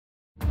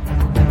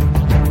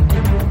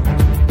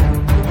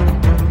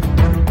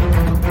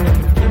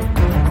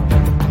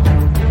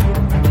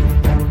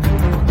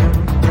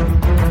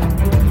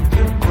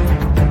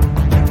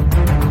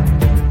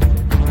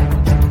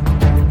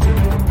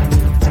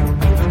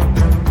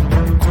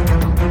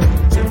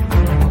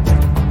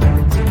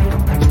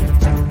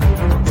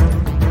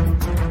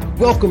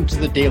Welcome to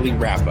the Daily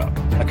Wrap-Up,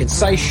 a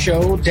concise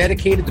show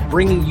dedicated to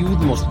bringing you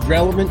the most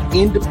relevant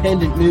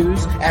independent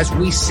news as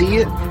we see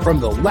it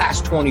from the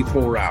last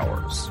 24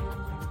 hours.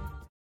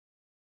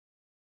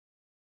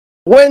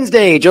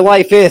 Wednesday,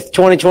 July 5th,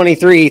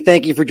 2023.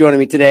 Thank you for joining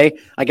me today.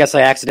 I guess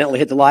I accidentally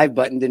hit the live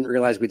button, didn't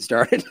realize we'd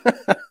started.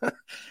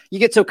 You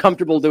get so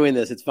comfortable doing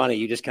this, it's funny,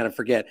 you just kind of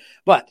forget.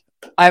 But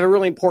I have a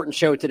really important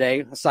show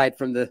today, aside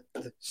from the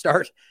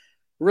start.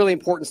 Really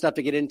important stuff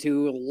to get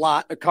into, a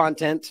lot of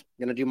content.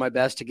 I'm going to do my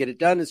best to get it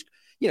done as,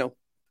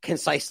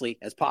 concisely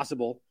as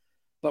possible.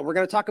 But we're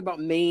going to talk about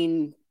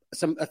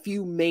a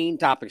few main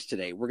topics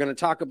today. We're going to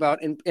talk about,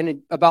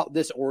 about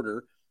this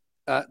order,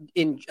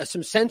 in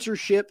some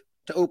censorship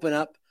to open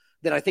up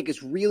that I think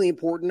is really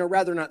important, or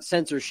rather not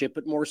censorship,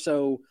 but more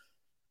so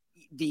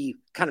the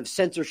kind of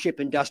censorship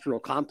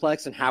industrial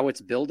complex and how it's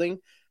building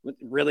with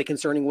really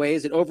concerning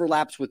ways. It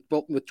overlaps with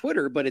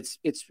Twitter, but it's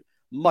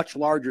much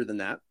larger than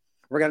that.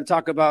 We're going to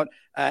talk about,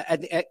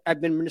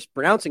 I've been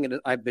mispronouncing it,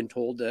 I've been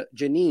told,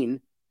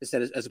 Jenin,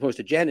 as opposed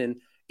to Jenin,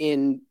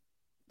 in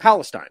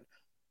Palestine.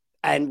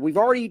 And we've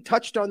already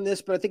touched on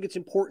this, but I think it's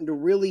important to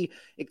really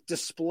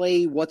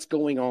display what's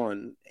going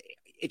on.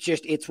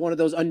 It's one of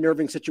those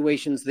unnerving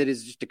situations that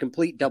is just a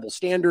complete double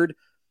standard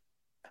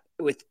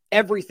with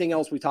everything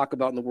else we talk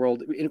about in the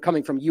world,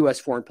 coming from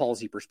U.S. foreign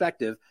policy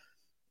perspective,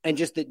 and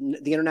just that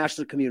the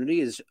international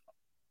community is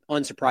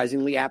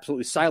unsurprisingly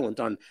absolutely silent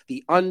on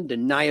the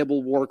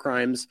undeniable war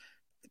crimes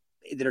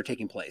that are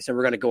taking place. And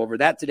we're going to go over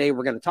that today.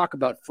 We're going to talk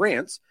about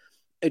France,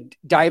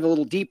 dive a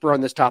little deeper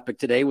on this topic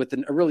today with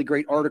a really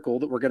great article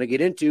that we're going to get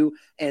into,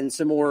 and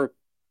some more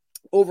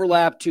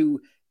overlap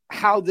to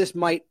how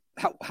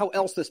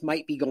else this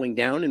might be going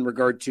down in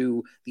regard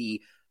to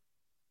the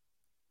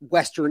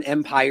Western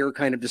Empire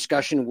kind of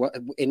discussion,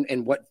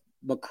 and what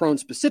Macron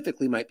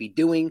specifically might be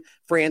doing,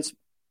 France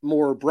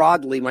more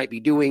broadly might be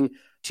doing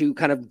to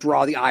kind of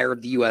draw the ire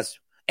of the U.S.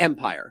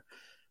 empire.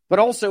 But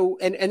also,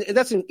 and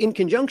that's in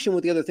conjunction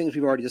with the other things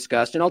we've already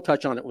discussed, and I'll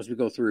touch on it as we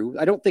go through.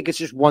 I don't think it's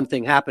just one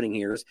thing happening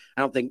here.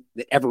 I don't think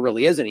it ever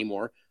really is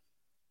anymore.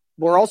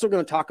 We're also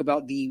going to talk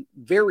about the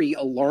very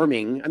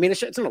alarming,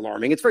 it's not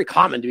alarming, it's very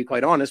common to be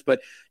quite honest, but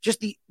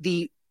just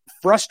the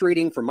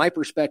frustrating, from my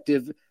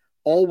perspective,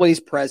 always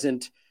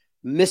present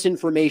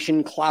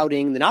misinformation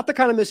clouding, not the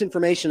kind of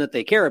misinformation that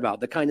they care about,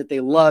 the kind that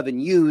they love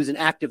and use and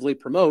actively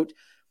promote,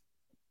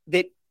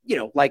 that,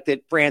 like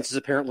that France is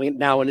apparently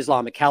now an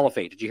Islamic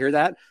caliphate. Did you hear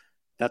that?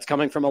 That's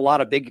coming from a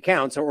lot of big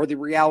accounts, or the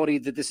reality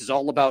that this is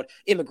all about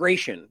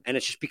immigration, and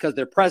it's just because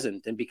they're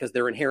present and because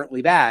they're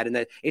inherently bad, and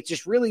that it's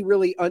just really,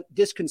 really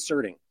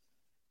disconcerting.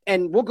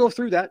 And we'll go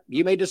through that.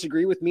 You may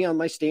disagree with me on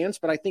my stance,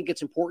 but I think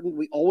it's important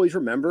we always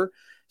remember,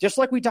 just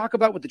like we talk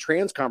about with the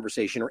trans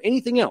conversation or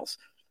anything else,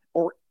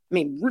 or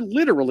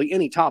literally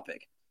any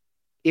topic,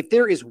 if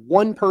there is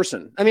one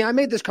person, I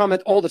made this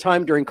comment all the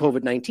time during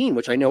COVID-19,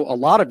 which I know a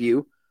lot of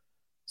you,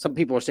 some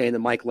people are saying the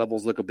mic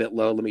levels look a bit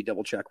low. Let me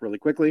double check really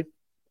quickly.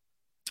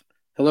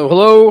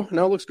 Hello.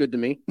 No, it looks good to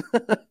me.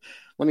 Let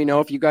me know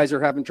if you guys are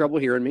having trouble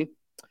hearing me.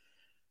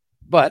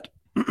 But,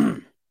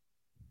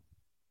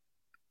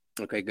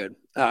 okay, good.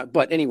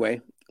 But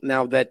anyway,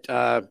 now that,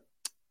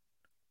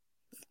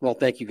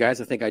 thank you guys.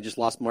 I think I just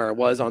lost where I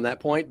was on that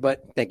point,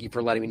 but thank you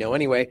for letting me know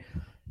anyway.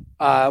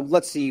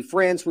 Let's see.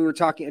 France, we were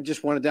talking,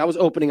 I was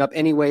opening up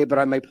anyway,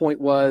 but my point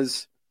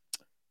was,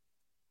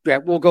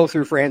 we'll go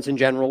through France in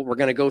general. We're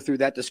going to go through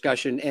that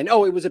discussion. And,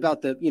 it was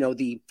about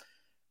the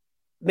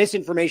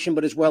misinformation,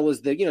 but as well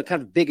as the,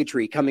 kind of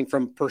bigotry coming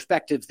from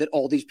perspectives that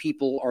all these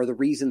people are the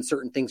reason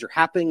certain things are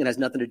happening and has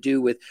nothing to do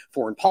with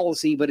foreign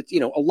policy. But it's,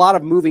 a lot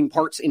of moving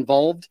parts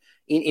involved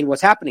in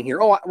what's happening here.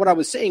 What I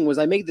was saying was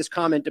I made this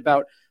comment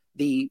about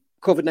the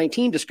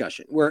COVID-19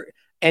 discussion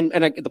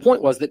the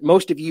point was that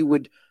most of you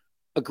would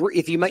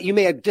agree, you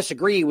may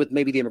disagree with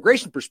maybe the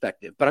immigration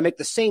perspective, but I make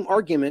the same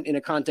argument in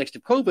a context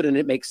of COVID, and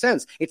it makes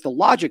sense. It's the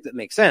logic that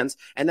makes sense.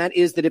 And that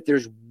is that if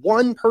there's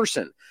one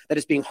person that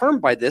is being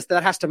harmed by this,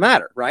 that has to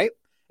matter, right?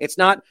 It's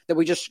not that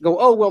we just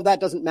go,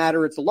 that doesn't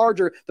matter. It's the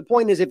larger. The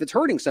point is, if it's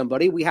hurting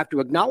somebody, we have to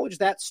acknowledge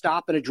that,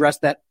 stop, and address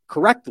that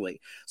correctly.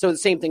 So the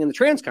same thing in the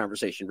trans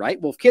conversation, right?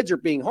 Well, if kids are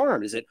being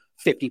harmed, is it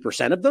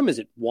 50% of them? Is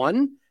it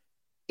one?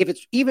 If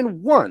it's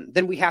even one,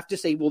 then we have to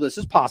say, well, this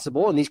is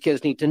possible, and these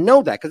kids need to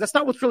know that, because that's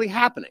not what's really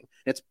happening.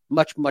 It's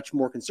much, much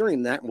more concerning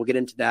than that, and we'll get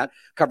into that,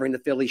 covering the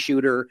Philly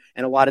shooter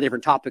and a lot of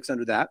different topics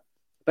under that.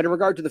 But in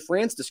regard to the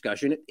France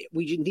discussion,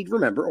 we need to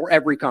remember, or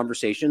every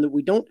conversation,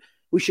 that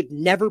we should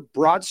never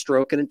broad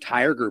stroke an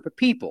entire group of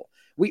people.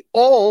 We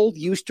all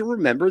used to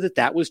remember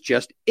that was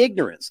just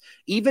ignorance,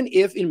 even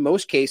if in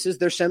most cases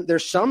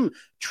there's some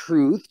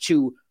truth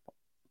to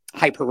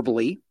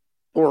hyperbole,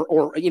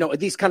 or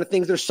these kind of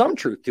things. There's some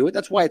truth to it.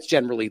 That's why it's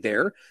generally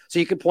there. So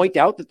you can point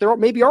out that there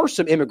maybe are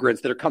some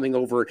immigrants that are coming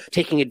over,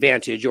 taking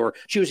advantage, or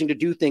choosing to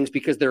do things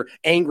because they're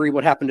angry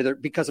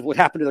because of what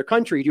happened to their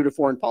country due to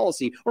foreign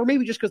policy, or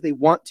maybe just because they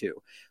want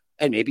to.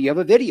 And maybe you have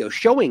a video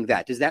showing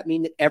that. Does that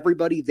mean that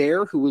everybody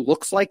there who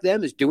looks like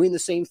them is doing the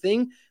same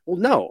thing? Well,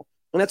 no.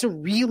 And that's a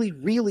really,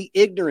 really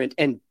ignorant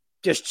and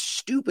just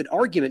stupid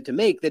argument to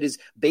make that is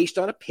based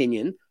on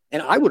opinion,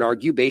 and I would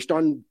argue based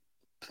on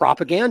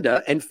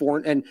propaganda and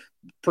foreign and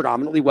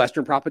predominantly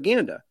Western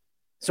propaganda.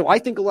 So I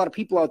think a lot of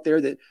people out there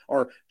that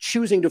are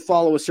choosing to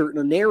follow a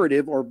certain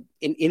narrative or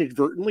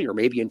inadvertently or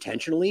maybe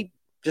intentionally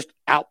just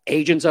out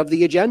agents of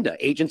the agenda,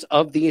 agents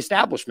of the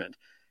establishment,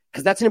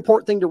 because that's an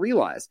important thing to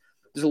realize.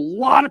 There's a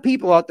lot of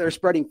people out there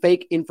spreading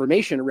fake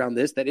information around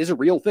this that is a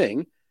real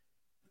thing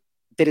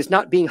that is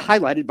not being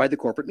highlighted by the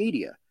corporate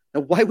media.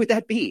 Now, why would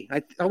that be?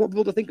 I want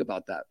people to think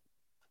about that.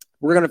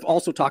 We're going to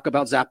also talk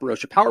about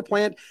Zaporizhzhia power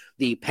plant,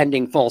 the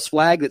pending false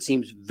flag that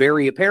seems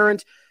very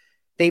apparent.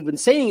 They've been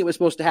saying it was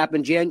supposed to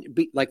happen,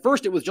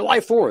 first it was July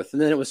 4th,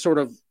 and then it was sort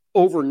of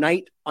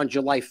overnight on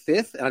July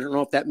 5th. And I don't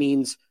know if that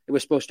means it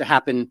was supposed to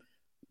happen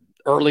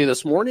early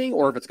this morning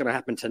or if it's going to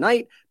happen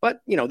tonight.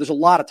 But, there's a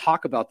lot of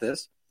talk about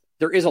this.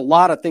 There is a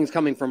lot of things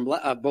coming from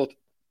both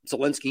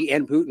Zelensky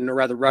and Putin, or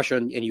rather Russia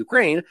and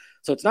Ukraine.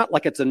 So it's not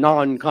like it's a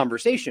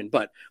non-conversation,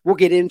 but we'll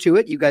get into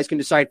it. You guys can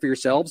decide for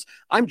yourselves.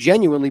 I'm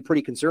genuinely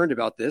pretty concerned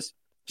about this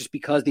just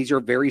because these are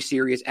very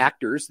serious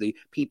actors, the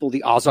people,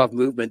 the Azov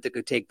movement that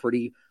could take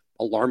pretty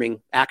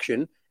alarming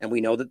action. And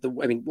we know that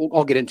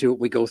we'll get into it.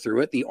 We go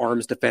through it. The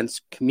arms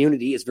defense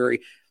community is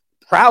very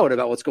proud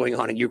about what's going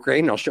on in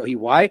Ukraine. And I'll show you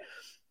why.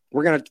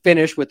 We're going to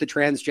finish with the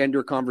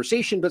transgender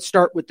conversation, but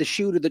start with the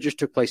shooting that just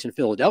took place in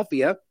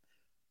Philadelphia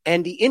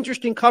and the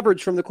interesting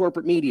coverage from the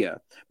corporate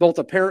media, both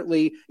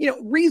apparently,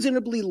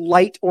 reasonably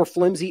light or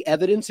flimsy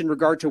evidence in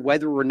regard to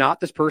whether or not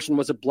this person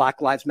was a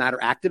Black Lives Matter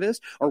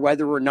activist or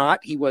whether or not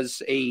he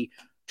was a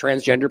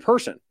transgender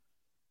person.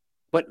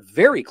 But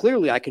very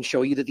clearly, I can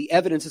show you that the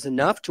evidence is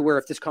enough to where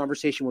if this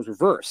conversation was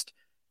reversed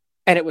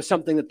and it was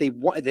something that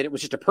that it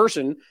was just a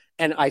person,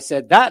 and I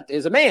said, that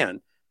is a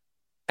man.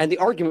 And the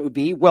argument would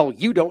be, well,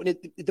 you don't.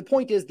 The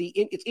point is,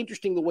 it's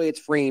interesting the way it's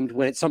framed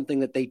when it's something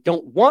that they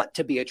don't want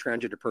to be a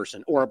transgender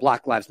person or a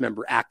Black Lives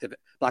Matter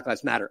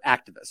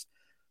activist.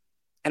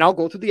 And I'll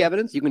go through the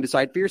evidence. You can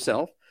decide for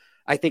yourself.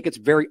 I think it's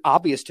very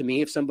obvious to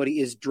me if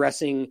somebody is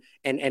dressing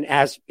again,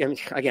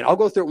 I'll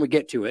go through it when we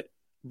get to it.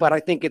 But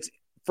I think it's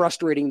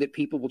frustrating that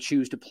people will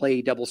choose to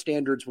play double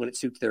standards when it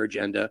suits their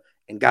agenda.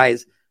 And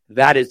guys,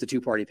 that is the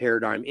two-party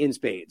paradigm in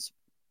spades.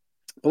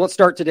 But let's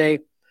start today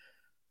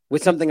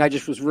with something I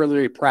just was really,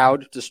 really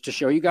proud just to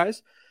show you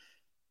guys.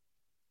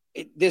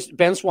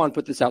 Ben Swan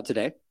put this out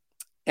today,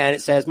 and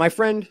it says, my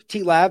friend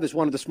T-Lab is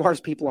one of the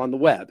smartest people on the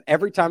web.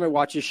 Every time I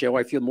watch his show,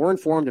 I feel more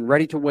informed and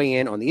ready to weigh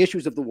in on the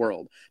issues of the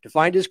world. To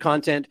find his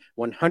content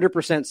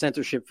 100%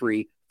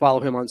 censorship-free,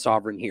 follow him on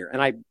Sovereign here.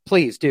 And I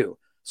please do.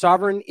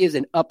 Sovereign is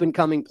an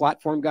up-and-coming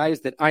platform,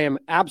 guys, that I am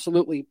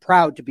absolutely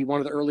proud to be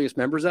one of the earliest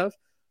members of,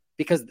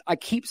 because I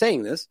keep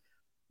saying this.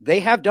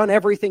 They have done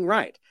everything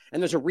right.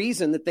 And there's a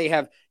reason that they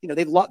have,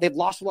 they've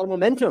lost a lot of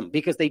momentum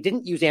because they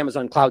didn't use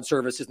Amazon cloud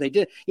services. And they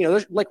did,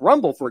 there's like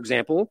Rumble, for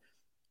example,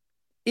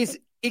 is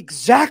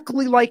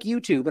exactly like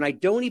YouTube. And I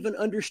don't even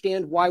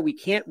understand why we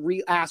can't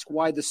ask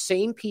why the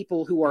same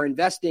people who are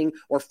investing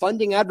or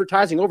funding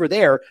advertising over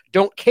there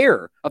don't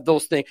care of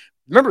those things.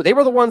 Remember, they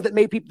were the ones that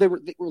made people,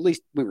 at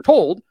least we were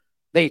told,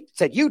 they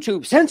said,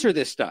 YouTube, censor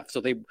this stuff.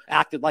 So they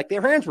acted like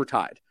their hands were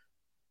tied.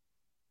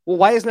 Well,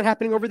 why isn't it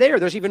happening over there?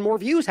 There's even more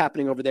views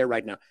happening over there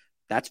right now.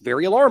 That's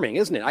very alarming,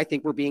 isn't it? I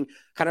think we're being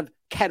kind of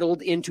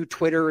kettled into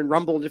Twitter and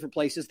Rumble and different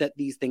places that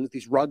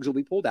these rugs will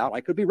be pulled out.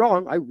 I could be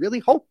wrong. I really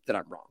hope that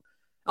I'm wrong.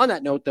 On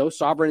that note, though,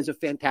 Sovereign is a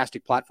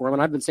fantastic platform,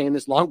 and I've been saying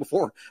this long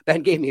before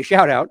Ben gave me a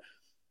shout out.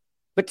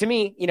 But to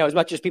me, as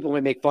much as people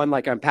may make fun,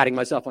 like I'm patting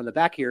myself on the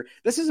back here,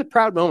 this is a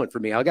proud moment for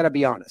me. I got to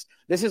be honest.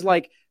 This is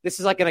like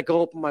going to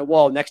go up on my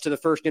wall next to the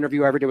first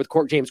interview I ever did with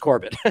James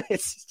Corbett.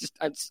 It's just,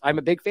 I'm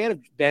a big fan of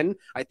Ben.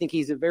 I think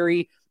he's a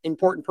very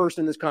important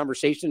person in this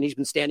conversation. He's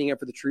been standing up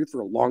for the truth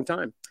for a long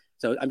time.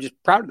 So I'm just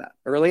proud of that.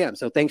 I really am.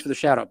 So thanks for the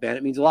shout out, Ben.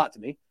 It means a lot to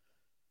me.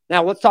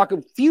 Now let's talk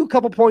a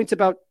couple points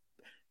about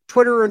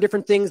Twitter and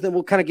different things. Then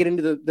we'll kind of get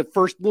into the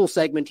first little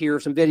segment here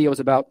of some videos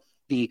about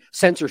the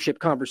censorship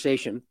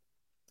conversation.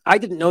 I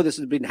didn't know this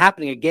has been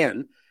happening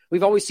again.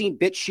 We've always seen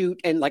BitChute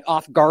and like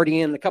Off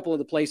Guardian, a couple of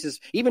the places,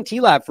 even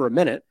T-Lab for a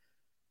minute,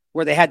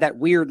 where they had that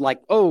weird like,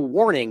 oh,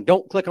 warning,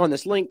 don't click on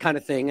this link kind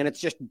of thing. And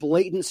it's just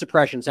blatant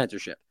suppression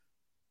censorship.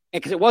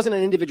 Because it wasn't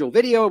an individual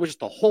video, it was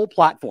just the whole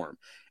platform.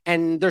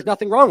 And there's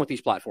nothing wrong with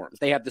these platforms.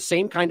 They have the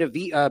same kind of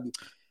I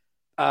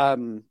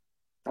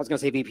was going to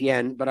say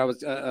VPN, but I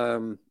was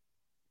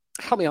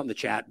help me out in the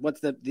chat.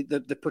 What's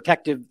the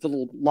protective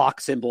little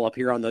lock symbol up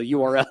here on the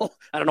URL?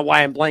 I don't know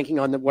why I'm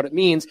blanking on what it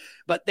means,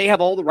 but they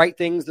have all the right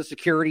things, the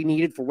security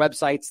needed for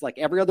websites like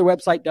every other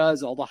website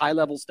does, all the high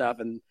level stuff,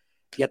 and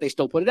yet they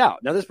still put it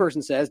out. Now this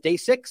person says day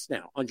 6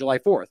 now on July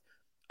 4th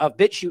of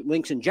BitChute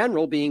links in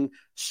general being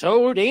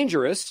so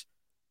dangerous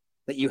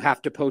that you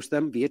have to post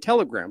them via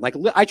Telegram. Like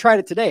I tried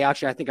it today.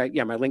 Actually, I think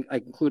my link, I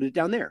included it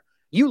down there.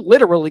 You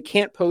literally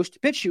can't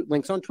post BitChute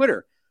links on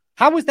Twitter.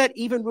 How is that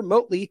even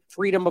remotely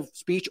freedom of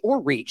speech or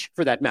reach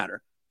for that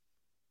matter?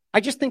 I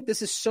just think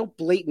this is so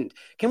blatant.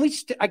 Can we,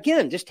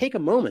 again, just take a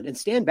moment and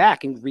stand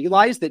back and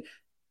realize that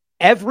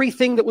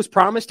Everything that was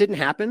promised didn't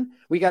happen.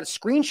 We got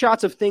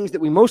screenshots of things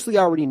that we mostly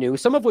already knew,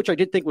 some of which I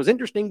did think was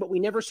interesting, but we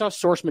never saw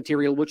source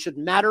material, which should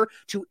matter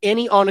to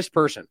any honest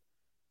person.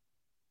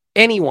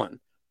 Anyone.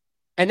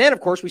 And then,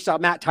 of course, we saw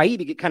Matt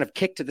Taibbi get kind of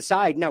kicked to the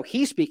side. Now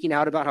he's speaking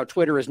out about how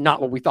Twitter is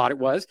not what we thought it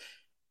was.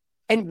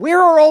 And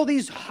where are all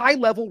these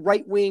high-level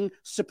right-wing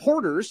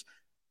supporters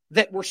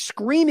that were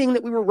screaming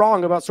that we were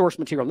wrong about source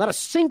material? Not a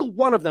single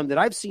one of them that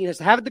I've seen has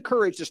had the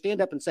courage to stand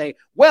up and say,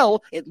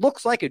 well, it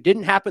looks like it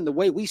didn't happen the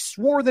way we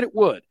swore that it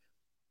would.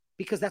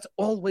 Because that's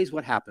always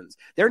what happens.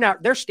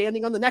 They're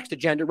standing on the next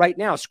agenda right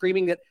now,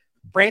 screaming that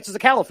France is a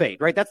caliphate,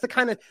 right? That's the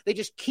kind of, they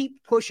just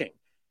keep pushing.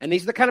 And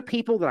these are the kind of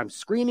people that I'm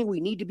screaming we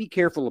need to be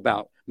careful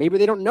about. Maybe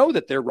they don't know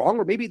that they're wrong,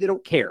 or maybe they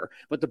don't care.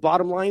 But the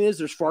bottom line is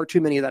there's far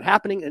too many of that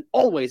happening, and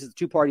always it's a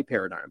two-party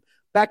paradigm.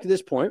 Back to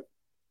this point,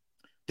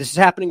 this is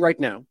happening right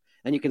now.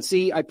 And you can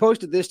see I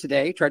posted this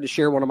today, tried to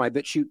share one of my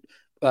BitChute.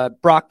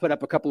 Brock put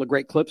up a couple of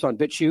great clips on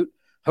BitChute,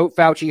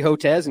 Fauci,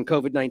 Hotez, and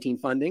COVID-19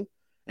 funding.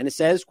 And it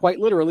says, quite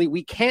literally,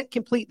 we can't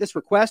complete this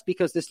request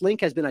because this link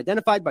has been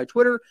identified by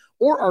Twitter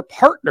or our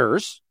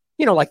partners,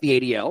 like the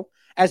ADL,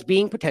 as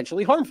being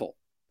potentially harmful.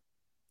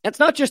 That's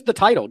not just the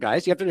title,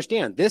 guys. You have to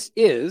understand, this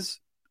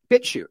is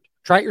BitChute.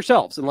 Try it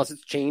yourselves, unless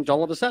it's changed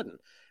all of a sudden.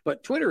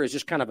 But Twitter is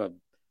just kind of a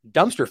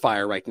dumpster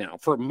fire right now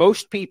for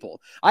most people.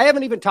 I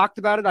haven't even talked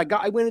about it.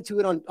 I went into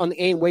it on the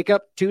AM Wake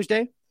Up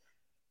Tuesday,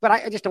 but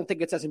I just don't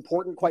think it's as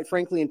important, quite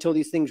frankly, until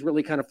these things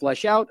really kind of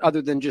flesh out,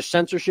 other than just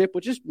censorship,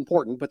 which is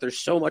important, but there's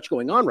so much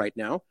going on right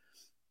now.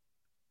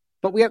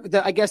 But we have,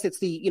 I guess it's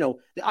the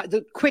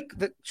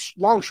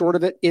long short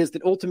of it is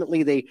that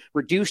ultimately they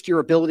reduced your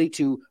ability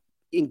to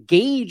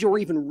engage or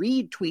even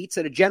read tweets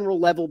at a general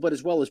level, but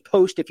as well as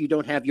post if you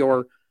don't have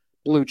your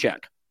blue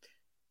check.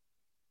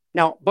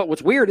 Now, but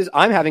what's weird is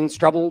I'm having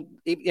trouble.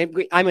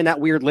 I'm in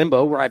that weird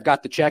limbo where I've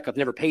got the check. I've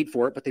never paid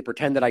for it, but they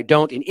pretend that I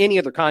don't in any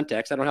other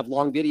context. I don't have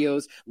long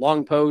videos,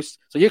 long posts.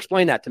 So you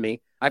explain that to me.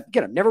 I've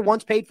never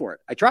once paid for it.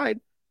 I tried.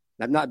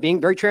 I'm not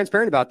being very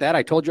transparent about that.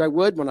 I told you I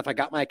would if I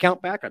got my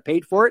account back, I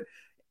paid for it,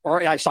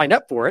 or I signed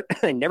up for it and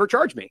they never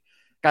charged me.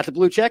 Got the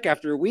blue check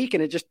after a week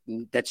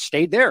and that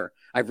stayed there.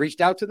 I've reached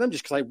out to them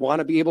just because I want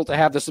to be able to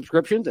have the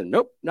subscriptions, and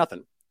nope,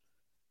 nothing.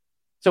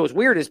 So as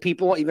weird as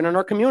people, even in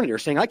our community, are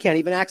saying, I can't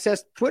even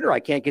access Twitter. I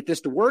can't get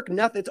this to work.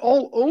 Nothing. It's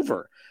all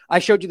over. I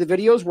showed you the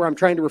videos where I'm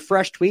trying to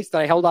refresh tweets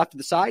that I held off to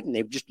the side and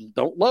they just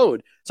don't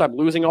load. So I'm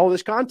losing all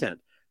this content.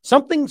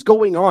 Something's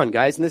going on,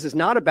 guys. And this is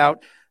not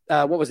about,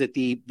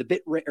 the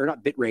bit rate, or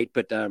not bit rate,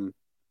 but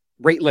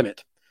rate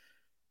limit.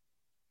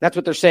 That's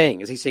what they're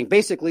saying. Is he's saying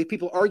basically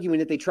people arguing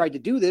that they tried to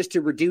do this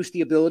to reduce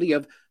the ability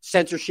of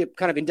censorship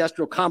kind of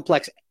industrial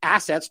complex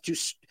assets to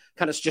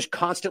kind of just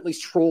constantly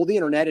troll the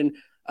internet and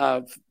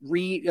I'm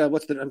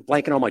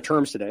blanking on my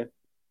terms today.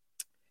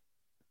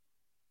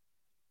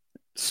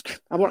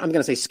 I'm going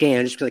to say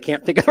scan just because I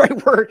can't think of the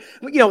right word.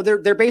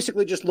 But, they're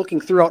basically just looking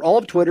throughout all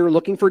of Twitter,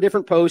 looking for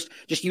different posts,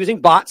 just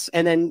using bots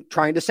and then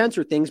trying to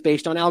censor things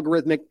based on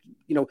algorithmic,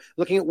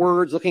 looking at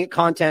words, looking at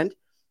content.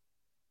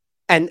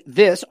 And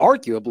this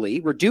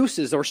arguably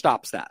reduces or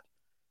stops that.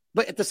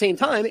 But at the same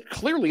time, it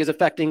clearly is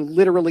affecting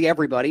literally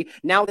everybody.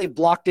 Now they've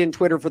blocked in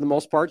Twitter for the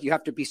most part. You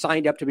have to be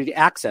signed up to be able to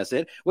access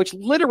it, which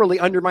literally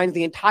undermines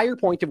the entire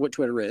point of what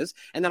Twitter is.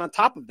 And then on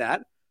top of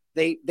that,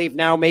 they've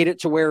now made it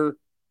to where,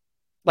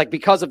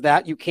 because of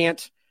that, you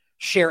can't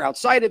share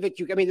outside of it.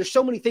 There's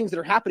so many things that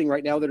are happening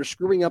right now that are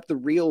screwing up the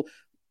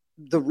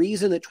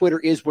reason that Twitter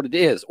is what it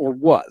is or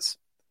was.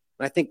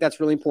 And I think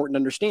that's really important to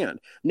understand.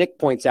 Nick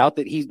points out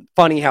that he's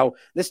funny how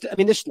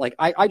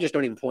I just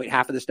don't even point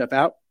half of this stuff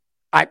out.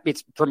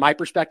 It's from my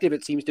perspective,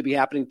 it seems to be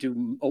happening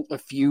to a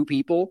few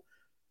people,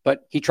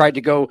 but he tried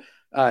to go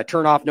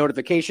turn off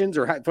notifications,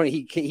 or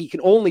he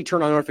can only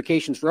turn on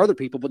notifications for other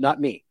people, but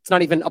not me. It's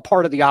not even a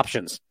part of the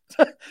options.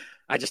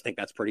 I just think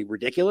that's pretty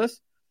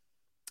ridiculous.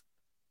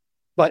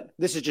 But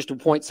this is just a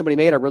point somebody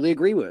made I really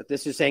agree with.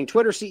 This is saying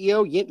Twitter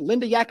CEO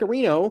Linda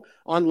Yaccarino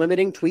on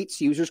limiting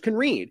tweets users can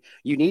read.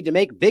 You need to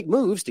make big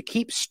moves to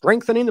keep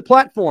strengthening the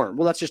platform.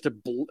 Well, that's just a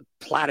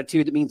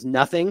platitude that means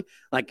nothing.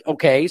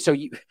 Okay,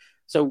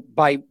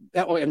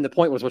 and the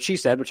point was what she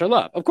said, which I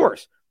love, of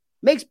course.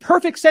 Makes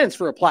perfect sense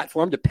for a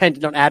platform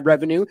dependent on ad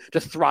revenue to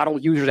throttle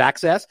users'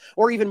 access,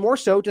 or even more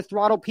so to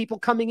throttle people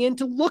coming in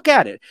to look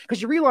at it.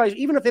 Because you realize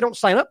even if they don't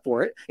sign up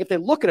for it, if they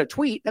look at a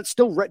tweet, that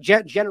still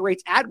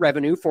generates ad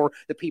revenue for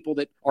the people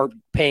that are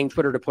paying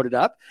Twitter to put it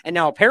up. And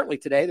now apparently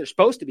today they're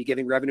supposed to be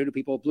giving revenue to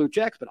people with blue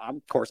checks, but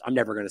of course I'm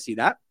never going to see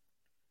that.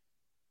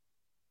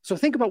 So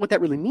think about what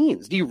that really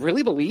means. Do you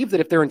really believe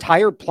that if their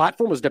entire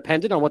platform was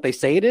dependent on what they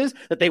say it is,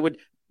 that they would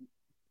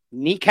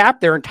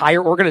kneecap their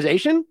entire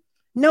organization?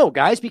 No,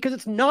 guys, because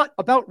it's not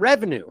about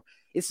revenue.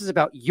 This is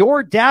about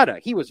your data.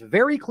 He was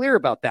very clear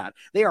about that.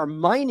 They are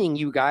mining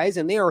you guys,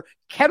 and they are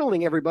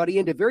kettling everybody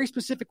into very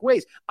specific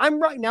ways.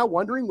 I'm right now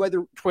wondering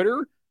whether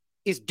Twitter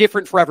is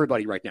different for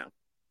everybody right now.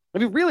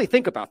 Really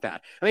think about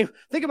that.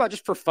 Think about,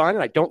 just for fun,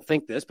 and I don't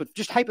think this, but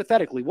just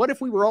hypothetically, what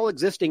if we were all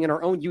existing in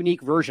our own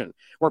unique version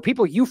where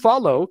people you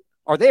follow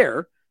are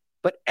there,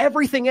 But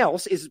everything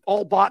else is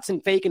all bots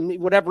and fake and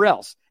whatever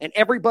else. And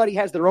everybody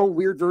has their own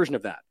weird version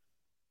of that.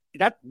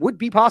 That would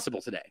be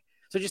possible today.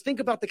 So just think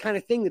about the kind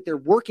of thing that they're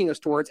working us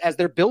towards as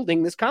they're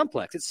building this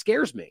complex. It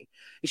scares me.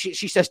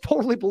 She says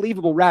totally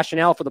believable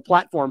rationale for the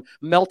platform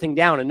melting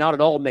down and not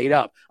at all made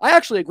up. I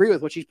actually agree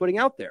with what she's putting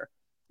out there.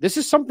 This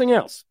is something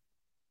else.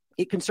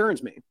 It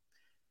concerns me.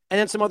 And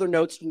then some other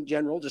notes in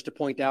general, just to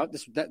point out,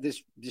 this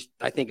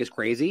I think is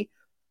crazy.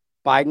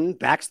 Biden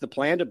backs the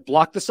plan to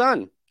block the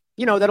sun.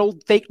 You know, that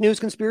old fake news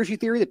conspiracy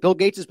theory that Bill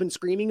Gates has been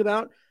screaming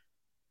about.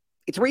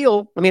 It's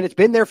real. I mean, it's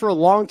been there for a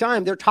long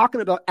time. They're talking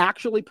about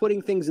actually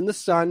putting things in the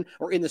sun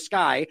or in the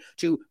sky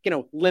to,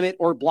 limit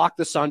or block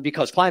the sun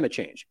because climate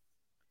change.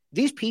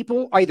 These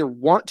people either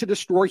want to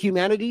destroy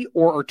humanity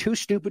or are too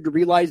stupid to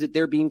realize that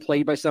they're being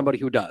played by somebody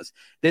who does.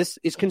 This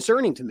is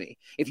concerning to me.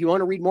 If you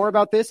want to read more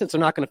about this, since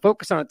I'm not going to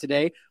focus on it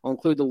today, I'll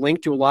include the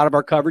link to a lot of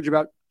our coverage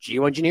about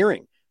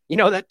geoengineering.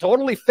 That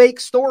totally fake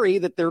story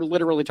that they're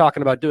literally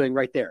talking about doing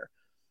right there.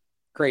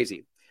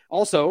 Crazy.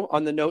 Also,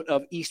 on the note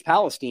of East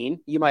Palestine,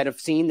 you might have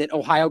seen that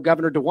Ohio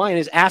Governor DeWine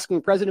is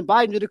asking President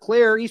Biden to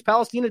declare East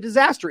Palestine a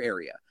disaster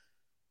area.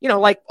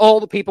 Like all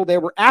the people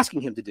there were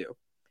asking him to do.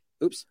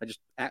 Oops,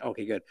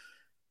 okay, good.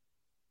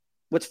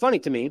 What's funny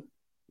to me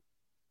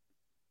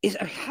is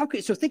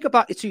so think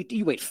about it. So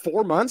you wait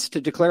 4 months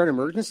to declare an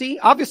emergency?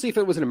 Obviously, if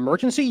it was an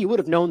emergency, you would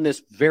have known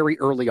this very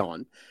early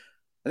on.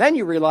 And then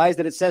you realize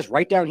that it says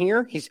right down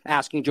here, he's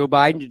asking Joe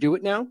Biden to do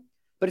it now.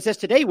 But it says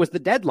today was the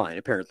deadline,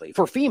 apparently,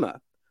 for FEMA,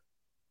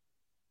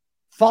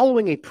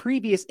 following a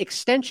previous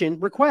extension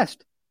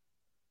request.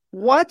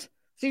 What?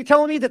 So you're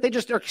telling me that they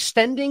just are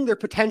extending their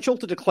potential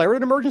to declare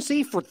an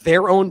emergency for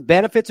their own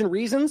benefits and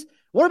reasons?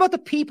 What about the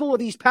people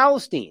of East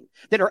Palestine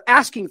that are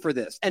asking for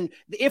this? And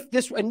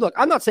look,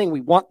 I'm not saying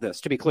we want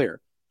this, to be clear.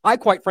 I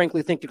quite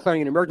frankly think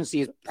declaring an emergency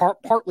is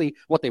partly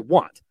what they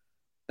want.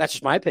 That's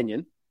just my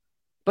opinion.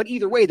 But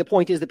either way, the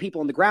point is that people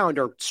on the ground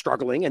are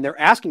struggling and they're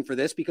asking for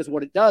this because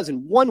what it does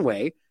in one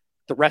way,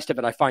 the rest of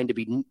it I find to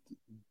be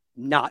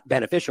not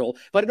beneficial,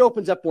 but it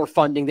opens up more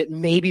funding that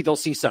maybe they'll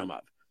see some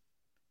of.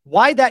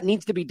 Why that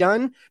needs to be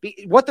done,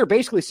 what they're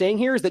basically saying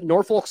here is that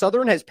Norfolk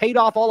Southern has paid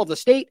off all of the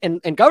state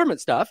and government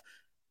stuff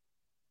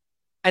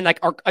and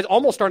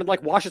almost started to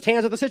wash its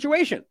hands of the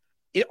situation.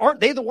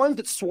 Aren't they the ones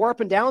that swore up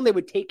and down they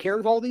would take care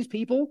of all these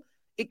people?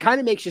 It kind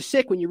of makes you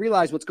sick when you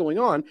realize what's going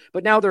on,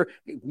 but now they're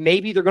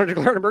going to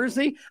declare an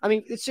emergency. I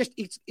mean, it's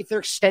if they're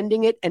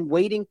extending it and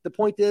waiting, the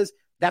point is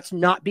that's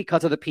not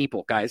because of the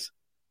people, guys.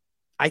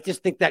 I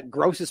just think that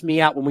grosses me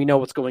out when we know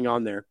what's going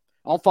on there.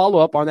 I'll follow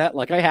up on that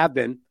like I have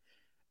been.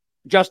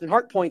 Justin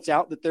Hart points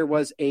out that there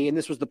was and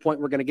this was the point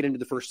we're going to get into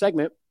the first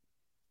segment.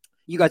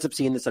 You guys have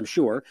seen this, I'm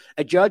sure.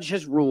 A judge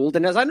has ruled,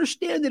 and as I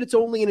understand it, it's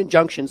only an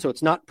injunction, so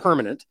it's not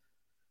permanent,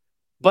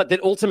 but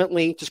that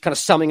ultimately, just kind of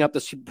summing up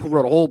this, who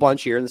wrote a whole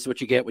bunch here, and this is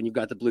what you get when you've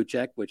got the blue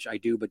check, which I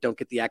do, but don't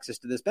get the access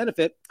to this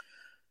benefit,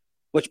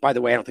 which, by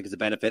the way, I don't think is a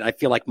benefit. I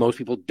feel like most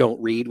people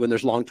don't read when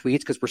there's long tweets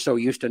because we're so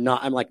used to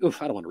not. I'm like,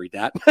 oof, I don't want to read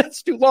that.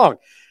 It's too long.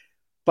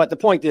 But the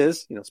point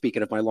is,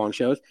 speaking of my long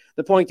shows,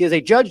 the point is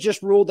a judge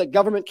just ruled that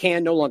government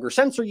can no longer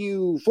censor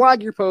you,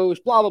 flag your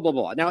post, blah, blah, blah,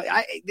 blah. Now,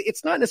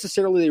 it's not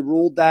necessarily they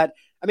ruled that.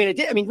 I mean, it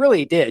did. I mean,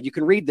 really, it did. You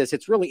can read this.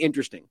 It's really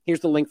interesting.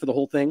 Here's the link for the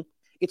whole thing.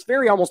 It's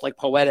very almost like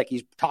poetic.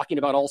 He's talking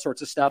about all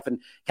sorts of stuff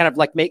and kind of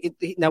like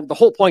now the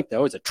whole point,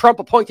 though, is a Trump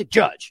appointed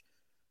judge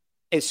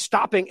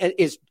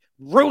is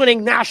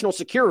ruining national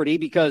security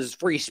because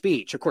free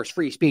speech. Of course,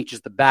 free speech is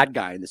the bad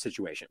guy in this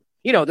situation.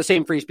 The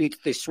same free speech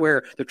they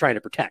swear they're trying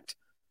to protect.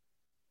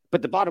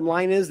 But the bottom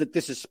line is that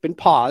this has been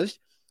paused.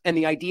 And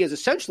the idea is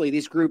essentially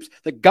these groups,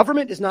 the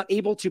government is not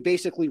able to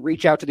basically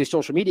reach out to these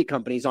social media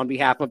companies on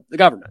behalf of the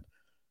government,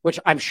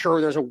 which I'm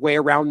sure there's a way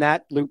around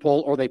that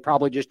loophole, or they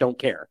probably just don't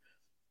care.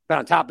 But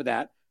on top of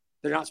that,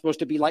 they're not supposed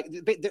to be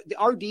the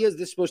idea is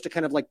this is supposed to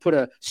kind of put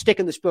a stick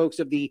in the spokes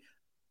of the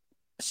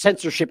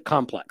censorship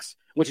complex,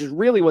 which is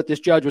really what this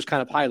judge was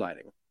kind of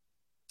highlighting.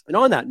 And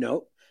on that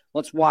note,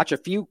 let's watch a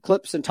few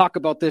clips and talk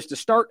about this to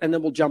start, and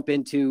then we'll jump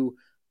into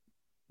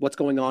what's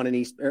going on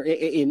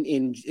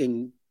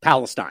in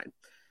Palestine,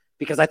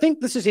 because I think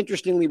this is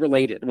interestingly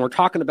related. And we're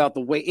talking about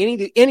the way any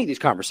of these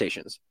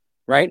conversations,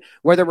 right?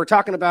 Whether we're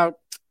talking about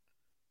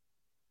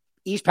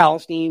East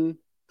Palestine,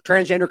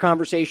 transgender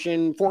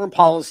conversation, foreign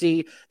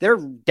policy, they're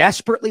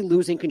desperately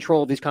losing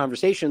control of these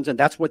conversations. And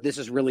that's what this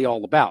is really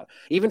all about.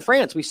 Even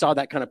France, we saw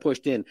that kind of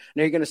pushed in.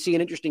 Now you're going to see an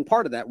interesting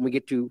part of that when we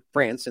get to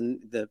France and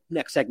the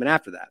next segment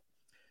after that.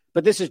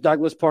 But this is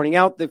Douglas pointing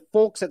out that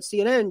folks at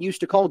CNN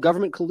used to call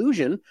government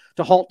collusion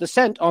to halt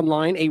dissent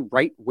online a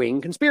right-wing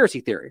conspiracy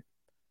theory,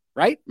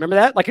 right? Remember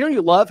that?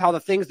 You love how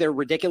the things that are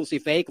ridiculously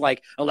fake,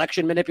 like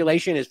election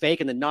manipulation is fake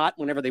and then not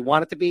whenever they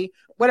want it to be,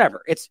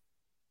 whatever.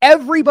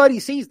 Everybody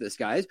sees this,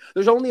 guys.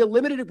 There's only a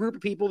limited group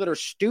of people that are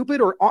stupid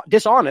or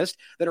dishonest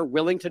that are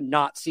willing to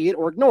not see it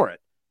or ignore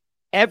it.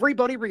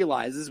 Everybody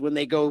realizes when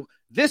they go,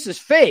 this is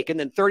fake, and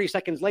then 30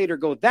 seconds later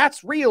go,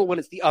 that's real, when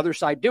it's the other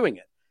side doing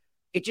it.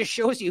 It just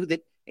shows you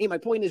that, hey, my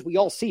point is we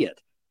all see it.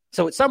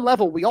 So at some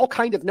level, we all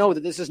kind of know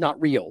that this is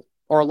not real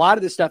or a lot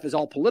of this stuff is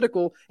all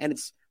political and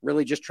it's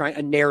really just trying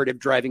a narrative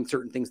driving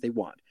certain things they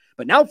want.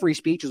 But now free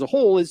speech as a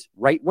whole is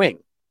right wing.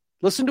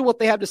 Listen to what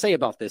they have to say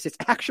about this.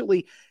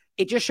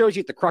 It just shows you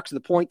at the crux of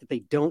the point that they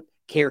don't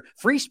care.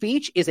 Free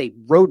speech is a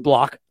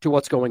roadblock to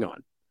what's going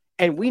on.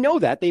 And we know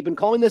that. They've been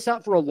calling this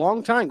out for a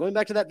long time. Going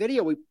back to that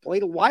video we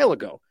played a while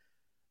ago.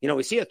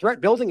 We see a threat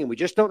building and we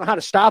just don't know how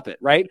to stop it,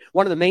 right?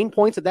 One of the main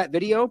points of that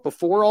video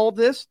before all of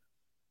this,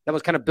 that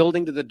was kind of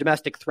building to the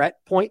domestic threat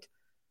point,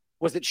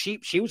 was that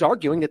she was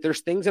arguing that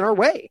there's things in our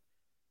way,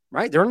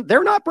 right?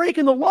 They're not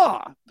breaking the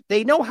law.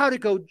 They know how to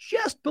go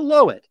just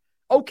below it.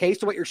 Okay,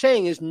 so what you're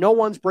saying is no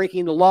one's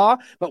breaking the law,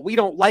 but we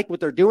don't like what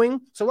they're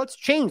doing, so let's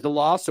change the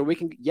law so we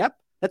can, yep,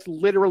 that's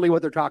literally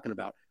what they're talking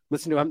about.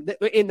 Listen to him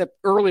in the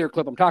earlier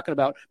clip I'm talking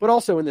about, but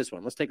also in this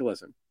one. Let's take a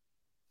listen.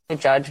 The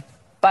judge,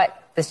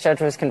 but this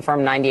judge was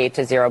confirmed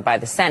 98-0 by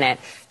the Senate.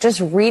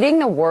 Just reading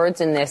the words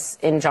in this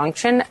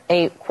injunction,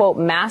 a, quote,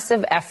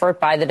 massive effort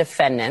by the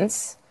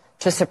defendants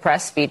to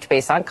suppress speech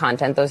based on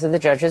content. Those are the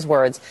judge's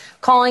words,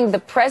 calling the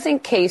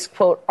present case,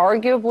 quote,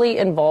 arguably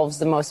involves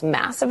the most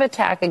massive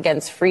attack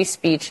against free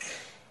speech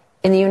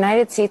in the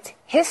United States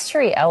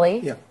history,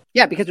 Ellie.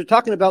 Yeah, because they're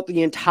talking about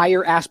the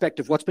entire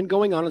aspect of what's been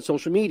going on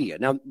social media.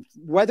 Now,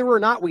 whether or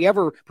not we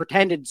ever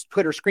pretended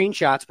Twitter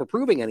screenshots for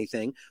proving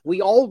anything,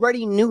 we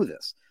already knew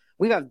this.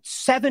 We have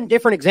 7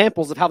 different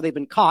examples of how they've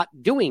been caught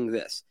doing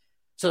this.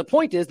 So the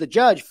point is the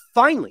judge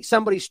finally,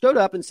 somebody stood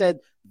up and said,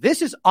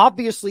 this is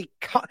obviously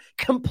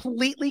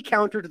completely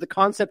counter to the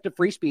concept of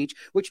free speech,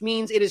 which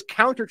means it is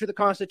counter to the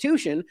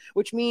Constitution,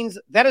 which means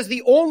that is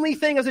the only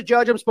thing as a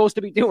judge I'm supposed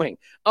to be doing,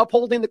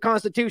 upholding the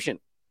Constitution.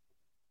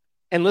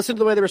 And listen to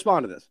the way they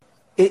respond to this.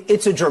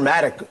 It's a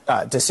dramatic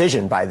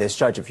decision by this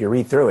judge. If you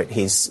read through it,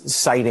 he's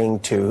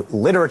citing to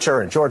literature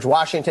and George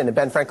Washington and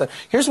Ben Franklin.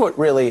 Here's what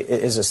really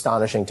is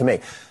astonishing to me.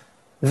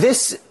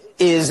 This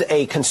is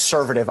a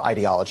conservative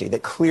ideology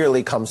that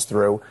clearly comes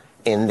through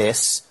in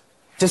this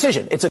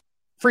decision. It's a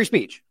free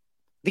speech.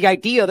 The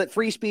idea that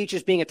free speech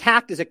is being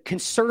attacked is a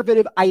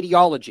conservative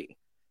ideology.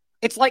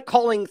 It's like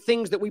calling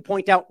things that we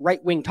point out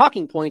right-wing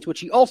talking points,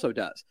 which he also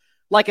does.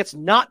 Like it's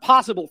not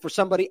possible for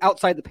somebody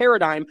outside the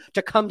paradigm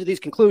to come to these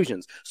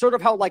conclusions. Sort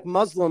of how like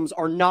Muslims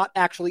are not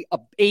actually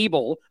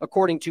able,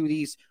 according to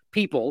these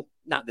people,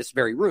 not this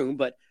very room,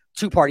 but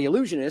two-party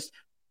illusionists,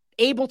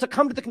 able to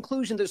come to the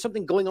conclusion there's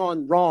something going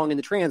on wrong in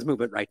the trans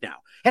movement right now.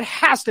 It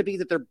has to be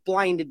that they're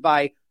blinded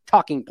by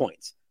talking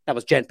points. That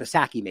was Jen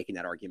Psaki making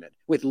that argument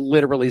with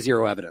literally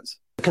zero evidence.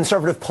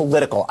 Conservative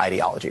political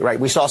ideology, right?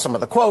 We saw some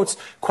of the quotes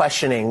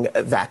questioning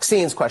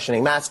vaccines,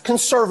 questioning masks,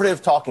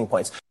 conservative talking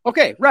points.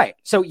 Okay, right.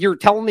 So you're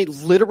telling me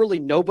literally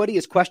nobody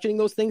is questioning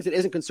those things that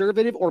isn't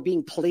conservative or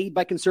being played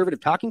by conservative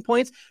talking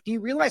points? Do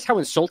you realize how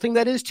insulting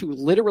that is to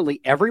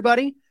literally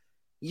everybody?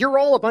 You're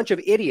all a bunch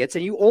of idiots,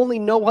 and you only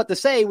know what to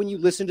say when you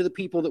listen to the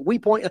people that we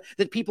point,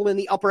 the people in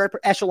the upper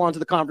echelons of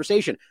the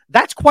conversation.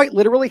 That's quite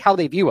literally how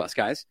they view us,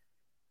 guys.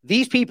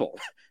 These people,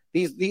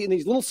 these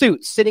little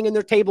suits sitting in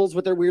their tables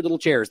with their weird little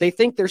chairs, they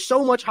think they're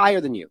so much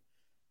higher than you.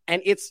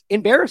 And it's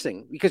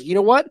embarrassing because you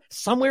know what?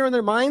 Somewhere in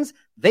their minds,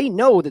 they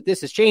know that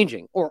this is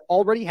changing or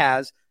already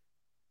has.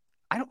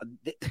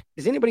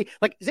 Does anybody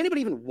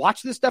even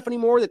watch this stuff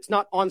anymore that's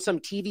not on some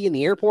TV in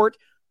the airport?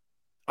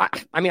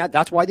 I mean,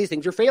 that's why these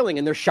things are failing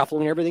and they're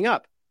shuffling everything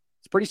up.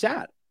 It's pretty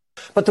sad.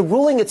 But the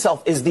ruling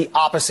itself is the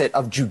opposite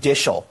of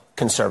judicial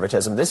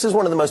conservatism. This is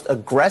one of the most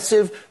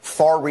aggressive,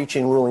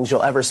 far-reaching rulings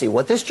you'll ever see.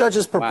 What this judge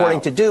is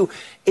purporting to do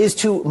is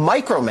to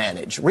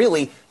micromanage,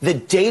 really, the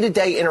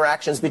day-to-day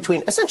interactions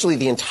between essentially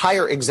the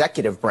entire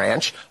executive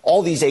branch,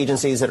 all these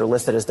agencies that are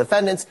listed as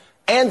defendants,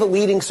 and the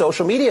leading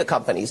social media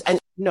companies. And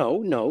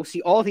No.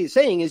 See, all he's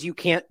saying is you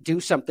can't do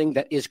something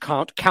that is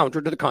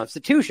counter to the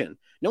Constitution.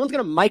 No one's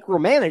going to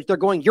micromanage. They're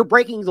going, you're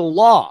breaking the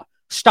law.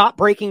 Stop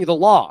breaking the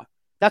law.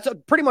 That's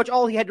pretty much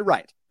all he had to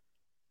write.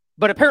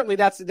 But apparently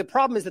that's the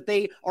problem, is that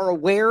they are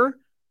aware,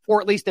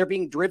 or at least they're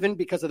being driven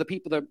because of the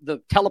people,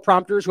 the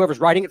teleprompters, whoever's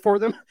writing it for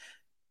them,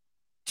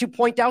 to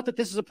point out that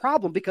this is a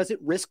problem because it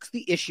risks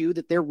the issue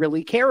that they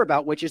really care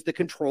about, which is the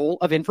control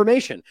of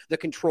information, the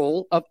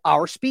control of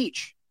our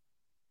speech.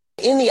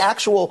 In the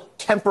actual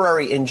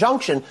temporary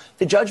injunction,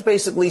 the judge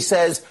basically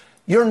says,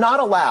 you're not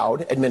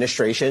allowed,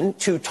 administration,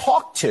 to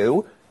talk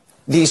to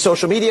these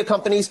social media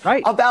companies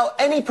about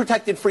any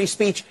protected free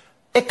speech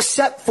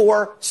except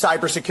for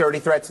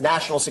cybersecurity threats,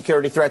 national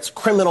security threats,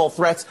 criminal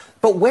threats.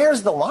 But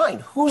where's the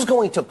line? Who's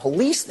going to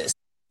police this?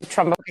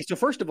 Okay, so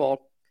first of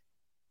all,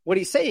 what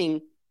he's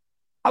saying,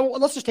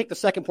 let's just take the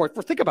second point.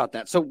 Think about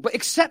that. So, but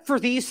except for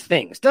these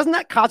things, doesn't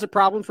that cause a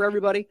problem for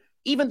everybody?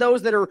 Even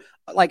those that are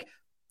like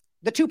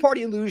the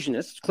two-party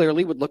illusionists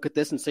clearly would look at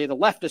this and say the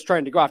left is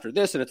trying to go after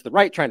this and it's the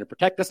right trying to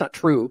protect. That's not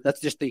true.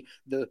 That's just the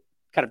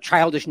kind of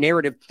childish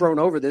narrative thrown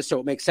over this so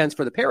it makes sense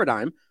for the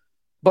paradigm.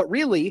 But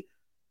really,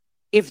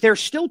 if they're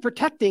still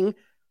protecting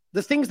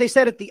the things they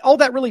said all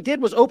that really did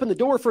was open the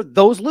door for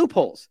those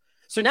loopholes.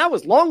 So now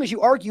as long as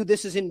you argue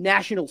this is in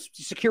national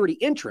security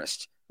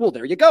interest, well,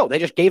 there you go. They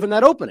just gave him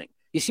that opening.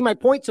 You see my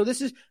point? So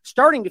this is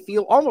starting to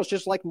feel almost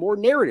just like more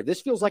narrative.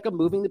 This feels like a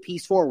moving the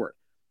piece forward.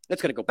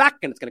 It's going to go back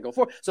and it's going to go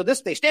forward. So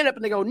they stand up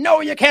and they go, no,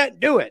 you can't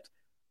do it.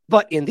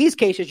 But in these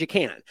cases, you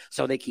can.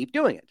 So they keep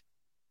doing it,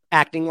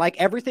 acting like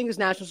everything is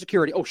national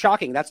security. Oh,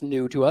 shocking. That's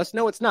new to us.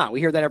 No, it's not. We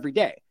hear that every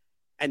day.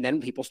 And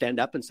then people stand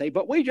up and say,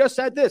 but we just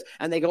said this.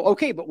 And they go,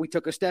 okay, but we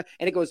took a step.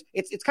 And it goes,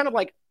 it's kind of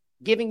like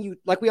giving you,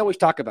 like we always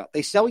talk about,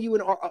 they sell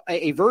you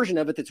a version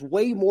of it that's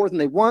way more than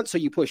they want. So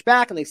you push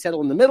back and they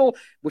settle in the middle,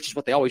 which is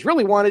what they always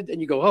really wanted.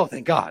 And you go, oh,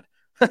 thank God.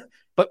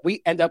 But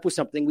we end up with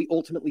something we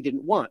ultimately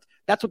didn't want.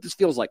 That's what this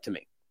feels like to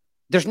me.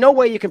 There's no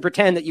way you can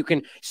pretend that you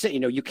can say,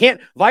 you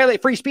can't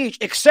violate free speech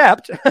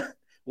except,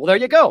 well, there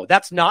you go.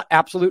 That's not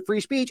absolute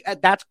free speech.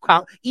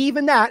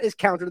 Even that is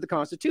counter to the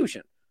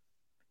Constitution.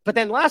 But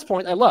then last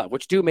point I love,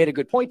 which Stu made a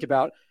good point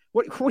about,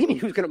 what do you mean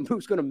who's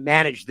going to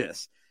manage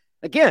this?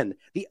 Again,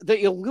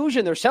 the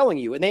illusion they're selling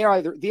you, and they are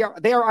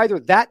either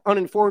that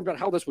uninformed about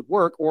how this would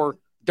work or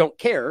don't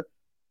care,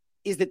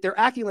 is that they're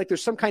acting like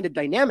there's some kind of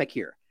dynamic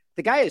here.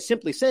 The guy is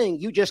simply saying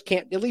you just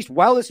can't, at least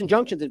while this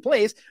injunction's in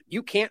place,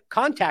 you can't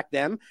contact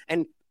them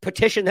and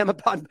petition them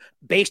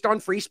based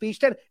on free speech.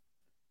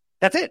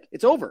 That's it.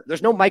 It's over.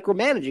 There's no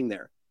micromanaging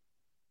there.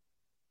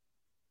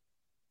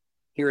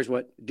 Here's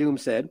what Doom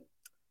said.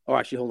 Oh,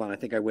 actually, hold on. I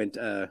think I went,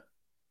 here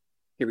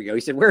we go.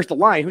 He said, where's the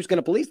line? Who's going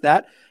to police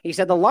that? He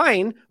said the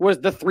line was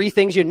the 3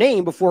 things you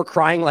name before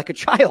crying like a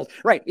child.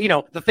 Right.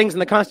 The things in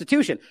the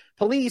Constitution.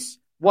 Police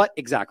what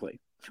exactly?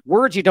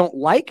 Words you don't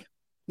like?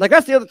 Like,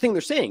 that's the other thing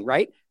they're saying,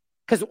 right?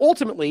 Because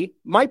ultimately,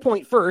 my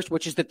point first,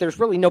 which is that there's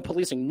really no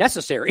policing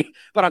necessary.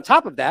 But on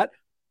top of that,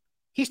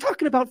 he's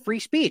talking about free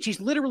speech. He's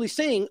literally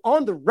saying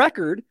on the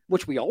record,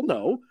 which we all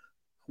know,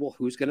 well,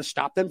 who's going to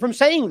stop them from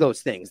saying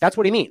those things? That's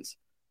what he means.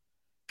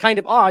 Kind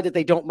of odd that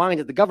they don't mind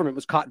that the government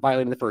was caught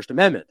violating the First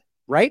Amendment,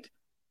 right?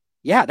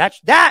 Yeah,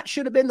 that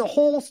should have been the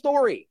whole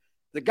story.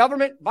 The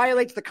government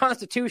violates the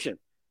Constitution.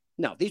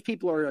 No, these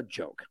people are a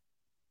joke.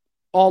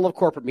 All of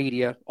corporate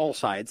media, all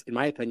sides, in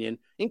my opinion,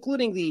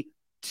 including the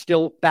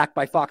still backed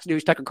by Fox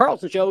News Tucker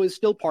Carlson show, is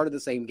still part of the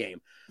same game.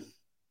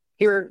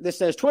 Here, this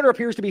says, Twitter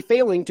appears to be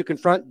failing to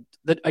confront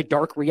a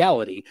dark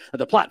reality.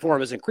 The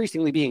platform is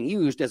increasingly being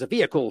used as a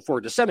vehicle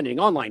for disseminating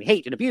online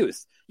hate and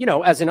abuse,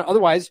 as in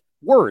otherwise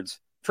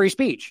words, free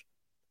speech.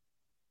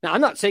 Now,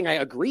 I'm not saying I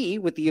agree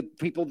with the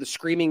people the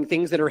screaming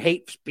things that are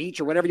hate speech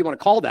or whatever you want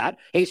to call that.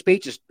 Hate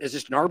speech is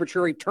just an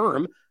arbitrary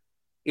term.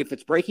 If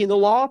it's breaking the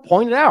law,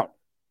 point it out.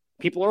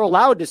 People are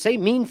allowed to say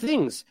mean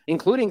things,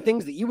 including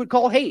things that you would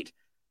call hate,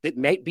 that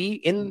might be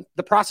in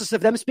the process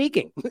of them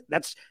speaking.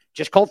 That's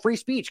just called free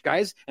speech,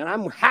 guys. And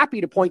I'm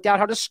happy to point out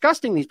how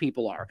disgusting these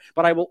people are.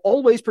 But I will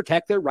always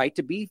protect their right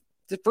to be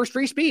the first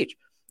free speech.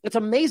 It's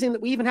amazing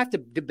that we even have to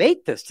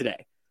debate this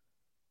today.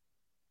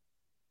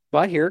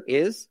 But here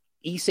is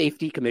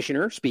e-safety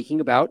commissioner speaking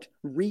about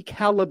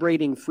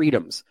recalibrating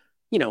freedoms,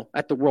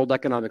 at the World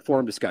Economic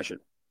Forum discussion.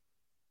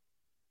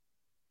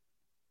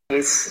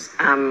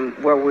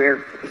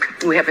 Where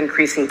we have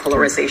increasing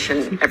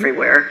polarization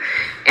everywhere,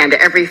 and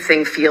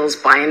everything feels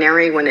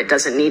binary when it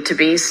doesn't need to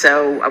be.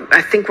 So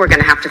I think we're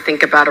going to have to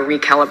think about a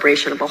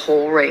recalibration of a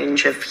whole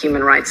range of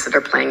human rights that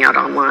are playing out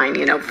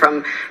online,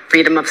 from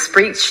freedom of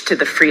speech to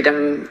the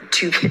freedom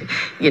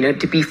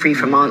to be free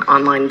from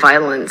online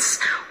violence,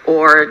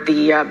 or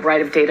the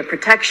right of data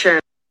protection.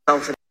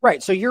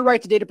 Right. So your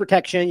right to data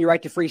protection, your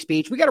right to free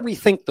speech, we got to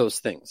rethink those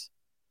things.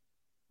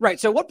 Right.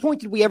 So at what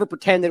point did we ever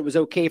pretend that it was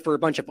okay for a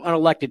bunch of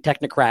unelected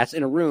technocrats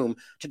in a room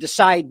to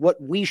decide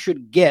what we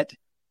should get?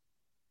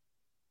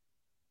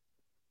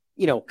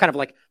 Kind of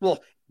like,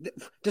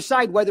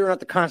 decide whether or not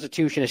the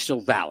Constitution is still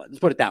valid. Let's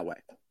put it that way.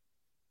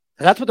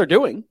 That's what they're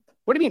doing.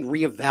 What do you mean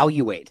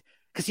reevaluate?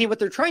 Because see, what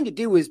they're trying to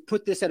do is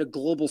put this at a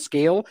global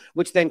scale,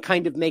 which then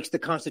kind of makes the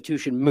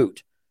Constitution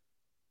moot.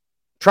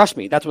 Trust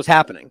me, that's what's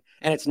happening.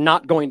 And it's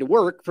not going to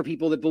work for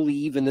people that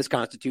believe in this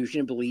Constitution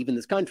and believe in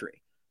this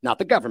country. Not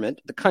the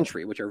government, the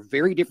country, which are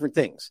very different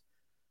things.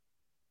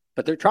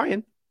 But they're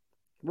trying.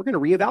 We're going to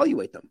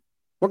reevaluate them.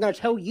 We're going to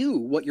tell you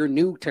what your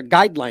new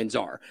guidelines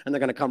are. And they're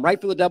going to come right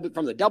from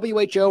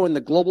the WHO and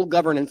the global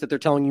governance that they're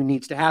telling you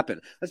needs to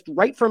happen. That's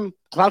right from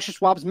Klaus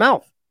Schwab's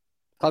mouth.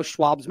 Klaus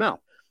Schwab's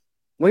mouth.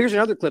 Well, here's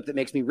another clip that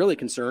makes me really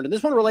concerned. And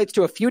this one relates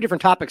to a few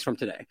different topics from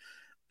today.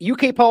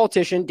 UK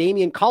politician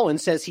Damian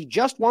Collins says he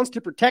just wants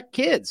to protect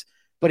kids,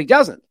 but he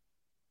doesn't.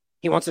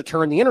 He wants to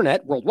turn the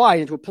internet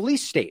worldwide into a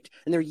police state.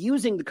 And they're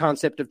using the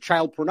concept of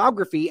child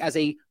pornography as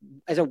a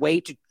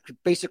way to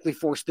basically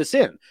force this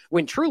in.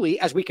 When truly,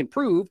 as we can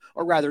prove,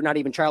 or rather not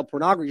even child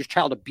pornography, just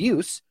child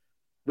abuse,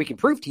 we can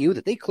prove to you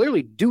that they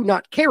clearly do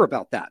not care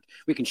about that.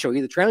 We can show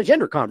you the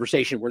transgender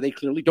conversation where they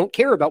clearly don't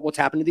care about what's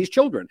happened to these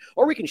children.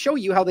 Or we can show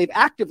you how they've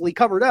actively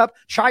covered up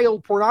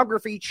child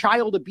pornography,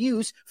 child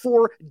abuse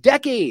for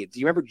decades.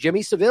 You remember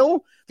Jimmy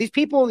Savile? These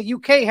people in the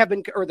UK have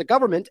been, or the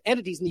government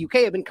entities in the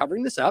UK have been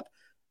covering this up.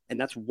 And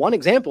that's one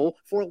example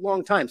for a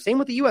long time. Same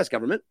with the U.S.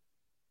 government.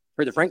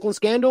 For the Franklin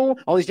scandal,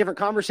 all these different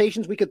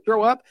conversations we could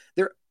throw up,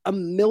 there are a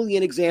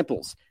million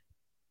examples.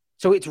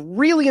 So it's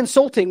really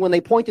insulting when they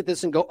point at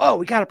this and go, oh,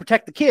 we got to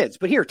protect the kids.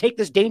 But here, take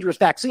this dangerous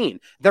vaccine.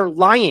 They're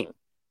lying.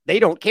 They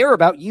don't care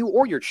about you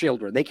or your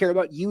children. They care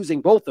about using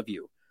both of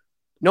you.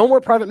 No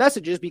more private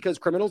messages because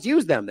criminals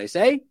use them, they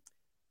say.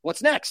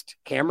 What's next?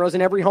 Cameras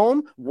in every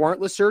home,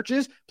 warrantless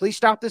searches. Please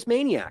stop this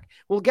maniac.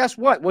 Well, guess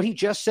what? What he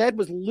just said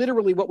was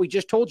literally what we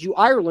just told you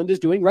Ireland is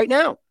doing right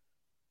now.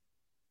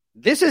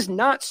 This is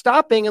not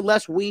stopping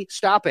unless we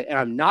stop it. And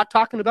I'm not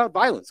talking about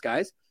violence,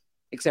 guys,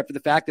 except for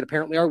the fact that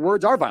apparently our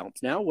words are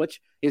violence now,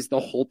 which is the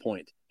whole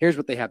point. Here's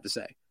what they have to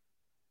say.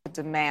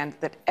 Demand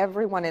that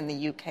everyone in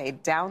the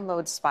UK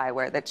download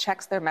spyware that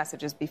checks their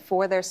messages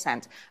before they're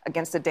sent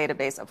against a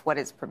database of what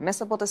is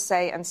permissible to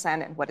say and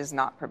send and what is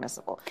not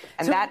permissible.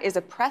 And that is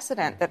a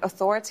precedent that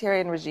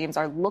authoritarian regimes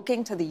are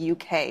looking to the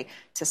UK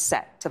to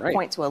set, to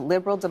point to a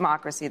liberal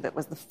democracy that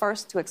was the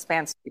first to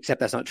expand. Except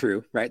that's not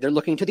true, right? They're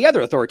looking to the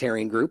other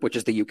authoritarian group, which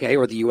is the UK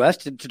or the US,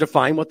 to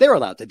define what they're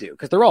allowed to do,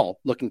 because they're all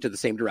looking to the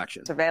same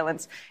direction.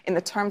 Surveillance in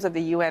the terms of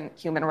the UN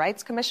Human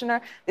Rights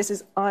Commissioner, this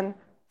is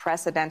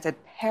unprecedented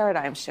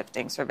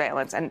paradigm-shifting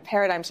surveillance, and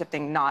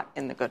paradigm-shifting not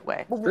in the good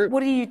way. Well,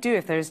 what do you do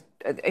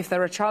if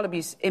there are child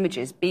abuse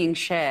images being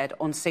shared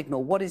on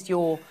Signal? What is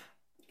your,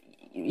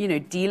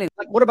 dealing?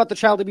 Like, what about the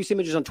child abuse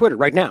images on Twitter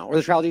right now, or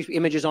the child abuse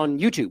images on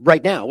YouTube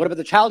right now? What about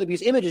the child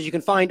abuse images you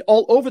can find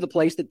all over the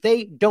place that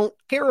they don't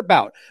care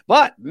about?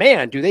 But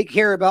man, do they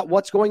care about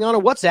what's going on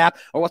WhatsApp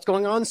or what's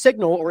going on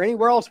Signal or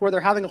anywhere else where they're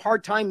having a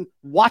hard time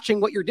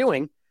watching what you're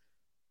doing?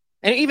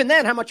 And even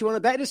then, how much you want to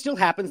bet, it still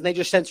happens, and they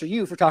just censor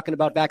you for talking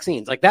about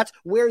vaccines. Like, that's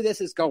where this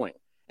is going.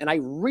 And I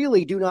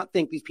really do not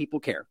think these people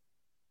care.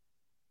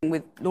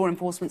 With law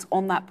enforcement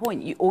on that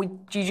point, or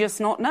do you just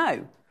not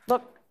know?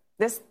 Look,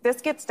 this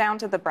gets down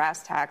to the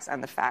brass tacks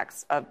and the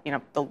facts of,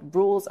 the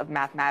rules of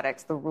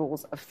mathematics, the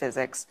rules of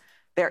physics.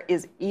 There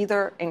is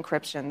either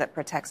encryption that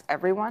protects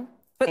everyone.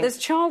 But there's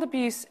child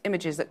abuse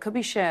images that could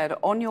be shared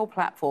on your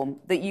platform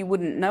that you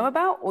wouldn't know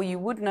about, or you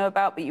would know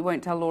about, but you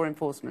won't tell law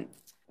enforcement.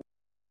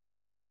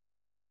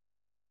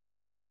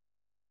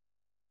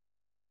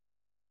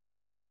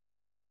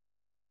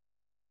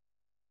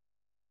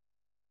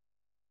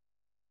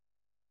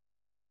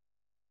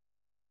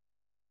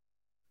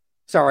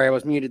 Sorry, I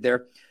was muted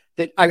there.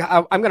 That I'm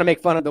going to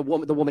make fun of the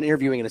woman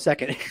interviewing in a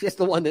second. It's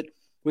the one that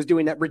was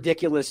doing that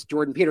ridiculous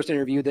Jordan Peterson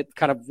interview that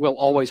kind of will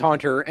always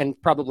haunt her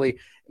and probably,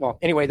 well,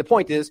 anyway, the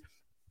point is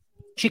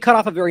she cut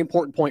off a very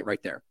important point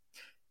right there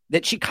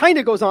that she kind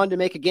of goes on to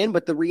make again,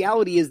 but the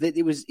reality is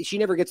that she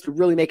never gets to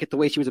really make it the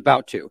way she was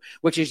about to,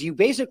 which is you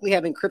basically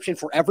have encryption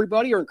for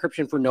everybody or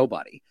encryption for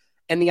nobody.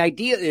 And the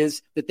idea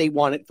is that they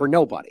want it for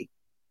nobody.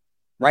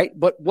 Right.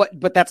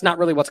 But that's not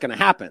really what's going to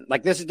happen.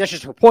 Like that's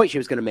just her point she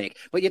was going to make.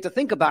 But you have to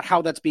think about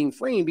how that's being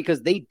framed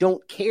because they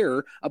don't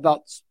care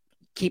about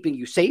keeping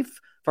you safe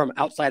from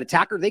outside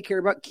attacker. They care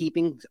about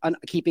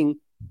keeping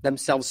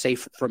themselves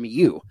safe from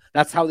you.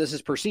 That's how this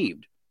is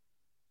perceived.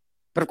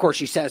 But of course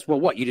she says, well,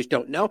 what? You just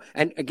don't know.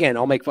 And again,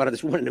 I'll make fun of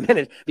this woman in a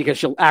minute because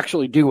she'll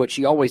actually do what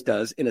she always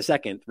does in a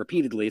second.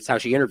 Repeatedly. It's how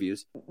she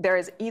interviews. There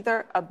is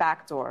either a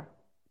backdoor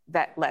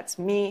that lets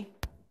me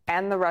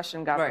and the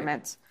Russian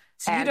government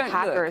So and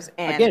hackers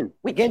in.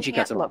 Again, she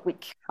cuts them off.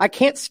 I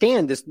can't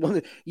stand this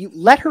woman. You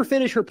let her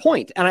finish her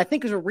point, and I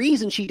think there's a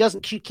reason she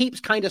doesn't. She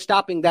keeps kind of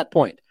stopping that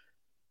point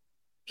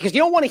because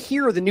you don't want to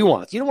hear the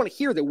nuance. You don't want to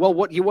hear that. Well,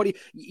 what you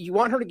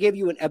want her to give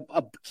you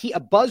a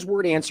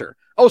buzzword answer.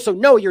 Oh, so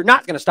no, you're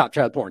not going to stop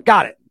child porn.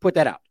 Got it. Put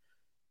that out.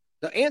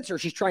 The answer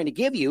she's trying to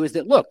give you is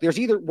that look, there's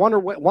either one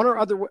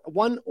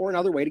or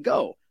another way to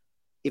go.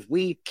 If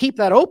we keep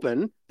that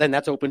open, then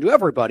that's open to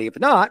everybody. If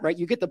not, right,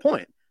 you get the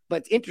point.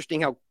 But it's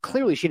interesting how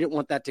clearly she didn't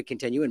want that to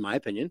continue, in my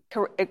opinion.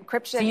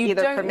 Encryption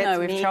either permits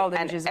me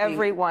and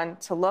everyone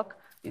to look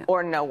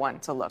or no one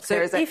to look. So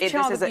if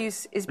child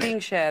abuse is being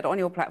shared on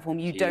your platform,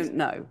 you don't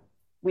know.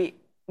 We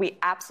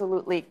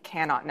absolutely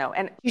cannot know.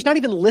 And she's not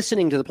even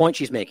listening to the point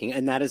she's making,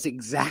 and that is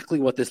exactly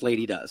what this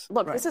lady does.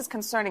 Look, this is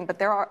concerning, but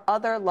there are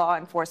other law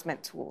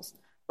enforcement tools.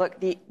 Look,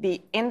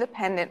 the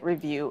independent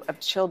review of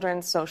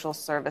children's social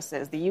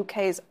services, the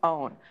UK's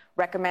own,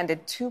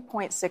 recommended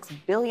 $2.6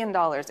 billion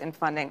in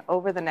funding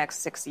over the next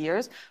 6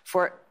 years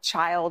for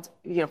child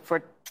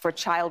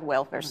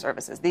welfare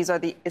services. These are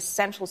the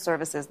essential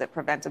services that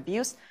prevent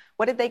abuse.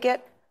 What did they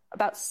get?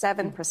 About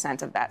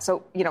 7% of that.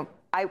 So,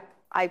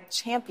 I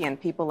champion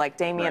people like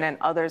Damien and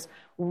others.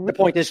 The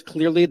point is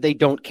clearly they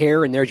don't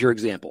care, and there's your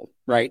example,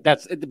 right?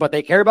 But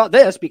they care about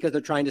this because they're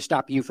trying to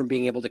stop you from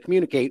being able to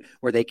communicate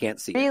where they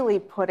can't see. Really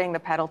putting the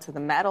pedal to the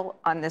metal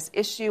on this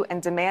issue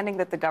and demanding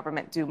that the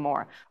government do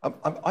more.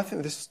 I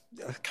think this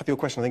capital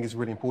question, I think, is a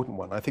really important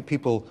one. I think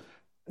people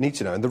need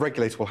to know, and the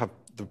regulator will have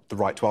the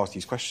right to ask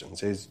these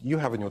questions, is you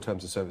have in your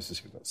terms of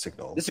services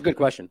Signal. This is a good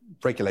question.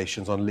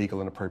 Regulations on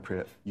legal and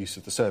appropriate use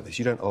of the service.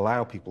 You don't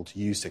allow people to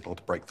use Signal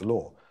to break the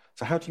law.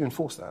 So how do you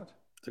enforce that?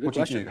 What do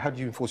you do? How do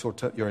you enforce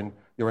your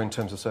own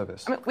terms of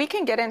service? I mean, we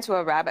can get into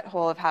a rabbit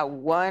hole of how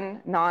one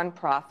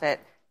nonprofit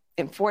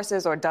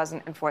enforces or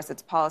doesn't enforce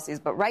its policies,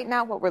 but right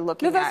now what we're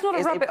looking at is a provision. No,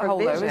 that's not a rabbit hole,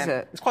 though, is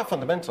it? It's quite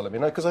fundamental. I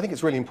mean, because I think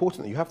it's really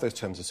important that you have those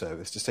terms of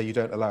service to say you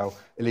don't allow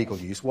illegal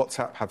use.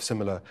 WhatsApp have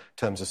similar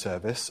terms of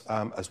service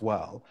as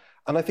well.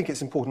 And I think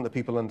it's important that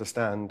people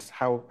understand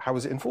how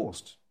is it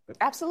enforced.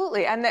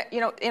 Absolutely. And that,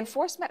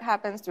 enforcement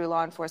happens through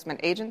law enforcement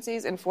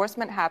agencies.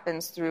 Enforcement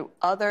happens through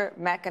other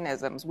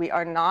mechanisms. We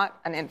are not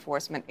an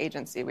enforcement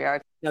agency. We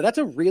are. Now, that's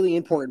a really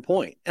important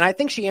point. And I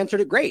think she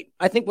answered it great.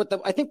 I think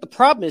the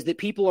problem is that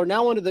people are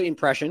now under the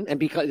impression, and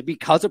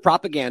because of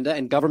propaganda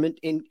and government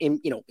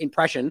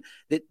impression,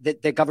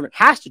 that the government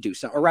has to do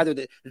so, or rather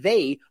that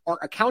they are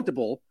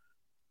accountable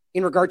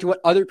in regard to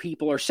what other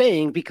people are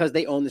saying because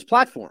they own this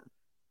platform.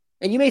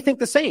 And you may think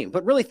the same,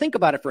 but really think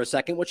about it for a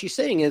second. What she's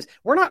saying is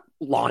we're not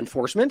law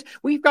enforcement.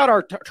 We've got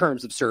our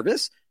terms of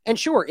service. And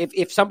sure,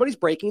 if somebody's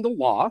breaking the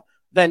law,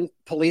 then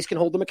police can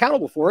hold them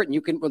accountable for it,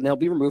 and they'll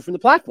be removed from the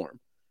platform.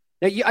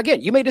 Now,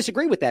 you may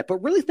disagree with that,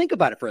 but really think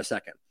about it for a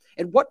second.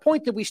 At what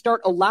point did we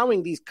start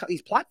allowing these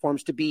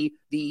platforms to be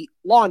the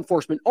law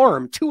enforcement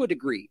arm to a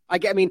degree?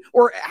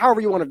 Or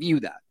however you want to view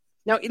that.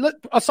 Now,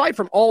 aside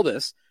from all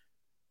this,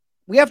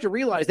 we have to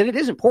realize that it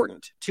is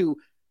important to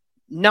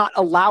not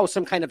allow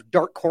some kind of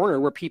dark corner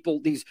where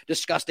these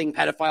disgusting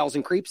pedophiles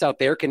and creeps out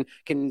there can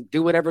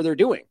do whatever they're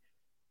doing.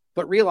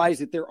 But realize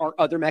that there are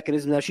other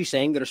mechanisms, as she's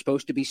saying, that are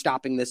supposed to be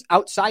stopping this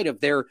outside of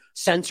their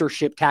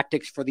censorship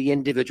tactics for the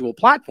individual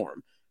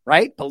platform,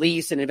 right?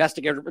 Police and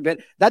investigators, but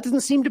that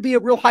doesn't seem to be a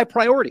real high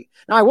priority.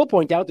 Now, I will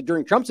point out that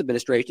during Trump's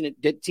administration,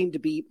 it did seem to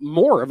be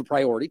more of a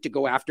priority to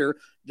go after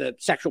the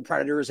sexual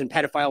predators and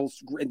pedophiles.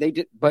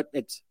 But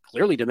it's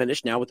clearly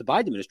diminished now with the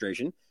Biden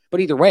administration. But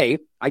either way,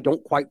 I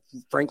don't quite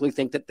frankly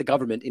think that the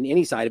government in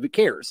any side of it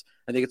cares.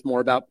 I think it's more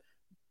about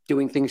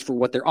doing things for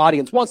what their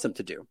audience wants them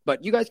to do.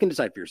 But you guys can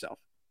decide for yourself.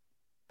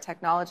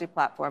 Technology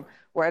platform.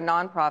 We're a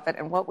nonprofit,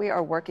 and what we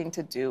are working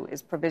to do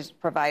is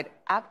provide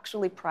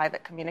actually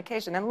private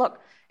communication. And look,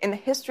 in the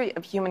history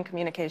of human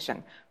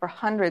communication, for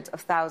hundreds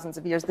of thousands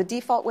of years, the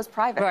default was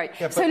private. Right.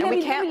 Yeah, so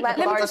we can't let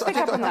large tech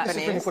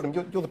companies.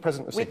 You're the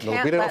president of Signal.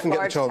 We can't let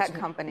large tech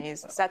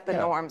companies set the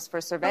norms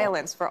for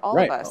surveillance for all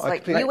of us.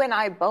 You and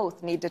I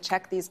both need to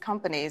check these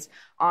companies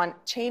on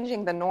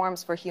changing the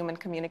norms for human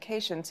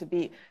communication to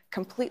be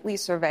completely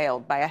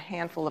surveilled by a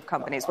handful of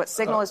companies. What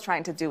Signal is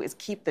trying to do is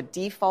keep the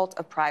default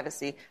of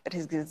privacy that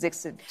has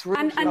existed through.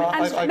 And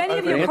many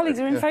of your colleagues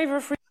are in favor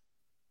of free.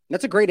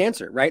 That's a great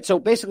answer, right? So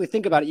basically,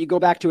 think about it. You go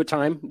back to a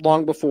time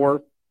long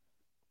before,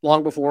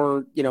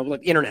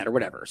 like internet or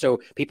whatever.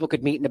 So people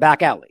could meet in a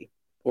back alley,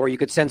 or you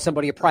could send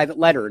somebody a private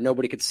letter and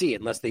nobody could see it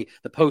unless the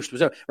post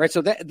was over, right?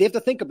 So they have to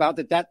think about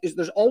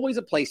there's always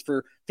a place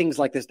for things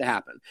like this to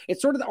happen.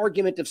 It's sort of the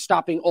argument of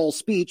stopping all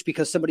speech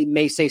because somebody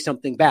may say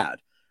something bad,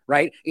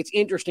 right? It's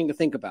interesting to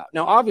think about.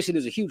 Now, obviously,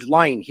 there's a huge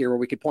line here where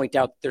we could point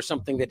out there's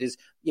something that is,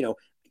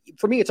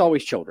 for me, it's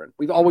always children.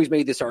 We've always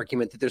made this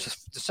argument that there's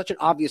such an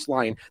obvious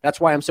line. That's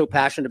why I'm so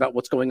passionate about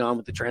what's going on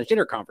with the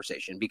transgender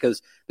conversation,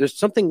 because there's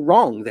something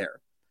wrong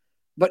there.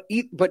 But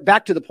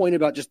back to the point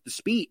about just the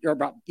speech, or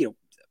about,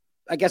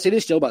 I guess it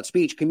is still about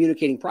speech,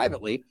 communicating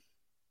privately.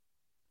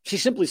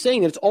 She's simply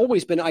saying that it's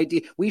always been an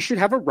idea. We should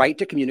have a right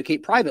to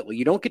communicate privately.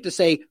 You don't get to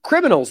say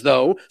criminals,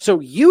 though, so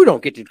you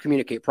don't get to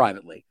communicate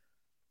privately,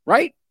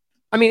 right?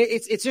 I mean,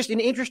 it's just an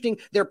interesting,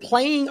 they're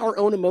playing our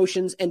own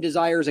emotions and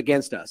desires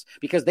against us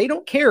because they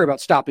don't care about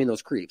stopping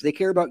those creeps. They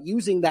care about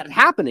using that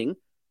happening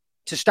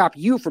to stop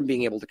you from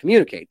being able to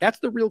communicate. That's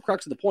the real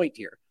crux of the point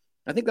here.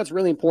 I think that's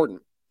really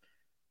important.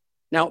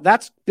 Now,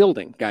 that's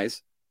building,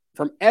 guys.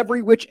 From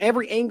every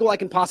angle I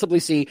can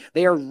possibly see,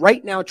 they are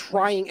right now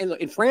trying, and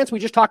in France, we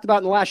just talked about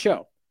in the last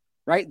show,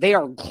 right? They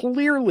are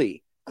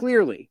clearly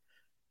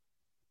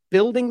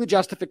building the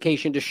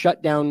justification to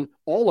shut down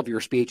all of your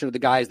speech under the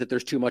guise that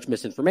there's too much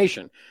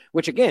misinformation,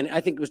 which, again,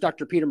 I think it was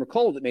Dr. Peter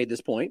McCullough that made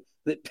this point,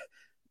 that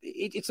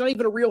it's not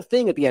even a real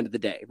thing at the end of the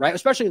day, right?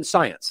 Especially in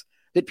science,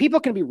 that people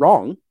can be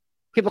wrong,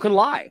 people can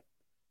lie.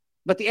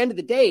 But at the end of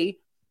the day,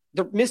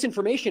 the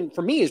misinformation,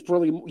 for me, is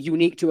really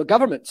unique to a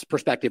government's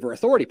perspective or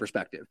authority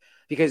perspective,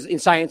 because in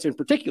science in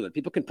particular,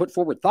 people can put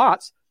forward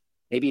thoughts.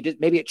 Maybe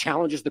it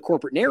challenges the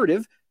corporate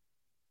narrative.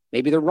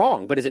 Maybe they're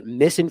wrong, but is it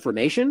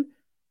misinformation?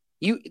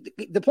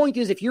 The point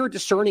is, if you're a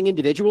discerning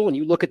individual and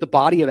you look at the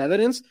body of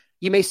evidence,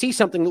 you may see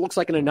something that looks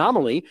like an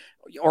anomaly,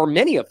 or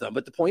many of them.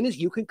 But the point is,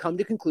 you can come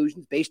to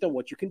conclusions based on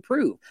what you can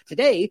prove.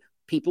 Today,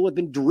 people have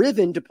been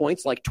driven to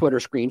points like Twitter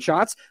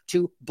screenshots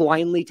to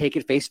blindly take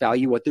at face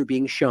value what they're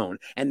being shown.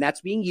 And that's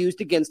being used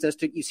against us.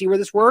 You see where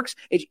this works?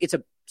 It's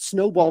a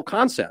snowball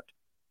concept.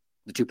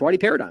 The two-party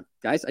paradigm,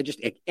 guys.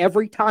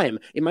 Every time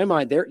in my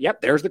mind,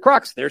 there's the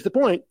crux. There's the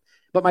point.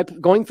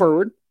 But going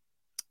forward,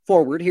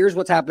 here's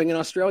what's happening in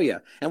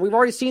Australia. And we've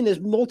already seen this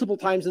multiple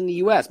times in the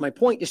U.S. My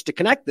point is to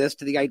connect this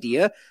to the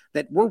idea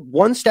that we're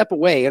one step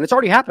away, and it's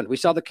already happened. We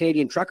saw the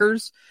Canadian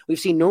truckers. We've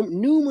seen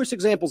numerous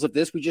examples of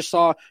this. We just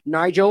saw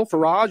Nigel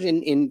Farage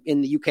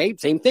in the U.K.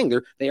 Same thing.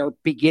 They are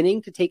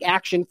beginning to take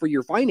action for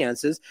your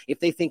finances if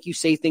they think you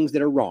say things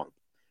that are wrong.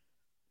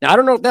 Now, I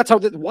don't know if that's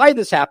why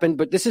this happened,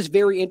 but this is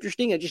very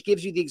interesting. It just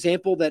gives you the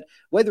example that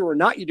whether or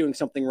not you're doing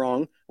something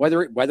wrong,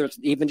 whether it's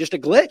even just a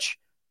glitch,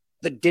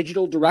 the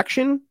digital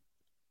direction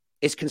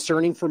is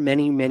concerning for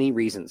many, many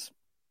reasons.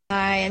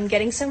 I am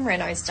getting some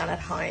renos done at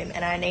home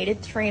and I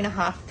needed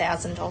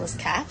 $3,500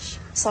 cash.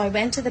 So I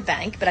went to the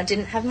bank, but I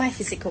didn't have my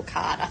physical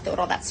card. I thought,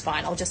 oh, that's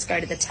fine. I'll just go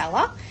to the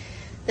teller.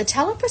 The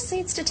teller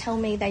proceeds to tell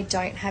me they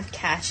don't have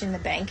cash in the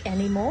bank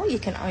anymore. You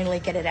can only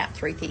get it out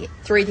through the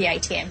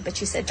ATM. But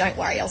she said, don't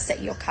worry, I'll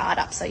set your card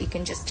up so you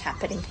can just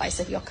tap it in place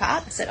of your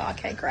card. I said, oh,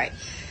 okay, great.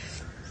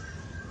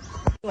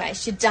 Anyway,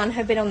 she'd done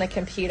her bit on the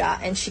computer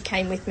and she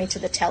came with me to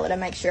the teller to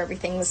make sure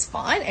everything was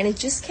fine, and it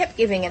just kept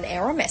giving an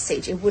error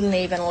message. It wouldn't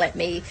even let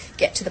me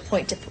get to the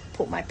point to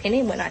put my PIN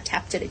in. When I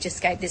tapped it, it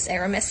just gave this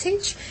error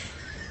message.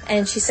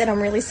 And she said,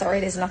 I'm really sorry,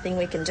 there's nothing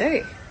we can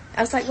do.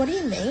 I was like, what do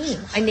you mean?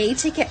 I need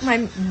to get my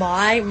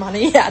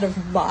money out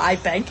of my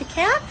bank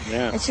account?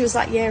 Yeah. And she was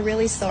like, yeah,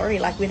 really sorry,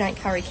 like we don't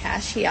carry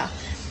cash here.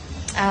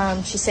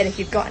 She said, if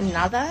you've got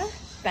another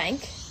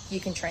bank you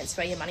can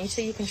transfer your money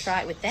to, you can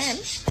try it with them.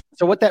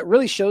 So what that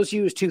really shows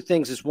you is two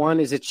things. Is one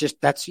is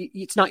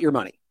it's not your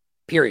money,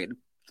 period.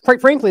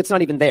 Quite frankly, it's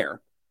not even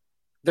there.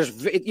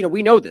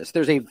 We know this.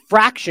 There's a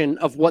fraction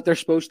of what they're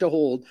supposed to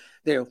hold.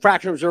 The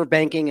fraction of reserve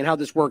banking and how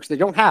this works. They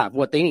don't have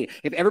what they need.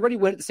 If everybody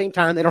went at the same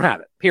time, they don't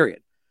have it,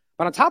 period.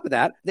 But on top of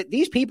that,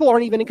 these people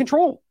aren't even in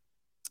control.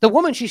 The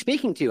woman she's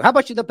speaking to, how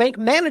about the bank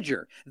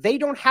manager? They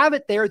don't have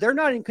it there. They're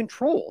not in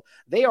control.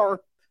 They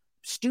are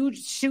stooge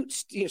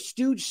suits.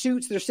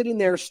 They're sitting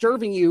there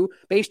serving you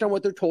based on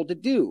what they're told to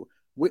do.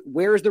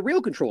 Where is the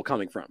real control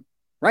coming from,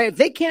 right? If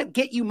they can't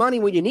get you money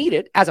when you need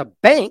it as a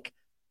bank,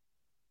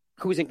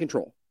 who's in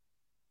control?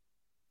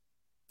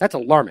 That's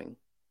alarming.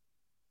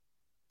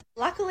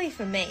 Luckily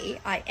for me,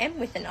 I am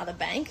with another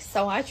bank,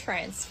 so I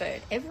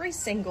transferred every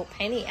single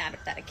penny out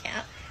of that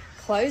account,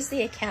 closed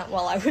the account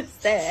while I was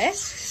there,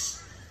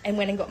 and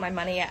went and got my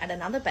money out at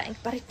another bank.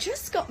 But it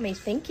just got me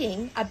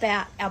thinking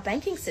about our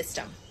banking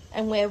system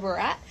and where we're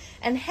at,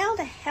 and how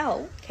the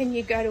hell can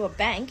you go to a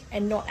bank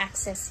and not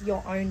access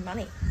your own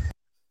money?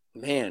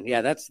 Man,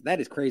 yeah,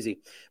 that is crazy.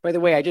 By the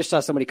way, I just saw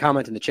somebody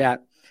comment in the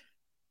chat.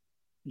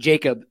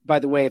 Jacob, by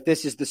the way, if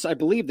this is this, I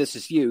believe this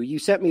is you. You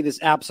sent me this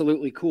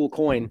absolutely cool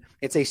coin.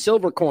 It's a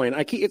silver coin.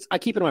 I keep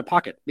it in my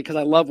pocket because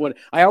I love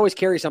I always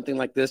carry something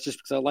like this just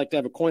because I like to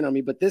have a coin on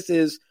me. But this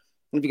is, I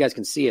don't know if you guys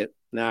can see it.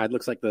 Nah, it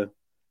looks like the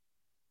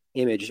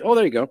image. Oh,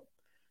 there you go.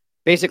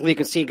 Basically, you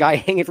can see a guy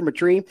hanging from a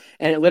tree,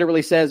 and it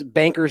literally says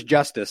 "Banker's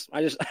Justice."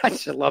 I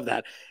just love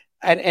that,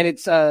 and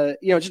it's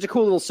just a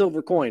cool little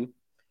silver coin.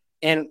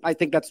 And I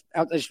think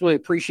I just really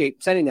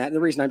appreciate sending that. And the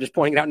reason I'm just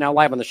pointing it out now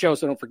live on the show,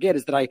 so don't forget,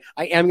 is that I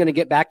am going to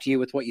get back to you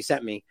with what you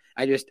sent me.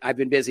 I've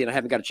been busy and I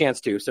haven't got a chance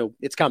to, so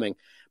it's coming.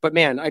 But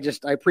man, I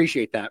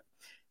appreciate that.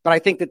 But I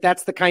think that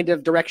that's the kind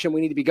of direction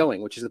we need to be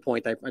going, which is the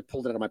point I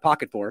pulled it out of my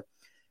pocket for.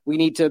 We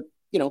need to,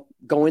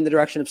 go in the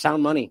direction of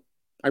sound money.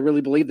 I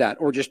really believe that,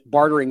 or just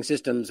bartering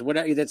systems,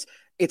 whatever.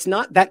 It's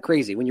not that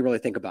crazy when you really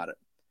think about it.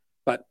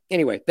 But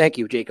anyway, thank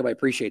you, Jacob. I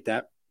appreciate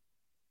that.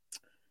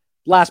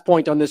 Last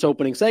point on this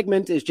opening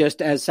segment is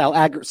just as Sal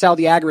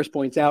the Agorist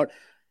points out,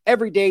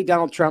 every day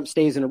Donald Trump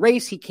stays in a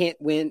race, he can't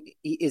win.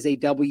 He is a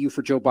W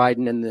for Joe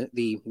Biden and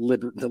the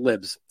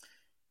libs,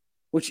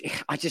 which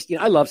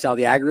I love Sal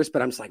the Agorist,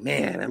 but I'm just like,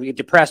 man, I'm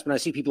depressed when I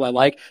see people I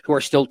like who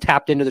are still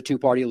tapped into the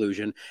two-party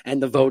illusion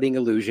and the voting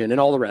illusion and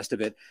all the rest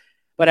of it.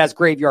 But as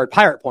Graveyard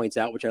Pirate points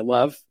out, which I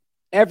love,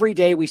 every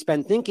day we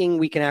spend thinking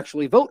we can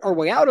actually vote our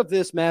way out of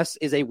this mess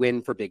is a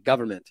win for big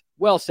government.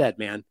 Well said,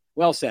 man.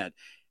 Well said.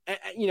 And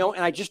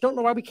I just don't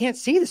know why we can't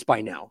see this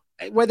by now.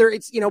 Whether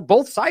it's,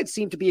 both sides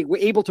seem to be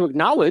able to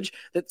acknowledge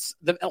that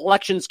the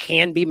elections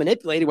can be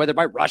manipulated, whether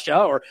by Russia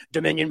or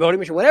Dominion voting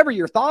machine, whatever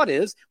your thought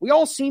is. We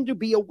all seem to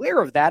be aware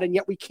of that, and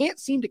yet we can't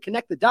seem to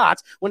connect the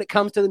dots when it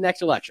comes to the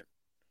next election.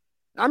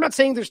 I'm not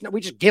saying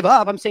we just give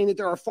up. I'm saying that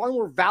there are far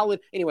more valid.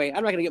 Anyway,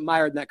 I'm not going to get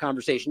mired in that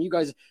conversation. You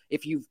guys,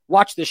 if you've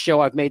watched this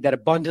show, I've made that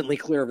abundantly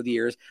clear over the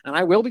years, and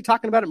I will be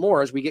talking about it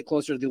more as we get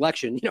closer to the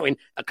election, in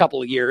a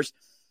couple of years.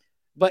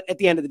 But at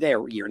the end of the day,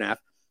 or a year and a half,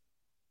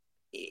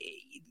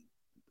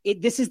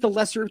 this is the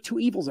lesser of two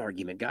evils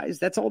argument, guys.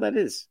 That's all that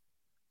is,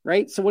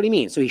 right? So what do you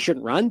mean? So he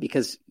shouldn't run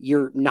because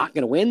you're not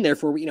going to win.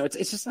 Therefore,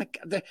 it's just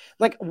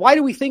like why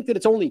do we think that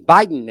it's only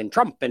Biden and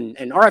Trump and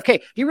RFK?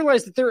 Do you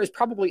realize that there is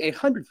probably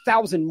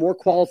 100,000 more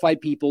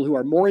qualified people who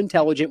are more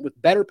intelligent with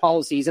better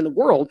policies in the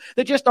world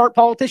that just aren't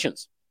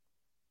politicians?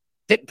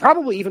 That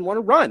probably even want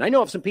to run. I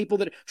know of some people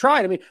that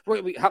tried. I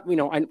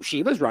mean,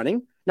 Shiva's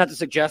running. Not to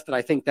suggest that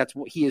I think that's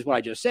what he is. What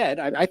I just said.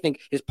 I think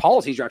his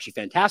policies are actually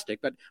fantastic.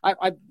 But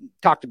I've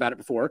talked about it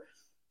before.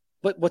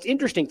 But what's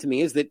interesting to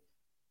me is that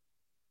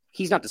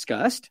he's not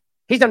discussed.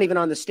 He's not even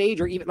on the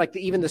stage, or even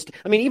even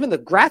the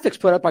graphics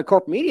put up by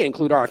corporate media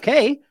include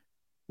RFK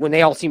when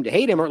they all seem to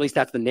hate him, or at least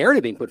that's the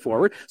narrative being put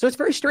forward. So it's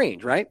very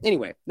strange, right?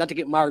 Anyway, not to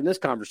get mired in this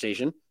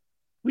conversation,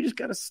 we just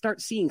got to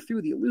start seeing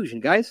through the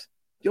illusion, guys.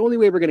 The only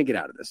way we're going to get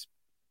out of this.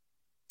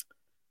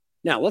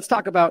 Now, let's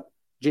talk about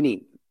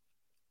Jenin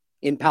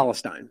in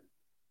Palestine.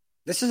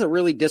 This is a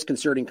really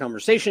disconcerting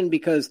conversation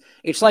because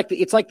it's like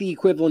the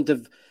equivalent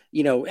of,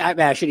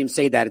 I shouldn't even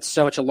say that. It's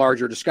so much a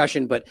larger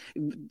discussion, but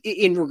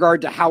in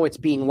regard to how it's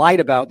being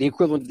lied about, the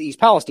equivalent of the East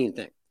Palestine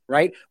thing,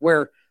 right?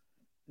 Where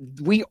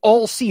we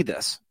all see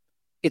this.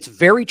 It's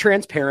very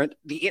transparent.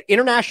 The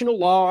international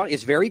law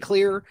is very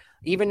clear.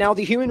 Even now,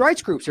 the human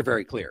rights groups are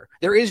very clear.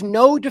 There is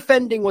no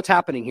defending what's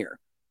happening here.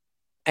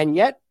 And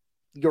yet,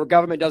 your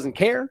government doesn't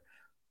care.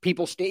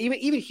 People stay,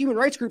 even human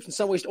rights groups in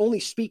some ways only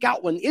speak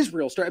out when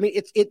Israel starts. I mean,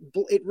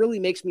 it really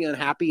makes me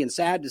unhappy and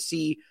sad to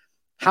see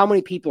how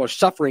many people are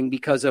suffering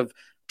because of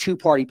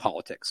two-party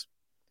politics.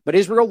 But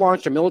Israel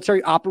launched a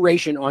military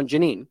operation on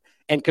Jenin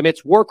and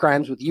commits war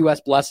crimes with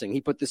U.S. blessing.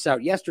 He put this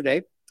out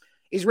yesterday.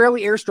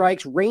 Israeli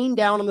airstrikes rained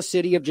down on the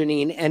city of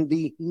Jenin and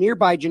the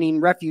nearby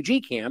Jenin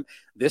refugee camp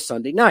this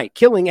Sunday night,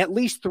 killing at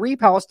least 3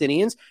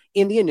 Palestinians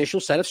in the initial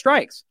set of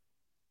strikes.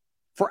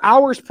 For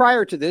hours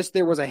prior to this,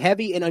 there was a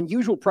heavy and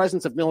unusual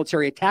presence of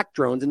military attack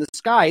drones in the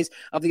skies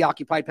of the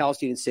occupied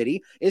Palestinian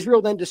city.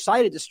 Israel then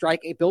decided to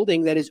strike a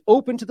building that is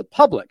open to the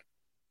public.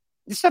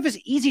 This stuff is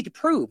easy to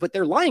prove, but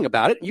they're lying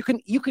about it.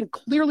 You can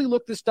clearly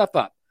look this stuff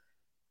up.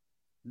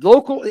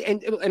 Local,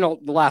 and the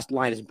last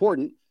line is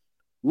important,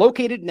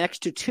 located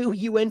next to 2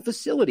 UN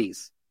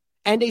facilities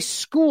and a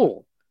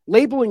school,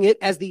 labeling it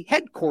as the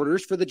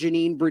headquarters for the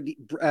Jenin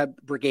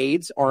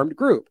Brigade's armed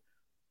group.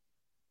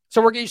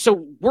 So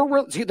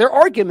their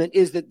argument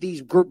is that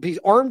these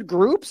armed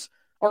groups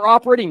are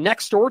operating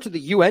next door to the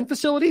UN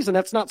facilities, and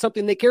that's not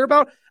something they care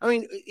about. I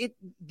mean,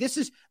 this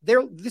is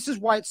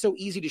why it's so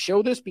easy to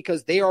show this,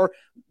 because they are,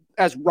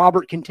 as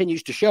Robert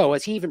continues to show,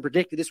 as he even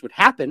predicted this would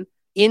happen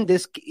in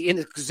this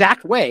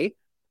exact way,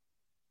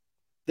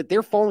 that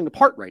they're falling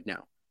apart right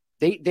now.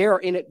 They are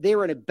in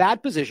a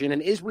bad position,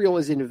 and Israel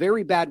is in a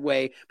very bad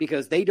way,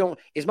 because they don't,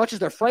 as much as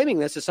they're framing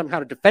this as some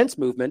kind of defense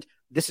movement,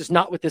 this is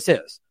not what this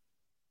is.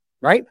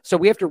 Right? So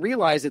we have to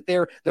realize that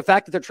the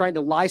fact that they're trying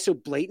to lie so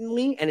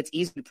blatantly and it's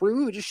easy to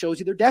prove, it just shows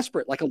you they're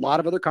desperate, like a lot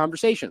of other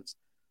conversations.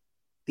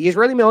 The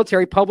Israeli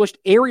military published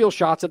aerial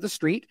shots of the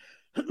street,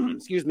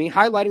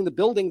 highlighting the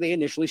building they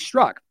initially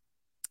struck,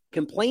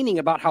 complaining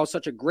about how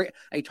such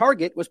a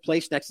target was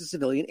placed next to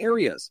civilian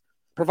areas,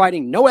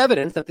 providing no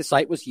evidence that the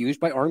site was used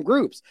by armed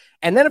groups.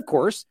 And then, of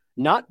course,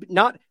 not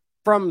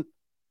from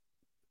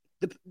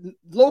the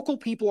local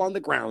people on the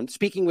ground,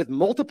 speaking with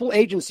multiple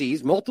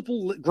agencies,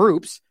 multiple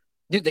groups,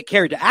 that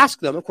cared to ask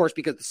them, of course,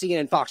 because the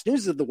CNN, Fox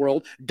News of the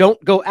world don't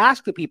go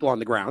ask the people on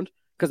the ground,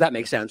 because that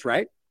makes sense,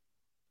 right?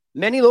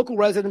 Many local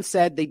residents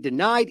said they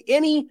denied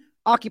any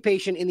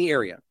occupation in the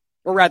area,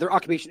 or rather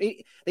occupation.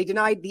 They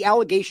denied the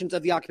allegations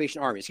of the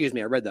occupation army. Excuse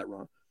me, I read that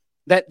wrong.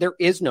 That there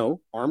is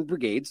no armed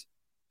brigades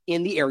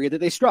in the area that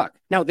they struck.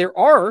 Now, there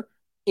are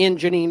in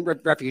Jenin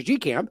refugee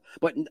camp,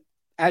 but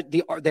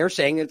they're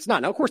saying it's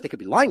not. Now, of course, they could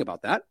be lying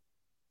about that.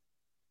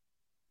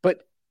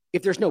 But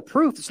if there's no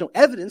proof, there's no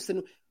evidence,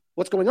 then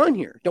what's going on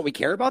here? Don't we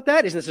care about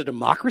that? Isn't this a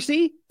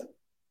democracy?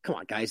 Come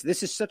on, guys.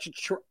 This is such an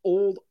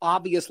old,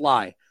 obvious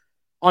lie.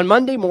 On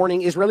Monday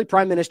morning, Israeli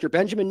Prime Minister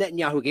Benjamin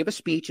Netanyahu gave a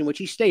speech in which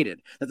he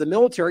stated that the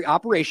military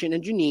operation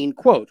in Jenin,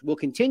 quote, will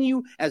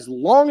continue as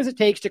long as it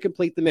takes to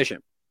complete the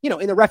mission,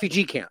 in the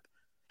refugee camp.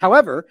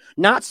 However,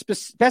 not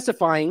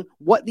specifying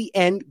what the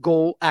end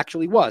goal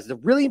actually was. It's a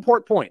really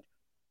important point.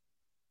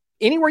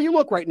 Anywhere you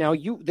look right now,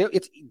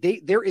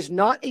 there is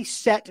not a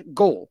set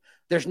goal.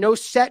 There's no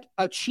set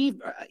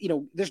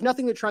there's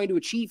nothing they're trying to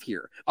achieve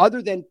here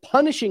other than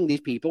punishing these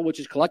people, which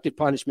is collective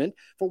punishment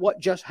for what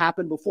just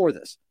happened before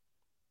this,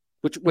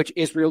 which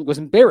Israel was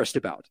embarrassed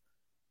about.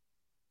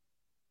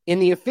 In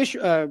the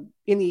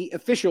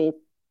official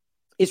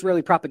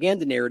Israeli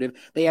propaganda narrative,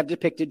 they have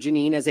depicted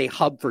Jenin as a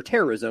hub for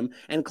terrorism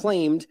and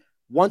claimed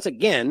once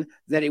again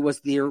that it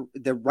was the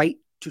right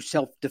to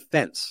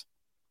self-defense,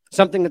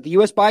 something that the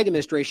U.S. Biden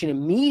administration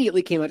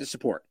immediately came out to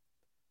support.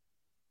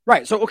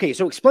 Right. So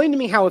explain to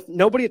me how, if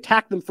nobody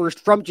attacked them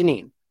first from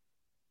Jenin,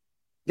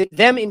 that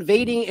them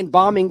invading and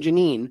bombing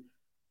Jenin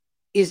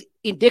is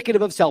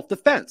indicative of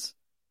self-defense.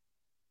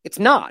 It's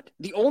not.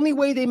 The only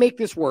way they make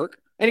this work,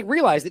 and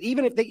realize that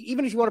even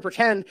if you want to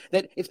pretend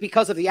that it's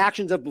because of the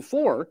actions of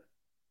before,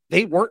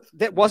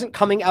 that wasn't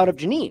coming out of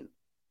Jenin.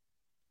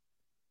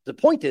 The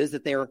point is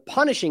that they're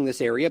punishing this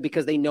area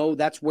because they know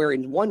that's where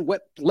in one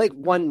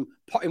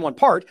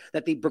part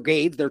that the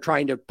brigades they're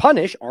trying to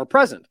punish are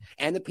present,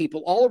 and the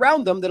people all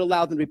around them that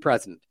allow them to be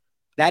present.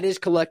 That is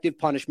collective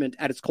punishment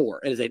at its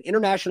core. It is an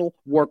international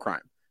war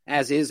crime,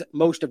 as is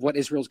most of what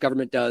Israel's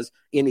government does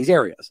in these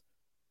areas.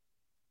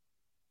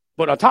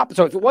 But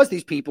so if it was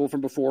these people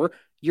from before,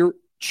 you're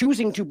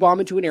choosing to bomb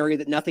into an area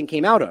that nothing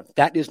came out of.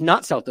 That is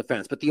not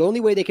self-defense. But the only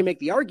way they can make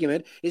the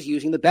argument is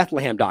using the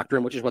Bethlehem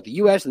Doctrine, which is what the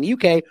U.S. and the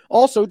UK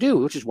also do,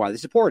 which is why they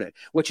support it,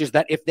 which is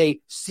that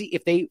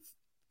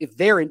if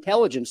their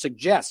intelligence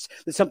suggests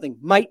that something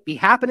might be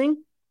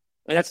happening,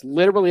 and that's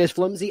literally as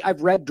flimsy,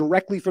 I've read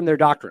directly from their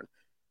doctrine.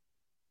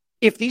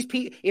 If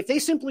they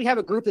simply have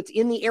a group that's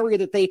in the area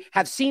that they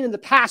have seen in the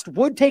past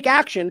would take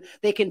action,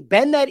 they can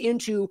bend that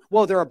into,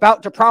 well, they're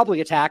about to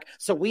probably attack,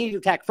 so we need to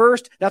attack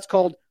first. That's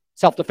called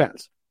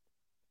self-defense.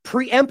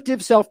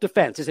 Preemptive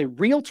self-defense is a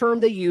real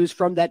term they use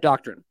from that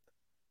doctrine.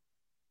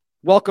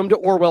 Welcome to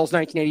Orwell's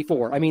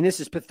 1984. I mean, this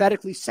is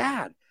pathetically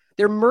sad.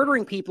 They're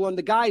murdering people and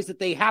the guys that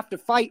they have to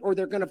fight or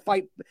they're going to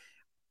fight.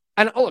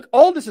 And look,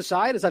 all this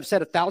aside, as I've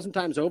said 1,000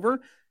 times over,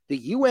 the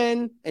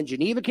UN and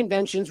Geneva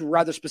Conventions,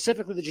 rather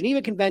specifically the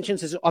Geneva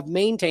Conventions, have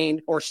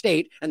maintained, or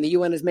state, and the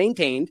UN has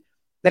maintained,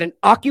 that an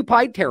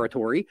occupied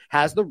territory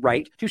has the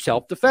right to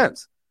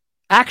self-defense,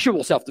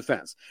 actual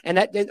self-defense. And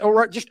that,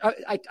 or just,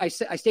 I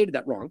stated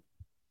that wrong.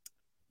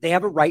 They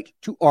have a right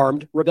to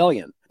armed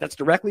rebellion. That's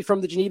directly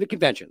from the Geneva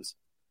Conventions.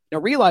 Now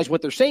realize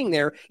what they're saying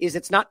there is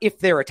it's not if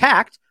they're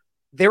attacked,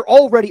 they're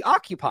already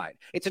occupied.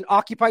 It's an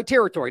occupied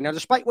territory. Now,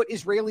 despite what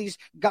Israeli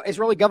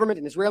government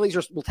and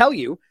Israelis will tell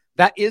you,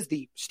 that is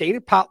the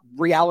stated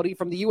reality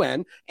from the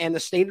UN and the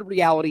stated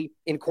reality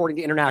according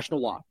to international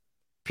law,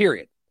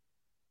 period.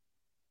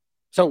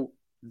 So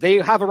they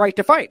have a right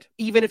to fight,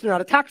 even if they're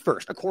not attacked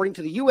first, according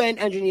to the UN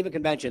and Geneva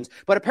Conventions.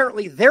 But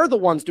apparently they're the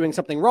ones doing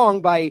something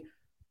wrong by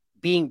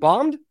being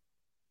bombed.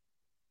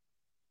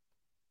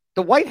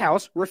 The White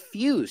House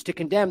refused to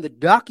condemn the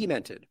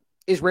documented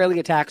Israeli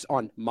attacks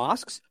on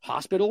mosques,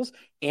 hospitals,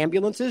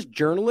 ambulances,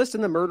 journalists,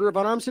 and the murder of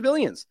unarmed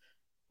civilians,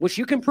 which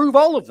you can prove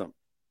all of them.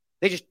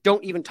 They just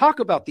don't even talk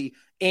about the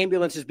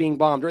ambulances being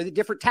bombed or the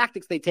different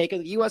tactics they take,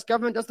 and the U.S.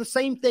 government does the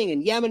same thing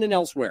in Yemen and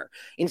elsewhere,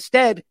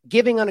 instead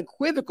giving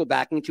unequivocal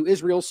backing to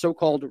Israel's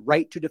so-called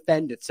right to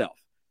defend itself.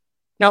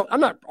 Now,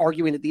 I'm not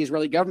arguing that the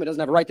Israeli government doesn't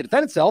have a right to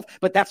defend itself,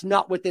 but that's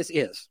not what this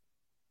is.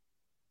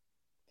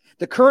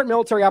 The current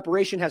military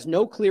operation has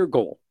no clear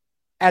goal,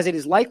 as it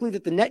is likely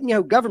that the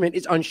Netanyahu government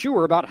is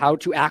unsure about how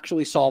to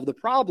actually solve the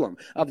problem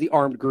of the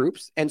armed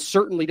groups and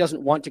certainly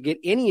doesn't want to get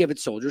any of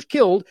its soldiers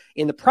killed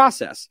in the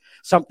process,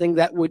 something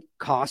that would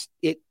cost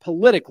it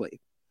politically.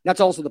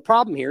 That's also the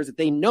problem here, is that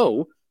they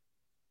know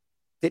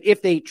that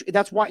if they,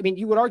 that's why, I mean,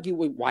 you would argue,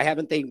 why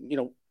haven't they,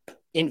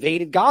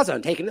 invaded Gaza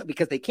and taken it?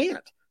 Because they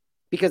can't,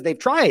 because they've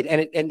tried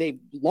and they've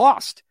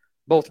lost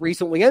both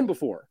recently and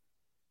before,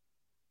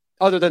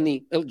 other than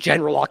the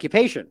general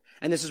occupation.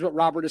 And this is what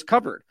Robert has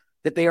covered,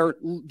 that they are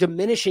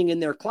diminishing in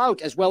their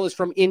clout as well as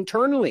from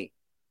internally.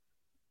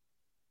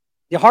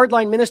 The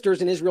hardline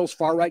ministers in Israel's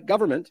far-right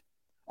government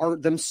are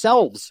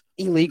themselves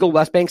illegal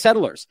West Bank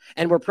settlers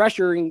and were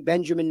pressuring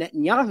Benjamin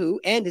Netanyahu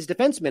and his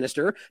defense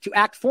minister to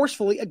act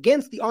forcefully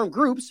against the armed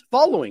groups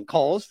following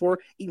calls for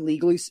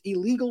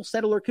illegal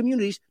settler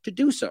communities to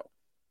do so.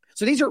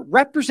 So these are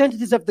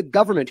representatives of the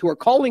government who are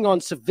calling on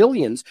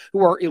civilians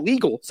who are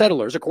illegal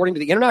settlers, according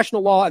to the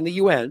international law and the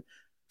UN,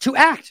 to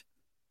act.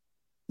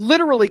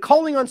 Literally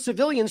calling on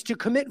civilians to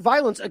commit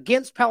violence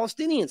against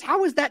Palestinians.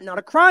 How is that not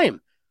a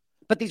crime?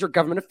 But these are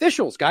government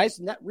officials, guys,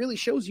 and that really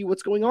shows you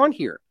what's going on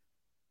here.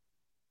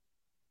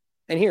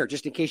 And here,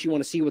 just in case you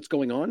want to see what's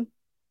going on,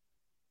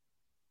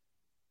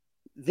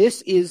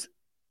 this is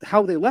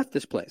how they left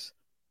this place.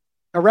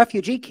 A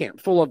refugee camp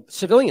full of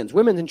civilians,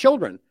 women and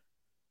children.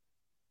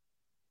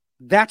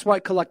 That's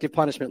what collective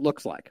punishment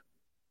looks like.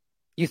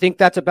 You think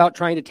that's about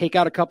trying to take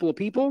out a couple of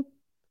people?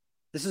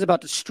 This is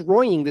about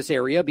destroying this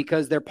area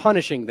because they're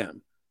punishing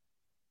them.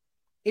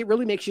 It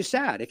really makes you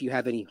sad if you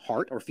have any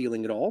heart or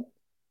feeling at all.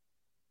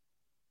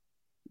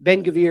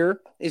 Ben-Gvir,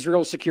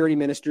 Israel's security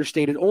minister,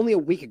 stated only a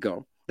week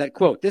ago that,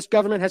 quote, this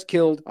government has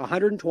killed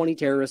 120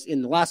 terrorists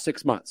in the last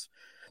 6 months.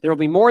 There will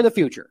be more in the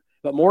future,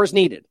 but more is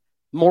needed.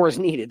 More is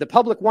needed. The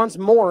public wants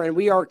more, and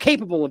we are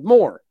capable of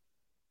more.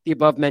 The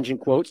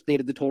above-mentioned quote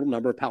stated the total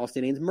number of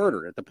Palestinians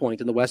murdered at the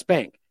point in the West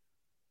Bank,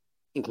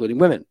 including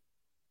women,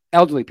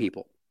 elderly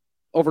people,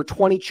 over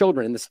 20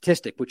 children in the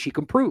statistic, which he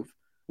can prove,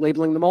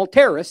 labeling them all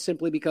terrorists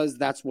simply because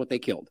that's what they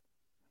killed.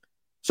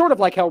 Sort of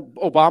like how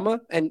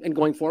Obama and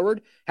going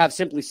forward have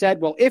simply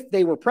said, well, if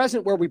they were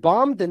present where we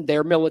bombed, then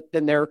they're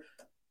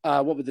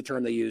what was the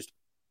term they used?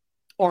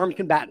 Armed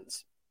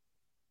combatants.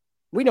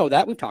 We know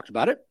that. We've talked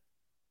about it.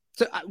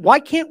 So why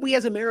can't we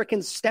as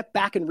Americans step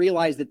back and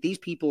realize that these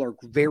people are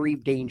very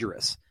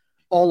dangerous?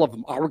 All of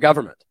them, our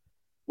government.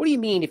 What do you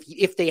mean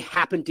if they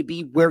happen to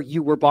be where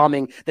you were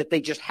bombing, that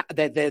they just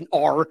that then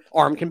are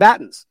armed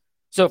combatants?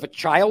 So if a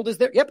child is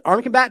there, yep,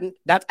 armed combatant,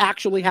 that's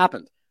actually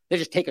happened. They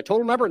just take a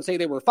total number and say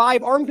there were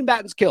 5 armed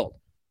combatants killed.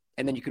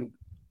 And then you can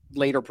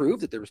later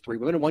prove that there was 3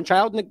 women and 1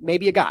 child and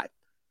maybe a guy.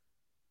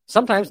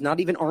 Sometimes not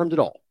even armed at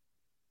all.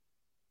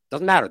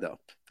 Doesn't matter though,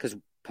 because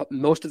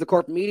most of the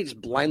corporate media just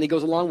blindly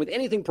goes along with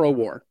anything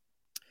pro-war.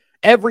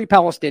 Every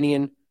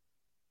Palestinian.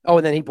 Oh,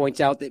 and then he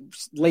points out that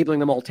labeling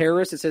them all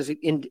terrorists, it says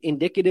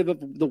indicative of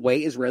the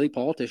way Israeli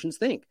politicians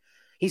think.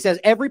 He says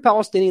every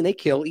Palestinian they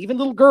kill, even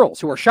little girls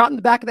who are shot in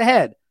the back of the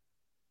head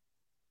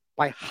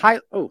by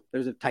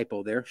there's a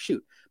typo there.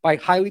 Shoot. By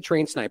highly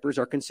trained snipers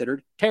are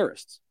considered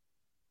terrorists.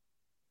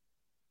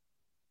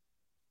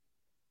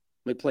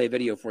 Let me play a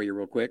video for you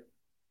real quick.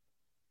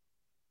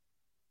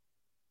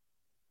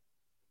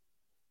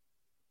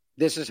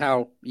 This is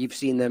how you've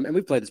seen them, and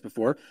we've played this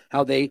before,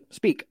 how they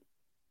speak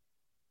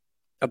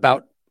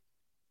about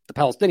the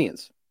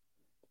Palestinians.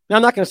 Now,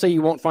 I'm not going to say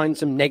you won't find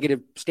some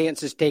negative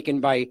stances taken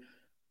by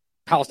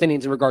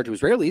Palestinians in regard to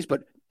Israelis,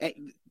 but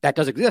that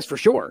does exist for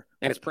sure,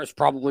 and it's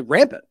probably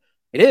rampant.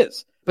 It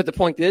is. But the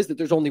point is that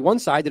there's only one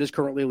side that is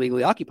currently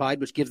illegally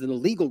occupied, which gives them the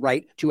legal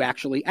right to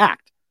actually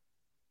act.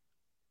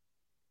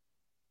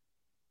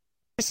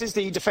 This is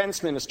the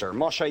Defense Minister,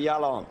 Moshe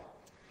Yaalon,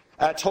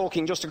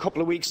 talking just a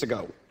couple of weeks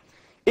ago.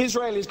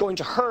 Israel is going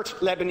to hurt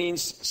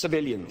Lebanese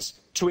civilians,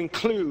 to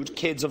include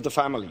kids of the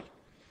family.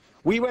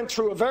 We went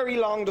through a very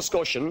long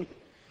discussion.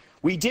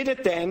 We did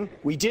it then.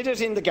 We did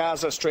it in the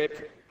Gaza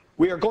Strip.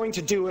 We are going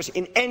to do it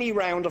in any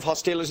round of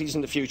hostilities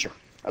in the future.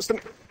 That's the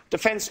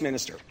Defence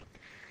Minister.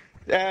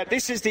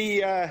 This is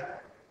the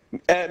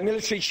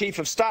Military Chief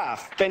of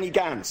Staff, Benny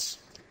Gantz.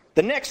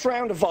 The next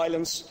round of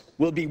violence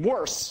will be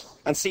worse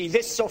and see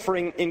this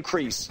suffering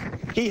increase.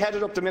 He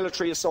headed up the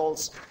military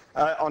assaults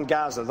on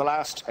Gaza, the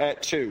last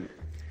two.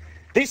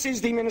 This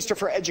is the Minister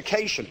for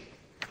Education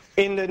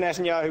in the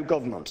Netanyahu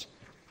government.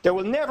 There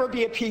will never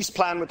be a peace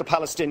plan with the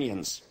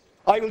Palestinians.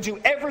 I will do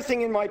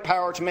everything in my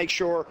power to make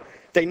sure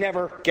they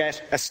never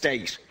get a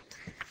state.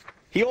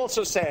 He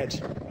also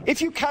said,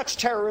 if you catch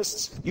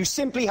terrorists, you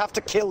simply have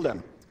to kill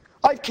them.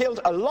 I've killed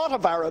a lot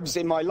of Arabs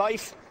in my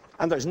life,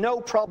 and there's no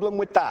problem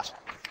with that.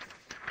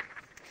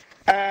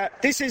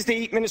 This is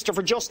the Minister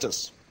for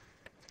Justice.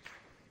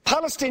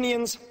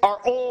 Palestinians are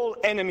all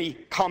enemy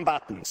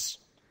combatants.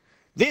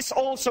 This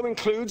also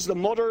includes the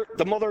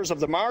mothers of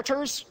the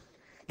martyrs.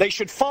 They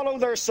should follow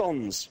their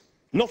sons.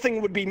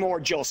 Nothing would be more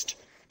just.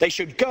 They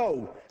should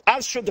go,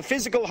 as should the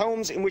physical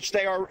homes in which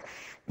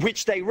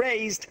they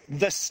raised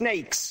the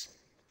snakes.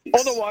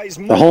 Otherwise,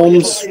 more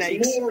little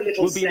snakes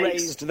will be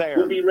raised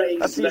there.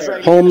 That's the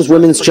Israeli homes,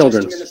 women's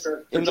children.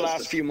 In the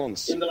last few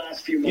months. The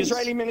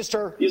Israeli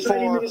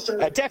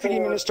Deputy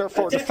Minister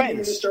for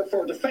Defence.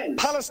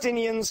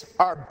 Palestinians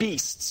are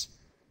beasts.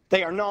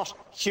 They are not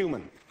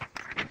human.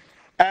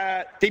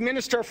 The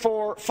Minister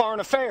for Foreign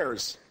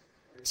Affairs,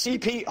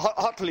 CP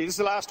Hotley, this is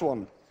the last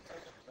one.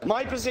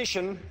 My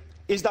position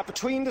is that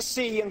between the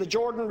sea and the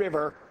Jordan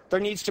River, there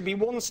needs to be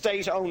one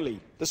state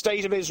only, the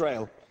State of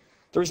Israel.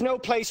 There is no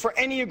place for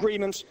any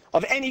agreement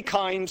of any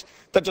kind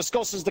that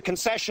discusses the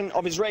concession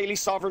of Israeli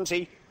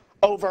sovereignty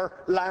over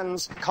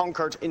lands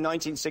conquered in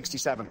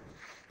 1967.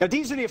 Now,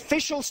 these are the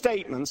official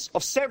statements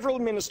of several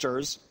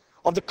ministers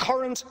of the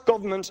current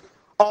government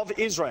of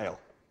Israel.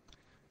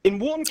 In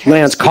one case,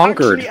 lands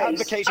conquered,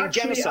 advocating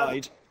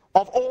genocide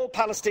of all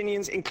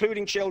Palestinians,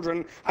 including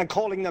children, and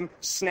calling them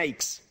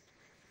snakes.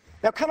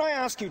 Now, can I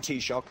ask you,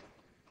 Taoiseach,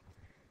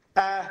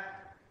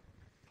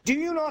 do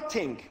you not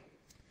think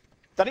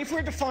that if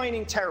we're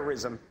defining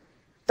terrorism,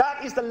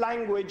 that is the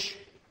language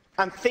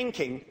and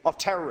thinking of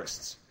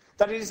terrorists,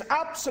 that it is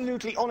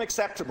absolutely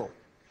unacceptable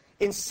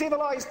in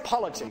civilised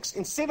politics,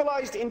 in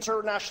civilised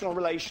international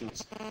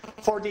relations,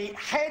 for the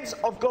heads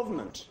of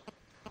government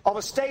of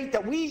a state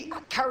that we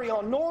carry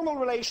on normal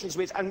relations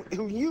with and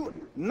who you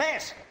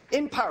met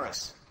in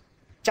Paris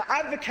to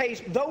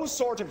advocate those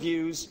sort of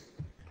views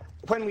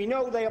when we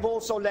know they have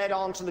also led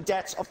on to the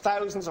deaths of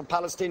thousands of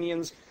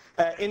Palestinians,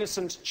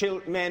 innocent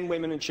men,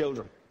 women and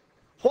children?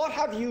 What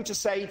have you to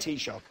say,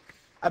 Taoiseach,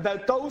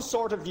 about those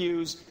sort of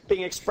views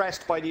being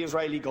expressed by the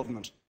Israeli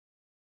government?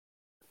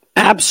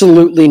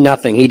 Absolutely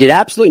nothing. He did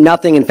absolutely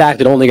nothing. In fact,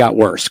 it only got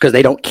worse because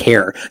they don't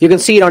care. You can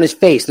see it on his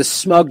face, the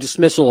smug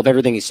dismissal of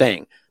everything he's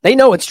saying. They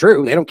know it's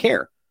true. They don't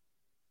care.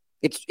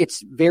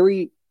 It's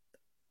very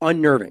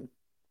unnerving.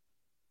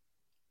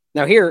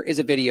 Now, here is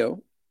a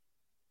video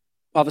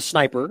of a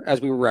sniper, as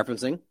we were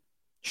referencing,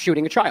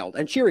 shooting a child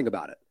and cheering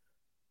about it,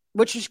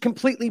 which is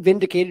completely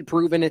vindicated,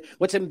 proven.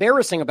 What's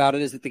embarrassing about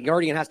it is that the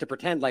Guardian has to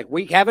pretend like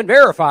we haven't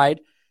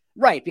verified.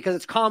 Right, because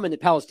it's common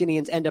that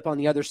Palestinians end up on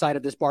the other side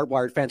of this barbed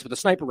wire fence with a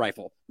sniper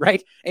rifle,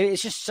 right? And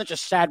it's just such a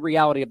sad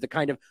reality of the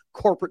kind of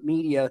corporate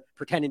media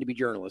pretending to be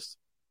journalists.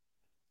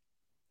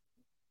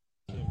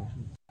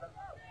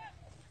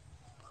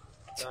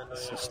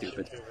 So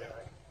stupid.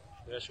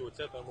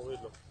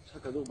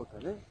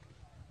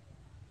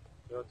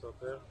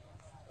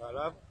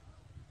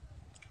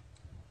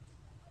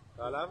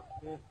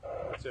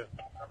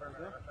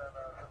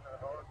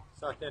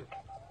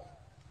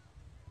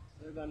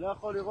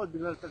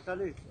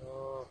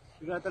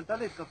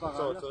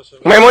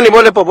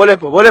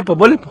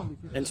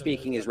 And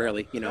speaking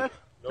Israeli,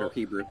 or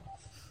Hebrew.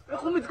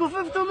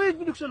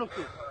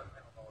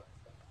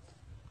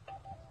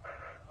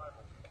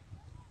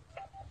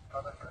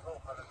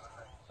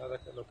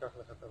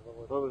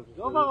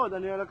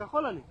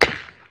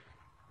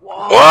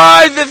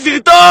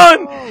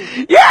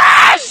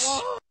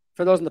 Yes!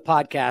 For those in the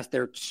podcast,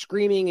 they're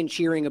screaming and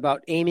cheering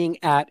about aiming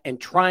at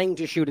and trying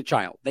to shoot a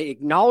child. They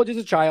acknowledge it's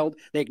a child.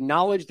 They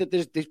acknowledge that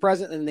he's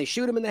present, and they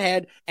shoot him in the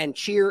head and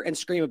cheer and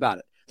scream about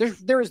it.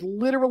 There is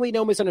literally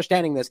no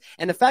misunderstanding this.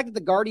 And the fact that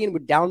the Guardian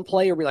would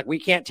downplay or be like, we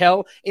can't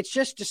tell, it's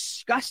just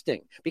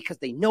disgusting because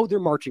they know their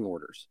marching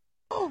orders.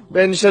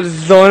 בן של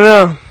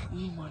זונה.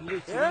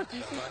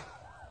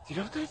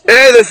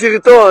 איזה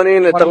סרטון,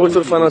 הנה, תרוצו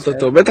לפנות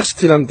אותו. בטח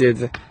שצילמתי את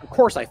זה. Of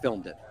course I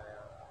filmed it.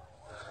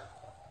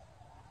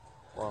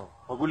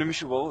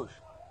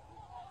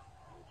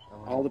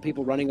 All the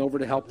people running over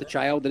to help the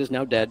child that is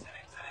now dead.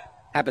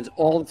 Happens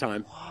all the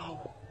time.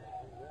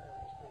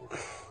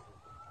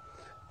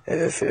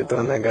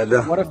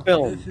 What a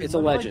film. It's a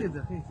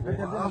legend.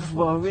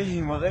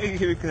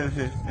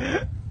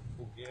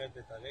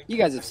 You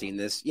guys have seen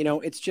this.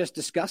 It's just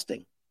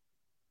disgusting.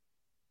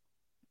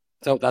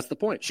 So that's the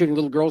point. Shooting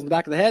little girls in the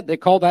back of the head, they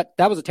call that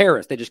was a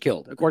terrorist they just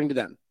killed, according to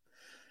them.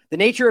 The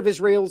nature of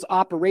Israel's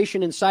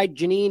operation inside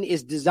Jenin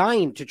is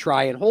designed to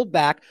try and hold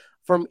back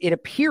from it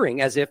appearing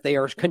as if they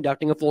are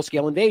conducting a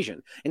full-scale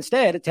invasion,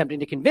 instead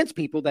attempting to convince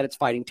people that it's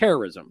fighting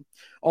terrorism.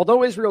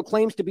 Although Israel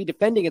claims to be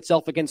defending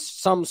itself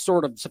against some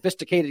sort of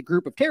sophisticated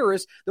group of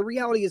terrorists, the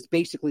reality is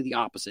basically the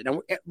opposite.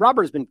 And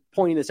Robert has been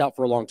pointing this out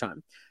for a long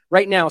time.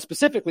 Right now,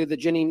 specifically, the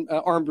Jenin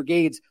armed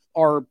brigades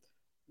are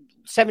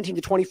 17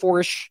 to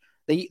 24-ish.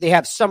 They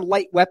have some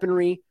light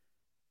weaponry,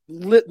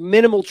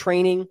 minimal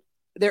training.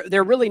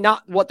 They're really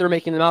not what they're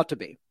making them out to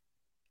be.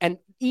 And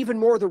even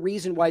more the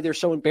reason why they're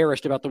so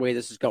embarrassed about the way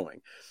this is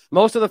going.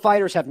 Most of the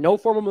fighters have no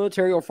formal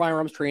military or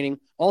firearms training,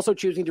 also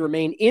choosing to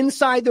remain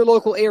inside their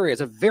local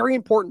areas. A very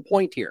important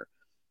point here.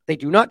 They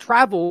do not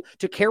travel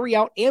to carry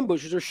out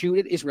ambushes or shoot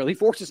at Israeli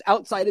forces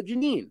outside of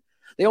Jenin.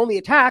 They only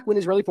attack when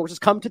Israeli forces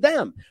come to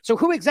them. So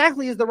who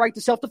exactly is the right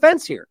to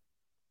self-defense here?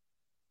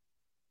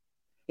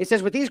 It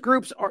says when these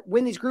groups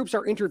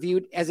are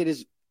interviewed, as it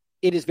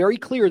is very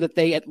clear that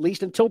they, at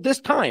least until this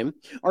time,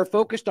 are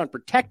focused on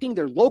protecting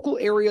their local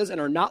areas and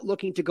are not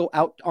looking to go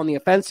out on the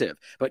offensive.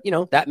 But,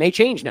 that may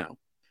change now.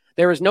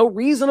 There is no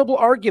reasonable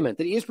argument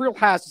that Israel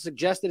has to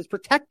suggest that it's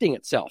protecting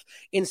itself.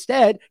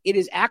 Instead, it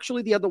is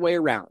actually the other way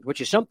around,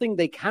 which is something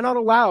they cannot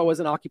allow as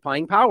an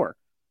occupying power.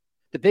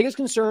 The biggest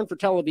concern for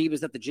Tel Aviv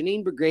is that the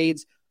Jenin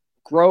brigades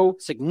grow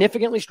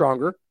significantly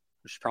stronger,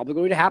 which is probably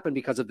going to happen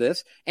because of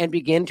this, and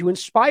begin to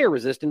inspire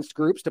resistance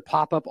groups to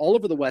pop up all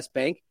over the West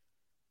Bank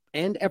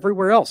and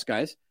everywhere else,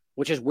 guys,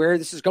 which is where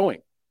this is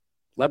going.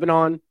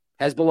 Lebanon,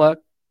 Hezbollah,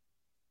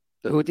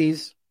 the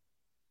Houthis.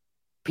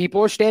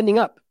 People are standing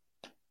up.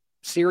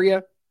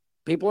 Syria,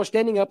 people are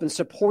standing up and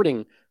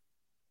supporting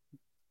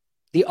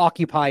the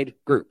occupied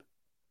group,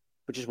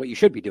 which is what you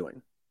should be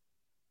doing.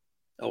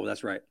 Oh,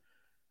 that's right.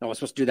 I was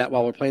supposed to do that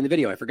while we're playing the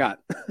video. I forgot.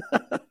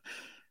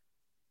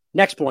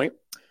 Next point.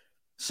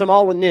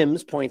 Samal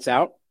Nims points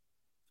out,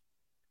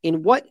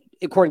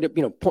 according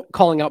to,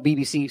 calling out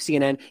BBC,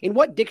 CNN, in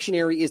what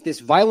dictionary is this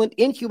violent,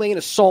 inhumane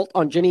assault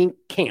on Jenin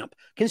camp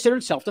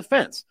considered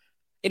self-defense?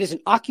 It is an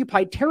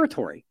occupied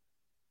territory,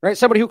 right?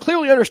 Somebody who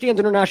clearly understands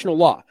international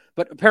law,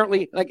 but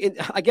apparently,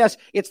 I guess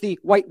it's the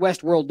White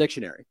West World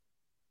Dictionary.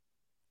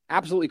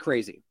 Absolutely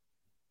crazy.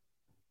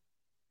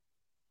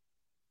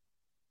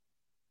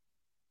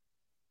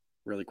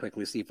 Really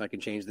quickly, see if I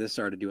can change this.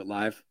 Sorry to do it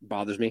live. It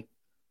bothers me.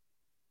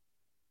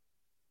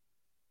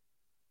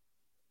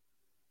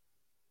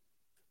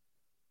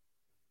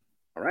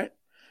 All right.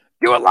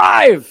 Do it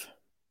live.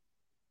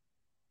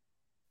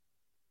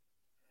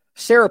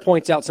 Sarah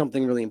points out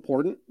something really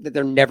important that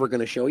they're never going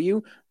to show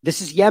you.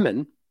 This is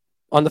Yemen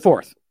on the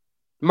 4th.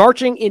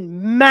 Marching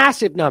in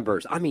massive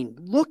numbers. I mean,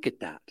 look at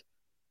that.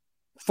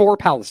 For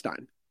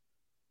Palestine.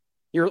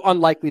 You're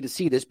unlikely to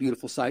see this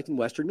beautiful sight in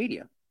Western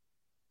media.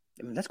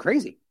 I mean, that's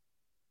crazy.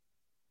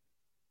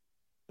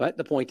 But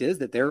the point is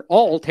that they're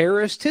all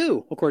terrorists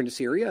too, according to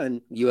Syria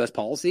and U.S.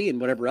 policy and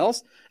whatever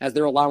else, as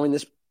they're allowing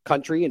this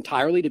country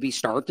entirely to be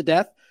starved to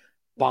death,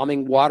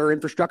 bombing water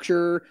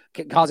infrastructure,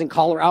 causing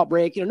cholera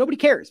outbreak. Nobody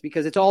cares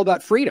because it's all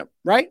about freedom,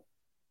 right?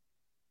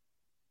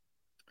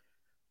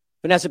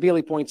 Vanessa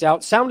Bealey points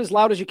out, sound as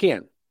loud as you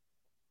can.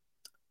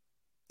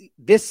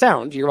 This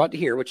sound you're about to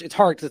hear, which it's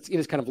hard because it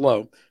is kind of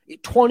low,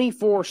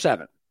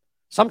 24/7.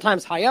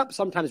 Sometimes high up,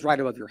 sometimes right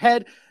above your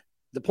head.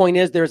 The point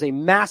is there's a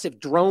massive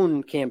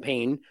drone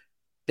campaign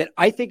that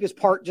I think is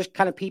part just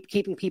kind of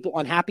keeping people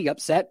unhappy,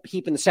 upset,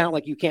 keeping the sound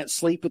like you can't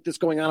sleep with this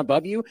going on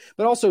above you,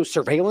 but also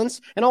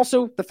surveillance, and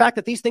also the fact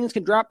that these things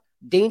can drop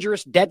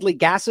dangerous, deadly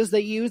gases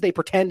they use. They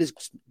pretend is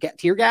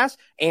tear gas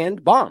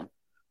and bomb.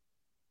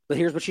 But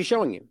here's what she's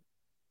showing you.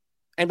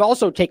 And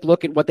also take a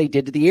look at what they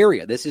did to the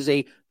area. This is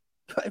a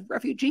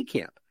refugee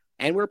camp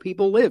and where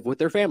people live with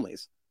their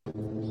families.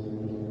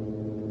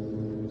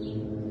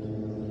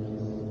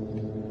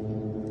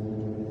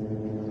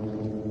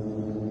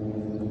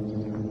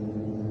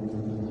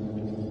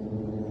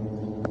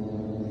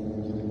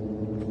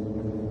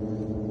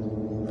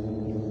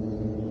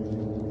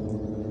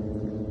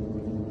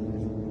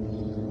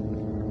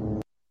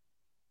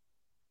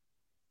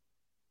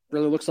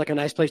 Really looks like a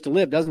nice place to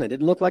live, doesn't it?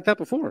 Didn't look like that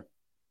before.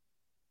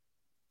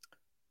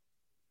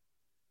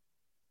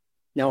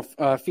 Now,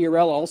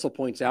 Fiorella also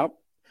points out,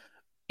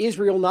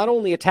 Israel not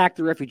only attacked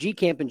the refugee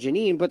camp in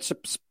Jenin, but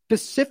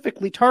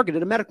specifically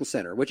targeted a medical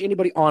center, which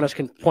anybody honest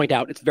can point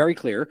out. It's very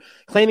clear,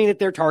 claiming that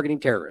they're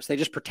targeting terrorists. They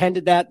just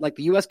pretended that like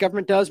the U.S.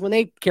 government does when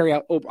they carry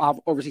out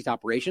overseas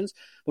operations.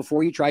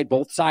 Before you try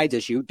both sides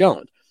issue,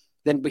 don't.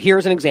 Then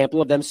here's an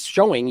example of them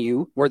showing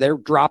you where they're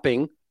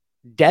dropping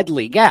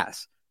deadly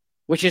gas.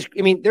 Which is,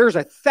 there's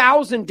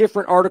 1,000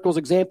 different articles,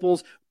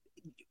 examples,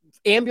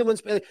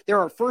 ambulance. There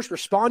are first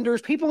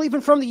responders. People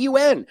even from the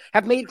UN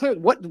have made clear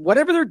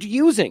whatever they're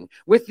using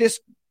with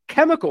this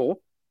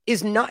chemical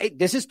is not.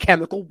 This is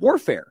chemical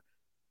warfare.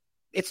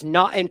 It's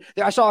not. And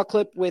I saw a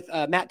clip with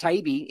Matt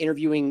Taibbi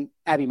interviewing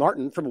Abby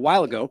Martin from a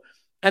while ago,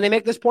 and they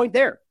make this point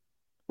there,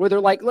 where they're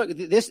like, "Look,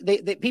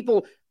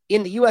 people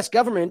in the U.S.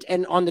 government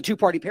and on the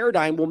two-party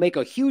paradigm will make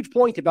a huge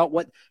point about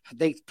what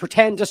they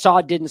pretend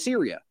Assad did in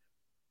Syria,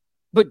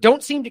 but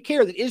don't seem to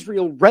care that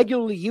Israel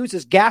regularly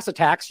uses gas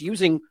attacks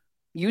using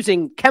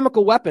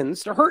chemical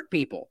weapons to hurt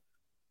people,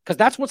 because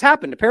that's what's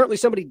happened. Apparently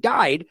somebody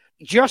died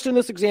just in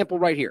this example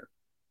right here.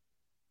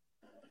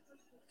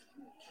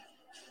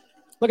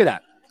 Look at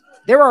that.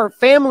 There are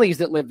families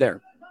that live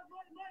there,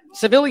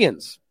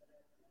 civilians.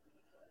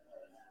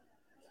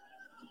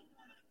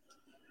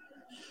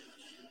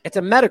 It's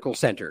a medical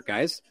center,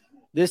 guys.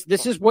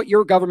 This is what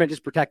your government is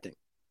protecting.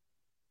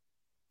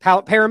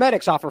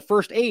 Paramedics offer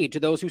first aid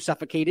to those who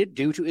suffocated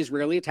due to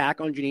Israeli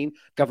attack on Jenin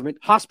government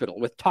hospital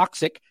with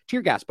toxic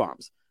tear gas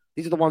bombs.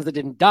 These are the ones that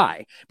didn't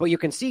die. But you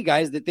can see,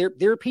 guys, that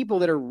there are people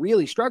that are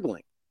really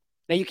struggling.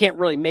 Now, you can't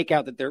really make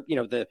out that they're,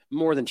 the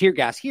more than tear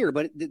gas here,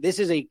 but this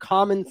is a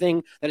common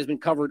thing that has been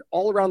covered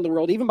all around the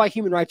world, even by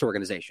human rights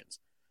organizations.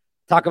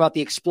 Talk about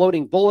the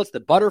exploding bullets, the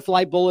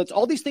butterfly bullets,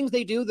 all these things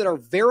they do that are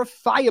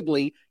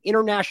verifiably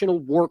international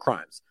war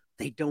crimes.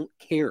 They don't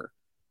care.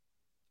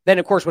 Then,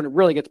 of course, when it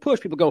really gets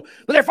pushed, people go,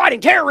 but they're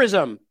fighting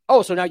terrorism.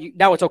 Oh, so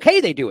now it's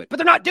okay they do it, but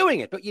they're not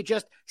doing it. But you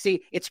just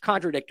see it's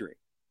contradictory.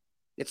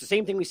 It's the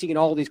same thing we see in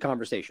all of these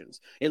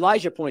conversations.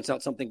 Elijah points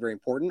out something very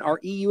important. Our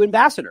EU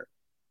ambassador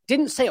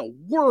didn't say a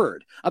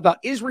word about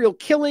Israel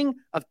killing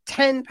of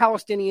 10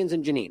 Palestinians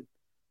in Jenin.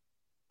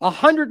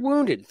 100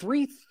 wounded,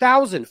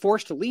 3,000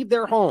 forced to leave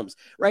their homes,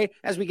 right?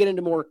 As we get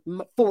into more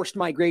forced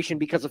migration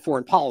because of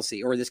foreign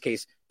policy, or in this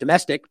case,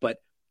 domestic, but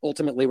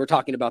ultimately we're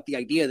talking about the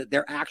idea that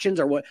their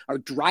actions are what are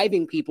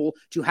driving people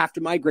to have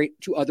to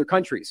migrate to other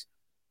countries.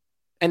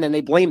 And then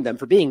they blame them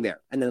for being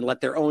there, and then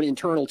let their own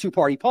internal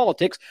two-party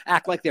politics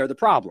act like they're the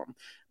problem.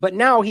 But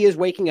now he is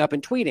waking up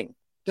and tweeting,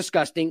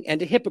 disgusting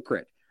and a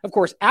hypocrite. Of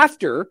course,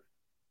 after,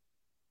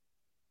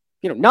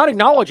 not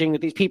acknowledging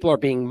that these people are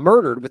being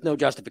murdered with no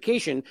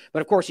justification,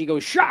 but of course he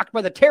goes shocked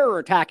by the terror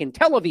attack in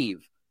Tel Aviv.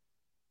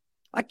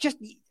 Like, just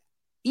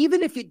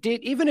even if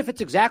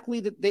it's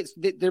exactly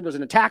that there was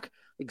an attack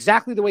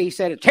exactly the way he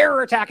said, a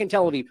terror attack in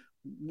Tel Aviv,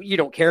 you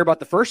don't care about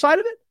the first side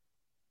of it?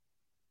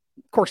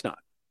 Of course not.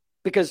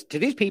 Because to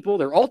these people,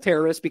 they're all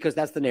terrorists because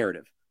that's the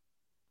narrative.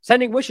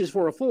 Sending wishes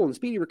for a full and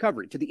speedy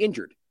recovery to the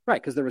injured.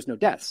 Right, because there was no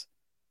deaths.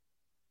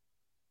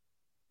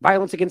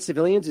 Violence against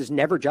civilians is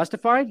never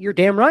justified? You're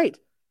damn right.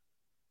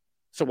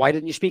 So why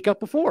didn't you speak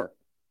up before?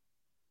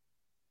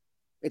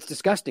 It's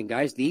disgusting,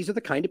 guys. These are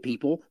the kind of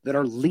people that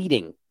are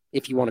leading,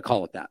 if you want to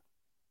call it that.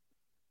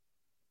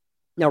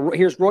 Now,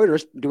 here's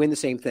Reuters doing the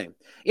same thing.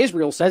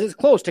 Israel says it's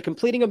close to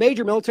completing a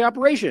major military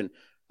operation.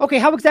 Okay,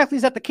 how exactly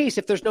is that the case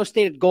if there's no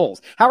stated goals?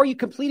 How are you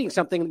completing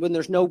something when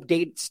there's no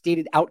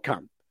stated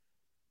outcome?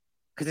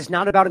 Because it's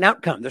not about an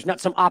outcome. There's not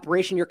some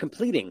operation you're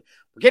completing.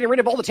 We're getting rid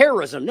of all the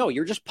terrorism. No,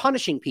 you're just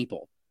punishing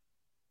people.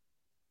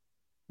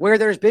 Where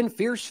there's been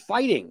fierce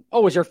fighting.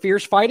 Oh, is there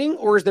fierce fighting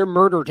or is there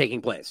murder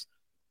taking place?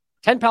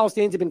 10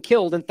 Palestinians have been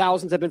killed and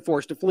thousands have been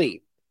forced to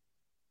flee.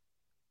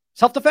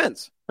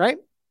 Self-defense, right?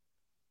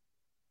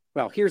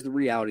 Well, here's the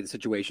reality of the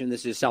situation.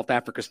 This is South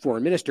Africa's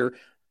foreign minister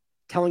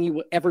telling you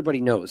what everybody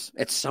knows.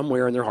 It's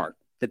somewhere in their heart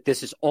that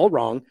this is all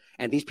wrong,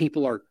 and these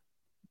people are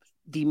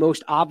the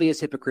most obvious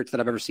hypocrites that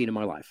I've ever seen in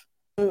my life.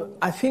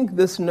 I think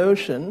this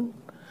notion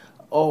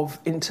of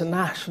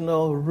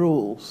international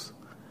rules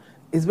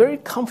is very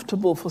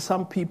comfortable for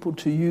some people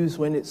to use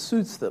when it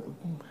suits them,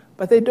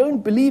 but they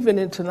don't believe in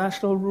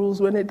international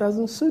rules when it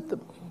doesn't suit them,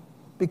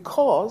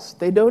 because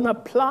they don't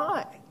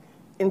apply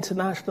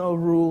international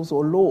rules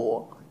or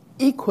law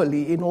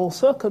equally in all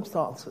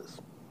circumstances.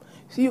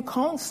 So you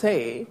can't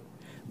say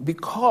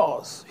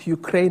because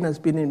Ukraine has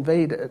been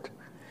invaded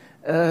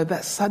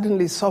that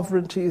suddenly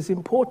sovereignty is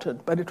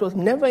important, but it was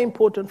never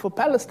important for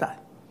Palestine.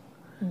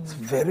 It's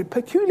very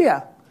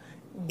peculiar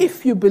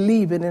if you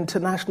believe in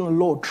international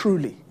law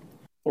truly.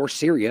 Or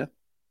Syria,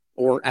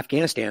 or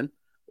Afghanistan,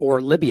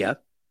 or Libya,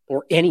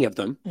 or any of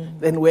them.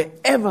 Then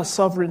wherever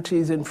sovereignty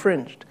is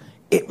infringed,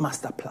 it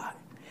must apply.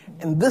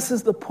 And this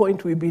is the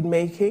point we've been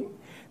making,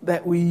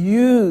 that we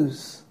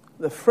use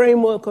the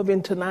framework of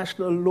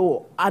international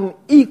law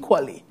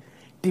unequally,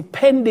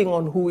 depending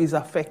on who is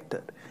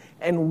affected.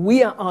 And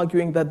we are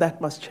arguing that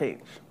that must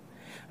change.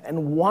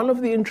 And one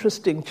of the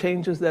interesting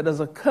changes that has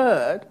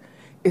occurred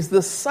is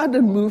the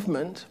sudden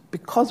movement,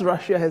 because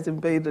Russia has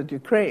invaded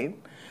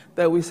Ukraine,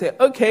 that we say,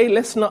 okay,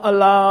 let's not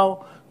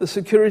allow the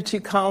Security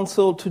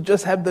Council to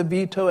just have the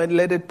veto and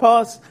let it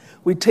pass.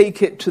 We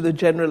take it to the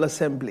General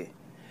Assembly.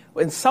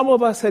 When some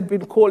of us had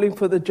been calling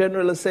for the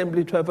General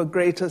Assembly to have a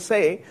greater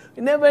say,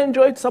 we never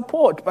enjoyed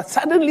support. But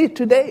suddenly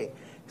today,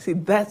 see,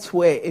 that's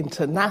where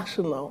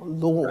international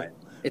law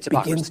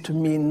begins to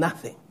mean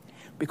nothing.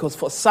 Because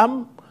for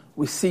some,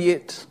 we see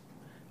it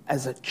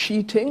as a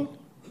cheating,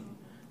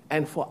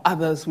 and for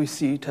others, we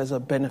see it as a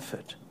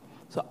benefit.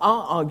 So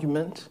our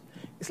argument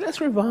is,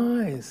 let's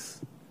revise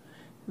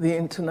the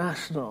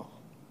international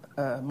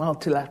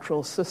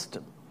multilateral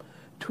system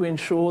to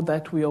ensure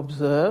that we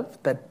observe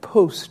that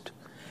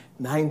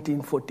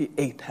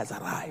post-1948 has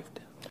arrived.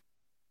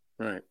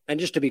 Right. And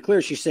just to be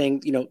clear, she's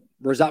saying,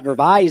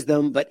 revise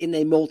them, but in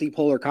a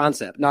multipolar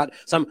concept, not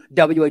some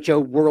WHO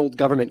world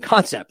government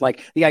concept.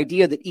 Like the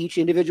idea that each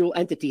individual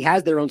entity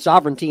has their own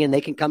sovereignty and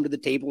they can come to the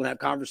table and have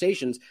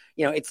conversations.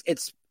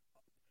 It's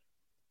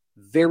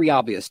very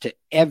obvious to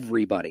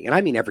everybody, and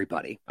I mean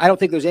everybody. I don't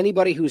think there's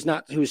anybody who's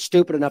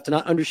stupid enough to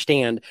not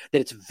understand that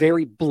it's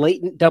very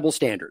blatant double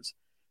standards.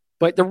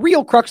 But the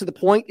real crux of the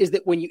point is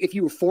that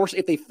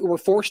if they were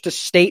forced to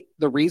state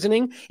the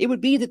reasoning, it would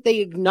be that they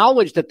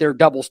acknowledge that they're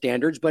double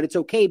standards, but it's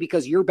okay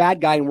because you're bad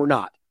guy and we're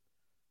not.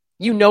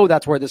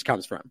 That's where this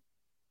comes from.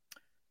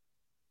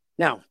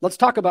 Now, let's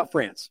talk about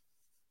France.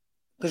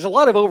 There's a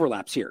lot of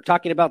overlaps here,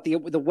 talking about the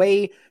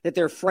way that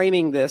they're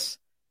framing this,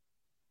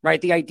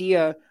 right? The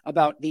idea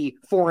about the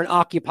foreign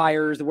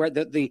occupiers,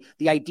 the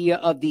idea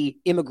of the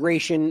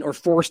immigration or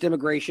forced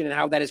immigration and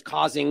how that is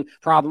causing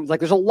problems. Like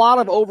there's a lot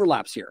of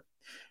overlaps here.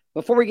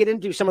 Before we get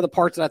into some of the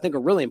parts that I think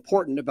are really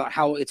important about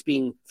how it's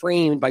being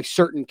framed by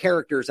certain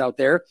characters out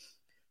there,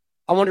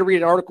 I want to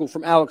read an article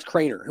from Alex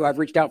Craner, who I've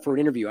reached out for an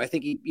interview. I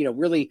think he,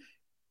 really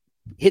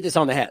hit this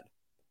on the head.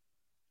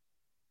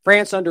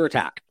 France under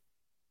attack.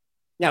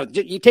 Now,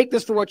 you take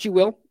this for what you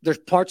will. There's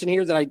parts in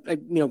here that I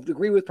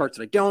agree with, parts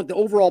that I don't. The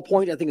overall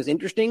point I think is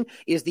interesting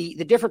is the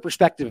different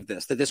perspective of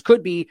this, that this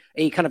could be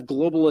a kind of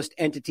globalist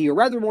entity, or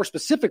rather more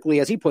specifically,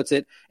 as he puts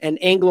it, an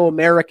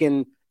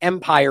Anglo-American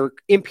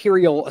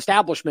imperial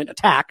establishment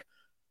attack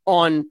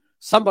on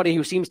somebody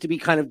who seems to be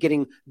kind of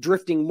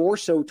drifting more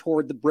so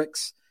toward the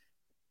BRICS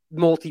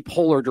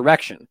multipolar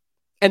direction.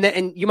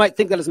 And you might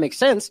think that doesn't make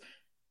sense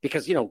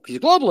because, he's a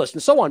globalist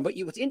and so on. But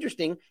what's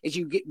interesting is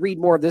read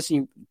more of this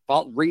and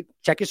you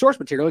check your source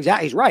material.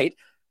 Exactly. He's right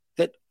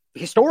that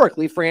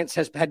historically France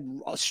has had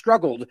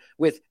struggled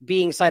with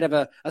being side of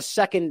a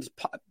second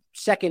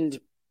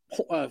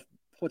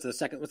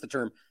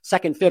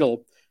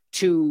fiddle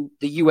to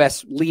the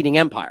U.S. leading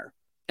empire.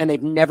 And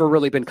they've never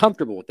really been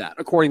comfortable with that,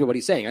 according to what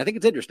he's saying. I think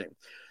it's interesting.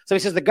 So he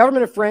says the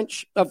government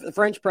of the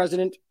French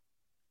President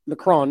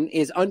Macron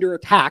is under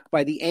attack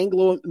by the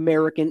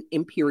Anglo-American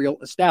imperial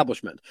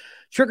establishment,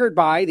 triggered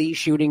by the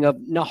shooting of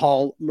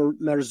Nahal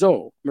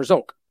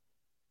Merzouk.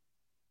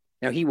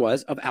 Now, he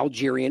was of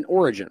Algerian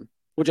origin,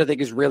 which I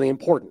think is really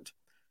important.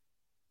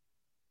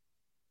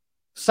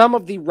 Some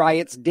of the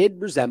riots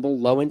did resemble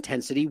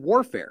low-intensity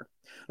warfare.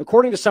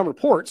 According to some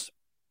reports,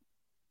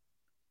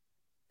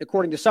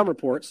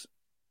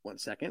 one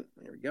second,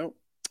 there we go.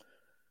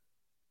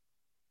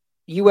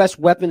 U.S.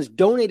 weapons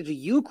donated to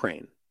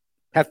Ukraine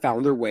have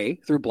found their way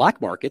through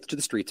black markets to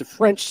the streets of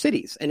French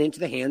cities and into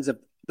the hands of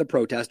the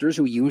protesters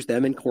who used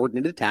them in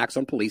coordinated attacks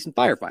on police and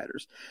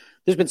firefighters.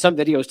 There's been some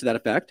videos to that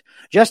effect.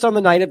 Just on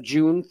the night of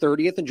June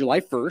 30th and July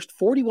 1st,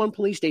 41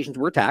 police stations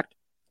were attacked,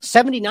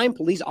 79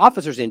 police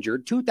officers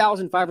injured,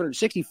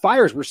 2,560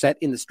 fires were set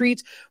in the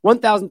streets,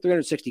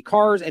 1,360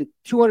 cars, and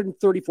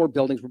 234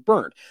 buildings were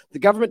burned. The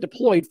government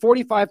deployed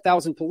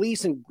 45,000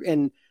 police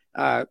and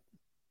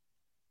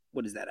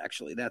what is that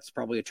actually? That's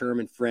probably a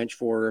term in French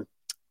for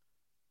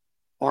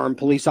armed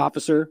police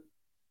officer.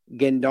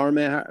 Gendarme,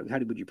 how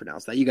would you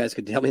pronounce that? You guys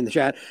could tell me in the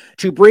chat,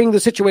 to bring the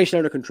situation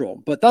under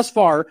control. But thus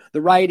far,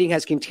 the rioting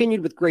has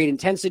continued with great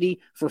intensity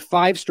for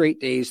 5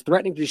 straight days,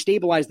 threatening to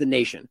destabilize the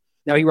nation.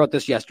 Now, he wrote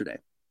this yesterday.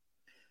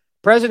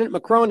 President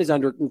Macron is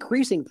under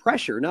increasing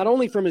pressure, not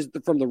only from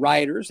the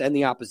rioters and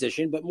the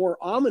opposition, but more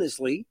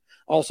ominously,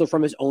 also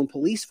from his own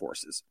police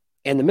forces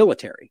and the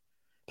military.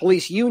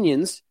 Police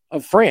unions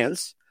of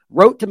France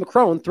wrote to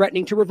Macron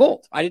threatening to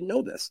revolt. I didn't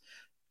know this.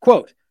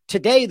 Quote,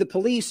 today the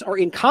police are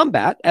in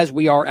combat as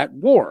we are at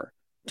war.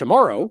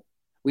 Tomorrow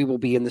we will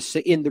be in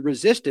the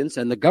resistance,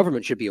 and the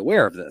government should be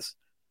aware of this.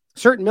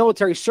 Certain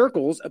military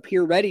circles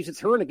appear ready to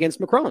turn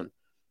against Macron.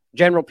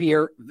 General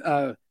Pierre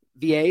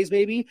Vies,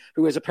 maybe,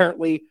 who is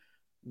apparently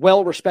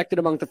well respected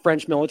among the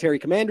French military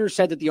commanders,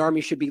 said that the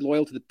army should be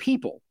loyal to the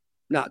people,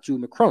 not to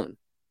Macron.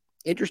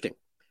 Interesting.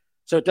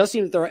 So it does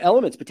seem that there are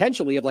elements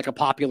potentially of like a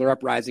popular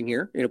uprising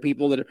here.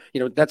 People that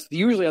are, that's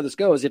usually how this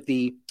goes. If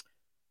the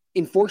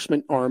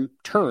enforcement arm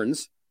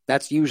turns,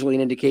 that's usually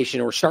an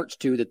indication or starts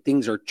to that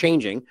things are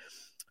changing.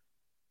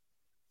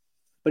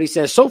 But he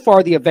says, so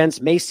far the events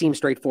may seem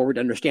straightforward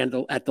to understand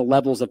at the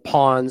levels of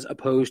pawns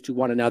opposed to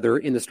one another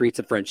in the streets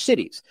of French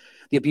cities.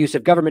 The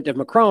abusive government of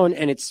Macron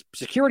and its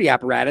security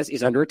apparatus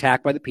is under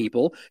attack by the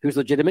people whose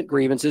legitimate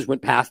grievances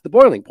went past the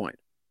boiling point.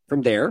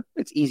 From there,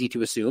 it's easy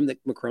to assume that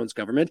Macron's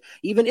government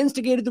even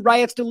instigated the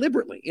riots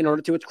deliberately in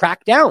order to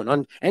crack down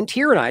on and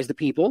tyrannize the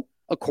people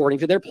according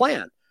to their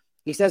plan.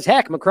 He says,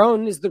 heck,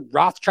 Macron is the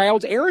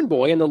Rothschild's errand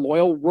boy and the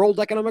loyal World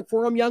Economic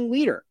Forum young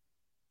leader.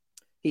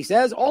 He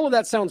says all of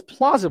that sounds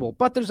plausible,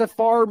 but there's a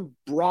far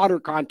broader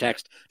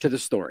context to the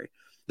story.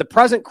 The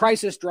present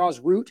crisis draws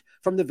root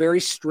from the very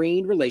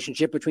strained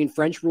relationship between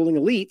French ruling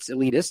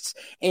elitists,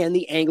 and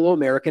the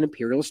Anglo-American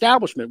imperial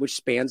establishment, which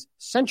spans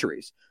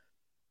centuries.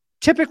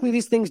 Typically,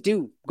 these things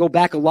do go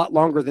back a lot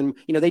longer than,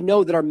 they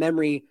know that our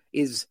memory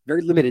is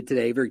very limited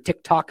today, very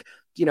TikTok,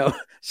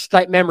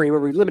 type memory where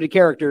we're limited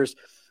characters.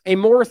 A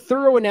more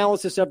thorough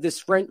analysis of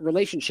this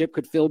relationship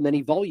could fill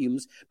many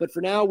volumes, but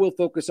for now, we'll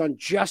focus on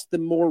just the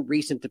more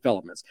recent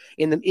developments.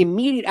 In the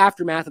immediate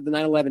aftermath of the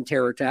 9/11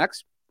 terror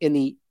attacks in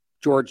the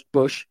George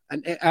Bush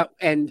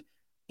and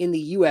in the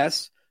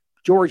U.S.,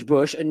 George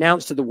Bush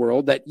announced to the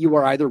world that you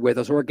are either with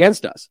us or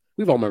against us.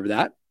 We've all remembered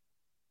that.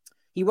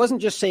 He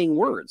wasn't just saying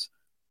words.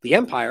 The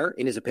empire,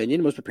 in his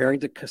opinion, was preparing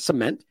to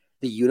cement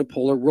the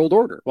unipolar world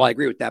order. Well, I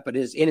agree with that, but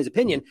in his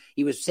opinion,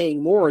 he was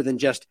saying more than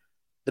just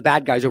the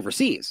bad guys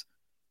overseas.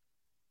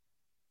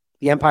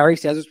 The empire, he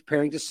says, is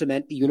preparing to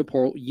cement the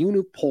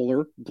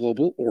unipolar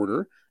global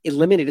order,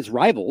 eliminate its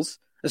rivals,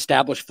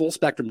 establish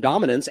full-spectrum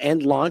dominance,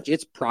 and launch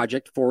its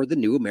project for the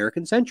new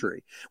American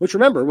century, which,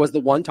 remember, was the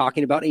one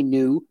talking about a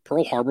new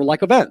Pearl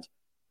Harbor-like event,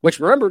 which,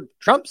 remember,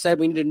 Trump said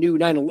we need a new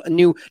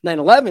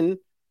 9/11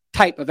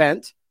 type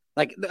event,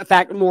 like the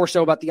fact more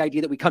so about the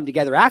idea that we come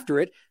together after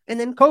it, and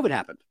then COVID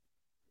happened.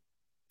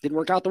 Didn't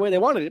work out the way they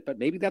wanted it, but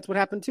maybe that's what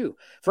happened too.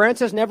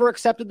 France has never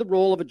accepted the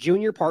role of a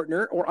junior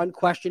partner or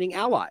unquestioning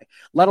ally,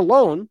 let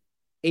alone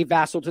a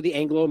vassal to the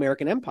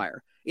Anglo-American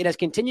empire. It has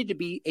continued to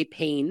be a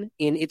pain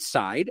in its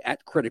side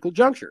at critical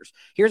junctures.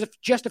 Here's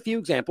just a few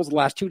examples of the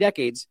last 2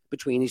 decades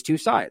between these two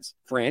sides,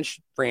 France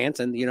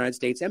and the United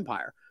States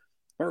empire.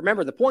 But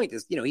remember, the point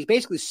is, he's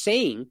basically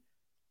saying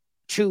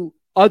to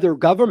other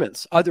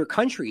governments, other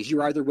countries,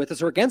 you're either with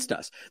us or against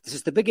us. This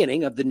is the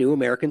beginning of the new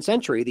American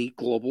century, the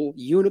global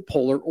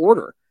unipolar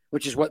order,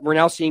 which is what we're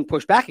now seeing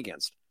pushed back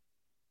against.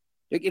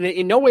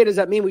 In no way does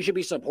that mean we should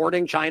be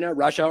supporting China,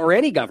 Russia, or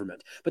any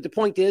government. But the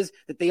point is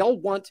that they all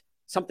want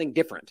something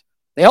different.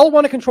 They all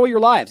want to control your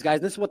lives,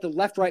 guys. This is what the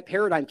left-right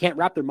paradigm can't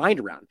wrap their mind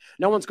around.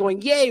 No one's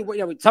going, yay.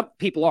 Some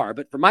people are,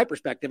 but from my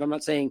perspective, I'm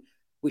not saying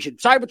we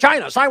should side with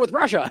China, side with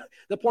Russia.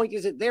 The point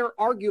is that they're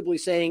arguably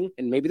saying,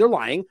 and maybe they're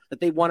lying, that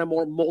they want a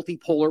more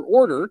multipolar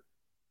order,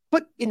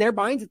 but in their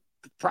minds,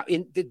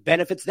 it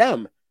benefits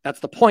them.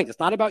 That's the point. It's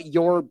not about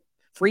your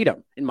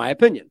freedom, in my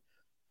opinion.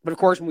 But of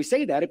course, when we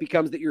say that, it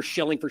becomes that you're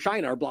shilling for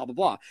China or blah, blah,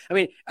 blah. I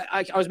mean,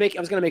 I was going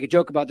to make a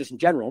joke about this in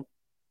general.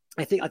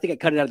 I think I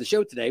cut it out of the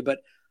show today, but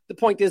the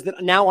point is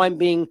that now I'm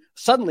being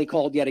suddenly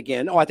called yet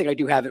again. Oh, I think I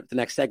do have it for the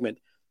next segment.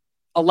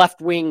 A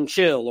left-wing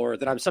shill, or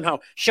that I'm somehow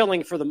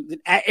shilling for the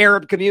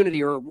Arab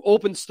community or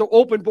open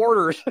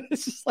borders.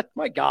 It's just like,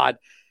 my God.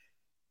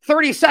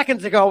 30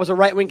 seconds ago, I was a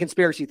right-wing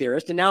conspiracy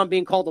theorist, and now I'm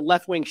being called a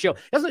left-wing shill.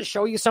 Doesn't it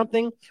show you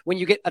something when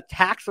you get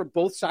attacked from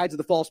both sides of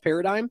the false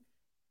paradigm?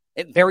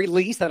 At very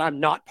least, that I'm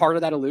not part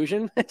of that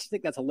illusion. I just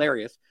think that's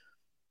hilarious.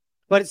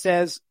 But it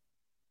says,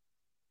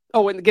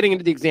 and getting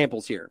into the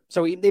examples here.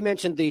 So they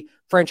mentioned the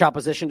French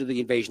opposition to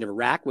the invasion of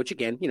Iraq, which,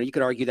 again, you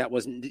could argue that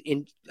wasn't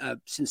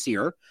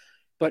sincere.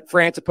 But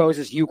France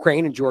opposes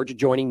Ukraine and Georgia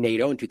joining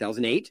NATO in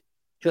 2008.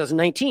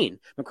 2019,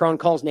 Macron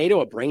calls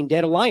NATO a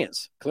brain-dead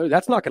alliance. Clearly,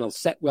 that's not going to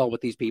set well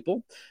with these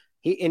people.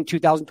 In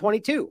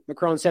 2022,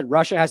 Macron said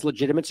Russia has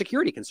legitimate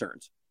security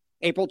concerns.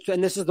 And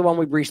this is the one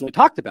we recently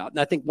talked about, and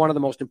I think one of the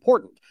most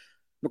important.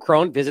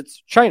 Macron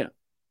visits China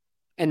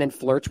and then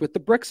flirts with the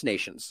BRICS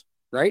nations,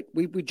 right?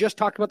 We just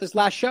talked about this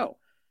last show.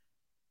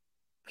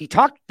 He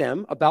talked to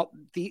them about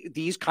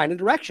these kind of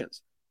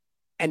directions.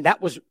 And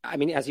that was,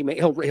 as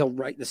he'll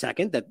write in a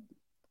second, that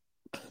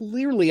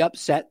clearly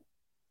upset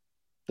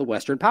the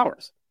Western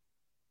powers,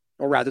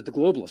 or rather the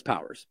globalist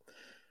powers.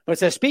 But it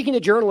says, speaking to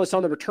journalists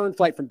on the return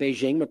flight from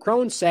Beijing,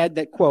 Macron said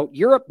that, quote,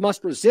 Europe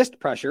must resist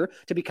pressure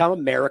to become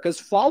America's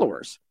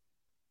followers.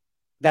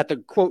 That the,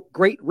 quote,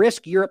 great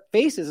risk Europe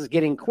faces is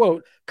getting,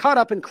 quote, caught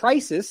up in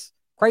crises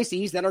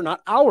that are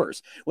not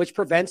ours, which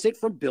prevents it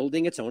from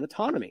building its own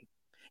autonomy.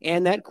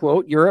 And that,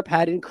 quote, Europe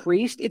had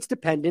increased its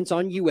dependence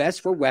on U.S.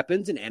 for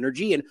weapons and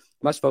energy and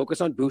must focus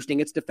on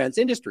boosting its defense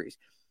industries.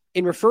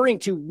 In referring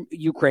to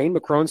Ukraine,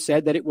 Macron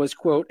said that it was,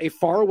 quote, a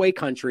faraway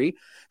country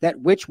of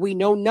which we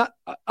know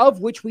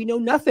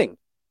nothing.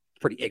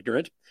 Pretty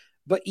ignorant.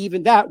 But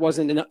even that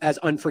wasn't as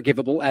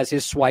unforgivable as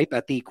his swipe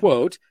at the,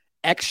 quote,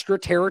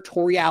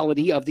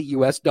 extraterritoriality of the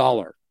U.S.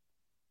 dollar.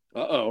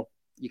 Uh-oh.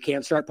 You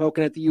can't start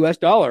poking at the U.S.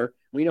 dollar.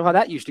 We know how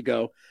that used to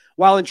go.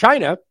 While in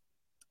China,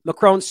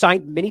 Macron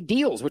signed many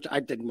deals, which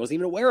I wasn't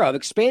even aware of,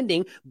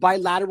 expanding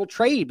bilateral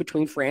trade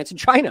between France and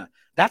China.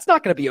 That's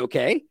not going to be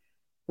okay,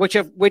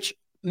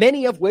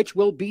 many of which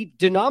will be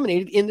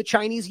denominated in the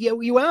Chinese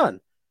yuan.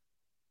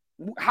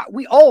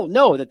 We all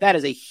know that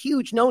is a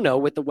huge no-no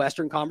with the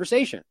Western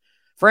conversation.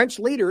 French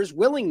leaders'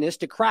 willingness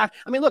to craft...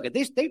 look at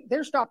this.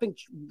 They're stopping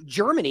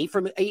Germany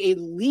from a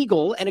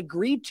legal and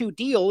agreed-to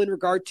deal in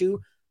regard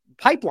to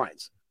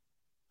pipelines.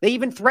 They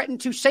even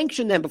threatened to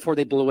sanction them before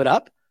they blew it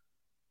up.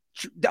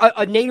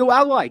 A NATO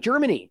ally,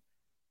 Germany.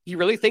 You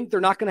really think they're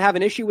not going to have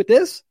an issue with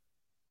this?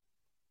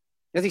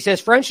 As he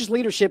says, French's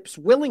leadership's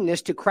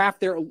willingness to craft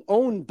their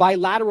own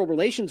bilateral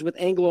relations with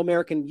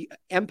Anglo-American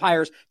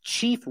empire's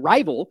chief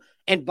rival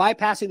and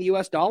bypassing the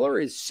U.S. dollar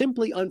is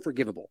simply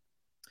unforgivable.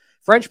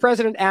 French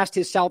president asked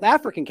his South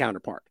African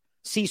counterpart,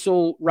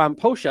 Cecil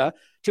Ramaphosa,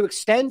 to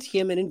extend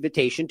him an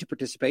invitation to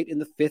participate in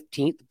the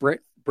 15th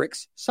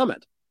BRICS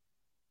summit.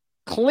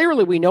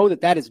 Clearly, we know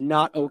that is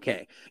not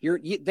okay.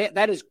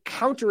 That is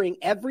countering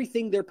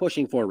everything they're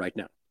pushing for right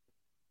now.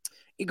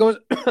 It goes,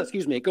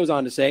 excuse me, it goes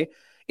on to say,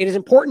 it is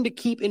important to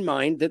keep in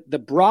mind that the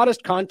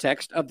broadest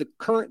context of the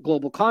current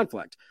global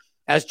conflict,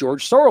 as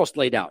George Soros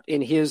laid out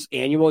in his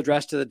annual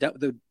address to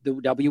the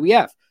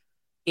WEF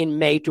in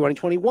May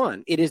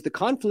 2021. It is the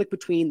conflict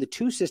between the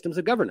two systems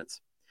of governance.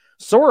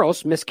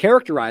 Soros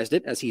mischaracterized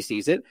it as he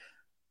sees it.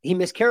 He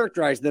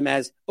mischaracterized them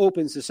as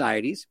open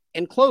societies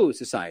and closed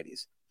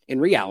societies. In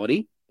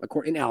reality,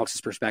 according to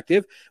Alex's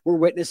perspective, we're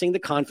witnessing the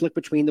conflict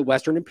between the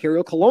Western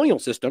imperial colonial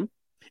system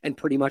and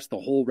pretty much the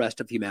whole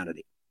rest of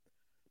humanity.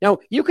 Now,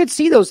 you could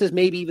see those as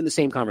maybe even the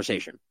same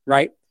conversation,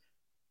 right?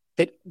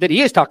 That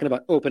he is talking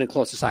about open and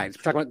closed societies.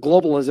 We're talking about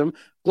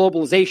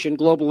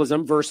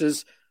globalization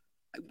versus,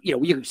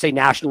 you could say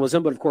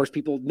nationalism, but of course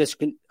people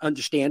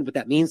misunderstand what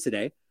that means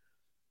today.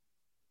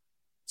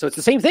 So it's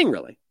the same thing,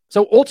 really.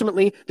 So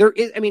ultimately,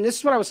 this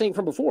is what I was saying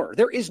from before.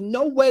 There is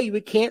no way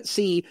we can't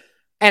see,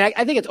 and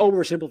I think it's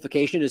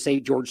oversimplification to say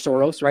George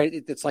Soros, right?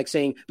 It's like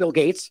saying Bill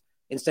Gates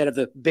instead of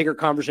the bigger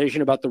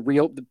conversation about the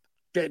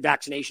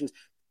vaccinations.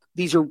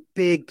 These are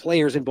big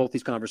players in both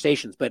these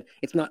conversations, but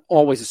it's not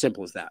always as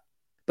simple as that.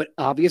 But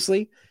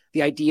obviously,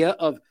 the idea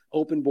of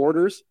open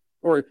borders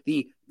or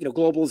the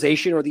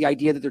globalization, or the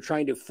idea that they're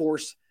trying to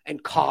force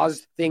and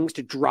cause things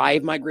to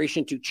drive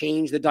migration to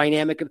change the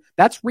dynamic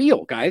that's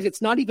real, guys.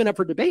 It's not even up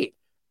for debate.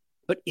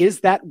 But is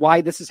that why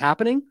this is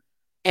happening?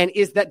 And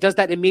does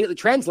that immediately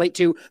translate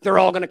to they're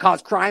all going to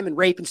cause crime and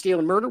rape and steal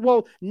and murder?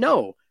 Well,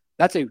 no,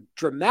 that's a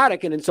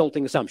dramatic and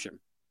insulting assumption.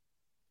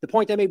 The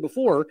point I made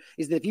before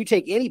is that if you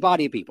take any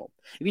body of people,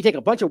 if you take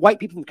a bunch of white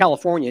people from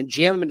California and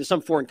jam them into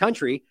some foreign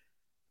country,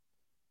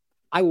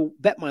 I will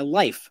bet my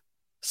life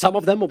some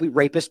of them will be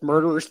rapists,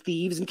 murderers,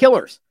 thieves, and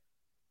killers.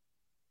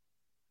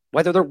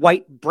 Whether they're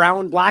white,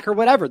 brown, black, or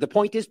whatever. The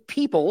point is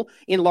people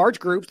in large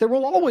groups, there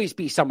will always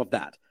be some of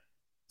that.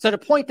 So to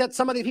point that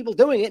some of the people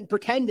doing it and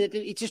pretend that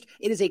it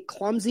is a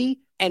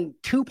clumsy and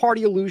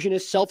two-party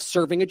illusionist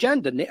self-serving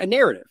agenda, a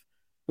narrative,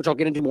 which I'll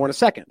get into more in a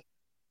second.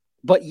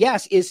 But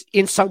yes, is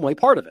in some way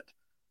part of it.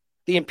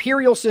 The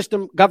imperial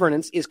system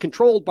governance is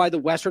controlled by the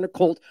Western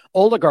occult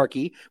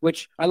oligarchy,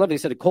 which I love they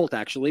said occult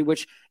actually,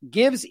 which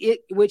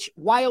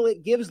while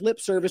it gives lip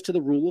service to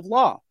the rule of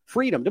law,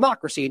 freedom,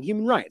 democracy, and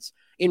human rights,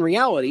 in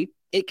reality,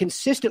 it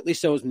consistently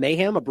sows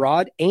mayhem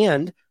abroad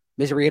and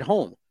misery at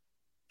home.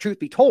 Truth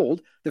be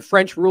told, the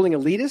French ruling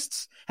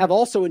elitists have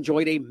also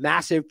enjoyed the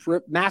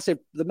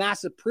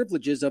massive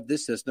privileges of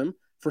this system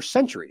for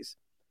centuries.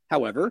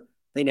 However,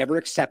 they never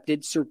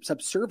accepted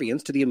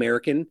subservience to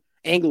the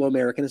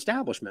Anglo-American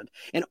establishment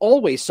and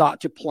always sought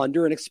to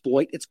plunder and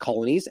exploit its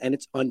colonies and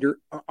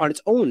on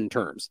its own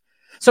terms.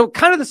 So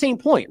kind of the same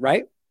point,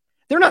 right?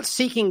 They're not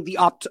seeking the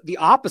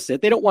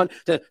opposite. They don't want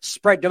to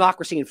spread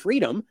democracy and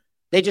freedom.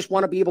 They just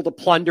want to be able to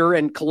plunder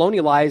and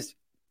colonialize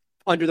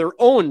under their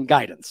own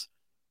guidance.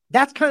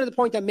 That's kind of the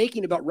point I'm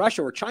making about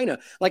Russia or China.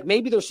 Like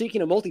maybe they're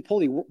seeking a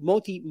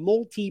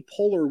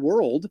multipolar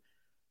world,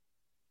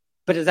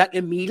 but does that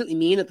immediately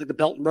mean that the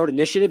Belt and Road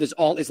Initiative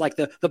is like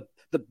the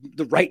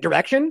right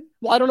direction?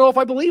 Well, I don't know if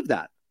I believe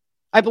that.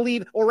 I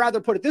believe, or rather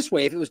put it this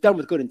way, if it was done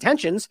with good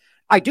intentions,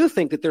 I do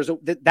think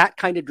that that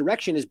kind of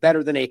direction is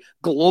better than a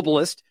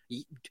globalist,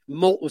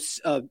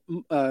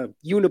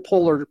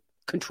 unipolar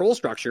control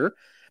structure.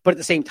 But at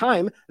the same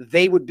time,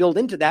 they would build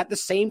into that the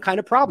same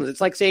kind of problems.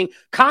 It's like saying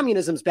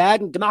communism's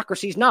bad and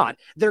democracy's not.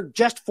 They're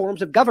just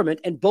forms of government,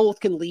 and both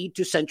can lead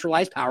to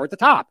centralized power at the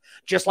top,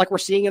 just like we're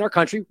seeing in our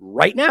country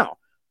right now.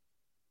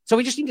 So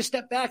we just need to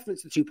step back from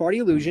the two-party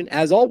illusion,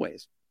 as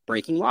always,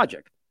 breaking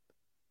logic.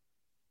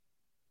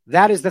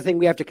 That is the thing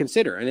we have to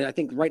consider. And I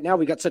think right now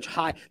we got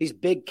these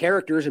big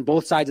characters in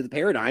both sides of the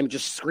paradigm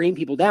just scream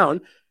people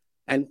down.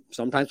 And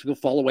sometimes people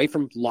fall away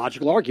from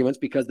logical arguments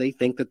because they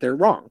think that they're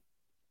wrong.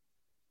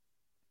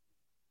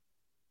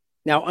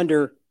 Now,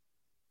 under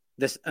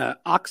this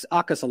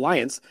AUKUS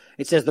alliance,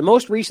 it says the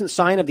most recent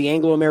sign of the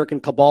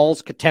Anglo-American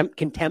cabal's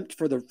contempt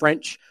for the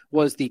French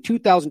was the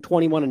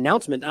 2021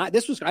 announcement. I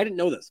didn't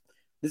know this.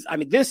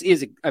 This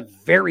is a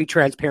very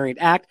transparent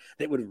act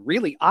that would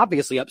really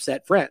obviously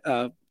upset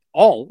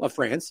all of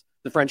France,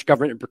 the French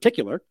government in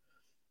particular,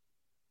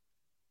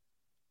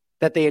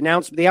 that they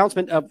announced the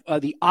announcement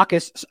of the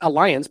AUKUS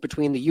alliance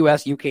between the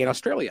U.S., UK, and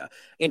Australia.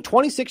 In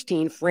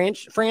 2016,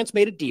 France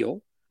made a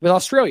deal with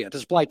Australia to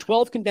supply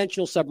 12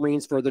 conventional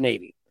submarines for the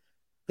Navy.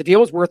 The deal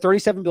was worth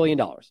 $37 billion.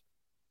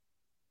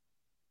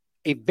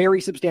 A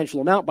very substantial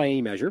amount by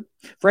any measure.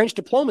 French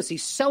diplomacy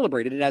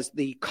celebrated it as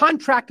the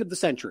contract of the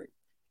century.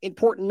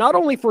 Important not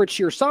only for its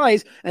sheer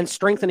size and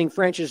strengthening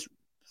France's,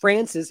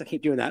 I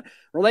keep doing that,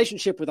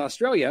 relationship with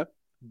Australia,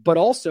 but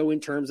also in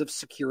terms of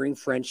securing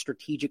French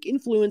strategic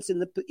influence in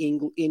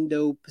the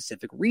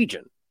Indo-Pacific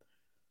region.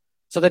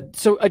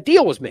 So a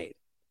deal was made.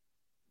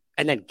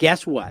 And then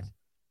guess what?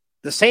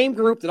 The same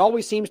group that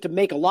always seems to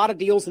make a lot of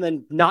deals and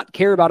then not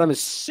care about them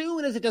as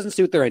soon as it doesn't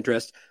suit their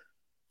interest.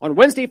 On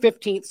Wednesday,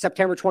 15th,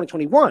 September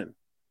 2021,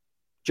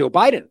 Joe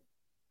Biden,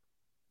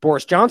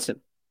 Boris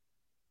Johnson,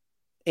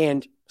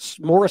 and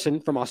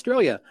Morrison from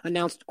Australia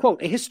announced,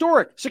 quote, a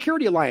historic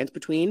security alliance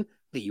between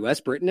the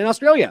U.S., Britain, and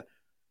Australia.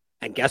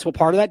 And guess what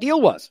part of that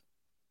deal was?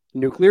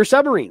 nuclear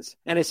submarines,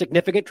 and a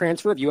significant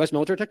transfer of U.S.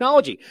 military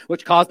technology,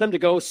 which caused them to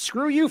go,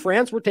 screw you,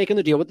 France, we're taking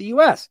the deal with the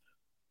U.S.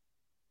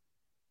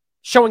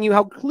 Showing you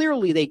how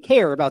clearly they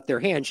care about their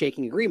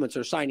handshaking agreements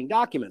or signing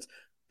documents.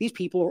 These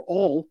people are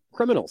all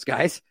criminals,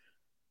 guys.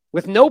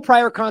 With no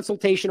prior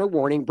consultation or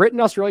warning, Britain,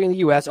 Australia, and the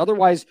U.S.,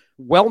 otherwise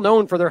well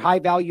known for their high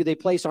value they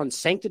place on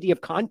sanctity of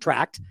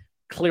contract,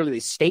 clearly they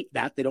state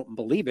that, they don't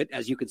believe it,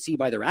 as you can see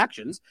by their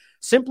actions,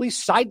 simply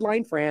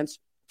sidelined France,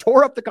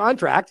 tore up the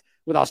contract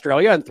with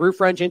Australia, and threw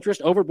French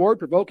interest overboard,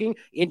 provoking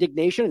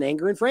indignation and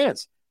anger in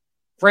France.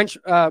 French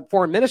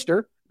Foreign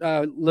Minister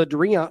Le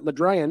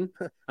Drian,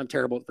 I'm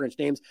terrible at French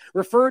names,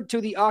 referred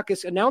to the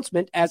AUKUS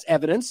announcement as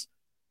evidence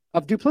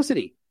of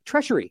duplicity,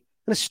 treachery,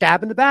 and a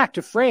stab in the back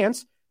to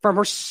France from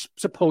her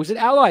supposed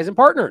allies and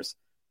partners.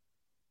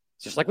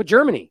 Just like with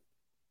Germany.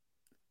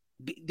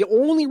 The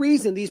only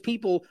reason these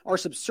people are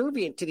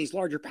subservient to these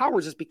larger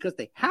powers is because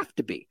they have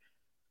to be.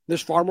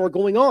 There's far more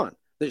going on.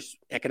 There's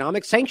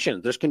economic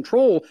sanctions. There's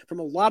control from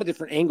a lot of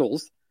different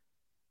angles.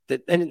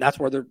 And that's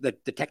where the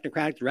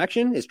technocratic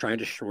direction is trying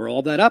to shore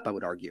all that up, I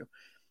would argue.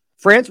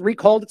 France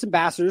recalled its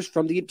ambassadors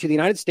to the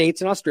United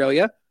States and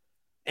Australia,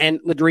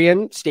 and Le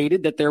Drian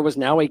stated that there was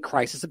now a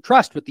crisis of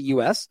trust with the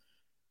U.S.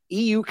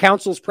 EU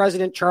Council's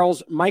President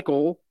Charles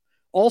Michel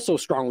also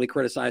strongly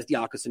criticized the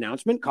AUKUS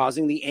announcement,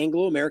 causing the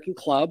Anglo-American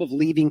club of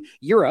leaving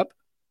Europe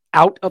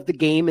out of the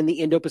game in the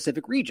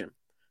Indo-Pacific region.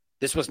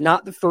 This was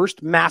not the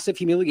first massive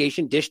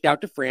humiliation dished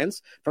out to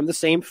France from the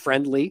same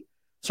friendly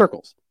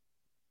circles.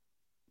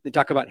 They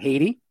talk about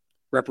Haiti,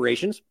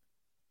 reparations,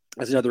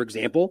 as another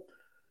example,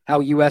 how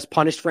U.S.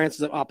 punished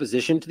France's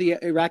opposition to the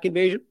Iraq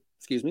invasion.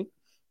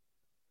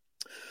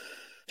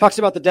 Talks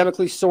about the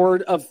Damocles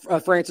sword of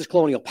France's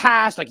colonial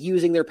past, like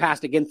using their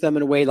past against them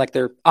in a way like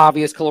their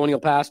obvious colonial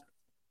past.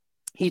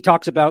 He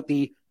talks about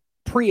the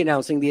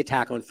pre-announcing the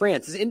attack on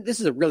France. This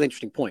is a really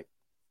interesting point.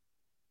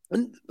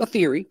 A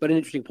theory, but an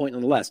interesting point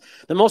nonetheless.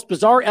 The most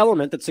bizarre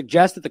element that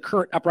suggests that the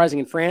current uprising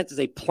in France is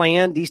a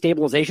planned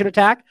destabilization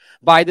attack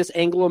by this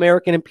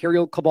Anglo-American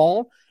imperial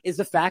cabal is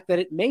the fact that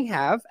it may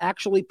have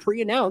actually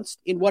pre-announced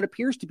in what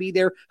appears to be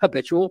their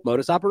habitual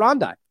modus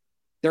operandi,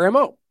 their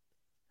MO.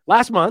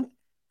 Last month,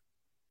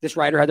 this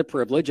writer had the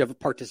privilege of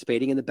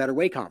participating in the Better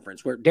Way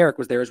conference, where Derek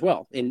was there as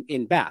well,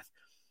 in Bath,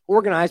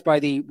 organized by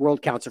the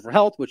World Council for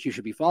Health, which you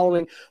should be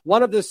following.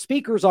 One of the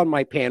speakers on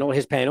my panel,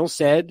 his panel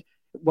said,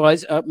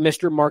 was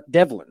Mr. Mark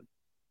Devlin,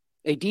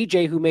 a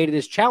DJ who made it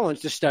his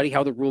challenge to study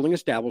how the ruling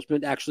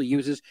establishment actually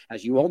uses,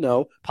 as you all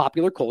know,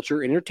 popular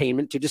culture and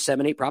entertainment to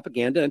disseminate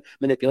propaganda and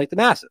manipulate the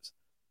masses.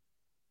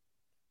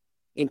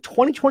 In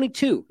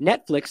 2022,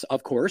 Netflix,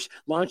 of course,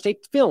 launched a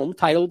film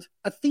titled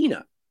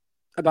Athena,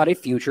 about a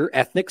future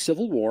ethnic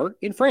civil war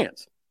in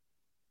France,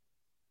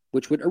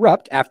 which would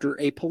erupt after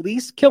a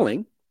police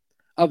killing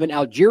of an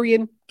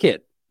Algerian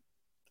kid.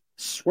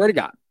 Swear to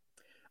God.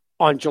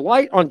 On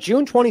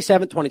June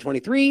 27,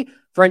 2023,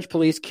 French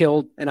police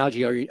killed an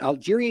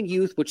Algerian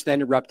youth, which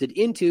then erupted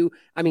into,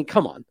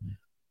 come on.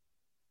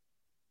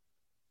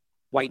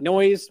 White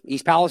noise,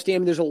 East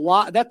Palestine. There's a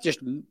lot. That's just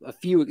a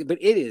few, but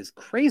it is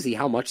crazy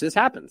how much this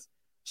happens.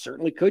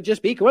 Certainly could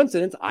just be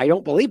coincidence. I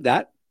don't believe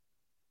that.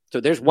 So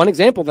there's one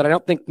example that I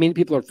don't think many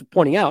people are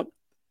pointing out.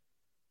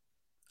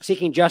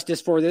 Seeking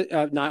justice for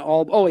the not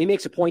all. Oh, he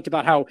makes a point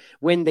about how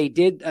when they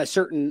did a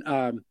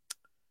certain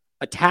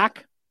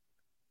attack.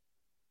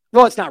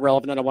 Well, it's not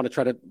relevant. I don't want to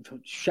try to.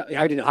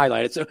 I didn't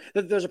highlight it. So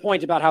there's a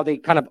point about how they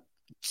kind of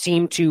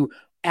seem to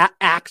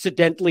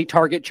accidentally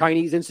target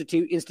Chinese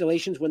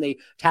installations when they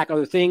attack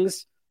other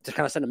things to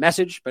kind of send a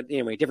message. But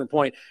anyway, different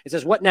point. It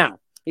says, "What now?"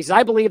 He says,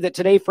 "I believe that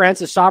today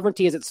France's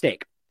sovereignty is at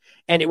stake.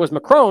 And it was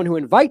Macron who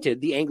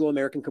invited the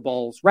Anglo-American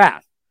cabal's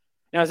wrath."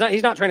 Now,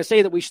 he's not trying to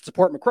say that we should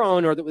support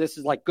Macron or that this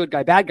is like good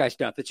guy, bad guy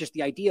stuff. It's just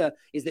the idea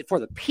is that for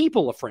the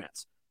people of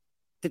France,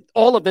 that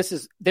all of this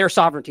is their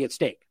sovereignty at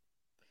stake.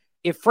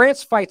 If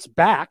France fights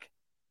back,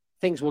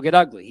 things will get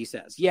ugly, he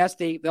says. Yes,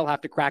 they'll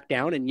have to crack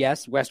down. And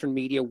yes, Western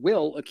media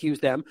will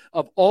accuse them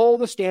of all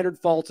the standard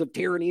faults of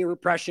tyranny,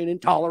 repression,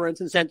 intolerance,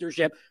 and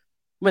censorship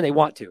when they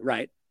want to,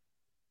 right?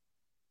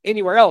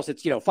 Anywhere else,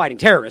 it's, fighting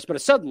terrorists.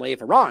 But suddenly,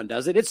 if Iran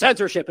does it, it's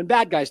censorship and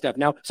bad guy stuff.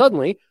 Now,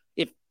 suddenly,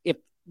 if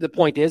the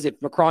point is,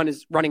 if Macron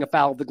is running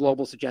afoul of the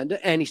globalist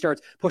agenda and he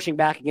starts pushing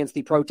back against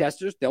the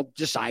protesters, they'll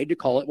decide to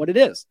call it what it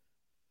is.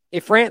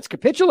 If France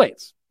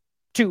capitulates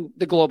to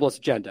the globalist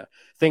agenda,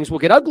 things will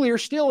get uglier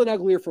still and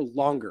uglier for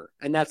longer.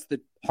 And that's the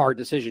hard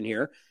decision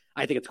here.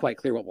 I think it's quite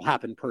clear what will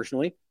happen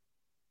personally.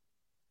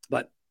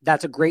 But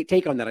that's a great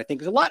take on that. I think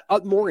there's a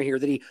lot more here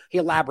that he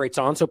elaborates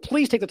on. So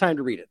please take the time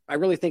to read it. I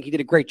really think he did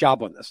a great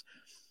job on this.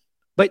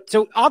 But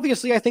so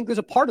obviously, I think there's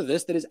a part of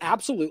this that is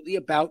absolutely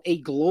about a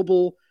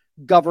global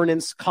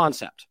governance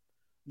concept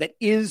that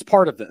is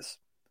part of this.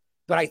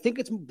 But I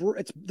think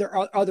there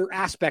are other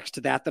aspects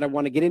to that I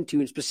want to get into,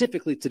 and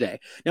specifically today.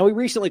 Now, we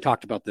recently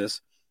talked about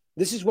this.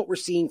 This is what we're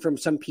seeing from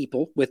some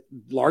people with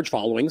large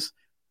followings,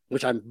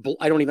 which I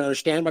don't even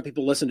understand why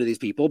people listen to these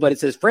people, but it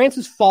says France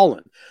has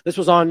fallen. This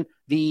was on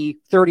the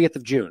 30th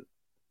of June.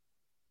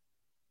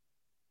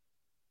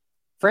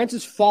 France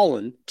has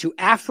fallen to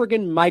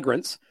African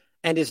migrants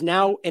and is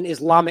now an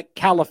Islamic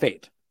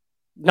caliphate.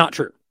 Not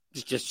true.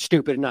 It's just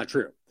stupid and not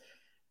true.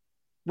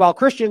 While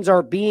Christians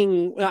are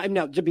being,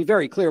 now to be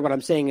very clear, what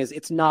I'm saying is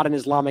it's not an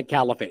Islamic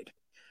caliphate.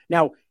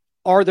 Now,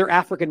 are there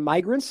African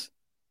migrants?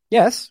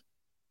 Yes.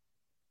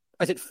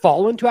 Has it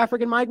fallen to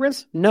African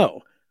migrants?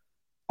 No.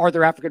 Are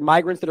there African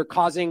migrants that are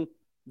causing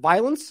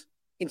violence?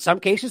 In some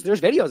cases,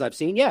 there's videos I've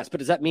seen, yes. But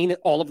does that mean that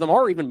all of them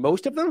are, or even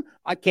most of them?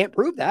 I can't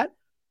prove that.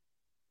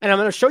 And I'm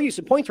going to show you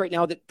some points right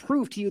now that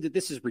prove to you that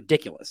this is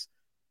ridiculous.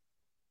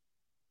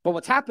 But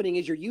what's happening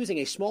is you're using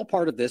a small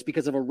part of this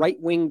because of a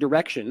right-wing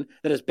direction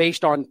that is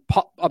based on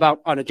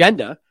an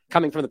agenda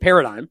coming from the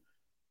paradigm,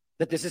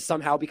 that this is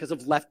somehow because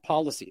of left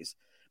policies.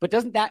 But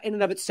doesn't that in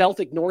and of itself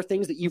ignore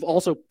things that you've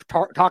also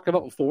talked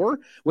about before,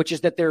 which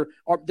is that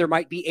there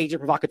might be agent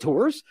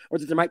provocateurs, or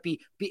that there might be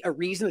a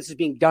reason this is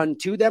being done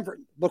to them?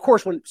 Of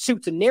course, when it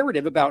suits a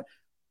narrative about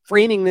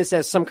framing this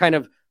as some kind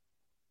of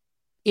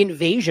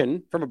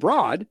invasion from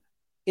abroad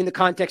in the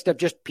context of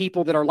just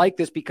people that are like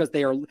this because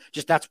they are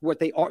just, that's what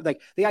they are. Like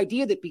the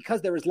idea that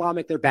because they're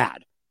Islamic, they're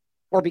bad,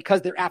 or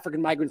because they're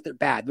African migrants, they're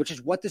bad, which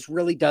is what this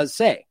really does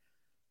say.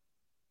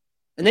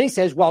 And then he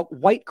says, while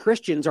white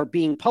Christians are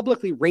being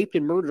publicly raped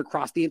and murdered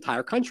across the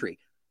entire country.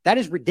 That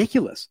is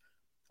ridiculous.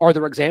 Are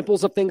there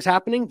examples of things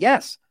happening?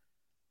 Yes.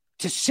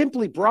 To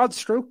simply broad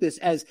stroke this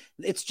as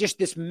it's just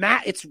this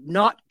it's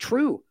not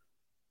true.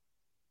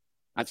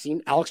 I've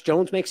seen Alex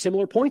Jones make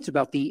similar points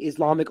about the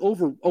Islamic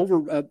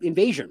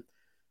invasion.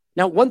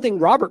 Now, one thing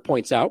Robert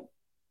points out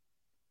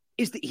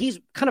is that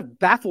he's kind of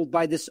baffled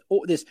by this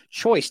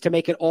choice to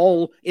make it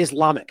all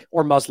Islamic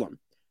or Muslim,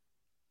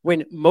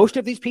 when most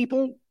of these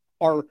people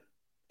are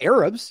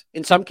Arabs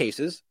in some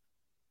cases,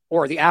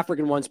 or the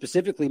African one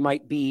specifically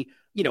might be,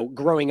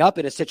 growing up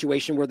in a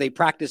situation where they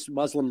practice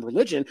Muslim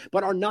religion,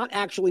 but are not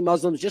actually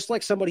Muslims, just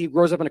like somebody who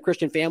grows up in a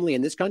Christian family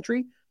in this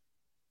country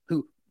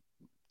who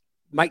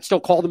might still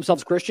call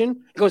themselves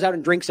Christian, goes out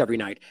and drinks every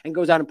night and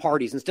goes out and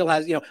parties and still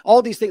has,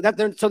 all these things.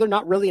 So they're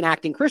not really an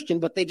acting Christian,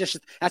 but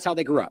that's how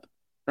they grew up,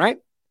 right?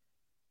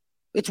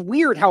 It's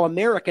weird how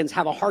Americans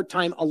have a hard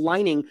time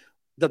aligning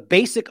the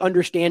basic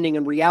understanding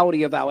and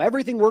reality of how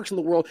everything works in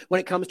the world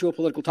when it comes to a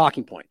political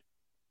talking point.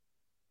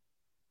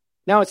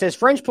 Now it says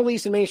French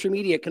police and mainstream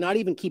media cannot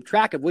even keep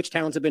track of which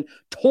towns have been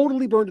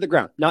totally burned to the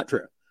ground. Not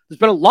true. There's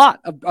been a lot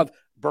of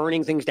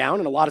burning things down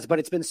and but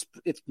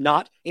it's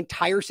not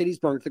entire cities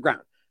burned to the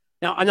ground.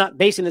 Now, I'm not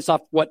basing this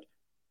off what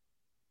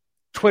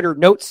Twitter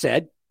notes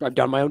said. I've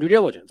done my own due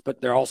diligence, but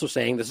they're also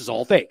saying this is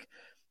all fake.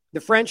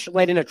 The French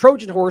led in a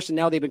Trojan horse, and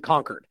now they've been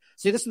conquered.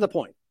 See, this is the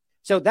point.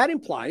 So that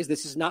implies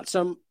this is not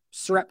some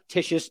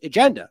surreptitious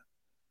agenda,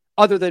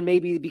 other than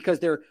maybe because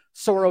their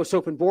Soros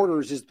open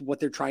borders is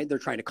what they're trying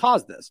to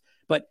cause this.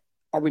 But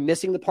are we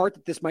missing the part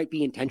that this might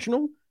be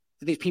intentional?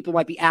 That these people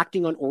might be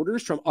acting on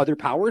orders from other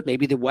powers,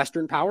 maybe the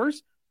Western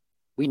powers?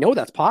 We know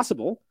that's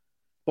possible.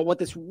 But what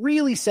this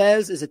really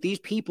says is that these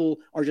people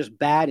are just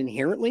bad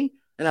inherently,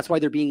 and that's why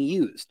they're being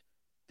used.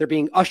 They're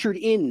being ushered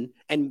in,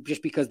 and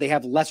just because they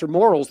have lesser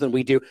morals than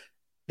we do.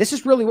 This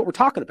is really what we're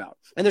talking about.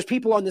 And there's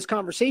people on this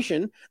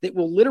conversation that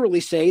will literally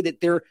say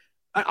that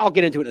I'll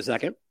get into it in a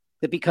second,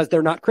 that because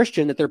they're not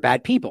Christian, that they're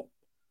bad people.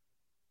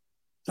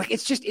 Like,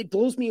 it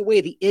blows me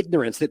away, the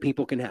ignorance that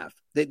people can have,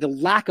 the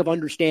lack of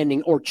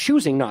understanding or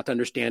choosing not to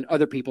understand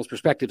other people's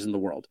perspectives in the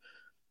world.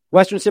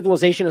 Western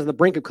civilization is on the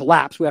brink of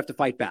collapse. We have to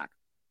fight back.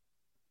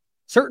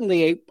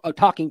 Certainly a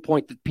talking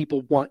point that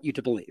people want you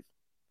to believe.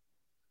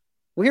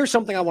 Well, here's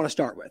something I want to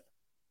start with.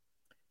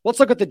 Let's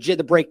look at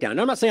the breakdown.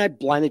 Now, I'm not saying I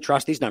blindly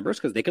trust these numbers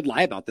because they could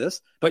lie about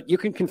this, but you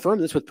can confirm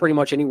this with pretty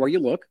much anywhere you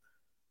look.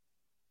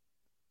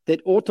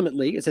 That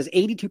ultimately, it says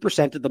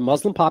 82% of the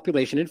Muslim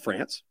population in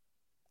France,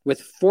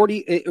 with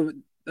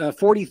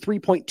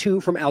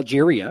 43.2 from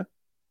Algeria.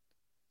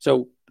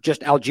 So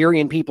just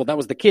Algerian people, that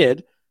was the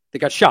kid that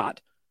got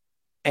shot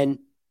and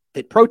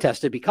that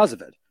protested because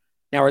of it.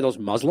 Now, are those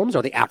Muslims?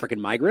 Are they African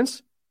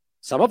migrants?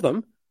 Some of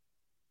them.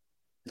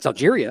 It's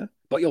Algeria,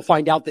 but you'll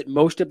find out that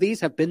most of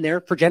these have been there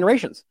for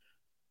generations.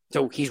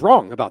 So he's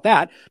wrong about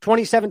that.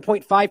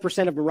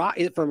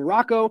 27.5% from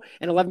Morocco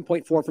and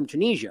 11.4% from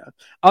Tunisia.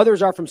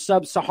 Others are from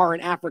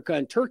sub-Saharan Africa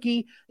and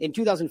Turkey. In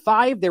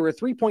 2005, there were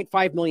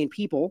 3.5 million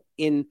people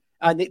in,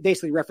 they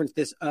basically referenced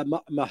this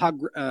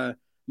Maghreb,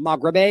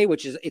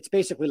 it's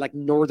basically like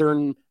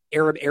northern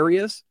Arab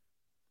areas.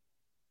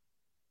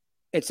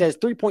 It says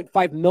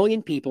 3.5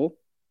 million people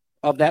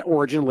of that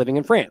origin living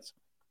in France.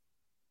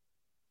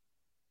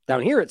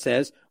 Down here it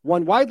says,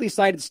 one widely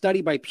cited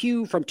study by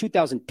Pew from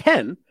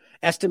 2010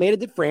 estimated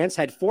that France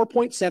had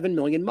 4.7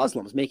 million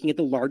Muslims, making it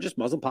the largest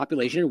Muslim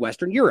population in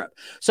Western Europe.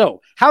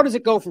 So how does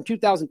it go from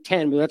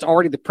 2010, where that's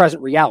already the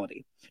present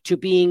reality, to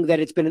being that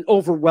it's been an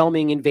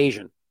overwhelming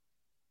invasion?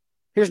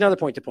 Here's another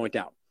point to point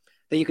out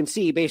that you can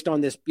see based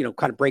on this,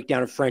 kind of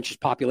breakdown of French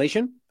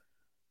population,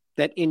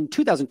 that in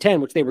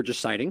 2010, which they were just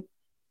citing,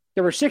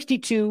 there were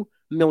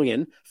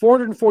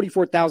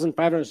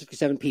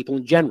 62,444,567 people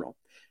in general.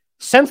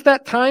 Since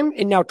that time,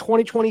 in now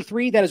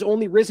 2023, that has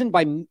only risen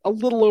by a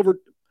little over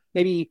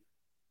maybe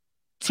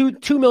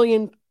 2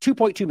 million,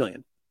 2.2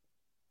 million.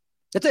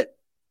 That's it.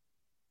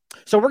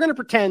 So we're going to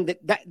pretend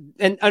that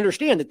and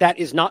understand that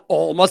is not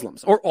all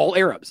Muslims or all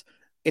Arabs.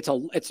 It's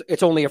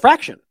only a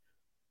fraction.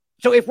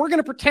 So if we're going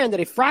to pretend that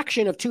a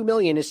fraction of 2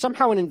 million is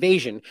somehow an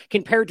invasion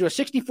compared to a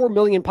 64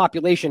 million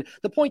population,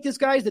 the point is,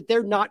 guys, that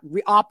they're not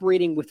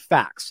operating with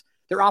facts.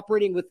 They're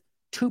operating with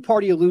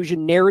two-party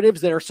illusion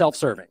narratives that are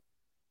self-serving.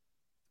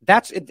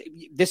 It's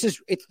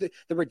the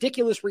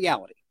ridiculous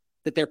reality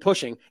that they're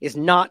pushing is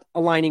not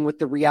aligning with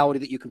the reality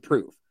that you can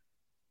prove.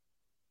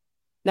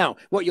 Now,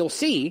 what you'll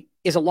see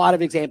is a lot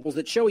of examples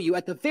that show you,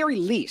 at the very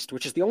least,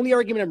 which is the only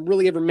argument I've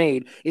really ever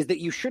made, is that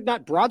you should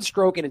not broad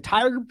stroke an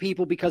entire group of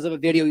people because of a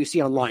video you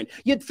see online.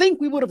 You'd think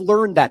we would have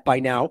learned that by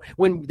now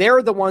when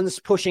they're the ones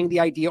pushing the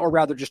idea, or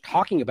rather just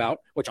talking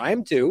about, which I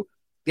am too,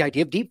 the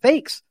idea of deep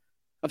fakes,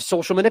 of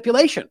social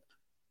manipulation.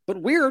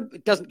 But weird,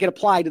 it doesn't get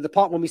applied to the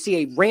part when we see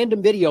a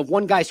random video of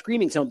one guy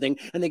screaming something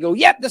and they go,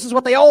 yep, this is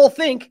what they all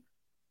think.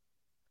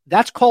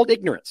 That's called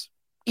ignorance.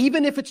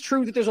 Even if it's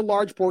true that there's a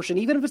large portion,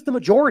 even if it's the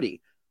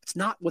majority, it's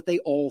not what they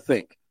all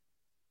think.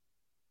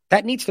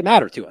 That needs to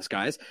matter to us,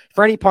 guys.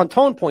 Franny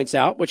Ponton points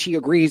out, which he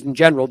agrees in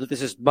general, that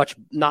this is much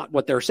not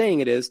what they're saying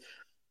it is,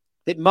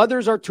 that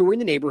mothers are touring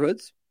the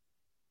neighborhoods.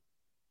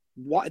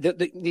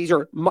 These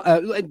are,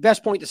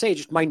 best point to say,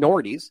 just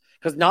minorities,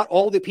 because not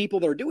all the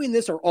people that are doing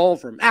this are all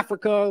from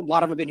Africa. A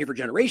lot of them have been here for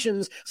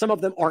generations. Some of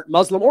them aren't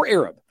Muslim or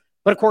Arab.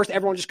 But of course,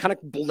 everyone just kind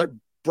of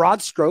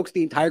broad strokes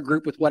the entire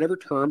group with whatever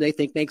term they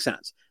think makes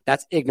sense.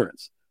 That's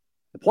ignorance.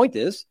 The point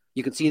is,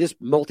 you can see this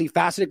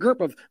multifaceted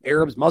group of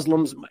Arabs,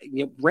 Muslims,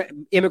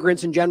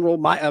 immigrants in general,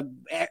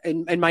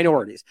 and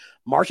minorities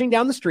marching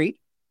down the street,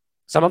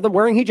 some of them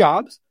wearing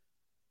hijabs,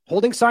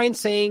 holding signs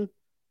saying,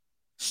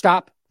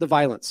 stop the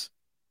violence.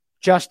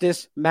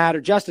 Justice matter.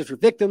 Justice for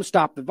victims.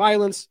 Stop the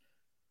violence.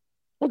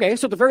 Okay,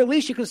 so at the very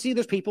least, you can see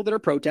there's people that are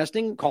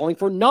protesting, calling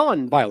for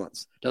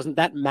non-violence. Doesn't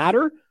that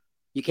matter?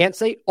 You can't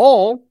say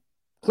all,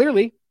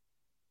 clearly.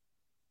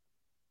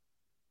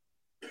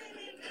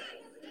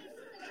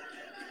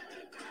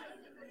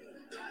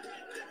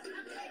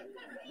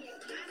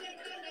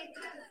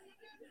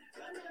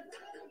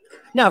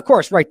 Now, of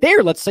course, right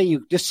there, let's say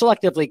you just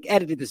selectively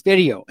edited this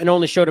video and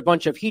only showed a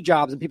bunch of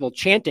hijabs and people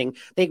chanting.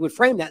 They would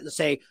frame that and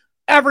say,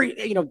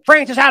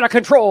 France is out of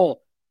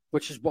control,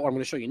 which is what I'm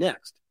going to show you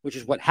next, which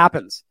is what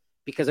happens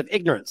because of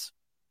ignorance.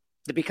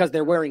 That because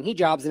they're wearing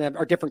hijabs and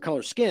are different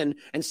color skin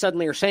and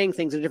suddenly are saying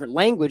things in a different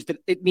language,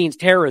 that it means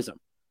terrorism.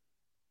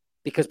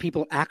 Because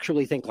people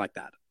actually think like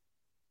that.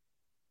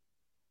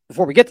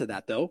 Before we get to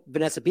that, though,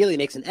 Vanessa Beeley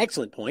makes an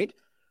excellent point.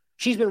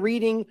 She's been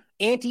reading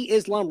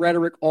anti-Islam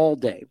rhetoric all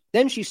day.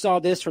 Then she saw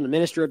this from the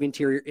Minister of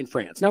Interior in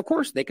France. Now, of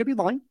course, they could be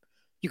lying.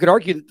 You could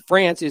argue that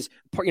France is,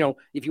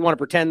 if you want to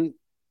pretend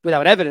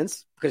without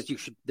evidence, because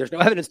there's no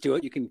evidence to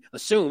it, you can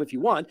assume if you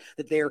want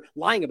that they're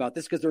lying about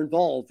this because they're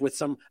involved with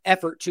some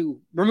effort to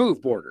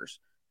remove borders.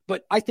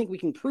 But I think we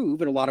can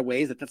prove in a lot of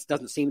ways that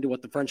doesn't seem to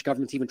what the French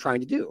government's even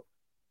trying to do.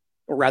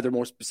 Or rather,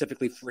 more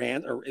specifically,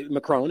 France or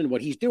Macron and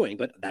what he's doing.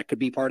 But that could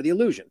be part of the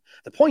illusion.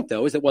 The point,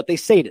 though, is that what they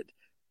stated.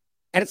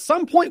 And at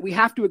some point, we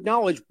have to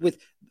acknowledge with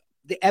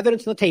the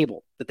evidence on the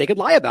table that they could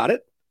lie about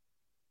it.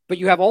 But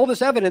you have all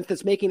this evidence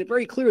that's making it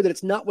very clear that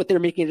it's not what they're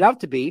making it out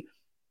to be.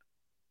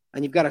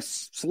 And you've got a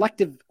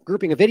selective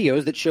grouping of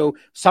videos that show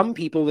some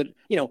people that,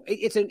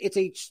 it's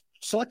a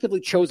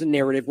selectively chosen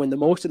narrative when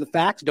most of the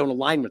facts don't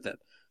align with it.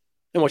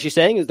 And what she's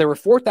saying is there were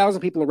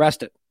 4,000 people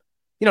arrested.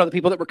 The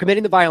people that were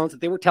committing the violence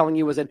that they were telling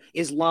you was an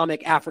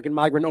Islamic African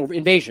migrant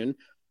invasion.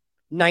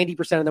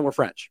 90% of them were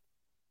French.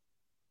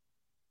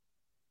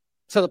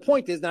 So the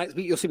point is, that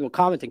you'll see people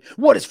commenting,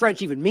 what does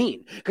French even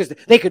mean? Because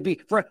they could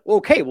be,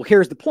 okay, well,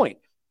 here's the point.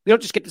 We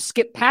don't just get to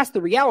skip past the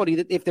reality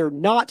that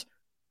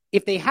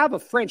if they have a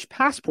French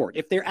passport,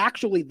 if they're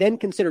actually then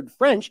considered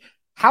French,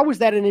 how is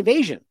that an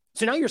invasion?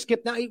 So now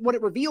now what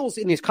it reveals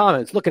in these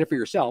comments, look at it for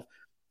yourself,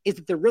 is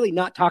that they're really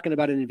not talking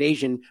about an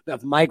invasion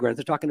of migrants.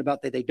 They're talking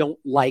about that they don't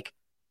like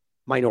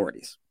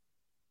minorities.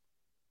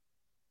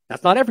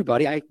 That's not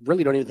everybody. I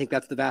really don't even think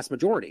that's the vast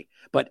majority.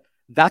 But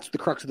that's the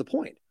crux of the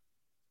point.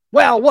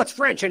 Well, what's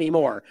French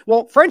anymore?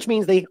 Well, French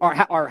means they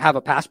have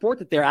a passport,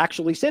 that they're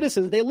actually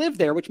citizens. They live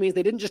there, which means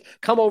they didn't just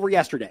come over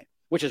yesterday,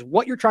 which is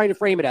what you're trying to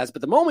frame it as.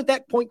 But the moment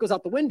that point goes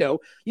out the window,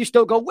 you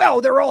still go,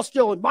 well, they're all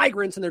still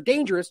migrants and they're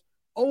dangerous.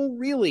 Oh,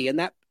 really? And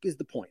that is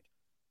the point.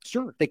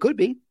 Sure, they could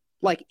be.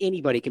 Like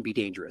anybody can be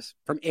dangerous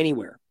from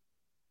anywhere.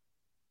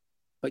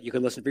 But you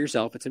can listen for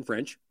yourself. It's in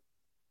French.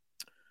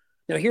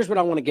 Now, here's what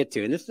I want to get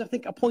to. And this is, I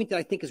think, a point that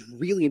I think is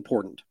really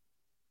important.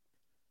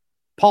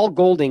 Paul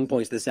Golding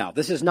points this out.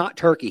 This is not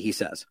Turkey, he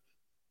says.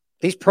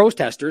 These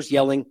protesters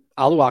yelling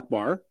Allahu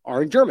Akbar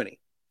are in Germany.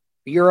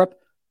 Europe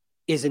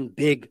is in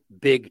big,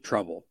 big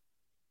trouble.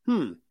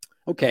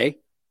 Okay.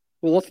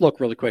 Well, let's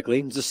look really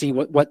quickly to see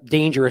what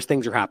dangerous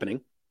things are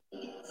happening.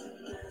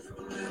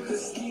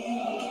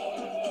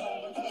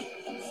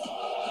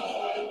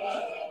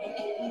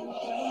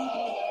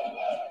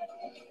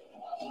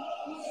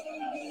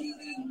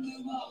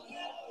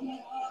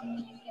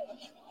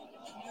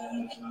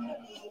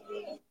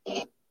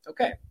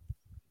 Okay.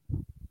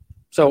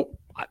 So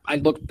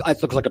it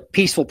looks like a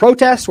peaceful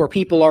protest where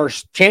people are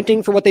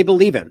chanting for what they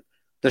believe in.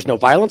 There's no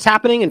violence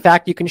happening. In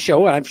fact, you can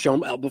show, and I've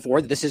shown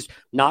before, that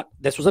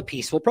this was a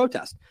peaceful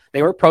protest.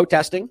 They were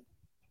protesting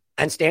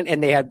and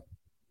they had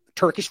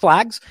Turkish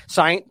flags,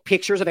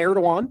 pictures of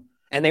Erdogan,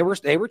 and they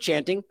were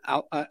chanting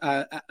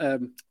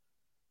Allahu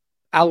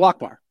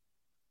Akbar.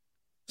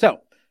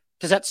 So,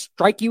 does that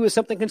strike you as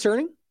something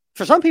concerning?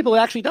 For some people, it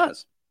actually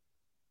does.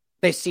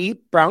 They see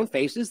brown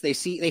faces, they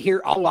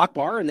hear Allahu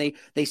Akbar, and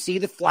they see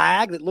the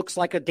flag that looks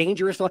like a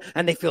dangerous flag,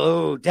 and they feel,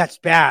 oh, that's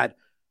bad.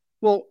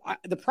 Well,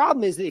 the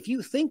problem is that if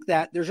you think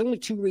that, there's only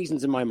two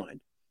reasons in my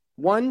mind.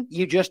 One,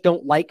 you just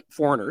don't like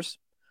foreigners,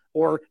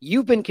 or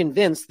you've been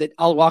convinced that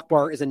Allahu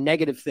Akbar is a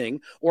negative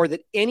thing, or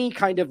that any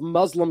kind of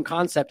Muslim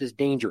concept is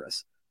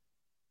dangerous.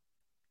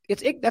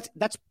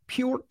 That's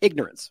pure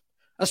ignorance.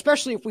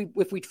 Especially if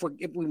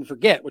we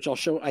forget, which I'll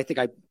show. I think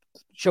I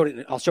showed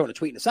it. I'll show it in a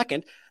tweet in a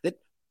second. That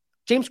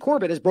James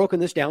Corbett has broken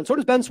this down. So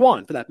does Ben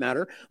Swan, for that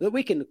matter. That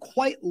we can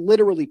quite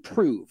literally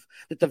prove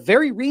that the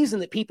very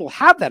reason that people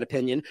have that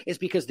opinion is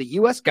because the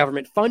U.S.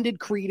 government funded,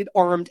 created,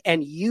 armed,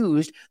 and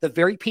used the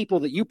very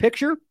people that you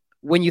picture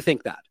when you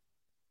think that.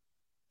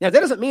 Now, that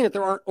doesn't mean that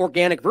there aren't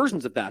organic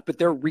versions of that, but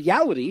their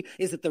reality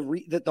is that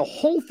the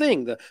whole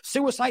thing, the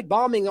suicide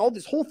bombing, all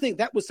this whole thing,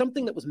 that was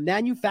something that was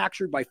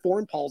manufactured by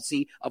foreign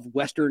policy of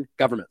Western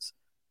governments.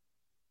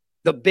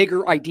 The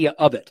bigger idea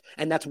of it.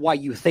 And that's why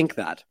you think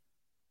that.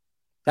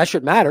 That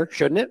should matter,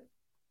 shouldn't it?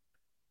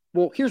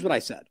 Well, here's what I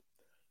said.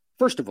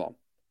 First of all,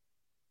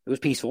 it was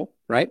peaceful,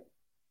 right?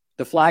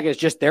 The flag is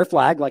just their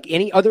flag, like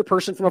any other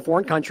person from a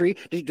foreign country.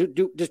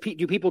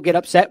 Do people get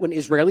upset when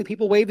Israeli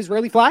people wave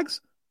Israeli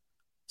flags?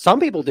 Some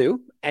people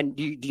do. And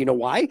do you know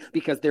why?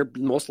 Because they're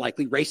most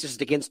likely racist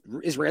against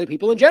Israeli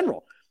people in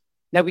general.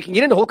 Now, we can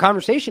get into a whole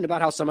conversation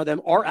about how some of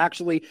them are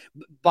actually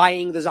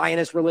buying the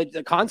Zionist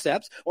religion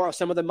concepts, or how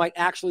some of them might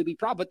actually be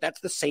but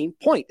that's the same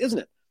point, isn't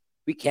it?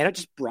 We cannot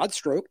just broad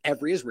stroke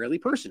every Israeli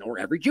person or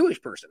every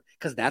Jewish person,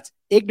 because that's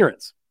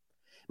ignorance.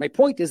 My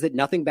point is that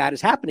nothing bad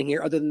is happening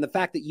here other than the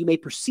fact that you may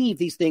perceive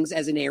these things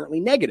as inherently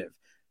negative.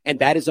 And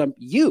that is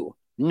you,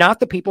 not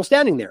the people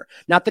standing there,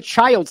 not the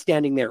child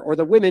standing there or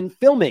the women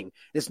filming.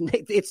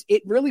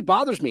 It really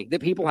bothers me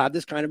that people have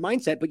this kind of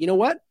mindset. But you know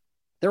what?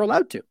 They're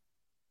allowed to.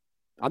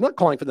 I'm not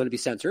calling for them to be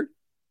censored.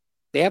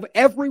 They have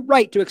every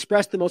right to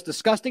express the most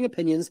disgusting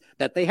opinions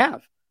that they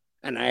have.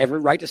 And I have every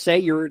right to say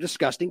you're a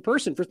disgusting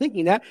person for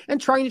thinking that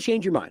and trying to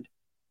change your mind.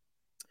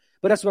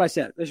 But that's what I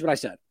said. This is what I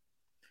said.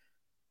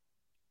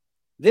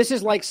 This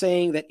is like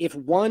saying that if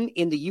one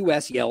in the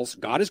U.S. yells,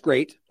 God is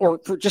great, or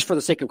just for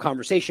the sake of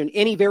conversation,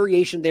 any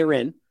variation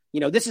therein,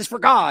 this is for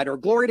God or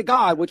glory to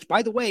God, which,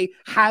 by the way,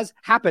 has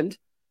happened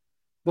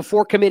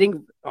before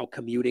committing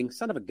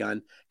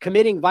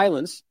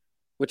violence,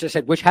 which I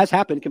said, which has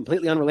happened,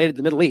 completely unrelated to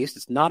the Middle East.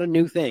 It's not a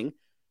new thing.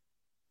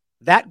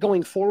 That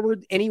going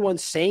forward, anyone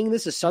saying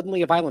this is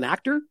suddenly a violent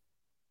actor?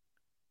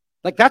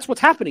 Like, that's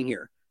what's happening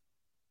here.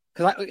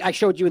 Because I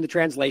showed you in the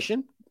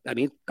translation,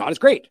 God is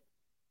great.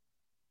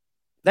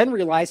 Then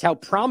realize how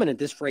prominent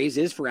this phrase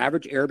is for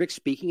average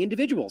Arabic-speaking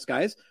individuals,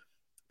 guys.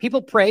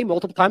 People pray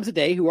multiple times a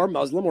day who are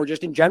Muslim or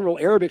just in general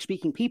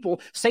Arabic-speaking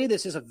people say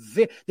this is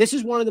this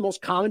is one of the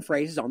most common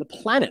phrases on the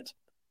planet.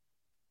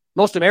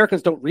 Most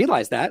Americans don't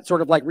realize that,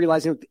 sort of like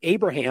realizing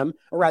Abraham,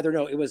 or rather,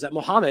 no, it was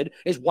Muhammad,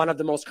 is one of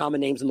the most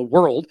common names in the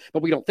world,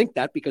 but we don't think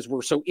that because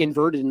we're so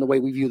inverted in the way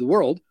we view the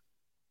world.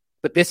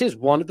 But this is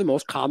one of the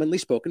most commonly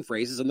spoken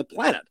phrases on the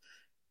planet.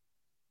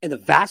 And the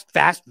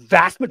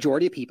vast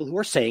majority of people who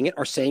are saying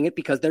it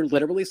because they're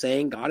literally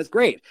saying God is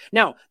great.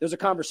 Now, there's a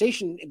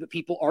conversation that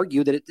people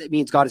argue that it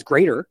means God is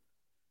greater.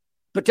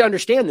 But to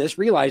understand this,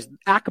 realize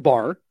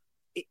Akbar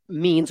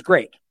means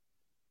great.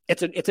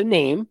 It's a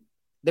name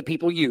that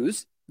people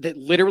use that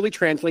literally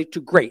translates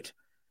to great.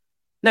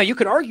 Now, you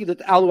could argue that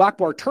the Allahu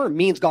Akbar term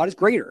means God is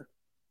greater,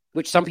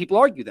 which some people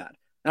argue that.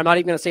 I'm not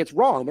even going to say it's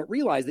wrong, but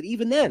realize that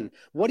even then,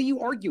 what are you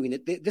arguing?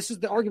 This is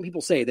the argument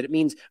people say, that it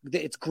means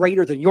that it's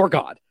greater than your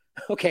God.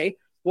 Okay,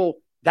 well,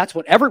 that's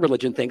what every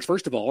religion thinks,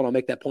 first of all, and I'll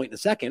make that point in a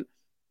second.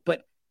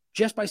 But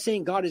just by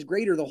saying God is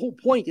greater, the whole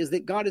point is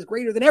that God is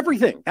greater than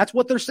everything. That's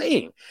what they're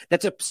saying.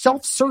 That's a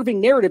self-serving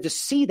narrative to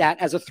see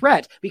that as a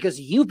threat because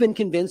you've been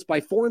convinced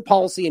by foreign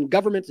policy and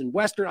governments and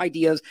Western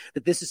ideas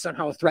that this is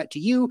somehow a threat to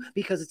you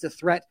because it's a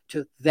threat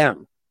to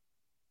them.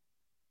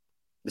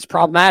 It's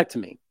problematic to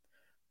me.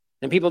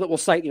 And people that will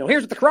cite,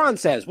 here's what the Quran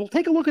says. Well,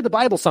 take a look at the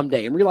Bible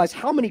someday and realize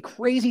how many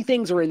crazy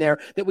things are in there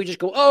that we just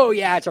go, oh,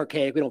 yeah, it's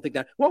archaic. We don't think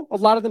that. Well, a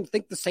lot of them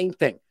think the same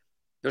thing.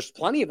 There's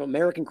plenty of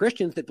American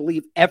Christians that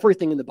believe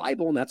everything in the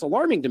Bible, and that's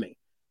alarming to me.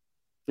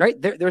 Right?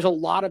 There's a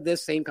lot of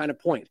this same kind of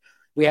point.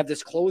 We have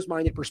this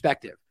closed-minded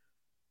perspective.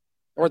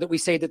 Or that we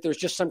say that there's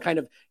just some kind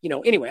of,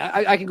 anyway,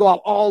 I can go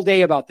out all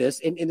day about this,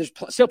 and there's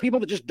still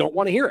people that just don't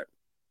want to hear it.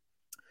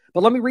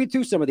 But let me read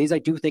through some of these I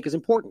do think is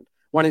important.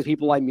 One of the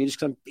people I meet,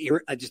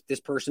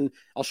 this person,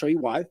 I'll show you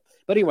why.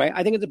 But anyway,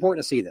 I think it's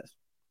important to see this.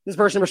 This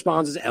person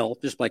responds as L,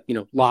 just like,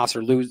 loss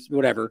or lose,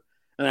 whatever.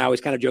 And I always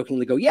kind of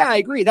jokingly go, yeah, I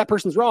agree. That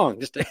person's wrong.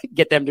 Just to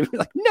get them to be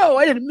like, no,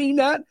 I didn't mean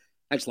that.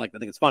 I think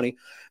it's funny.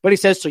 But he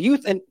says,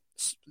 and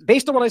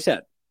based on what I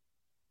said,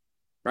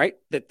 right,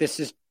 that this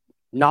is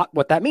not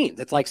what that means.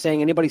 It's like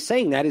saying anybody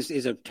saying that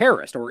is a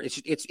terrorist or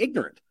it's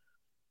ignorant.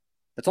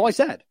 That's all I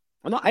said.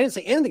 I didn't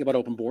say anything about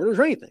open borders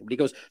or anything. But he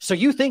goes, so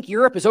you think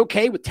Europe is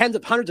okay with tens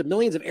of hundreds of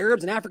millions of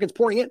Arabs and Africans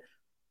pouring in?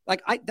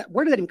 Like,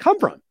 where did that even come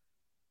from?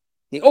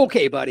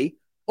 Okay, buddy.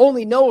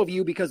 Only know of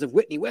you because of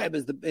Whitney Webb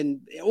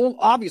and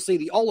obviously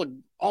the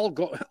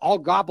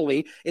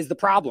oligopoly is the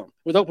problem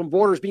with open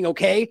borders being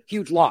okay.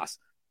 Huge loss.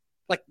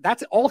 Like,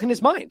 that's all in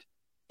his mind.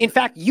 In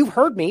fact, you've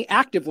heard me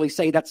actively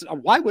say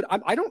I'm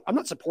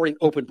not supporting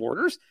open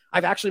borders.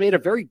 I've actually made a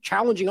very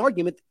challenging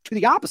argument to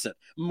the opposite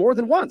more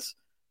than once.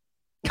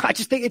 I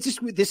just think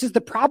this is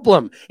the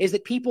problem, is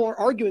that people are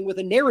arguing with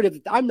a narrative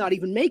that I'm not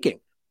even making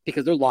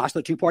because they're lost in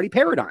the two-party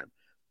paradigm.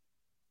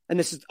 And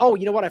this is,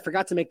 you know what? I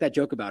forgot to make that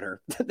joke about her.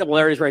 Well,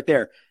 there it is right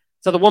there.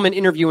 So the woman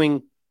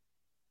interviewing,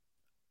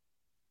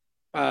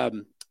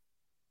 in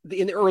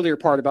the earlier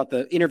part about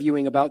the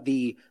interviewing about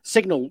the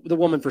Signal, the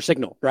woman for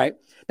Signal, right?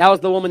 That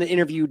was the woman that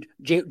interviewed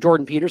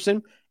Jordan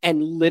Peterson,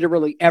 and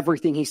literally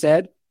everything he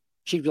said,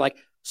 she'd be like,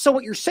 so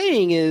what you're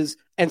saying is,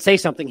 and say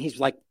something. He's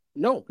like,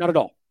 no, not at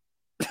all.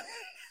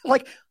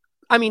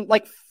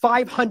 Like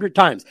 500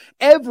 times.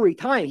 Every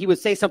time he would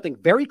say something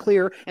very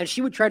clear, and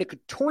she would try to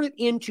contort it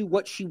into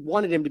what she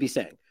wanted him to be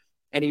saying.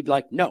 And he'd be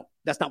like, no,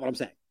 that's not what I'm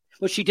saying.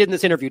 Well, she did in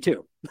this interview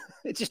too.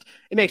 It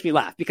makes me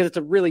laugh because it's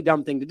a really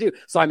dumb thing to do.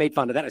 So I made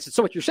fun of that. I said,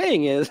 so what you're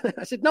saying is,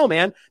 I said, no,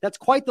 man, that's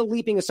quite the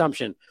leaping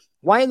assumption.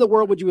 Why in the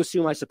world would you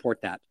assume I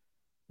support that?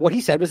 What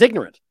he said was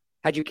ignorant.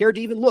 Had you cared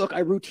to even look,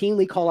 I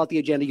routinely call out the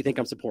agenda you think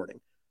I'm supporting.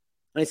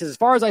 And he says, as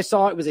far as I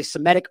saw, it was a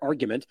Semitic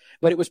argument,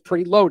 but it was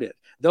pretty loaded.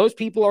 Those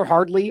people are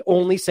hardly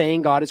only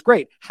saying God is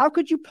great. How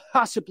could you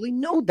possibly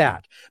know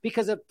that?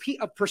 Because of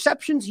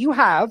perceptions you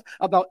have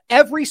about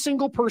every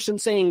single person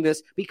saying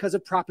this because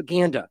of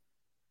propaganda.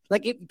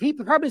 The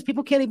problem is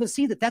people can't even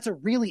see that that's a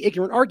really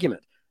ignorant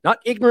argument. Not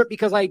ignorant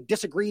because I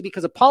disagree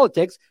because of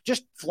politics,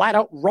 just flat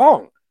out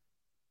wrong.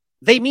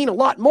 They mean a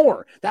lot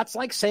more. That's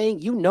like saying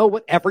you know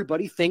what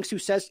everybody thinks who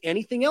says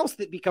anything else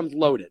that becomes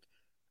loaded.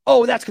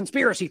 Oh, that's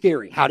conspiracy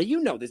theory. How do you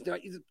know this?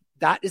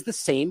 That is the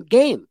same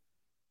game.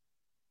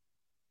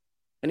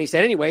 And he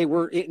said, anyway,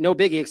 we're no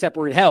biggie except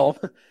we're in hell.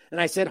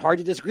 And I said, hard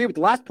to disagree with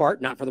the last part,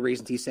 not for the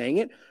reasons he's saying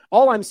it.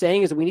 All I'm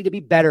saying is that we need to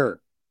be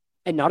better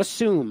and not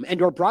assume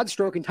or broad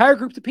stroke entire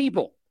groups of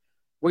people.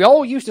 We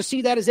all used to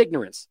see that as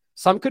ignorance.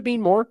 Some could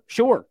mean more,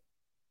 sure.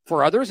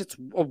 For others, it's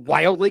a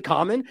wildly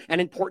common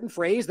and important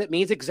phrase that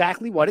means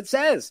exactly what it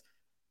says.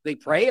 They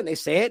pray and they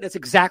say it, and it's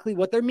exactly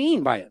what they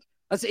mean by it.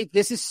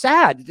 This is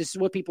sad. This is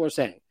what people are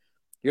saying.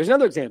 Here's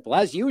another example.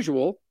 As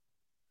usual,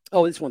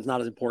 this one's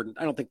not as important.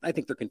 I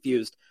think they're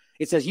confused.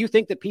 It says, you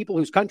think that people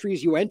whose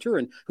countries you enter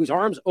and whose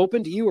arms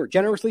open to you or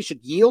generously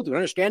should yield to an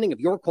understanding of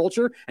your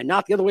culture and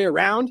not the other way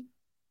around?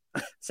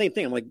 Same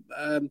thing. I'm like,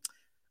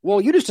 well,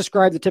 you just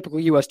described the typical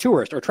U.S.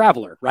 tourist or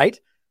traveler, right?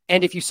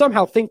 And if you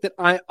somehow think that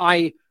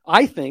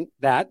I think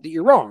that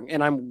you're wrong,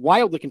 and I'm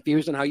wildly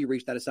confused on how you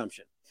reached that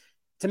assumption.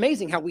 It's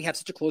amazing how we have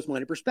such a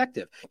closed-minded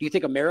perspective. Do you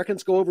think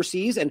Americans go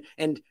overseas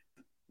and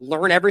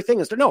learn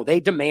everything? No, they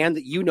demand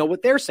that you know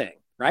what they're saying,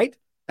 right?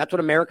 That's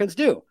what Americans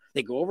do.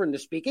 They go over and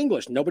just speak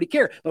English. Nobody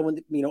cares. But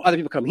when other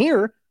people come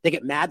here, they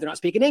get mad they're not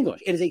speaking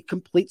English. It is a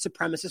complete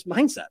supremacist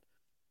mindset.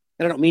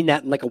 And I don't mean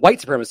that in like a white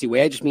supremacy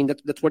way. I just mean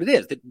that's what it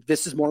is. That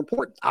this is more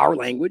important. Our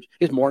language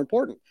is more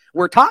important.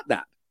 We're taught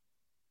that.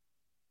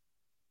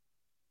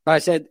 I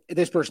said,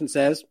 this person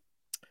says,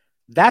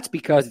 that's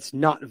because it's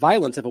not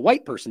violence if a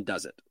white person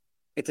does it.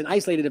 It's an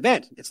isolated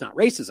event. It's not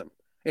racism.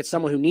 It's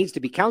someone who needs to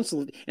be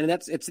counseled. And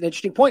it's an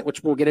interesting point,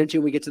 which we'll get into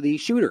when we get to the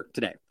shooter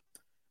today,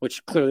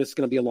 which clearly is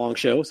going to be a long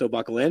show, so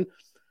buckle in.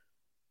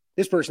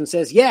 This person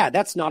says, yeah,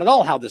 that's not at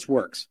all how this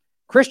works.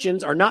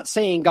 Christians are not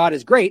saying God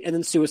is great and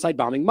then suicide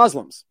bombing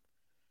Muslims.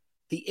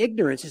 The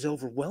ignorance is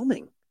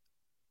overwhelming.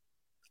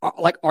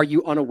 Are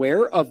you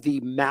unaware of the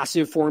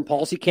massive foreign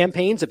policy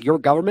campaigns of your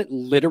government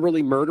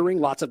literally murdering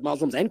lots of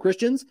Muslims and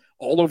Christians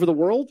all over the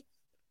world?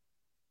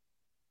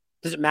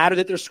 Does it matter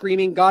that they're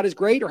screaming God is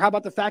great? Or how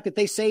about the fact that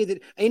they say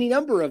that any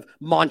number of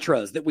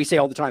mantras that we say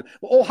all the time?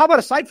 Well, how about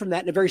aside from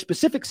that in a very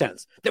specific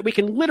sense, that we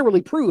can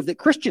literally prove that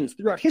Christians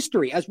throughout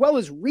history, as well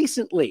as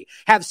recently,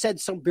 have said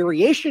some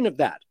variation of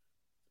that,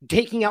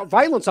 taking out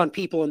violence on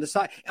people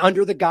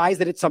under the guise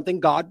that it's something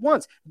God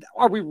wants.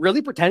 Are we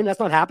really pretending that's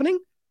not happening?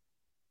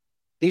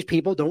 These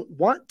people don't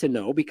want to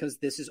know because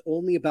this is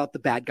only about the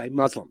bad guy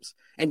Muslims.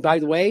 And by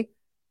the way,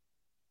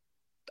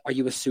 are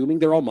you assuming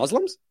they're all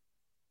Muslims?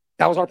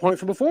 That was our point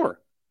from before.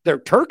 They're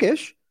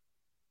Turkish,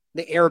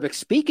 the Arabic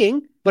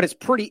speaking, but it's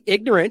pretty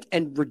ignorant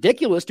and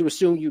ridiculous to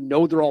assume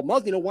they're all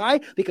Muslim. You know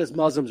why? Because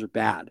Muslims are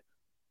bad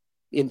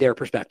in their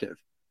perspective.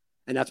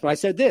 And that's why I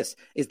said this.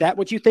 Is that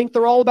what you think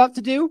they're all about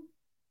to do?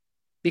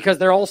 Because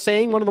they're all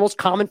saying one of the most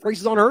common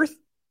phrases on earth?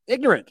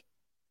 Ignorant.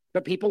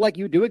 But people like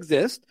you do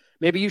exist.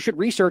 Maybe you should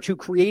research who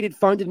created,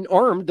 funded, and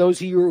armed those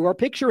who you are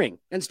picturing,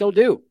 and still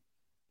do.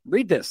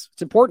 Read this.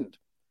 It's important.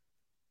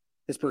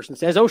 This person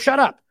says, oh, shut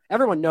up.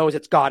 Everyone knows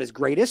it's God is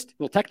greatest.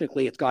 Well,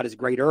 technically, it's God is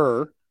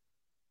greater.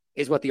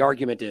 is what the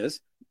argument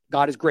is.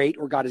 God is great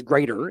or God is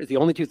greater is the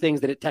only two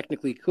things that it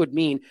technically could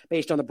mean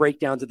based on the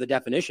breakdowns of the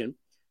definition.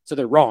 So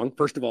they're wrong,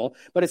 first of all.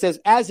 But it says,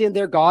 as in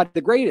their God,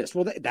 the greatest.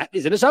 Well, that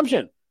is an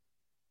assumption.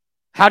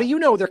 How do you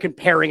know they're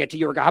comparing it to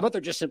your God? How about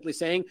they're just simply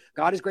saying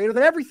God is greater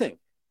than everything?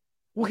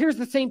 Well, here's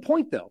the same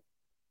point, though.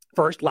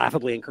 First,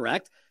 laughably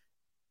incorrect.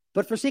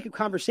 But for sake of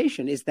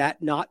conversation, is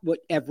that not what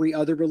every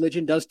other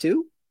religion does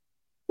too?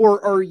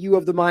 Or are you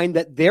of the mind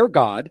that their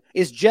God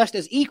is just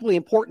as equally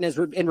important as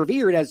and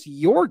revered as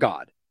your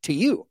God to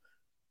you?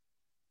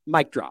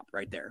 Mic drop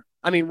right there.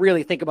 I mean,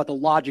 really think about the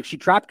logic she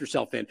trapped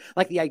herself in.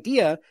 Like the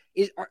idea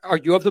is, are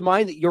you of the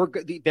mind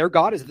that their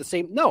God is the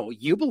same? No,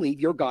 you believe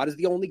your God is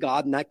the only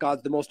God and that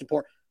God's the most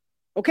important.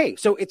 Okay,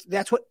 so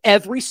that's what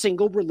every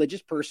single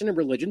religious person in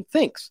religion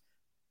thinks.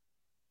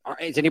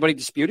 Is anybody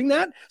disputing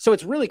that? So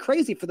it's really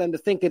crazy for them to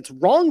think it's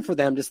wrong for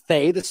them to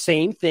say the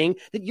same thing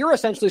that you're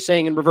essentially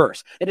saying in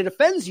reverse. And it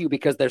offends you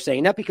because they're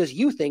saying that because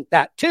you think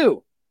that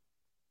too.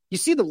 You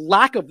see the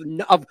lack of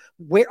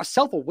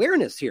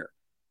self-awareness here.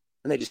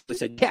 And they just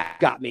said, yeah,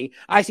 got me.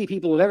 I see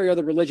people of every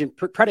other religion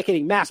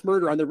predicating mass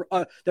murder on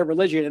their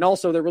religion and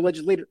also their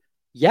religious leader.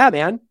 Yeah,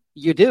 man,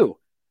 you do.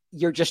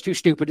 You're just too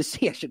stupid to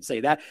see, I should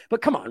say that.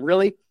 But come on,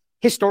 really?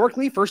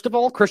 Historically, first of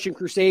all, Christian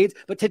crusades.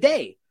 But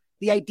today,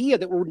 the idea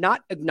that we're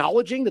not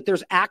acknowledging that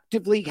there's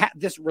actively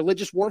this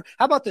religious war.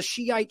 How about the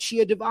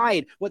Shiite-Shia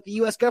divide? What the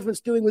U.S.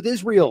 government's doing with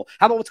Israel?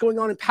 How about what's going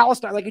on in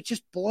Palestine? Like, it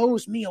just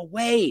blows me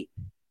away.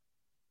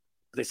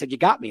 They said, you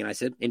got me. And I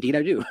said, indeed,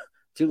 I do.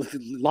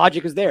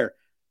 Logic is there.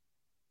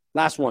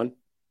 Last one.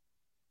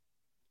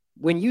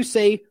 When you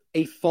say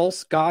a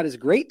false God is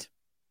great,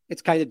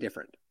 it's kind of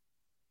different.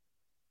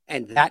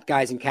 And that,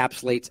 guys,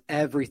 encapsulates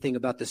everything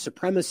about the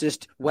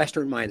supremacist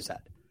Western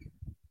mindset.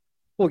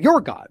 Well,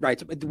 you're God,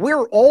 right?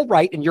 We're all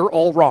right and you're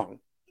all wrong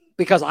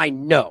because I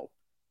know.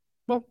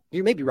 Well,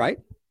 you may be right.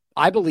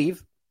 I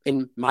believe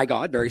in my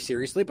God very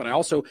seriously, but I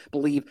also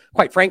believe,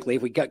 quite frankly,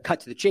 if we cut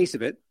to the chase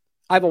of it,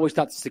 I've always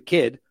thought since a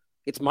kid,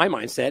 it's my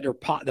mindset or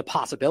the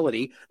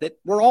possibility that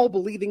we're all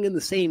believing in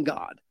the same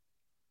God.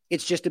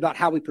 It's just about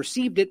how we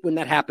perceived it when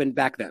that happened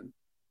back then,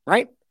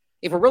 right?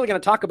 If we're really going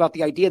to talk about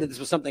the idea that this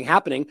was something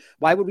happening,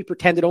 why would we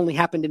pretend it only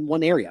happened in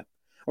one area?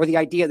 Or the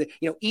idea that,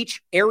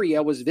 each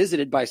area was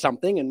visited by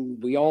something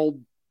and we all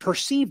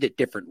perceived it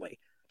differently.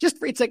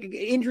 It's like an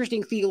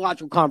interesting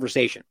theological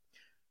conversation.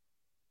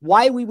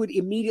 Why we would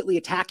immediately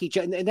attack each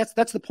other, and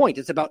that's the point.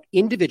 It's about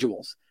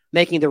individuals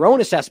making their own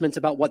assessments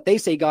about what they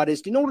say God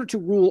is in order to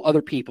rule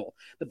other people.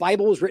 The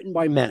Bible was written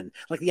by men.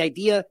 Like the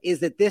idea is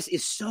that this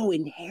is so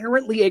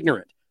inherently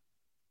ignorant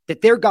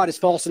that their God is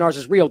false and ours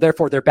is real,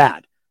 therefore they're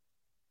bad.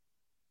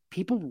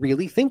 People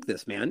really think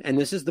this, man, and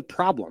this is the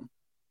problem.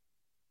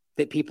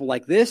 That people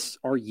like this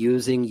are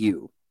using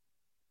you.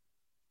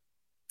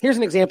 Here's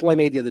an example I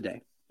made the other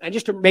day. And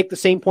just to make the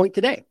same point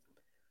today.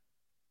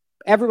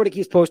 Everybody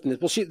keeps posting this.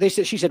 Well,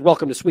 she said,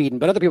 welcome to Sweden.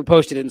 But other people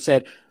posted it and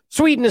said,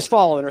 Sweden has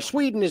fallen or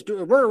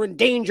we're in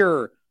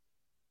danger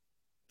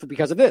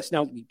because of this.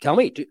 Now, tell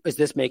me, does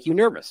this make you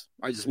nervous?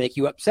 Or does this make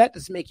you upset?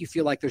 Does it make you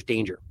feel like there's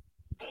danger?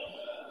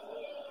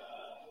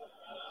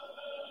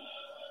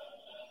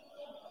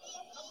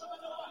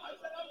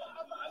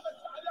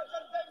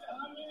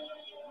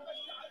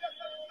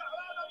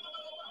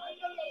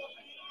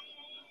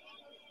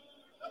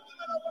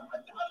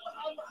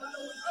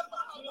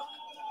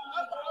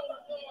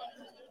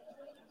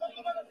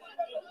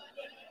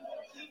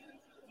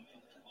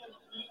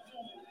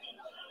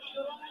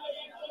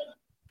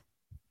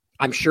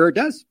 I'm sure it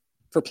does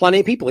for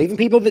plenty of people, even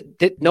people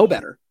that know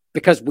better,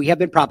 because we have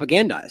been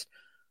propagandized.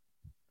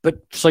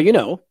 But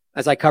so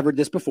as I covered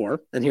this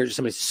before, and here's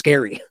something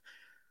scary.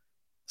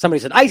 Somebody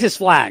said ISIS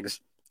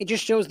flags. It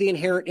just shows the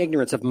inherent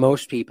ignorance of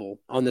most people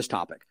on this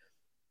topic.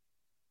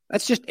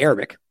 That's just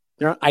Arabic.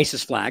 They're not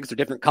ISIS flags. They're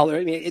different color.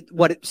 I mean,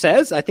 what it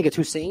says, I think it's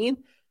Hussein.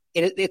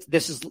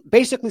 This is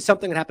basically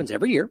something that happens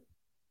every year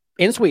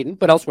in Sweden,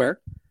 but elsewhere.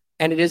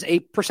 And it is a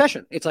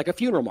procession. It's like a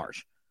funeral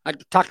march. I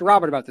talked to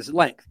Robert about this at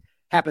length.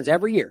 Happens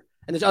every year.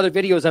 And there's other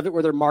videos of it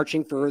where they're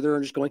marching further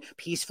and just going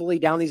peacefully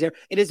down these areas.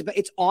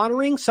 It's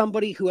honoring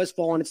somebody who has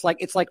fallen.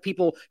 It's like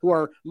people who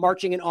are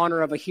marching in honor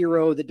of a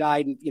hero that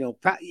died,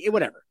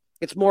 whatever.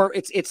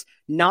 It's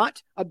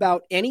not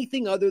about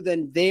anything other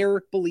than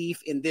their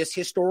belief in this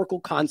historical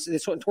concept,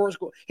 this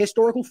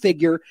historical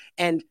figure,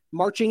 and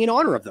marching in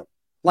honor of them,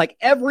 like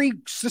every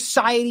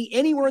society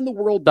anywhere in the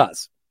world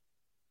does.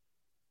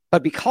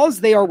 But because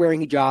they are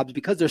wearing hijabs,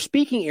 because they're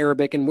speaking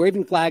Arabic and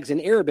waving flags in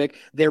Arabic,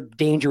 they're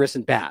dangerous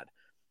and bad.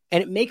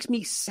 And it makes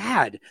me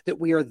sad that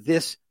we are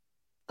this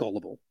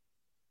gullible.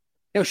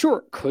 Now,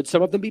 sure, could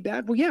some of them be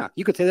bad? Well, yeah,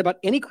 you could say that about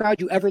any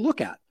crowd you ever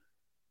look at.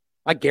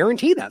 I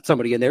guarantee that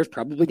somebody in there is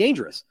probably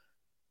dangerous.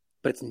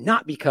 But it's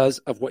not because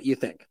of what you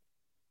think,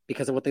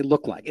 because of what they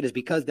look like. It is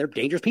because they're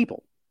dangerous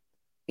people.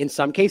 In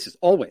some cases,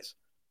 always.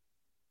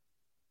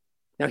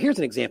 Now, here's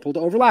an example to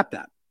overlap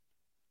that.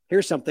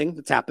 Here's something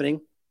that's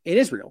happening in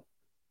Israel.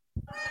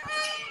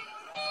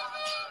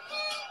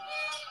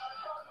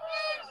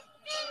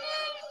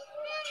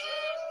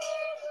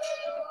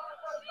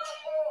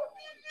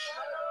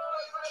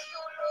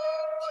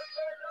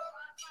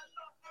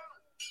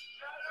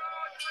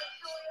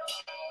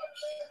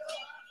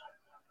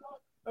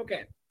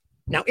 Okay.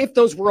 Now, if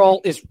those were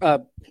all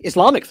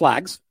Islamic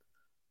flags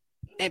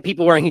and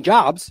people wearing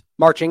hijabs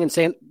marching and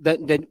saying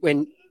that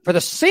when for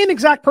the same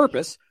exact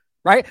purpose,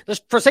 right?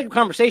 Just for sake of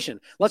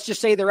conversation, let's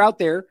just say they're out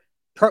there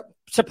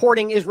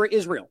supporting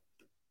Israel,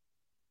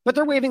 but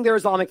they're waving their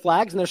Islamic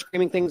flags and they're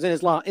screaming things in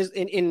Islam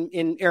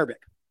in Arabic,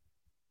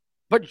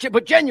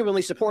 but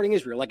genuinely supporting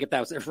Israel. Like if that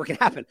was ever going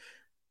to happen,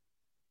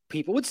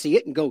 people would see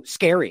it and go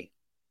scary,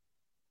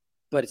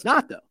 but it's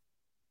not though,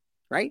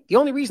 right? The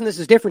only reason this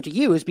is different to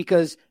you is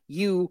because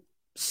you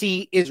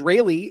see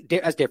Israeli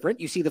as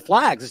different. You see the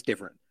flags as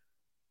different,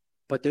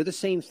 but they're the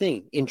same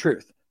thing in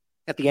truth.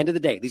 At the end of the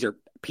day, these are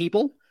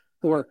people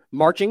who are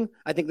marching.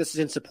 I think this is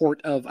in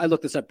support of, I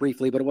looked this up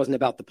briefly, but it wasn't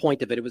about the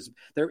point of it. It was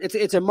there.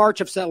 It's a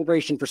march of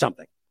celebration for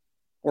something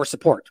or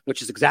support,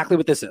 which is exactly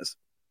what this is.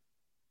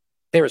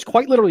 There is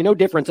quite literally no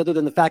difference other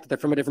than the fact that they're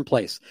from a different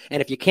place.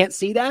 And if you can't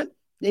see that,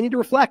 you need to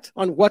reflect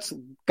on what's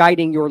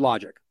guiding your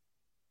logic.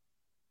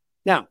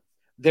 Now,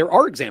 there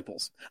are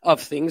examples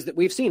of things that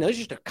we've seen. There's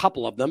just a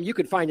couple of them. You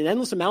could find an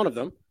endless amount of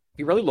them if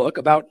you really look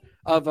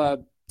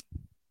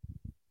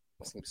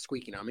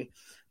squeaking on me,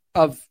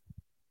 of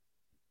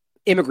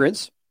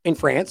immigrants in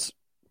France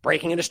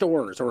breaking into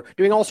stores or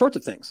doing all sorts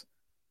of things.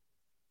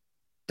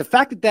 The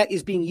fact that that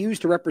is being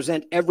used to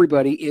represent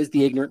everybody is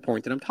the ignorant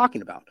point that I'm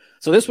talking about.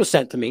 So this was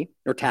sent to me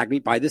or tagged me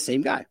by the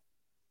same guy.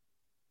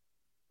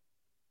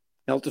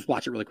 Now let's just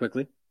watch it really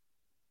quickly.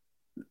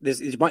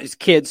 This is his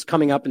kids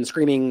coming up and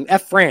screaming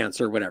F France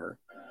or whatever.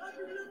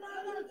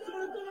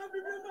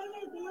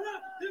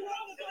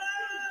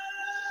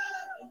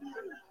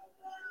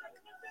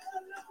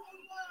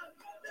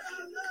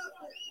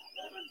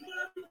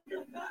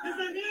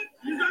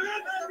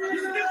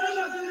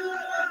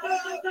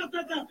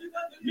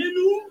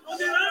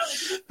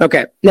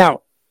 Okay,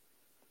 now,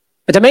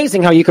 it's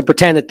amazing how you could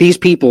pretend that these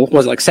people,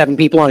 was it like 7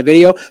 people on a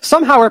video,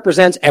 somehow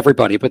represents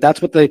everybody, but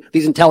that's what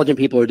these intelligent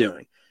people are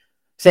doing.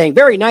 Saying,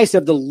 very nice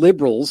of the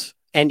liberals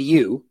and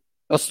you.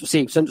 So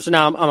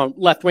now I'm a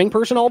left-wing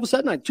person all of a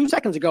sudden. 2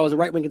 seconds ago I was a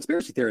right-wing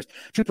conspiracy theorist.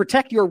 To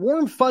protect your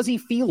warm, fuzzy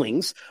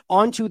feelings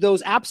onto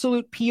those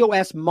absolute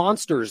POS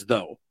monsters,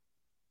 though.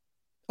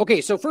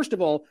 Okay, so first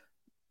of all,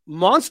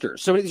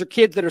 monsters. So these are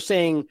kids that are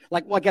saying,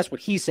 like, well, I guess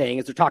what he's saying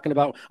is they're talking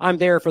about, I'm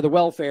there for the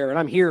welfare and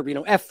I'm here,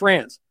 F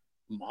France.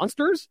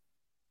 Monsters?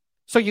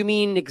 So you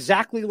mean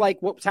exactly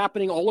like what's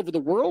happening all over the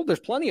world? There's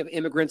plenty of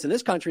immigrants in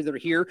this country that are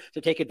here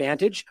to take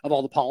advantage of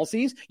all the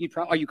policies.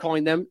 Are you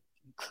calling them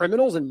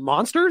criminals and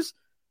monsters?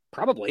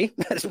 Probably.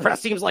 That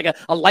seems like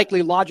a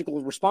likely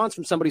logical response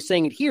from somebody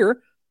saying it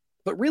here.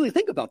 But really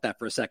think about that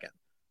for a second.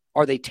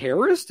 Are they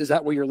terrorists? Is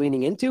that what you're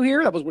leaning into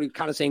here? That was what he was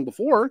kind of saying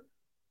before.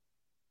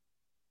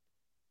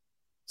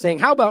 Saying,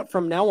 how about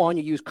from now on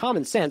you use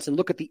common sense and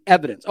look at the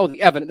evidence. Oh,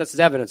 the evidence. This is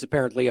evidence,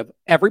 apparently, of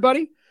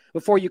everybody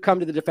before you come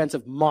to the defense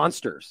of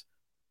monsters.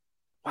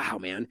 Wow,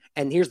 man.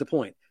 And here's the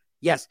point.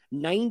 Yes,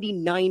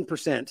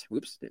 99%.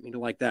 Whoops, didn't mean to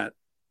like that.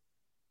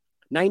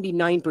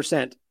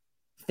 99%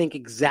 think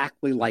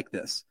exactly like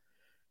this.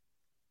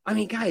 I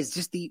mean, guys,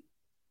 just the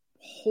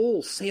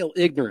wholesale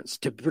ignorance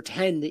to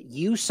pretend that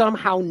you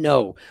somehow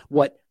know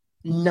what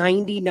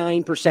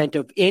 99%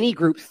 of any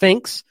group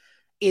thinks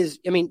is,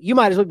 you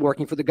might as well be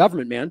working for the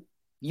government, man.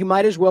 You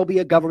might as well be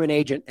a government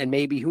agent and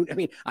maybe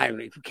I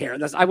don't even care.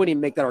 I wouldn't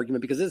even make that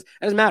argument because it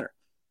doesn't matter.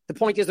 The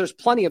point is there's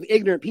plenty of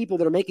ignorant people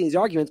that are making these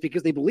arguments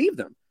because they believe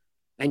them.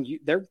 And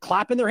they're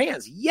clapping their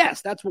hands.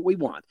 Yes, that's what we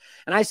want.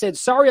 And I said,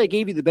 sorry, I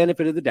gave you the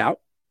benefit of the doubt.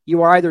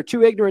 You are either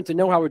too ignorant to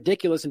know how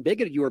ridiculous and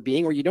bigoted you are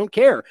being, or you don't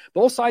care.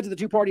 Both sides of the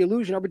two-party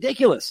illusion are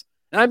ridiculous.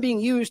 And I am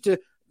used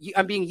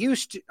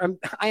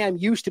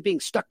to being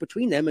stuck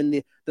between them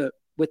and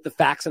with the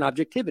facts and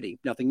objectivity.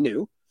 Nothing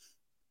new.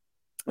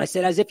 I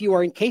said, as if you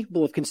are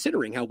incapable of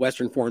considering how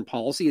Western foreign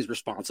policy is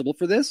responsible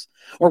for this,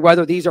 or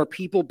whether these are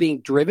people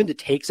being driven to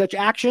take such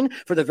action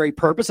for the very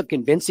purpose of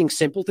convincing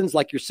simpletons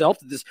like yourself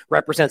that this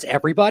represents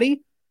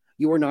everybody.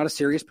 You are not a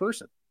serious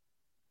person.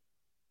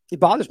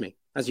 It bothers me,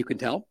 as you can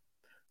tell.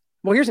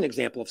 Well, here's an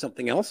example of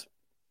something else.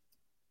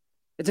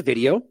 It's a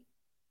video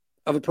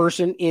of a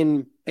person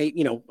in a,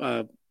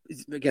 I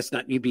guess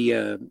not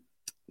a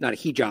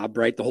hijab,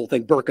 right? The whole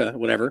thing, burqa,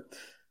 whatever.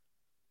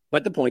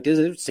 But the point is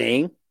it's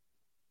saying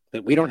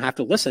that we don't have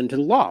to listen to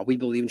the law. We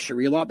believe in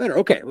Sharia law better.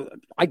 Okay,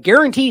 I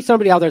guarantee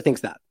somebody out there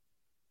thinks that.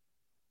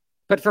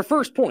 But for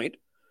first point,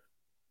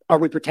 are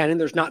we pretending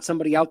there's not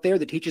somebody out there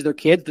that teaches their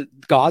kids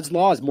that God's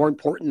law is more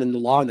important than the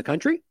law in the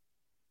country?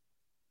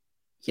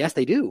 Yes,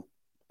 they do.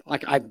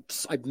 Like I've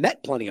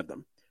met plenty of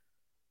them.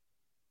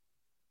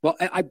 Well,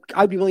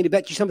 I'd be willing to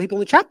bet you some people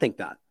in the chat think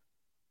that.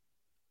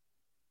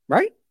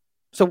 Right?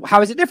 So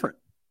how is it different?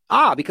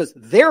 Because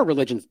their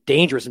religion's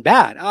dangerous and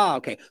bad.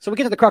 Okay. So we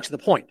get to the crux of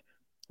the point.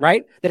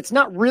 Right? That it's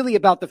not really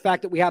about the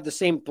fact that we have the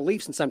same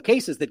beliefs in some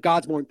cases, that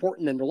God's more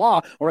important than the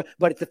law,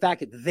 but it's the fact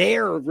that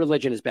their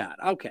religion is bad.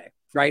 Okay.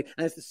 Right?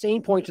 And it's the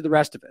same point to the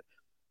rest of it.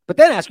 But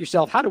then ask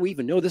yourself, how do we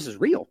even know this is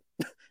real?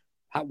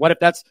 What if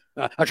that's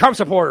a Trump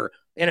supporter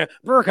in a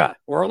burqa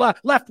or a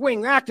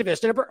left-wing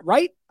activist in a burqa,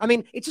 right?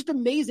 It's just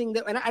amazing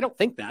that, and I don't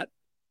think that.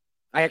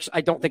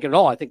 I don't think it at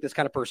all. I think this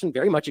kind of person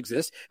very much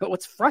exists. But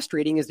what's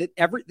frustrating is that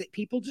that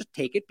people just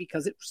take it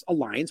because it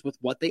aligns with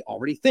what they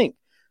already think.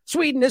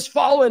 Sweden has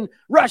fallen.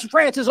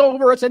 France is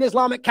over. It's an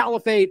Islamic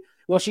caliphate.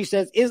 Well, she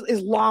says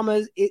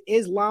Islamized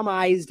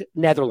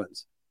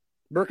Netherlands.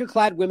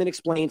 Burqa-clad women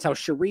explains how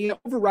Sharia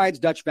overrides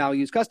Dutch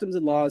values, customs,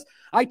 and laws.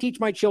 I teach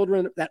my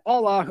children that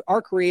Allah,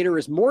 our creator,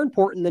 is more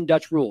important than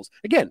Dutch rules.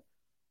 Again,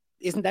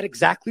 isn't that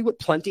exactly what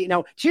plenty...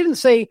 Now, she didn't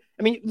say...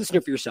 I mean, listen to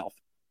it for yourself.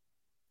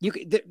 You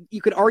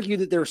could argue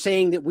that they're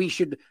saying that we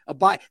should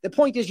abide. The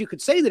point is, you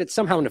could say that it's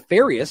somehow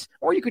nefarious,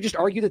 or you could just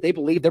argue that they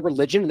believe their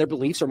religion and their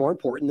beliefs are more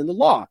important than the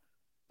law,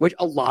 which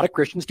a lot of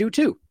Christians do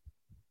too.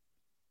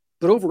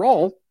 But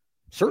overall,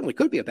 certainly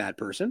could be a bad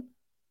person.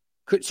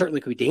 Could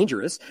be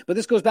dangerous. But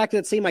this goes back to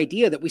that same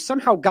idea that we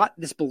somehow got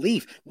this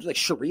belief like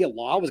Sharia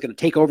law was going to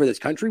take over this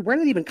country. Where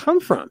did it even come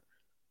from?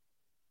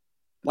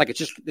 Like, it's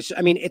just,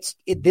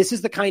 this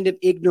is the kind of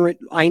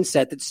ignorant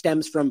mindset that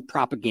stems from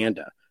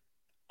propaganda.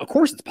 Of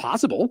course, it's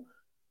possible,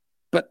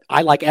 but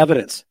I like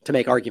evidence to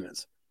make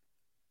arguments.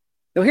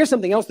 Now, here's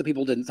something else that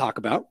people didn't talk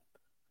about.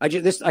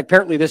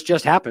 Apparently this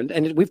just happened,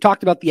 and we've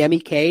talked about the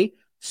MEK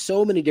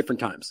so many different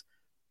times.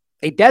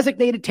 A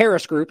designated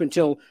terrorist group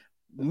until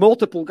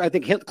multiple, I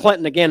think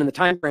Clinton again in the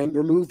time frame,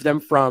 removed them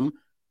from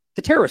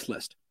the terrorist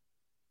list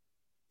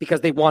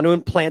because they want to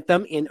implant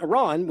them in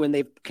Iran when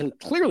they've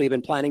clearly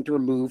been planning to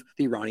remove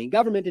the Iranian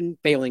government and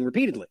failing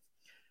repeatedly.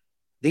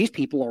 These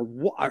people are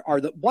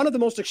one of the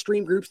most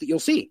extreme groups that you'll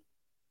see.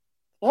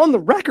 On the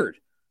record,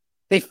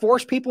 they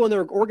force people in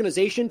their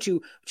organization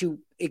to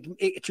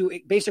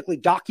basically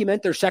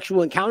document their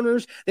sexual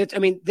encounters.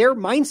 Their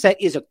mindset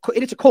is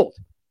it's a cult.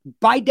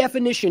 By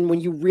definition, when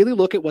you really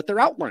look at what they're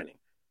outlining.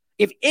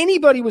 If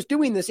anybody was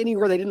doing this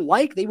anywhere they didn't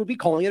like, they would be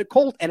calling it a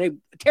cult and a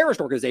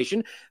terrorist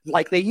organization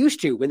like they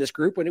used to in this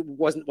group when it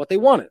wasn't what they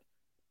wanted.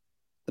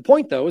 The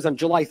point, though, is on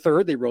July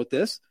 3rd, they wrote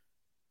this.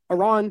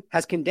 Iran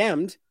has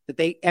condemned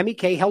that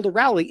MEK held a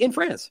rally in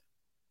France.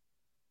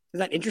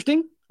 Isn't that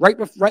interesting? Right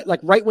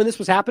when this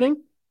was happening?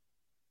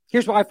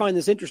 Here's why I find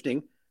this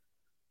interesting.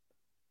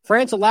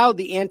 France allowed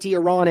the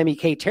anti-Iran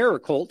MEK terror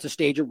cult to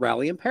stage a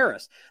rally in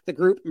Paris. The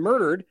group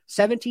murdered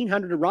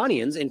 1,700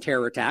 Iranians in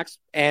terror attacks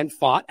and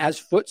fought as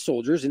foot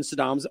soldiers in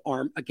Saddam's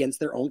arm against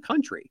their own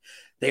country.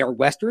 They are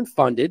Western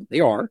funded.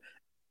 They are.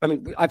 I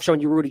mean, I've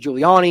shown you Rudy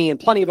Giuliani and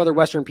plenty of other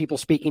Western people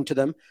speaking to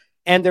them.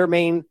 And their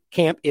main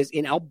camp is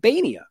in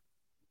Albania.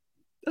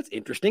 That's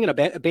interesting. An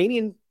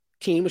Albanian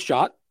team was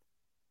shot.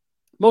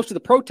 Most of the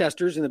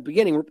protesters in the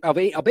beginning were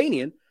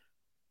Albanian.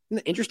 Isn't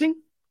that interesting?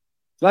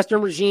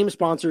 Western regime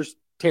sponsors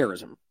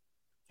terrorism.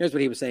 Here's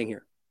what he was saying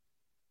here.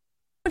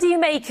 What do you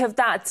make of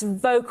that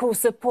vocal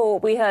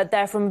support we heard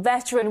there from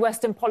veteran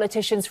Western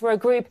politicians for a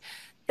group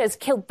that's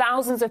killed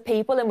thousands of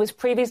people and was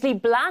previously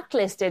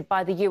blacklisted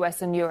by the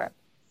US and Europe?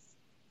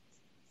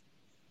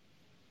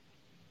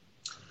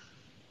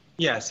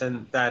 Yes,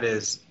 and that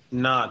is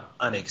not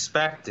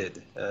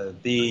unexpected.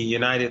 The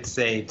United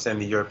States and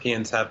the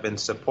Europeans have been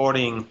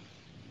supporting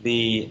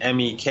the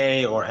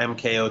MEK or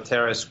MKO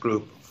terrorist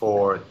group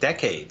for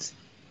decades.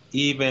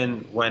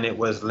 Even when it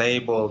was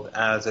labeled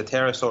as a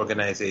terrorist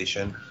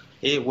organization,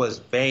 it was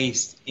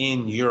based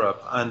in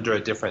Europe under a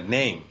different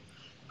name,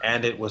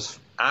 and it was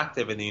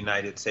active in the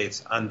United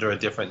States under a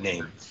different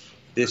name.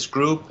 This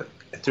group,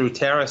 through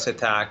terrorist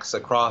attacks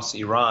across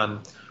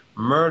Iran,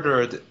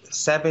 murdered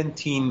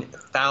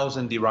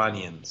 17,000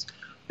 Iranians.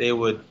 They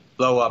would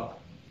blow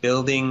up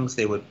buildings,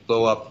 they would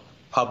blow up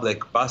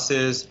public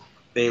buses,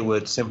 they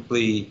would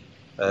simply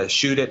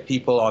shoot at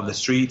people on the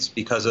streets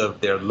because of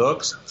their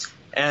looks.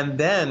 And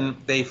then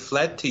they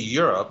fled to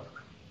Europe.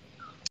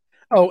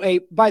 Oh,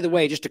 by the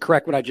way, just to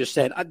correct what I just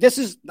said,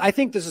 I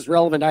think this is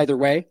relevant either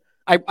way.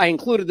 I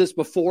included this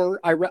before.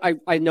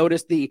 I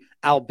noticed the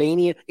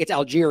Albanian, it's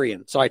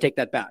Algerian, so I take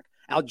that back.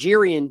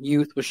 Algerian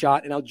youth was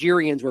shot and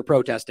Algerians were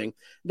protesting.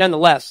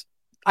 Nonetheless,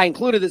 I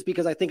included this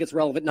because I think it's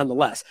relevant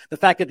nonetheless. The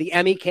fact that the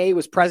MEK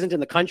was present in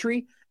the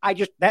country,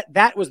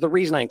 that was the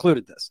reason I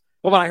included this.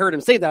 Well, when I heard him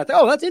say that, I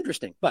thought, oh, that's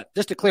interesting. But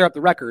just to clear up the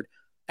record,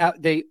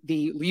 the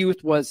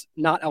youth was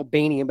not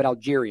Albanian, but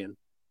Algerian.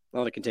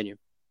 I'll let it continue.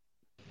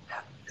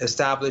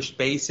 Established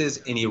bases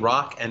in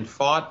Iraq and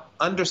fought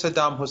under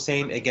Saddam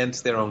Hussein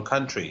against their own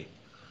country.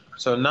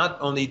 So not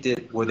only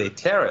were they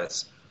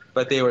terrorists,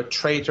 but they were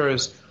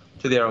traitors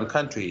to their own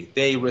country.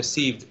 They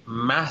received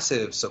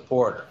massive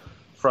support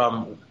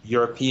from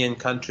European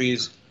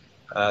countries,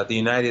 the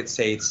United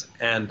States,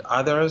 and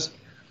others,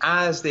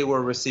 as they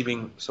were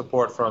receiving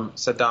support from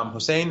Saddam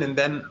Hussein. And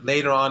then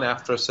later on,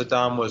 after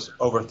Saddam was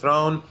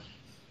overthrown,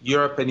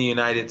 Europe and the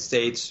United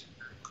States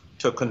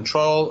took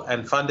control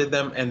and funded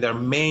them, and their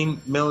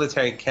main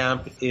military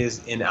camp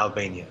is in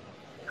Albania.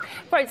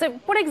 Right, so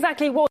what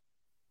exactly was...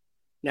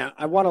 Now,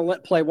 I want to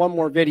play one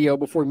more video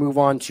before we move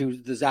on to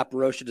the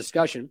Zaporizhzhia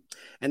discussion,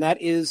 and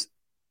that is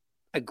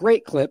a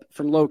great clip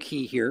from Low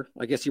Key here.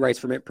 I guess he writes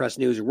for Mint Press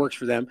News or works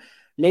for them.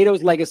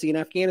 NATO's legacy in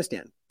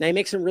Afghanistan. Now, he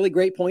makes some really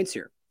great points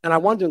here, and I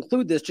wanted to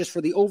include this just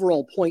for the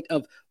overall point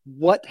of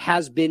what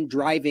has been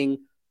driving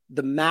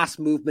the mass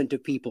movement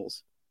of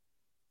peoples.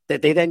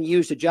 that they then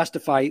use to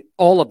justify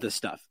all of this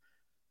stuff.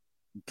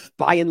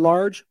 By and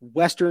large,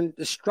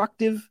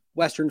 destructive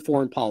Western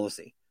foreign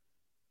policy.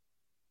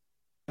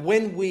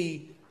 When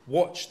we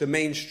watch the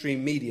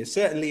mainstream media,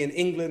 certainly in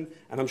England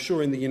and I'm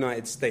sure in the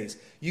United States,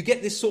 you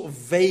get this sort of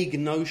vague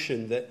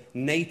notion that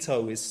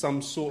NATO is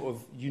some sort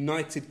of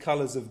united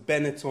colours of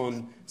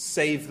Benetton,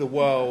 save the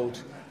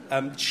world,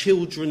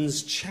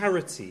 children's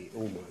charity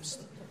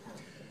almost.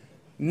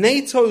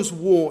 NATO's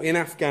war in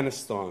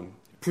Afghanistan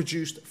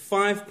produced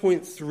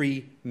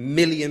 5.3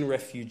 million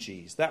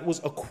refugees. That was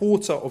a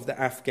quarter of the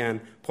Afghan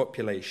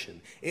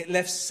population. It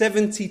left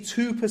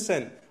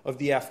 72% of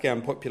the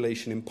Afghan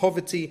population in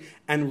poverty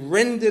and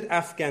rendered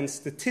Afghans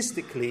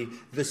statistically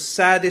the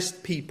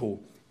saddest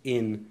people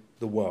in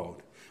the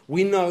world.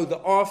 We know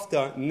that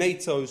after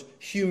NATO's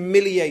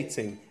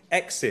humiliating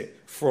exit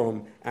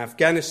from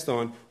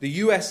Afghanistan, the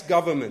US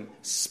government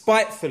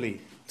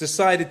spitefully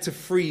decided to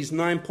freeze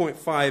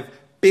 $9.5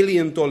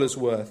 billion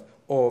worth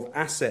of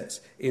assets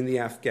in the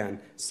Afghan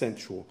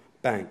central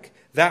bank.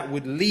 That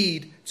would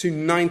lead to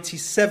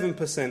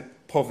 97%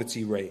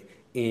 poverty rate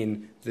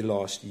in the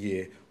last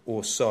year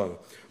or so.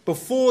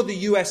 Before the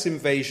US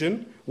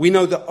invasion, we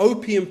know that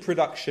opium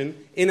production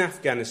in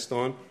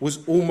Afghanistan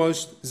was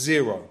almost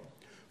zero.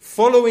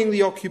 Following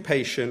the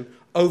occupation,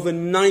 over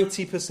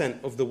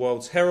 90% of the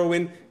world's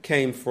heroin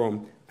came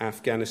from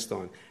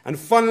Afghanistan. And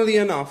funnily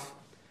enough,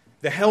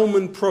 the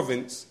Helmand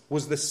province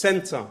was the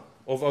center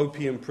of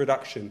opium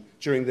production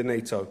during the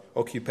NATO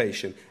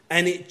occupation.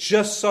 And it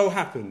just so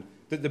happened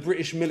that the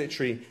British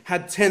military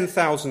had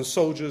 10,000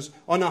 soldiers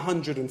on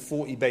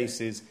 140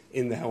 bases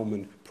in the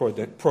Helmand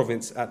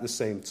province at the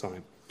same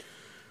time.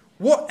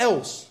 What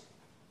else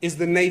is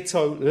the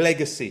NATO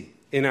legacy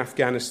in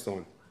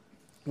Afghanistan?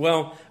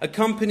 Well, a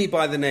company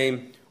by the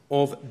name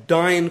of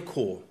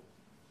DynCorp.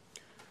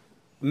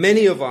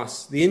 Many of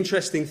us, the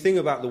interesting thing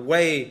about the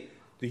way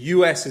the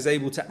US is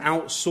able to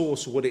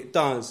outsource what it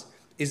does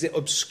is it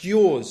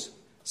obscures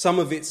some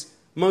of its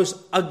most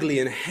ugly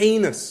and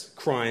heinous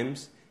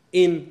crimes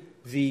in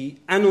the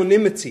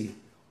anonymity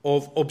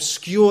of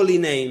obscurely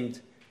named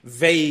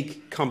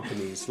vague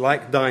companies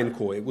like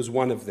DynCorp. It was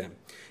one of them.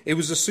 It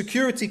was a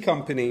security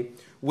company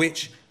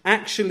which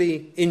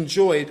actually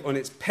enjoyed on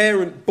its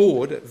parent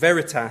board at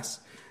Veritas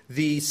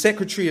the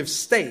Secretary of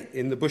State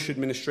in the Bush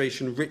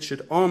administration,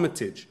 Richard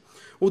Armitage.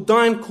 Well,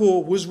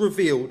 DynCorp was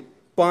revealed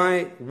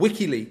by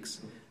WikiLeaks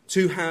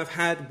to have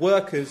had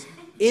workers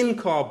in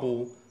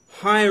Kabul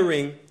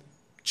hiring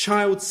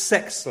child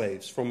sex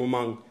slaves from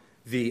among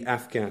the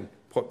Afghan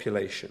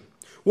population.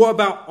 What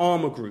about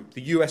Armour Group,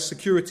 the US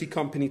security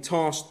company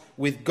tasked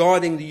with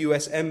guarding the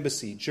US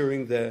embassy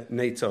during the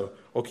NATO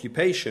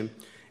occupation?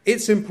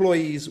 Its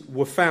employees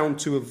were found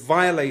to have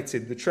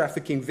violated the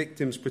Trafficking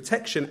Victims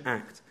Protection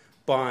Act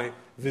by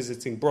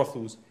visiting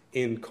brothels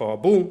in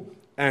Kabul.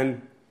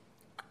 And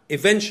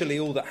eventually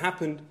all that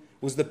happened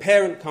was the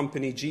parent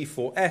company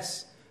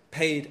G4S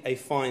paid a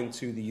fine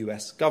to the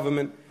US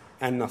government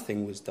and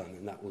nothing was done,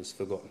 and that was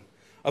forgotten.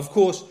 Of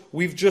course,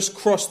 we've just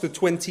crossed the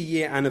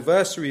 20-year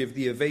anniversary of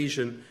the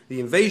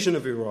invasion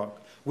of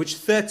Iraq, which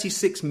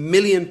 36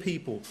 million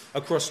people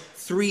across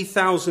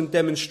 3,000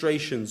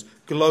 demonstrations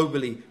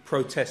globally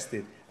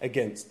protested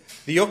against.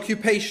 The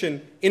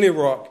occupation in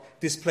Iraq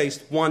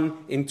displaced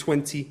 1 in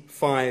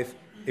 25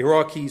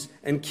 Iraqis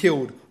and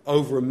killed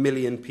over 1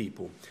 million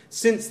people.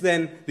 Since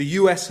then, the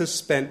US has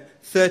spent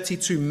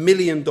 $32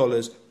 million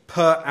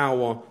per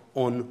hour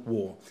on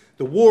war.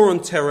 The war on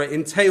terror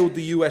entailed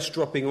the US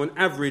dropping on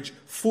average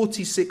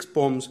 46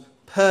 bombs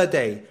per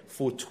day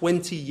for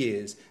 20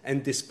 years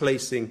and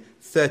displacing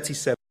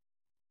 37.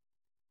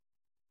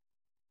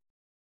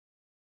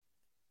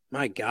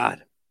 My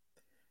God.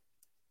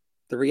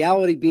 The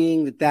reality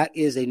being that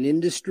is an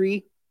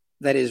industry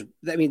that is,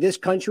 this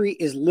country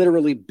is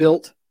literally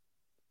built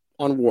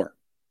on war.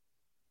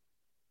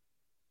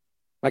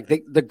 Like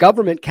the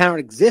government cannot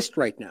exist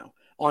right now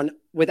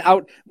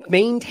without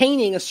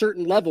maintaining a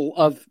certain level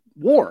of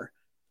war,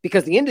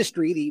 because the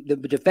industry, the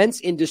defense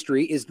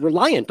industry, is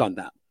reliant on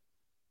that,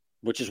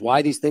 which is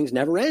why these things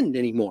never end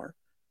anymore.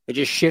 They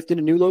just shift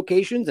into new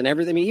locations and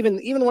everything. Even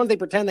the ones they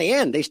pretend they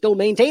end, they still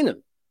maintain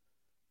them.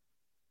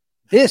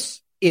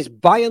 This is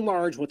by and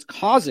large what's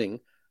causing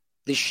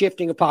the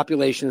shifting of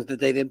populations that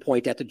they then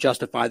point at to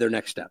justify their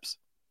next steps.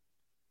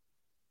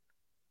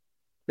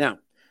 Now,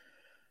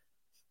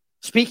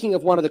 speaking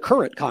of one of the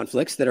current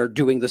conflicts that are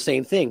doing the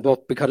same thing,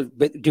 both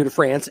due to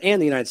France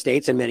and the United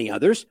States and many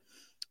others,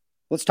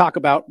 let's talk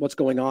about what's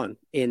going on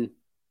in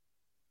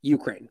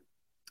Ukraine.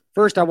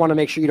 First, I want to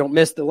make sure you don't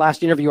miss the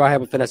last interview I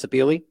had with Vanessa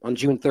Beeley on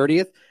June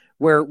 30th,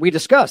 where we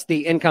discussed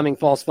the incoming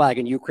false flag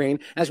in Ukraine,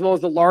 as well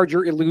as the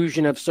larger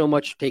illusion of so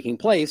much taking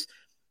place.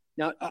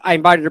 Now, I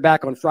invited her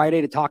back on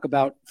Friday to talk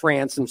about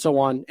France and so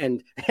on,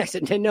 and I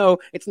said, no,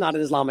 it's not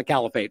an Islamic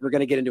caliphate. We're going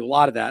to get into a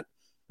lot of that.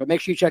 But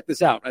make sure you check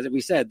this out. As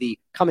we said, the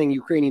coming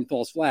Ukrainian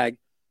false flag.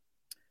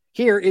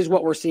 Here is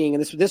what we're seeing,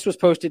 and this was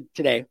posted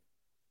today.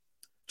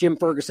 Jim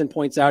Ferguson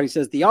points out, he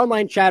says, the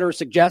online chatter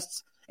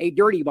suggests a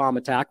dirty bomb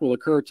attack will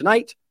occur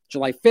tonight,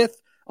 July 5th,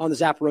 on the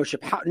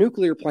Zaporizhzhia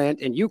nuclear plant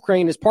in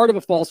Ukraine is part of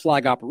a false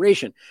flag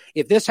operation.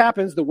 If this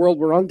happens, the world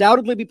will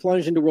undoubtedly be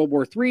plunged into World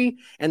War III,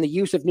 and the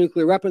use of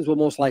nuclear weapons will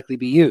most likely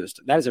be used.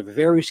 That is a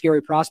very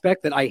scary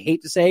prospect that I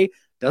hate to say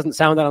doesn't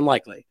sound that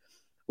unlikely.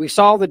 We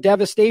saw the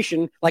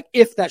devastation, like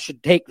if that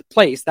should take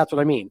place, that's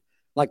what I mean.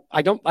 Like,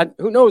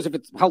 who knows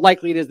how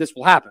likely it is this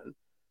will happen.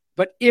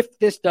 But if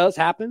this does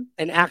happen,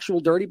 an actual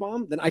dirty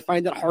bomb, then I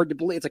find that hard to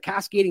believe. It's a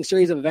cascading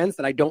series of events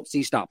that I don't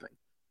see stopping.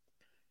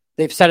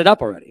 They've set it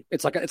up already.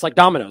 It's like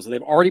dominoes.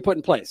 They've already put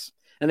in place.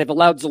 And they've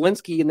allowed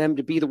Zelensky and them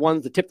to be the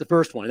ones that tip the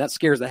first one. And that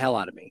scares the hell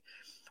out of me.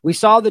 We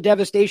saw the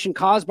devastation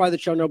caused by the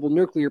Chernobyl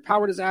nuclear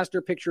power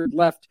disaster pictured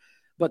left,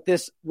 but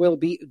this will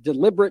be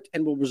deliberate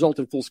and will result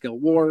in full-scale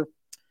war,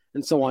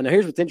 and so on. Now,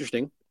 here's what's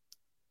interesting.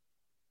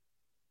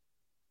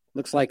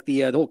 Looks like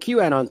the whole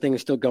QAnon thing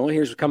is still going.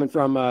 Here's what's coming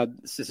from,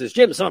 this is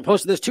Jim. Someone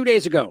posted this 2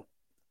 days ago,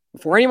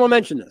 before anyone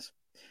mentioned this.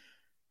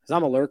 Because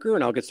I'm a lurker,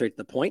 and I'll get straight to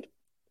the point.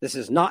 This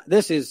is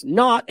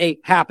not a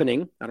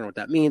happening. I don't know what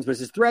that means, but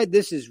it's this thread.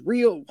 This is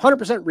real,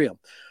 100% real.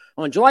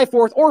 On July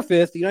 4th or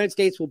 5th, the United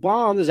States will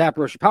bomb the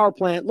Zaporizhzhia power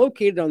plant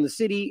located on the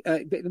city,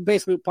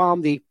 basically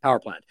bomb the power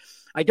plant.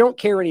 I don't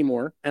care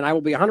anymore, and I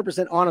will be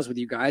 100% honest with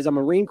you guys. I'm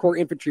a Marine Corps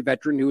infantry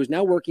veteran who is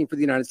now working for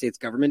the United States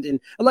government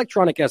in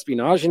electronic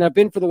espionage, and have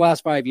been for the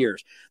last 5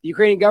 years. The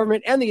Ukrainian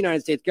government and the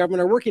United States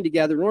government are working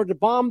together in order to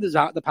bomb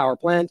the power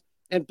plant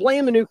and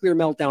blame the nuclear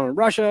meltdown on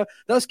Russia,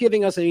 thus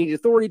giving us immediate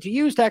authority to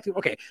use tactics.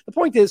 Okay, the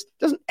point is,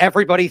 doesn't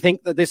everybody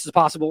think that this is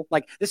possible?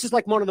 Like, this is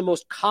like one of the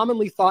most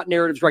commonly thought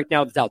narratives right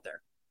now that's out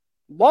there.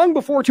 Long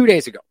before 2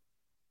 days ago.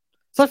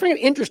 So I find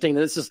it interesting that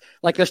this is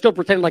like they're still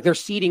pretending like they're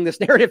seeding this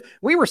narrative.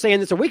 We were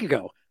saying this a week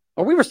ago,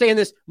 or we were saying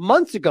this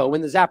months ago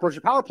when the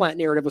Zaporizhzhia power plant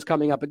narrative was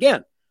coming up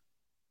again.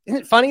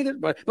 Isn't it funny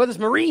that but this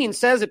Marine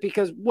says it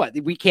because what?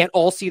 We can't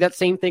all see that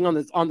same thing on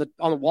the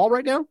wall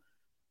right now?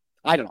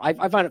 I don't know.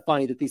 I find it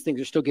funny that these things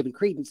are still given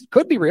credence. It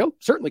could be real.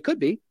 Certainly could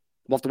be.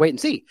 We'll have to wait and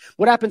see.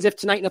 What happens if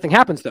tonight nothing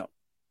happens, though?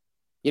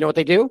 You know what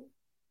they do?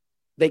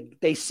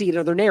 They see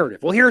another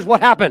narrative. Well, here's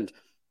what happened.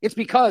 It's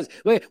because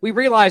we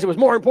realized it was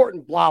more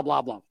important, blah,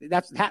 blah, blah.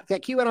 That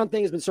QAnon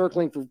thing has been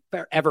circling for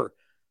forever.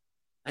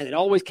 And it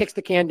always kicks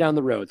the can down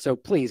the road. So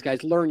please,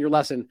 guys, learn your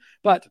lesson.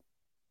 But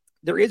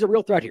there is a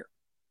real threat here.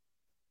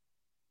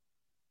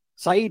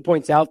 Saeed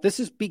points out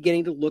this is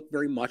beginning to look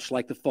very much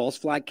like the false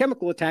flag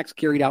chemical attacks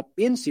carried out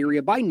in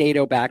Syria by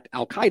NATO-backed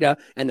Al-Qaeda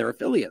and their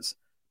affiliates.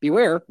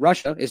 Beware,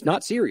 Russia is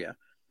not Syria.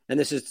 And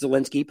this is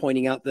Zelensky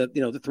pointing out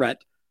the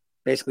threat,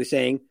 basically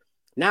saying,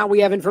 now we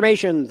have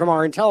information from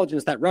our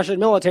intelligence that Russian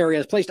military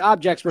has placed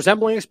objects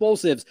resembling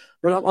explosives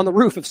on the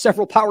roof of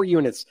several power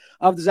units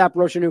of the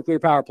Zaporizhzhia nuclear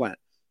power plant.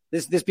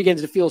 This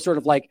begins to feel sort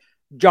of like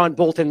John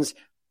Bolton's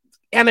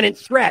imminent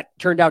threat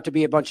turned out to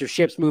be a bunch of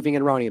ships moving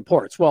in Iranian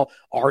ports. Well,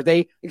 are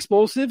they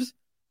explosives?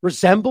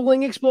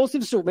 Resembling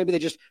explosives? Or maybe they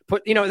just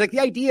put, the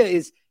idea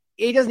is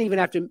it doesn't even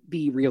have to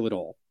be real at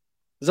all.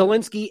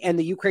 Zelensky and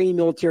the Ukrainian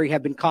military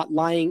have been caught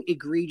lying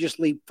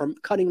egregiously from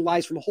cutting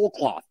lies from whole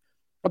cloth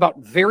about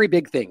very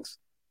big things.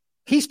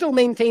 He still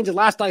maintains, at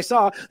last I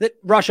saw, that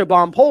Russia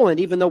bombed Poland,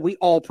 even though we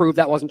all proved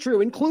that wasn't true,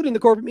 including the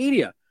corporate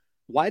media.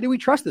 Why do we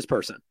trust this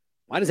person?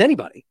 Why does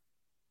anybody?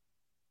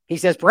 He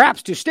says,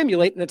 perhaps to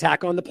stimulate an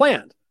attack on the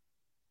plant.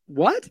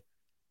 What?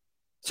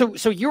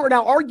 So you're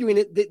now arguing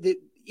that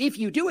if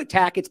you do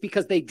attack, it's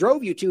because they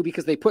drove you to,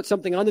 because they put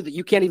something on it that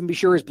you can't even be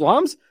sure is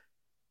bombs?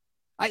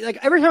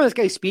 Every time this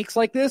guy speaks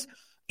like this,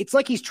 it's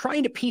like he's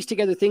trying to piece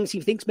together things he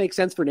thinks make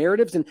sense for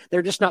narratives, and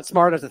they're just not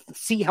smart enough to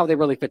see how they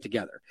really fit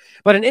together.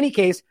 But in any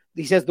case,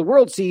 he says the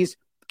world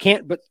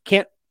can't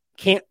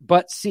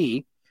but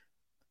see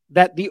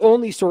that the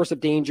only source of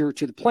danger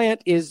to the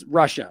plant is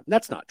Russia.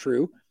 That's not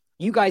true.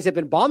 You guys have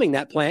been bombing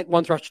that plant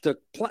once Russia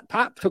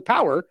took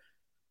power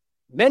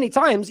many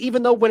times,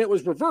 even though when it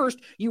was reversed,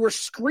 you were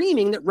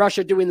screaming that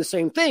Russia doing the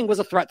same thing was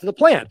a threat to the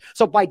plant.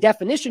 So by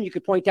definition, you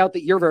could point out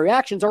that your very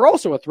actions are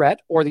also a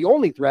threat, or the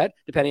only threat,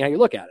 depending how you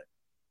look at it.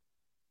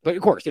 But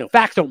of course,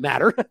 facts don't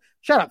matter.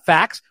 Shut up,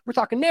 facts. We're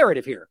talking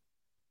narrative here.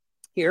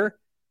 Here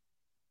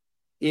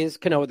is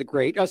Kanoa the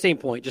Great. Same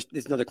point. Just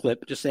it's another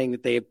clip, just saying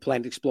that they have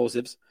planted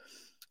explosives.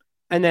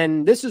 And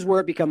then this is where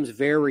it becomes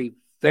very,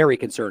 very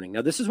concerning.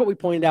 Now, this is what we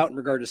pointed out in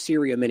regard to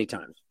Syria many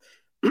times.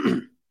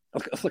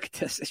 Look at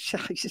this. It's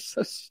just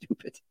so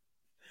stupid.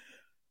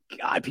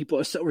 God, people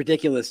are so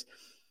ridiculous.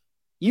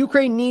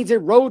 Ukraine needs a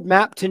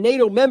roadmap to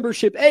NATO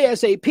membership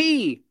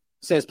ASAP,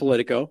 says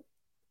Politico.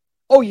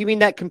 Oh, you mean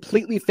that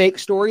completely fake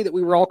story that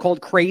we were all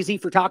called crazy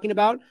for talking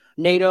about?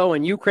 NATO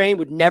and Ukraine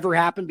would never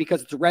happen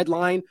because it's a red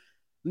line.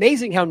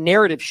 Amazing how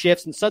narrative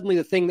shifts and suddenly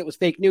the thing that was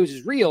fake news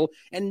is real.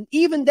 And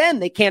even then,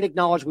 they can't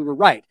acknowledge we were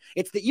right.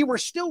 It's that you were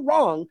still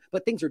wrong,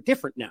 but things are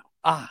different now.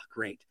 Ah,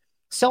 great.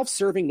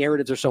 Self-serving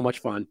narratives are so much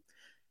fun.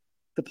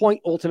 The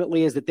point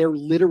ultimately is that they're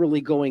literally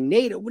going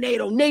NATO,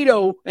 NATO,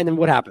 NATO. And then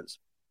what happens?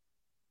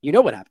 You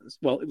know what happens.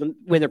 Well,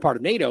 when they're part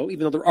of NATO, even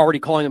though they're already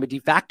calling them a de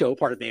facto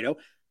part of NATO,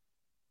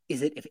 is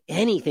that if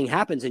anything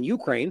happens in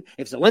Ukraine,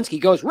 if Zelensky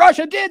goes,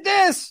 Russia did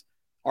this,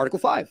 Article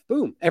 5,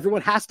 boom,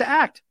 everyone has to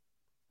act.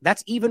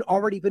 That's even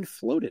already been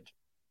floated.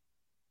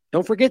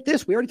 Don't forget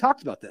this. We already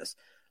talked about this.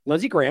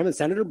 Lindsey Graham and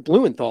Senator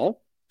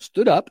Blumenthal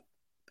stood up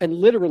and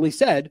literally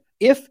said,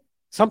 if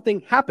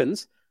something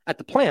happens at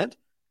the plant,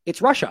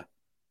 it's Russia.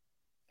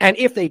 And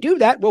if they do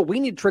that, well, we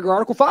need to trigger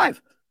Article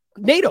 5.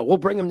 NATO, we'll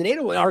bring them to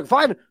NATO in Article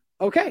 5.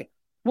 Okay.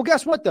 Well,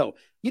 guess what, though?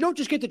 You don't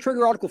just get to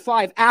trigger Article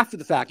 5 after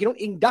the fact. You don't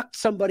induct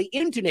somebody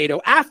into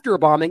NATO after a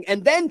bombing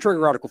and then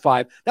trigger Article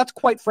 5. That's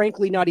quite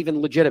frankly not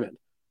even legitimate.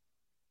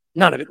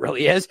 None of it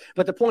really is.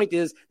 But the point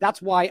is,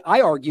 that's why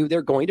I argue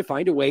they're going to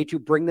find a way to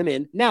bring them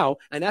in now.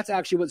 And that's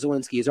actually what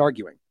Zelensky is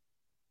arguing.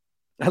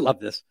 I love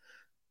this.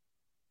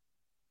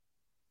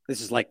 This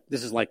is like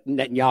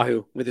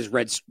Netanyahu with his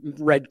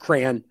red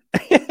crayon.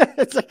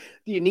 It's like,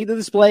 do you need the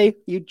display,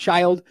 you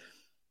child?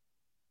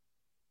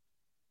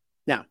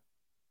 Now,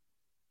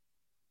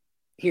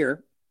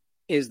 here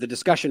is the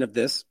discussion of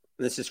this.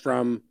 This is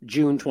from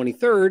June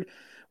 23rd,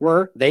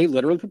 where they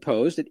literally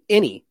proposed that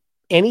any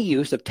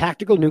use of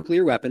tactical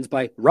nuclear weapons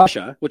by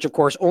Russia, which of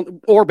course,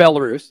 or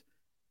Belarus,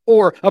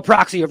 or a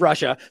proxy of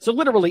Russia. So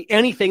literally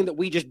anything that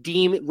we just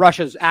deem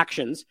Russia's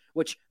actions,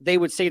 which they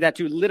would say that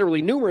to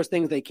literally numerous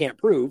things they can't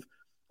prove.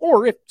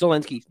 Or if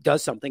Zelensky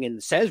does something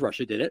and says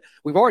Russia did it,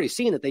 we've already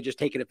seen that they just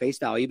take it at face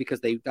value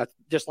because that's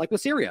just like with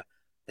Syria.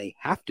 They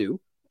have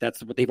to.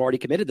 That's what they've already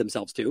committed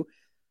themselves to.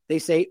 They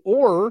say,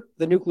 or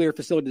the nuclear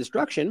facility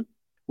destruction,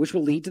 which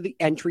will lead to the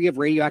entry of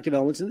radioactive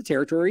elements in the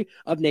territory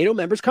of NATO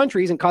members'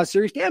 countries and cause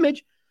serious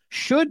damage,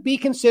 should be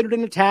considered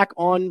an attack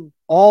on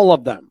all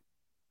of them.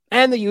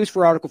 And the use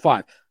for Article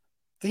 5.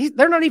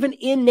 They're not even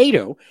in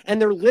NATO,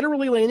 and they're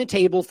literally laying the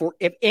table for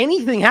if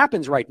anything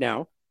happens right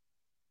now,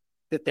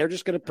 that they're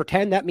just going to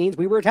pretend that means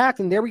we were attacked,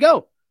 and there we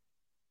go.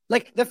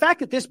 Like, the fact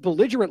that this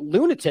belligerent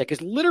lunatic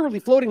is literally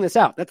floating this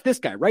out, that's this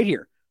guy right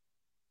here.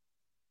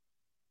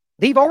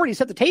 They've already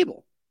set the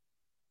table.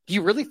 Do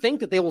you really think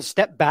that they will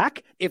step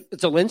back if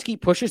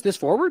Zelensky pushes this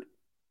forward?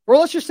 Or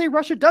let's just say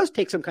Russia does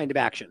take some kind of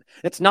action.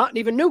 It's not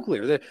even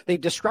nuclear. The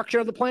destruction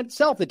of the plant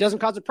itself that doesn't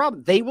cause a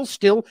problem. They will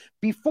still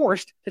be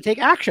forced to take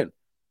action.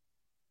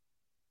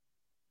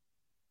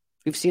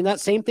 We've seen that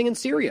same thing in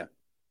Syria.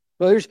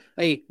 Well, there's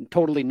a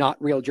totally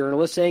not real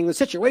journalist saying the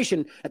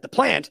situation at the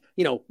plant,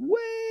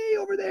 way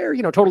over there,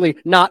 totally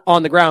not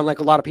on the ground like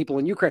a lot of people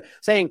in Ukraine,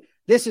 saying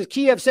this is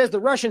Kiev says the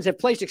Russians have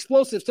placed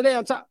explosives today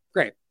on top.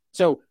 Great.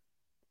 So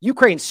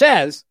Ukraine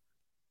says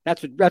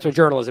that's what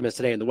journalism is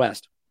today in the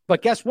West.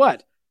 But guess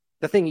what?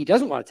 The thing he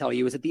doesn't want to tell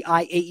you is that the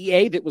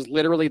IAEA that was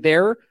literally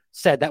there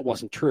said that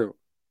wasn't true.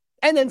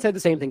 And then said the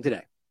same thing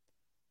today.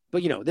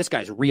 But, this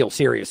guy's real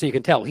serious, so you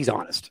can tell he's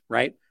honest,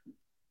 right?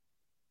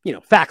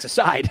 Facts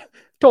aside,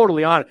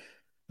 totally honest.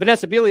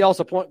 Vanessa Beeley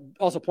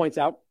also points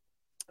out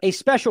a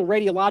special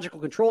radiological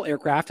control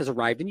aircraft has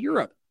arrived in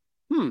Europe.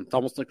 It's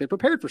almost like they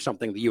prepared for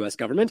something, the U.S.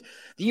 government.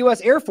 The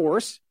U.S. Air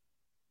Force,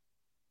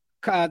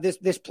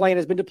 this plane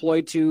has been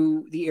deployed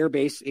to the air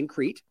base in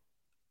Crete.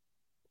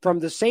 From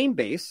the same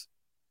base,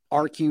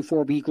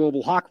 RQ-4B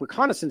Global Hawk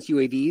reconnaissance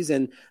UAVs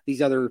and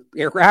these other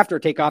aircraft are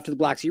take off to the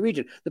Black Sea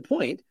region. The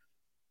point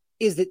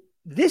is that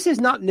this is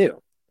not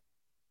new.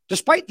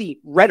 Despite the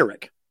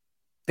rhetoric,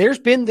 there's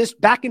been this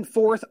back and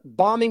forth,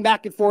 bombing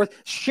back and forth,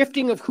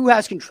 shifting of who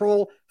has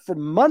control for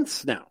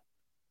months now.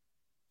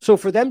 So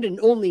for them to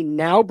only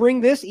now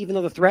bring this, even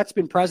though the threat's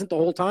been present the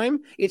whole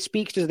time, it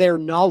speaks to their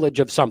knowledge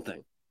of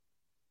something.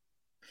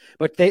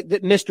 But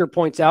Mr.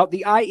 points out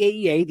the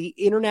IAEA, the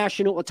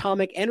International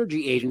Atomic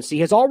Energy Agency,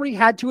 has already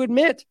had to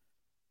admit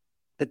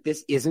that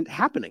this isn't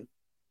happening.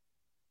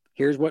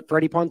 Here's what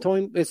Freddie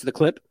Pontoon, this is the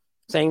clip,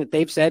 saying that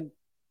they've said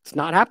it's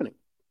not happening.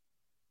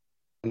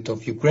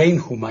 Of Ukraine,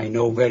 whom I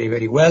know very,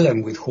 very well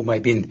and with whom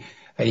I've been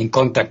in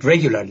contact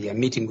regularly and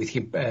meeting with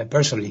him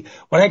personally.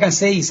 What I can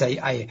say is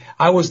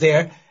I was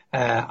there.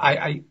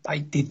 I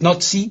did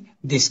not see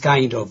this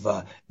kind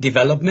of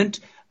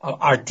development.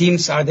 Our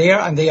teams are there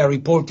and they are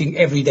reporting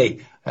every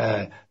day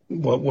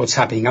what's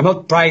happening. I'm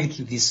not privy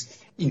to this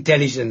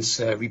intelligence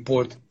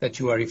report that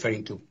you are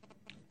referring to.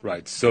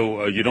 Right.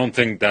 So you don't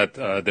think that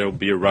there will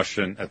be a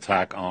Russian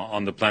attack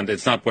on the plant?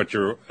 It's not what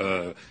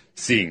you're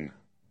seeing.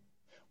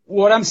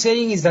 What I'm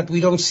saying is that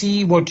we don't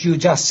see what you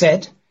just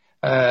said.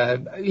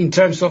 In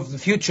terms of the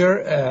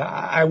future,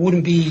 I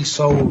wouldn't be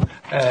so,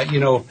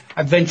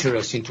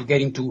 adventurous into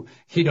getting to,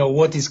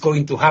 what is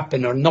going to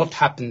happen or not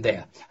happen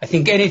there. I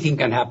think anything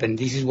can happen.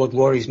 This is what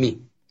worries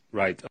me.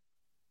 Right.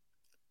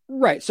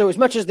 Right. So as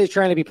much as they're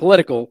trying to be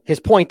political, his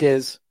point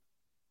is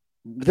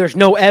there's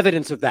no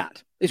evidence of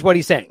that, is what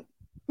he's saying.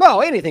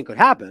 Well, anything could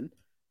happen.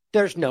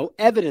 There's no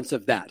evidence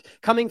of that.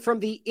 Coming from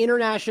the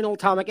International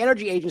Atomic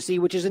Energy Agency,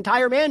 which his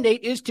entire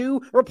mandate is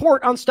to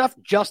report on stuff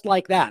just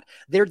like that.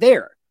 They're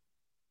there.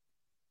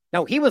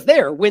 Now, he was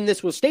there when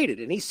this was stated,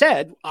 and he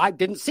said, I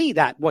didn't see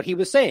that, what he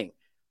was saying.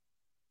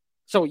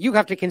 So you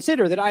have to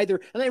consider that either,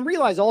 and then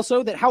realize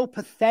also that how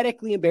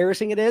pathetically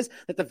embarrassing it is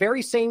that the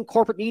very same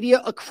corporate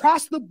media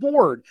across the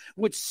board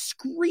would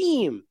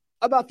scream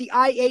about the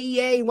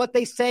IAEA and what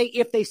they say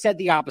if they said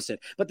the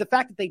opposite. But the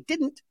fact that they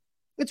didn't,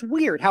 it's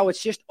weird how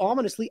it's just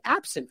ominously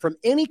absent from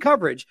any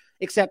coverage,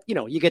 except,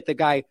 you get the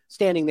guy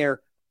standing there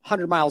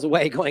 100 miles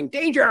away going,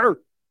 danger!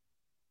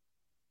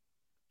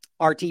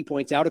 RT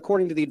points out,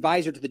 according to the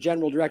advisor to the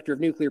General Director of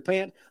Nuclear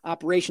Plant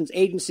Operations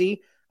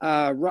Agency,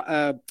 Rosner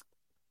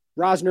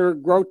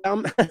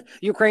Grotam,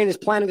 Ukraine is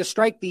planning to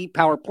strike the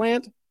power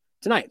plant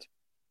tonight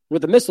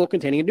with a missile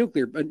containing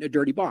a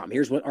dirty bomb.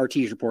 Here's what RT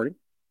is reporting.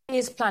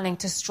 Is planning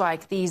to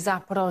strike the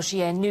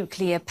Zaporizhzhia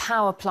nuclear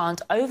power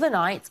plant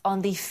overnight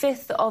on the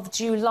 5th of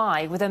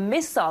July with a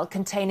missile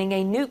containing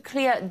a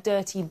nuclear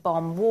dirty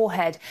bomb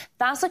warhead.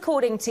 That's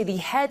according to the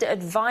head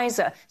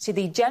advisor to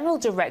the General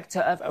Director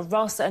of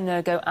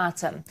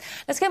Rosenergoatom.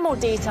 Let's get more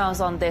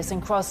details on this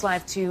and cross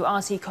live to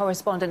RT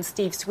correspondent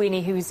Steve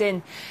Sweeney, who's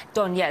in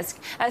Donetsk.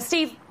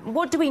 Steve,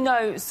 what do we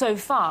know so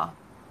far?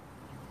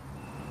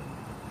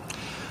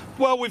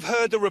 Well, we've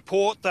heard the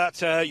report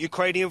that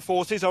Ukrainian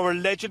forces are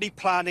allegedly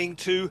planning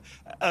to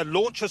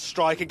launch a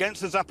strike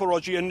against the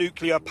Zaporizhzhia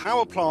nuclear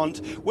power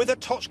plant with a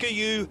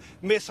Tochka-U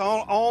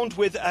missile armed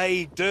with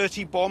a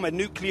dirty bomb, armed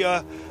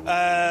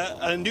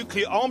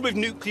with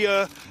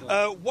nuclear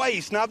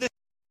waste. Now,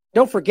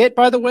 Don't forget,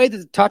 by the way, that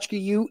the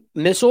Tochka-U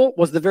missile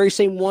was the very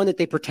same one that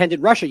they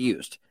pretended Russia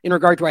used in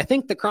regard to, I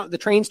think, the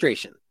train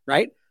station,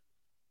 right?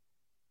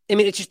 I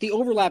mean, it's just the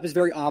overlap is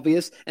very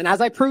obvious. And as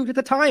I proved at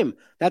the time,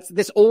 that's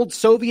this old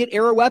Soviet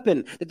era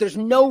weapon that there's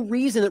no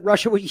reason that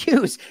Russia would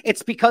use.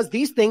 It's because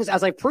these things,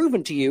 as I've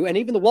proven to you, and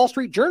even the Wall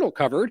Street Journal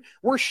covered,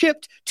 were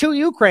shipped to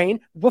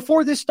Ukraine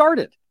before this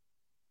started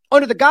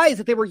under the guise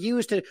that they were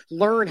used to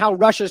learn how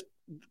Russia's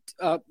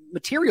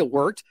material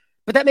worked.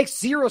 But that makes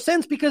zero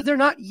sense because they're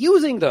not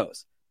using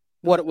those.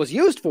 What it was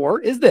used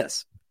for is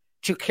this,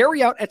 to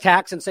carry out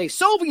attacks and say,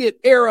 Soviet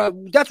era,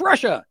 that's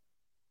Russia.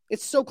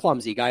 It's so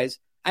clumsy, guys.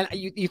 And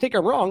you think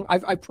I'm wrong.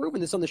 I've proven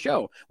this on the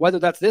show. Whether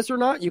that's this or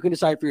not, you can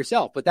decide for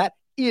yourself. But that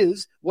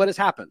is what has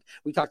happened.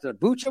 We talked about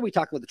Bucha. We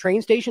talked about the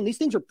train station. These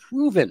things are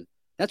proven.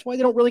 That's why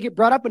they don't really get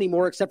brought up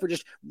anymore, except for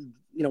just,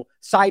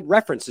 side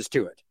references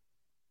to it.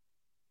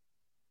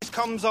 This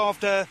comes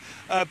after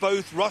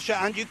both Russia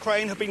and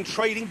Ukraine have been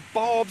trading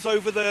barbs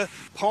over the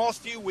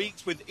past few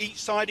weeks, with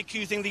each side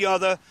accusing the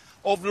other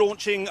of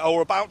launching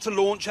or about to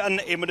launch an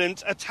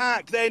imminent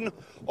attack. Then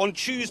on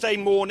Tuesday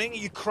morning,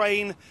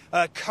 Ukraine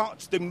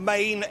cut the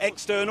main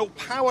external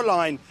power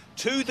line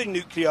to the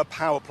nuclear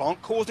power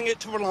plant, causing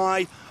it to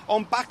rely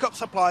on backup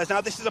supplies.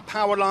 Now, this is a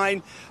power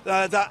line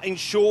that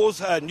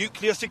ensures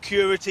nuclear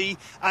security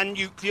and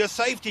nuclear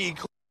safety.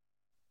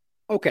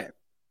 Okay.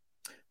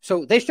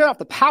 So they shut off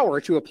the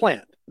power to a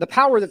plant, the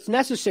power that's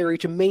necessary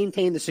to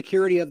maintain the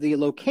security of the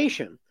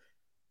location.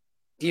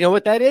 Do you know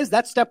what that is?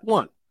 That's step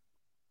one.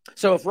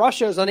 So if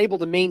Russia is unable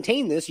to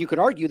maintain this, you could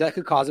argue that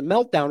could cause a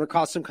meltdown or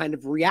cause some kind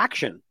of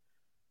reaction,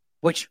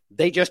 which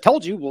they just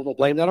told you, well, they'll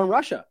blame that on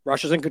Russia.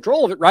 Russia's in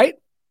control of it, right?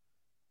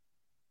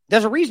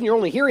 There's a reason you're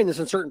only hearing this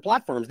on certain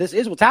platforms. This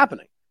is what's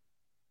happening.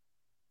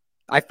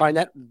 I find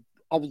that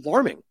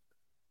alarming.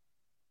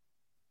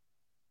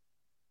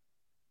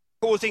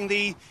 Causing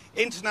the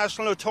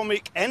International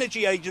Atomic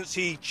Energy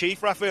Agency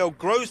chief, Rafael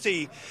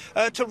Grossi,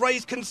 to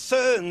raise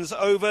concerns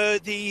over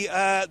the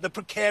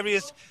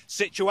precarious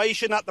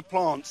situation at the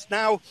plant.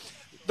 Now,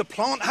 the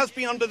plant has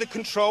been under the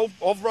control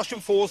of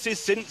Russian forces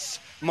since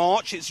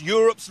March. It's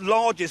Europe's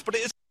largest, but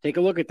it is... Take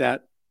a look at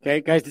that. Okay,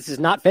 guys, this is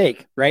not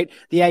fake, right?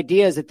 The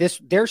idea is that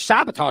they're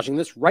sabotaging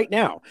this right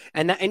now.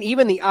 And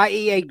even the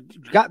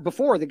IAEA got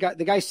before, the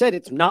guy said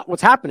it's not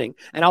what's happening.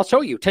 And I'll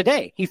show you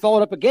today. He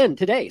followed up again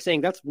today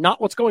saying that's not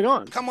what's going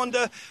on. Come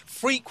under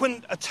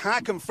frequent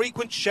attack and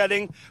frequent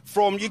shelling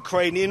from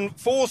Ukrainian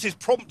forces,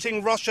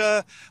 prompting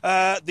Russia,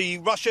 the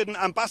Russian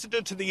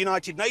ambassador to the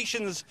United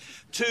Nations,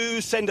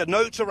 to send a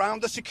note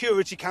around the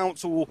Security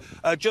Council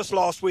just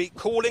last week,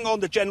 calling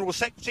on the General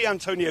Secretary,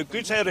 Antonio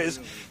Guterres,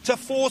 to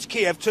force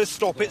Kiev to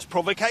stop its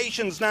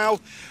provocations. Now,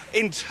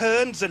 in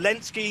turn,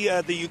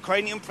 Zelensky, the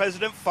Ukrainian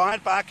president,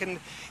 fired back, and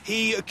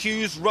he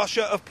accused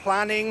Russia of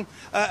planning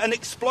an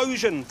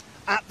explosion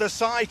at the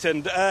site,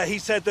 and he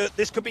said that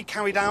this could be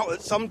carried out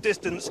at some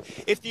distance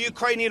if the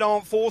Ukrainian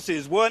armed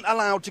forces weren't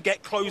allowed to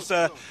get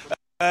closer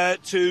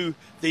to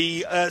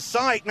the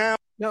site. Now,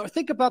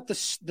 think about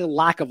the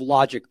lack of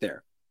logic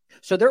there.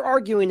 So they're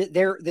arguing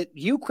that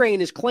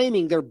Ukraine is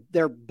claiming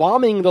they're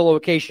bombing the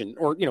location,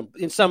 or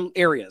in some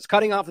areas,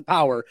 cutting off the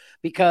power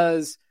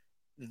because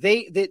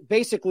they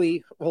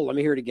basically. Hold on, let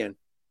me hear it again.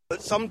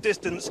 At some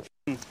distance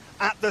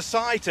at the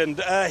site,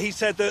 and he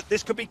said that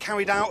this could be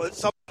carried out at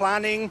some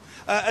planning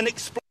and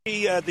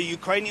the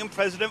Ukrainian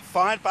president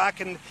fired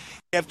back and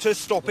have to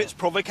stop its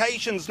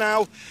provocations.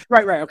 Now,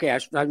 right, okay,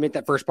 I meant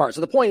that first part.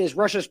 So the point is,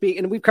 Russia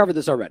speaking, and we've covered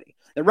this already.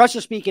 That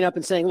Russia's speaking up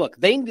and saying, look,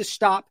 they need to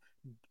stop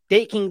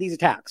taking these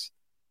attacks,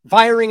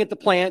 firing at the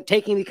plant,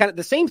 taking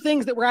the same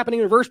things that were happening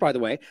in reverse, by the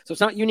way. So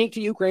it's not unique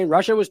to Ukraine.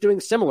 Russia was doing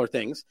similar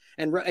things,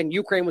 and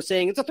Ukraine was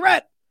saying it's a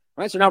threat,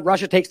 right? So now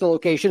Russia takes the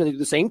location and they do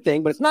the same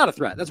thing, but it's not a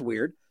threat. That's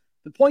weird.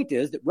 The point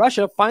is that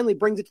Russia finally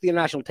brings it to the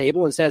international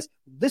table and says,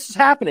 this is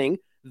happening.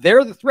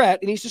 They're the threat.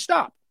 It needs to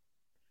stop.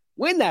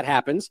 When that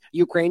happens,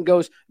 Ukraine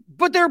goes,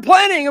 but they're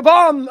planning a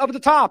bomb up at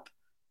the top.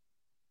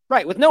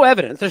 Right, with no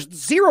evidence. There's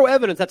zero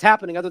evidence that's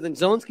happening other than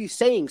Zelensky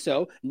saying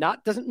so.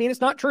 Doesn't mean it's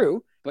not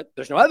true, but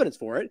there's no evidence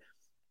for it.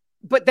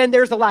 But then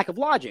there's the lack of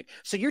logic.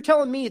 So you're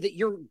telling me that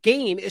your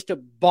game is to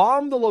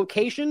bomb the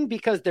location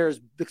because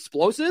there's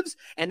explosives,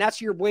 and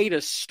that's your way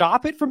to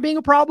stop it from being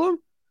a problem?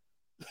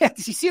 Yeah,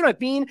 you see what I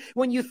mean?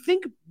 When you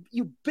think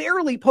you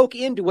barely poke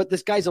into what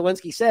this guy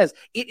Zelensky says,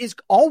 it is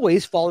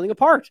always falling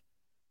apart.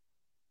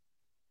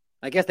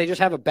 I guess they just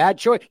have a bad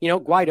choice.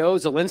 Guaido,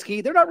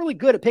 Zelensky, they're not really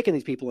good at picking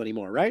these people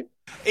anymore, right?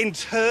 In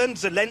turn,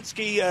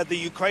 Zelensky, the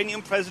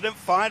Ukrainian president,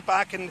 fired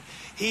back and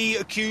he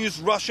accused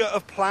Russia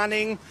of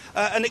planning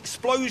an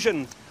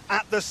explosion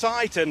at the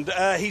site. And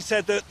he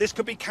said that this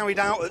could be carried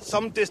out at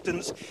some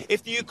distance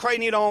if the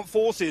Ukrainian armed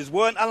forces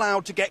weren't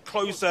allowed to get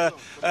closer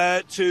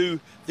to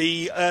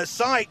the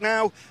site.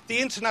 Now, the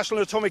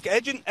International Atomic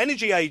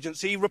Energy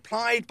Agency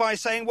replied by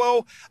saying,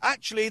 well,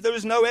 actually, there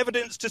is no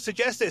evidence to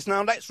suggest this.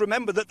 Now, let's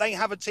remember that they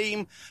have a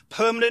team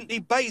permanently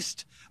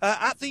based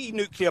at the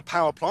nuclear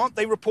power plant.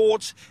 They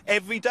report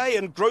every day.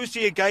 And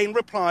Grossi again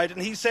replied,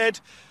 and he said,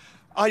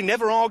 I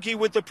never argue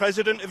with the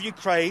president of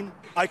Ukraine.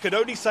 I could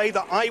only say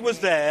that I was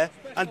there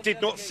and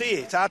did not see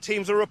it. Our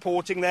teams are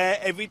reporting there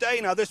every day.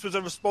 Now, this was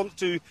a response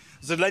to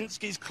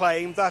Zelensky's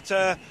claim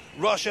that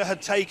Russia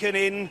had taken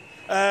in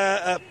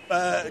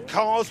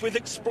cars with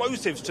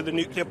explosives to the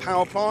nuclear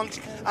power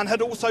plant and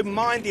had also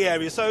mined the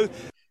area. So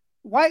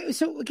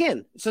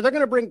they're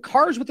going to bring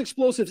cars with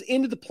explosives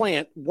into the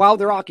plant while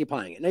they're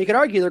occupying it. Now, you could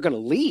argue they're going to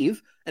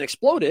leave and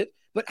explode it,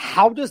 but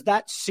how does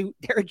that suit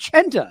their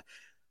agenda?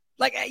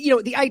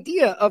 The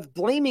idea of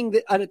blaming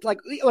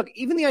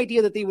even the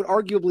idea that they would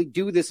arguably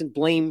do this and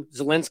blame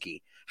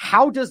Zelensky,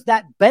 how does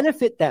that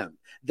benefit them?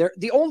 The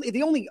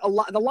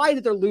lie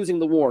that they're losing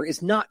the war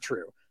is not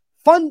true.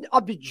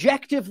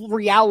 Objective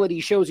reality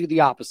shows you the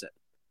opposite.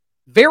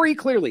 Very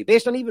clearly,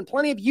 based on even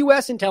plenty of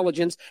U.S.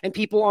 intelligence and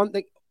people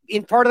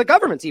in part of the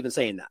government's even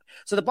saying that.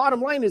 So the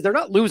bottom line is they're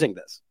not losing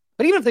this.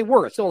 But even if they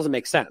were, it still doesn't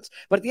make sense.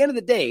 But at the end of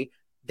the day,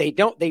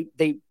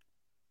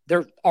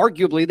 they're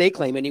arguably, they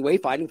claim anyway,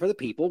 fighting for the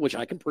people, which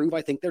I can prove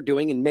I think they're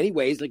doing in many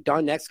ways, like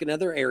Donetsk and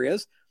other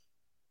areas.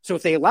 So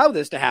if they allow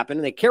this to happen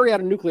and they carry out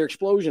a nuclear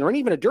explosion or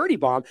even a dirty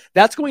bomb,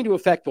 that's going to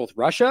affect both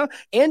Russia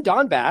and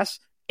Donbass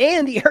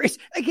and the areas.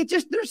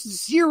 There's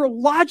zero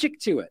logic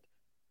to it.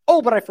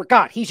 Oh, but I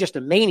forgot. He's just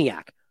a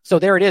maniac. So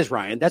there it is,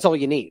 Ryan. That's all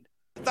you need.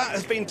 That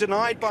has been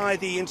denied by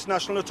the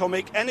International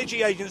Atomic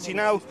Energy Agency.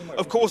 Now,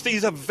 of course,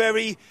 these are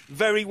very,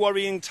 very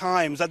worrying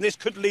times, and this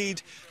could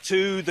lead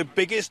to the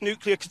biggest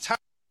nuclear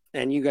catastrophe.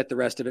 And you get the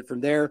rest of it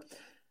from there.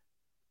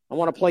 I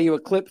want to play you a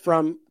clip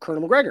from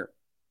Colonel McGregor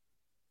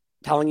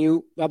telling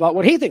you about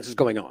what he thinks is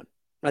going on.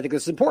 I think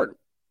this is important.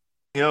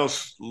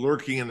 Else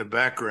lurking in the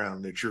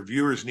background that your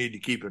viewers need to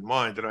keep in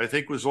mind that I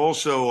think was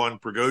also on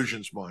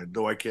Prigozhin's mind,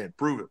 though I can't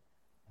prove it.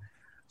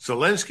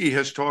 Zelensky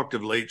has talked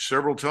of late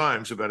several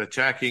times about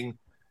attacking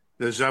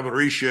the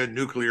Zaporizhzhia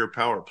nuclear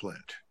power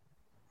plant.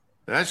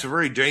 That's a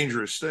very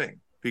dangerous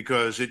thing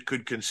because it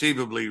could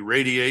conceivably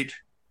radiate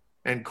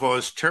and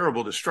cause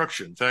terrible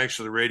destruction thanks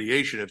to the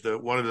radiation if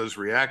one of those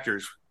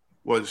reactors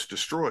was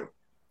destroyed.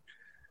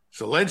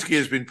 Zelensky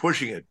has been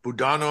pushing it.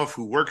 Budanov,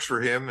 who works for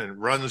him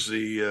and runs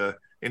the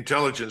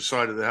intelligence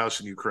side of the house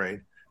in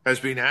Ukraine, has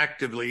been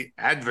actively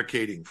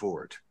advocating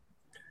for it.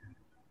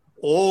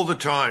 All the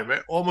time,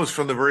 almost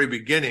from the very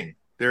beginning,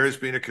 there has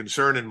been a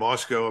concern in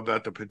Moscow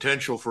about the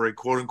potential for a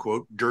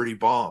quote-unquote dirty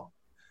bomb.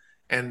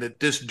 And that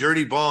this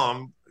dirty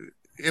bomb,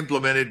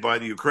 implemented by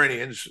the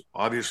Ukrainians,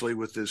 obviously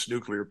with this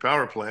nuclear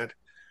power plant,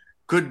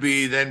 could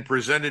be then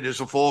presented as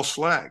a false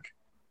flag.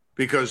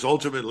 Because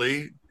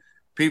ultimately,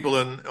 people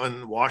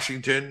in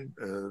Washington,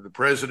 the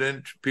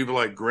president, people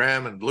like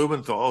Graham and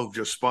Blumenthal, who've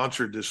just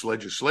sponsored this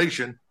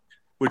legislation,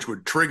 which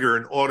would trigger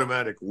an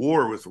automatic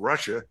war with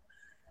Russia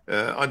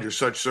under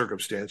such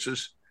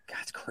circumstances.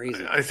 That's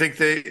crazy. I think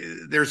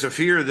there's a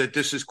fear that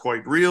this is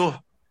quite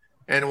real.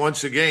 And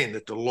once again,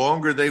 that the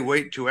longer they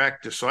wait to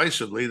act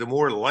decisively, the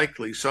more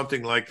likely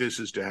something like this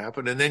is to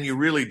happen. And then you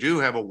really do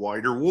have a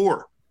wider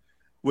war,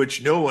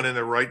 which no one in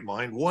their right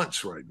mind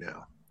wants right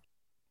now.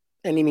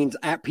 And he means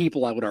at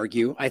people, I would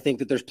argue. I think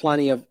that there's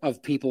plenty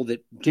of people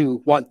that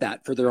do want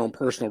that for their own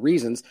personal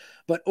reasons.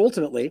 But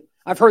ultimately,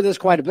 I've heard this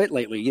quite a bit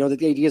lately. That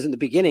the idea is in the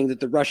beginning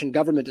that the Russian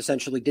government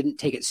essentially didn't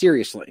take it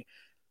seriously.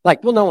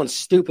 No one's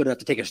stupid enough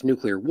to take us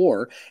nuclear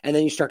war. And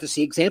then you start to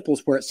see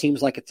examples where it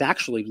seems like it's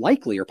actually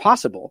likely or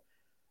possible.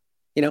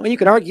 And you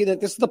could argue that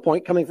this is the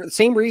point coming from the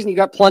same reason you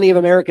got plenty of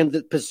Americans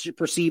that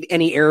perceive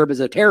any Arab as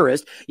a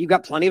terrorist. You've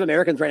got plenty of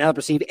Americans right now that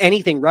perceive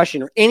anything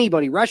Russian or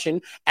anybody Russian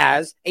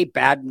as a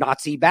bad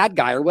Nazi bad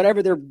guy or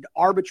whatever their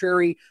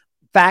arbitrary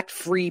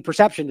fact-free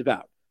perception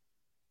about.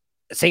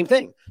 Same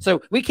thing.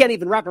 So we can't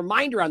even wrap our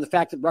mind around the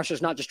fact that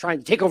Russia's not just trying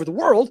to take over the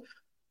world.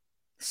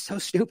 It's so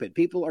stupid.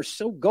 People are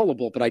so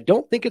gullible, but I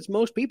don't think it's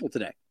most people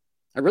today.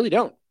 I really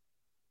don't.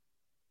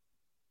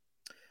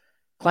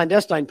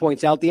 Clandestine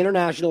points out the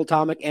International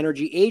Atomic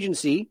Energy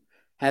Agency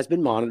has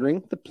been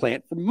monitoring the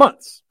plant for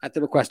months at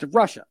the request of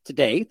Russia.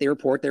 Today, they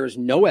report there is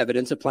no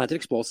evidence of planted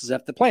explosives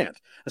at the plant.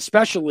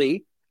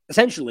 Essentially,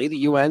 the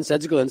UN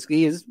said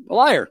Zelensky is a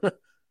liar.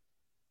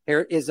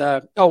 Here is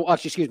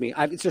excuse me.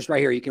 It's just right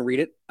here. You can read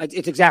it.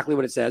 It's exactly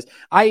what it says.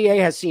 IEA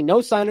has seen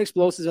no sign of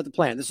explosives at the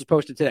plant. This was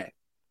posted today.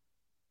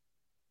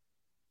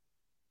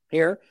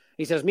 Here,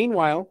 he says,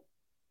 meanwhile,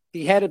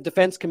 the head of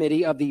defense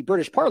committee of the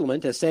British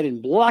Parliament has said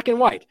in black and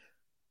white,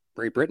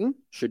 Great Britain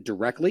should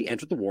directly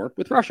enter the war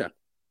with Russia.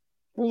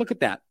 Well, look at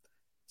that.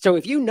 So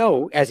if you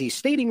know, as he's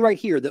stating right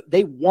here, that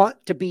they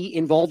want to be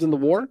involved in the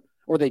war,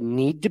 or they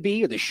need to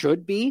be, or they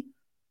should be,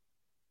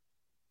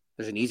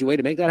 there's an easy way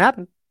to make that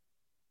happen.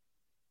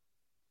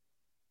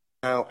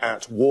 Now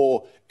at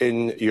war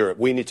in Europe.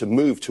 We need to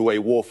move to a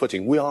war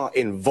footing. We are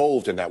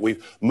involved in that.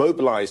 We've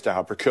mobilized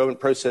our procurement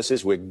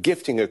processes. We're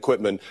gifting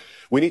equipment.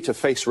 We need to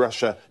face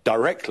Russia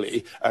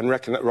directly and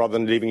rather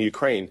than leaving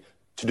Ukraine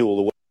to do all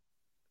the work.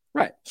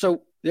 Right.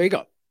 So there you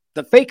go.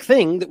 The fake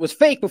thing that was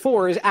fake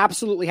before is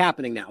absolutely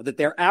happening now.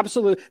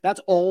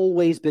 That's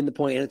always been the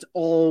point, and it's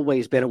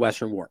always been a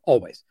Western war.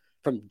 Always.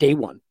 From day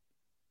one.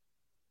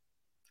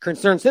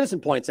 Concerned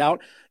Citizen points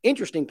out,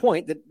 interesting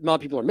point that a lot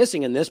of people are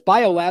missing in this,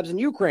 biolabs in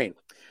Ukraine.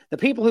 The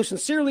people who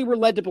sincerely were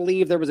led to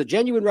believe there was a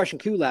genuine Russian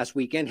coup last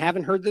weekend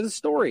haven't heard the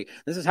story.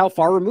 This is how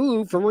far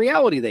removed from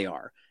reality they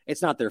are.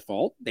 It's not their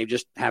fault. They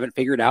just haven't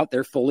figured out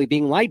they're fully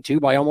being lied to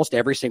by almost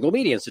every single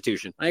media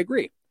institution. I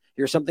agree.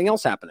 Here's something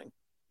else happening.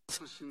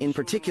 In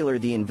particular,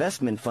 the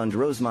investment fund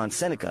Rosemont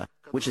Seneca,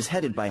 which is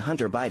headed by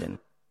Hunter Biden.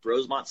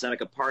 Rosemont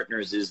Seneca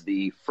Partners is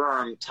the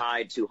firm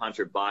tied to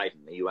Hunter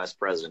Biden, the U.S.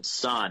 president's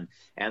son.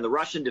 And the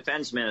Russian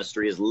Defense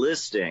Ministry is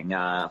listing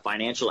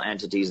financial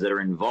entities that are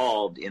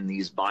involved in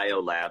these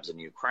biolabs in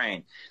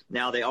Ukraine.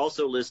 Now, they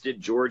also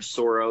listed George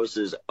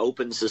Soros's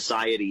Open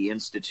Society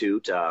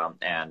Institute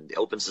and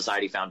Open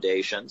Society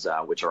Foundations,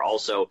 which are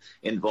also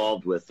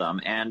involved with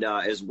them, and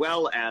as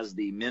well as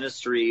the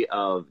Ministry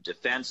of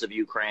Defense of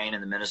Ukraine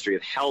and the Ministry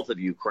of Health of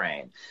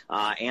Ukraine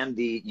and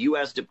the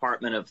U.S.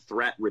 Department of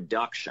Threat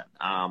Reduction.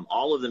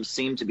 All of them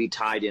seem to be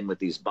tied in with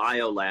these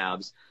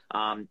biolabs,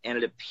 and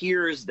it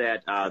appears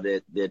that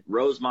that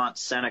Rosemont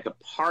Seneca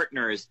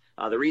Partners,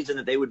 the reason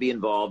that they would be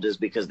involved is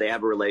because they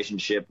have a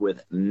relationship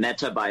with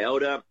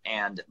Metabiota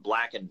and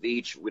Black &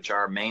 Veatch, which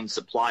are main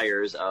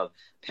suppliers of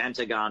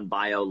Pentagon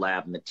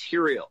biolab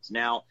materials.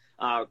 Now,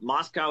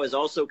 Moscow is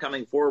also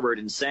coming forward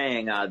and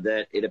saying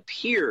that it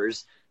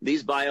appears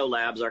these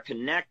biolabs are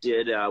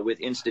connected with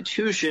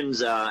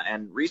institutions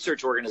and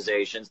research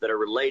organizations that are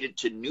related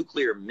to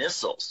nuclear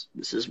missiles.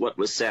 This is what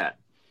was said.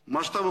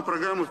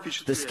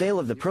 The scale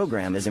of the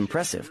program is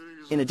impressive.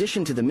 In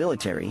addition to the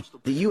military,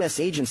 the U.S.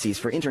 Agencies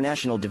for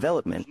International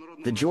Development,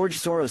 the George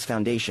Soros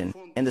Foundation,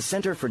 and the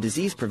Center for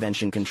Disease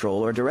Prevention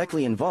Control are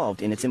directly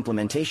involved in its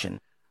implementation.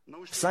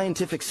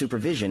 Scientific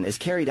supervision is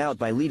carried out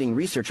by leading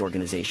research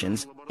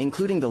organizations,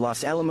 including the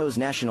Los Alamos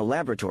National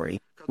Laboratory,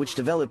 which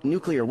developed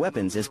nuclear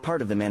weapons as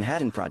part of the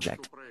Manhattan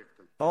Project.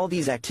 All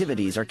these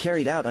activities are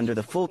carried out under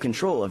the full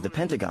control of the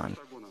Pentagon.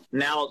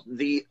 Now,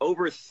 the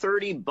over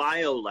 30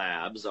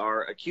 biolabs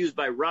are accused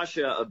by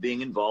Russia of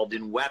being involved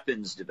in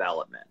weapons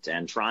development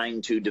and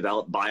trying to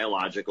develop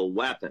biological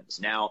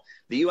weapons. Now,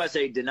 the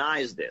USA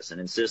denies this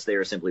and insists they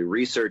are simply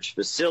research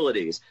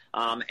facilities.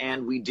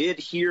 And we did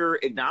hear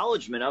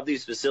acknowledgement of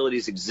these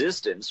facilities'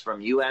 existence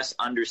from U.S.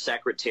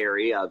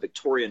 Undersecretary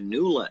Victoria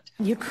Nuland.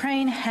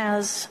 Ukraine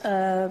has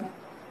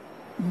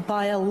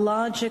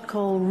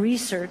biological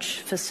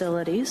research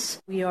facilities.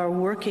 We are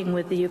working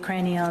with the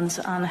Ukrainians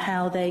on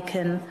how they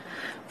can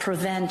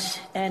prevent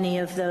any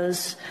of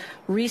those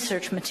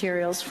research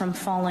materials from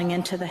falling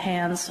into the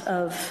hands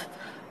of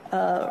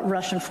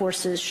Russian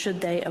forces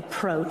should they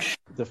approach.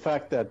 The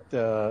fact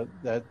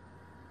that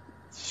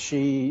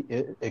she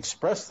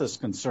expressed this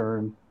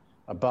concern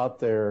about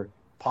their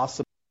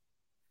possible...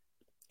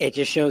 It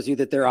just shows you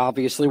that they're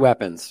obviously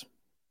weapons.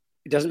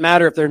 It doesn't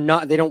matter if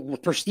they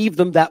don't perceive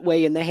them that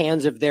way in the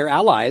hands of their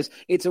allies.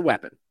 It's a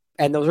weapon.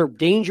 And those are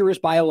dangerous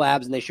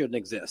biolabs and they shouldn't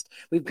exist.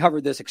 We've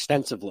covered this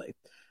extensively.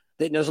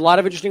 There's a lot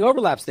of interesting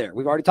overlaps there.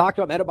 We've already talked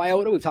about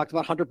Metabiota. We've talked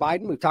about Hunter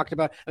Biden. We've talked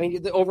about,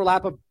 the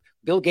overlap of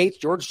Bill Gates,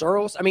 George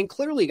Soros.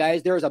 Clearly,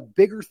 guys, there is a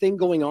bigger thing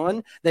going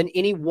on than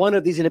any one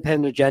of these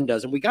independent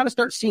agendas. And we got to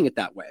start seeing it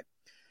that way.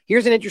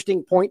 Here's an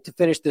interesting point to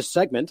finish this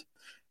segment.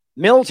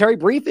 Military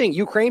briefing.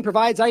 Ukraine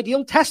provides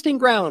ideal testing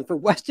ground for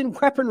Western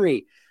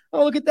weaponry.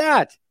 Oh, look at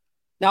that.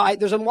 Now,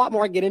 there's a lot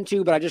more I can get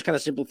into, but I just kind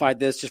of simplified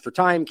this just for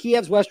time.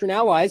 Kiev's Western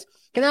allies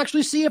can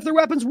actually see if their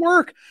weapons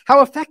work,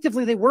 how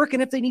effectively they work,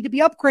 and if they need to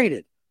be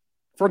upgraded.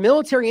 For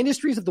military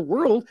industries of the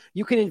world,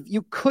 you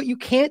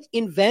can't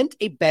invent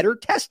a better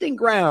testing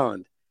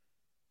ground.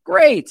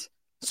 Great.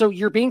 So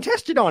you're being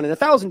tested on in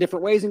 1,000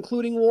 different ways,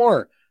 including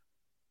war.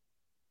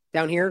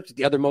 Down here,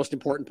 the other most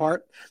important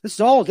part. This is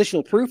all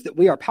additional proof that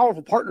we are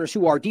powerful partners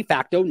who are de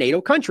facto NATO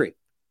country.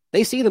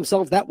 They see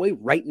themselves that way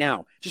right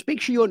now. Just make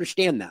sure you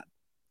understand that.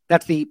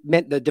 That's the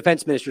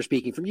defense minister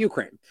speaking from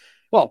Ukraine.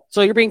 Well,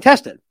 so you're being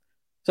tested.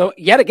 So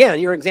yet again,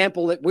 your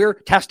example that we're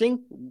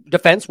testing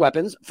defense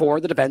weapons for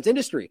the defense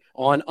industry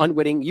on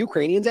unwitting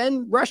Ukrainians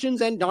and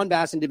Russians and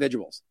Donbass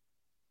individuals.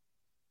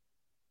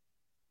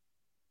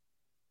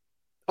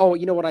 Oh,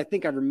 you know what? I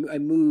think I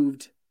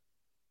moved.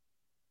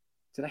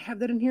 Did I have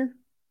that in here?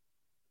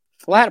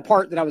 Well, I had a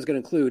part that I was going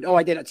to include. Oh,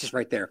 I did. It's just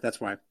right there. That's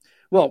why.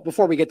 Well,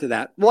 before we get to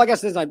that, well, I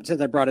guess since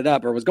I brought it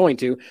up or was going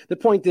to, the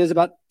point is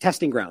about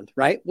testing ground,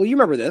 right? Well, you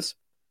remember this.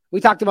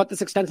 We talked about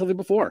this extensively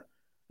before.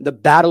 The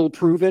battle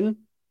proven.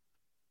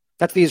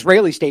 That's the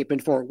Israeli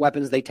statement for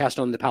weapons they test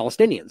on the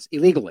Palestinians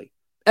illegally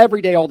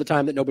every day, all the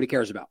time, that nobody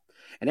cares about.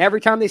 And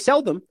every time they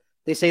sell them,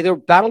 they say they're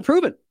battle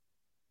proven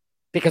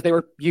because they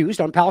were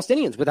used on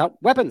Palestinians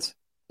without weapons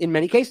in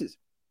many cases.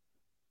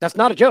 That's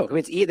not a joke. I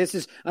mean, this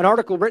is an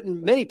article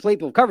written, many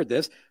people have covered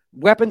this.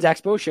 Weapons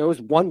Expo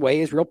shows one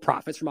way Israel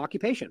profits from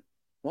occupation.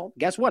 Well,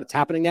 guess what? It's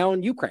happening now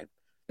in Ukraine.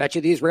 Bet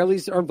you the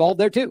Israelis are involved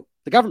there too,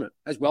 the government,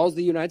 as well as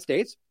the United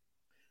States.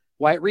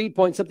 Wyatt Reed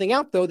points something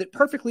out, though, that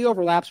perfectly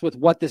overlaps with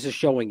what this is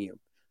showing you.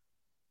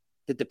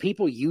 That the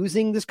people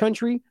using this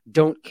country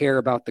don't care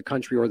about the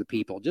country or the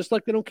people, just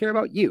like they don't care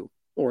about you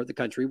or the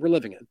country we're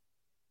living in.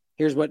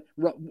 Here's what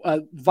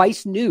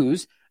Vice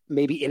News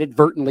maybe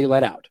inadvertently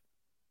let out.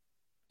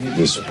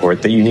 The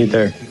support that you need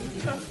there?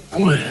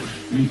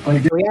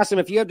 We asked him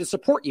if you have the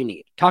support you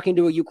need, talking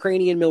to a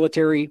Ukrainian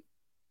military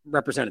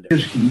representative.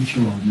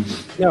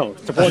 No,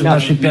 support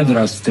not. Have the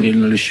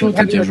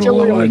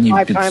artillery only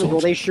 5 times,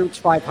 well, they shoot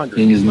 500.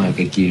 I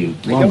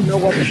don't know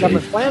what the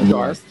government plans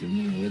are,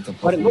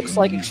 but it looks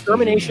like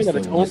extermination of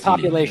its own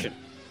population.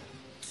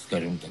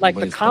 Like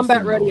the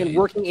combat-ready and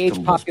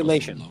working-age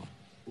population.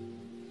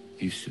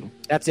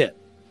 That's it.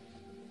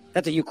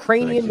 That's a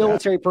Ukrainian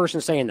military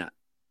person saying that,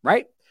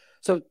 right?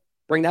 So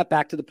bring that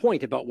back to the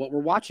point about what we're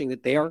watching,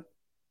 that they are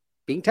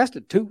being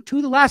tested to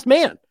the last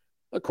man,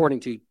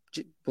 according to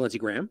Lindsey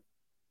Graham.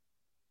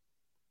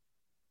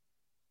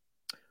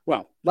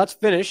 Well, let's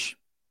finish,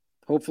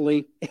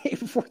 hopefully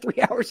before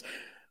 3 hours,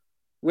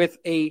 with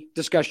a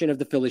discussion of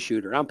the Philly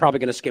shooter. I'm probably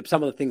going to skip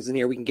some of the things in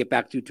here we can get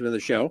back to another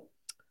show.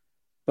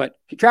 But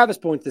Travis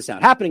points this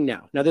out. Happening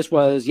now. Now, this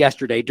was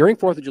yesterday during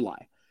 4th of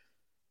July.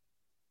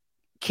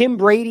 Kim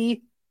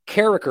Brady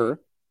Carricker,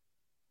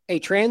 a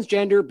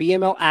transgender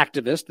BML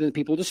activist, and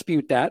people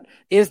dispute that,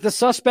 is the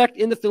suspect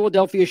in the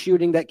Philadelphia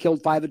shooting that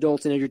killed 5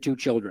 adults and injured 2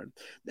 children.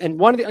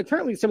 And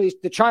apparently one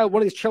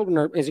of these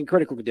children is in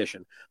critical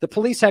condition. The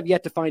police have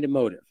yet to find a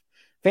motive.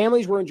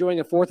 Families were enjoying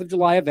a 4th of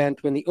July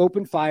event when they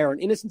opened fire on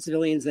innocent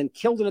civilians, then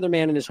killed another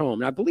man in his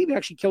home. And I believe he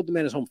actually killed the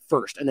man in his home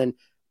first and then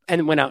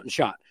went out and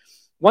shot.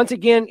 Once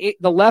again,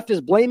 the left is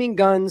blaming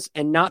guns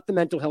and not the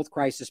mental health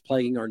crisis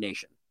plaguing our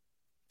nation.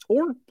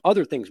 Or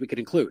other things we could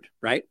include,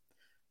 right?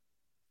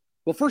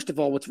 Well, first of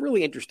all, what's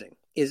really interesting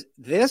is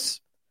this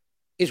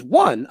is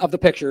one of the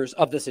pictures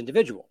of this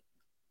individual.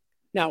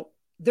 Now,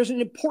 there's an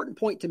important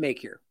point to make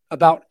here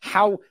about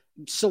how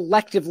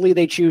selectively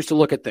they choose to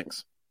look at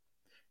things.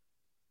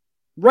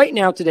 Right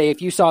now, today,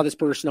 if you saw this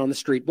person on the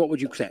street, what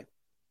would you say?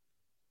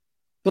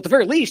 Well, at the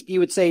very least, you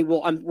would say,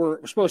 well,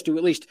 we're supposed to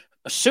at least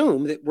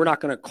assume that we're not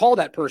going to call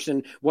that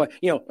person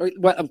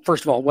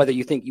first of all, whether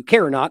you think you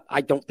care or not,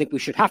 I don't think we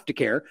should have to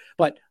care.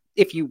 But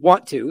if you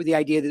want to, the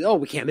idea that,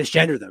 we can't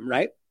misgender them,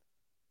 right?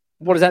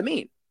 What does that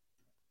mean?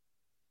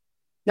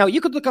 Now, you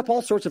could look up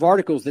all sorts of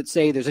articles that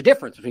say there's a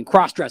difference between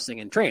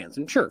cross-dressing and trans,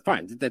 and sure,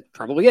 fine, that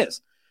probably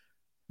is.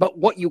 But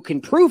what you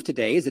can prove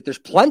today is that there's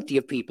plenty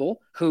of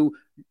people who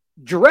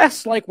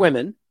dress like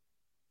women,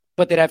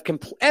 but that have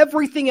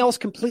everything else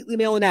completely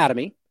male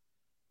anatomy,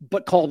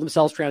 but call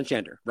themselves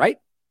transgender, right?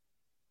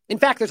 In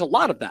fact, there's a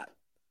lot of that.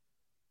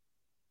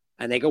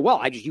 And they go,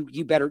 well,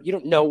 you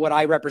don't know what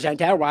I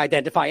represent or what I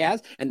identify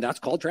as, and that's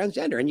called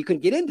transgender, and you can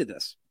get into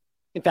this.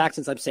 In fact,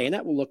 since I'm saying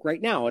that, we'll look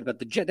right now at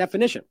the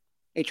definition.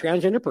 A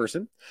transgender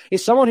person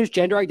is someone whose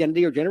gender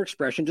identity or gender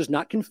expression does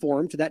not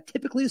conform to that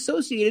typically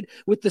associated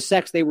with the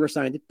sex they were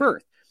assigned at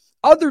birth.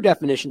 Other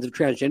definitions of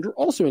transgender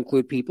also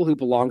include people who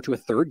belong to a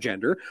third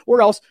gender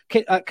or else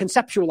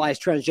conceptualize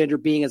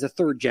transgender being as a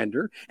third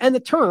gender, and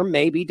the term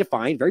may be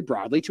defined very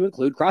broadly to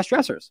include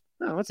cross-dressers.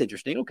 Oh, that's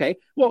interesting. Okay,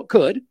 well, it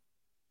could.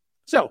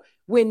 So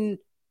when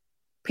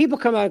people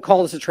come out and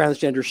call this a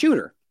transgender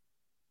shooter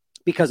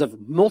because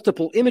of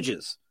multiple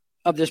images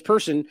of this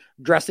person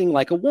dressing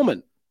like a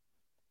woman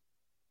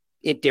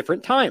at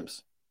different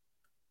times,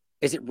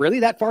 is it really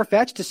that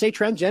far-fetched to say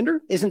transgender?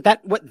 Isn't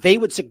that what they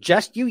would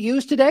suggest you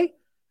use today?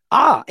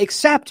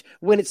 Except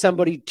when it's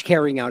somebody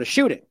carrying out a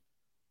shooting.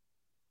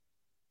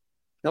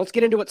 Now let's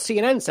get into what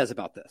CNN says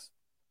about this.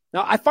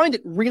 Now, I find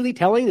it really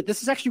telling that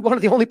this is actually one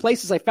of the only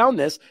places I found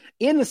this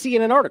in the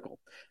CNN article.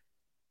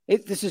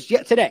 This is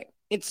yet today.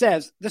 It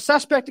says, the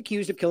suspect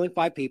accused of killing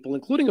 5 people,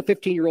 including a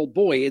 15-year-old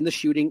boy in the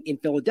shooting in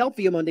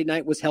Philadelphia Monday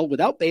night, was held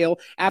without bail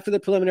after the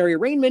preliminary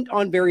arraignment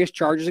on various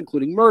charges,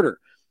 including murder.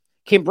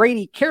 Kim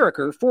Brady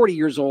Carricker, 40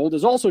 years old,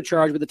 is also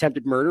charged with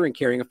attempted murder and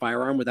carrying a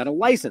firearm without a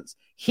license.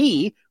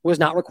 He was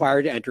not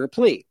required to enter a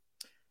plea.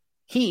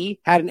 He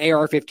had an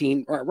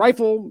AR-15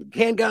 rifle,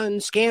 handgun,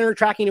 scanner,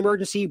 tracking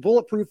emergency,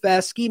 bulletproof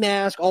vest, ski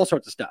mask, all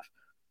sorts of stuff.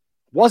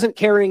 Wasn't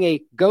carrying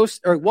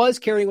was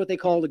carrying what they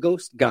called a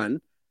ghost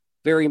gun.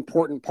 Very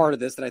important part of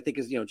this that I think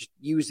is, just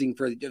using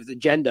for the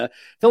agenda.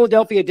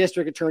 Philadelphia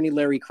District Attorney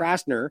Larry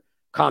Krasner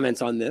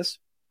comments on this.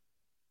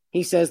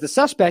 He says the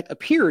suspect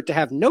appeared to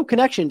have no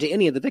connection to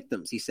any of the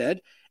victims, he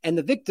said, and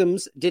the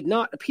victims did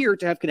not appear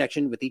to have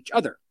connection with each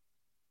other.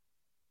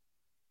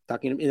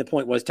 The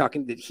point was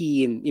talking that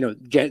he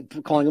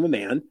and, calling him a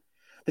man.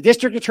 The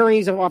district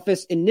attorney's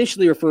office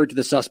initially referred to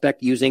the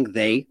suspect using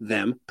they,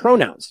 them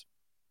pronouns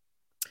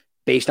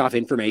based off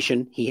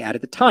information he had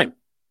at the time.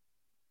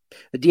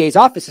 The DA's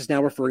office is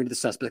now referring to the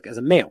suspect as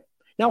a male.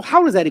 Now,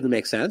 how does that even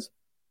make sense?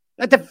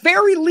 At the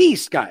very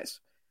least, guys,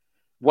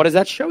 what does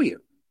that show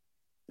you?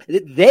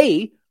 That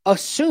they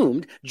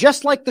assumed,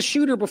 just like the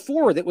shooter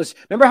before that was,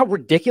 remember how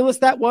ridiculous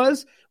that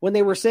was when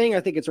they were saying,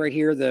 I think it's right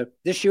here,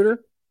 this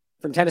shooter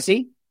from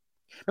Tennessee?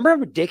 Remember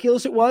how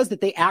ridiculous it was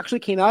that they actually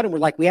came out and were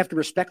like, we have to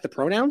respect the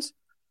pronouns?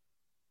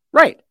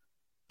 Right.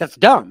 That's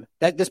dumb.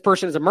 That this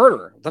person is a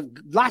murderer. The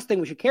last thing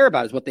we should care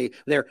about is what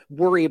they're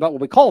worried about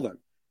what we call them.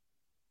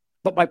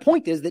 But my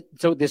point is that,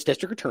 so this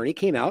district attorney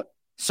came out,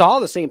 saw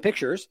the same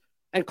pictures,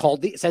 and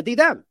said they,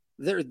 them.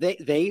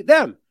 They,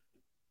 them.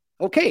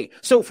 Okay,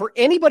 so for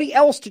anybody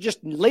else to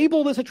just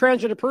label this a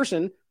transgender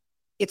person,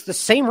 it's the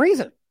same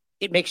reason.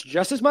 It makes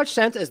just as much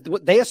sense as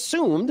what they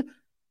assumed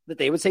that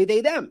they would say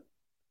they, them.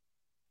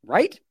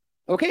 Right?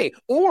 Okay,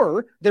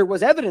 or there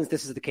was evidence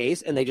this is the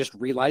case, and they just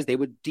realized they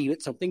would deem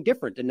it something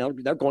different, and now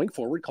they're going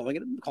forward calling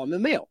him a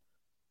male.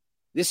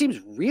 This seems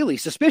really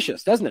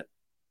suspicious, doesn't it?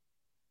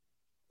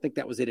 I think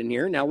that was it in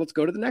here. Now let's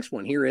go to the next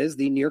one. Here is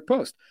the New York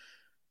Post.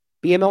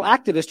 BML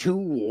activist who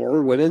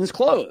wore women's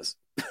clothes.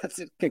 That's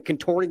it,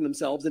 contorting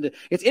themselves into.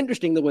 It's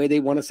interesting the way they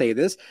want to say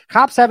this.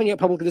 Cops haven't yet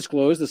publicly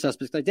disclosed the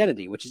suspect's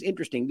identity, which is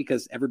interesting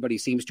because everybody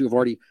seems to have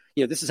already,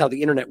 this is how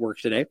the internet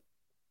works today.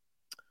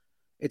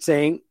 It's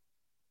saying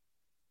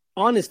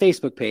on his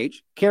Facebook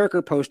page,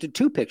 Carricker posted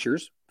 2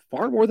 pictures,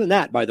 far more than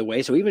that, by the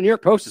way. So even New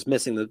York Post is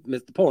missing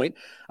the point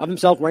of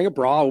himself wearing a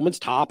bra, a woman's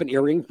top, and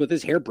earrings with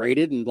his hair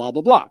braided and blah,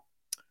 blah, blah.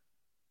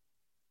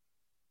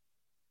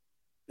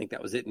 I think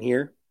that was it in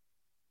here.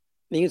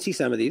 And you can see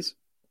some of these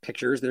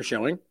pictures they're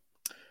showing.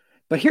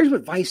 But here's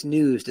what Vice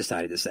News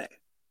decided to say.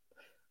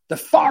 The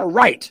far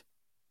right,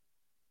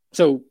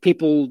 so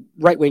people,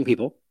 right-wing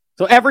people,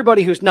 so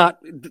everybody who's not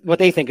what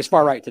they think is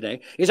far right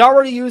today, is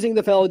already using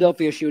the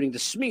Philadelphia shooting to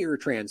smear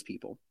trans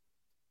people.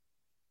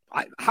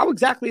 How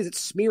exactly is it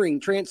smearing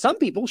trans? Some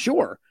people,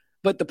 sure.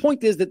 But the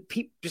point is that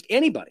just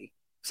anybody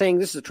saying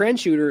this is a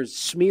trans shooter is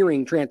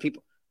smearing trans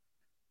people.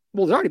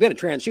 Well, there's already been a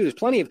trans shooter. There's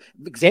plenty of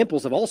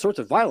examples of all sorts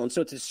of violence,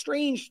 so it's a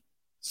strange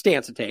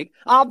stance to take.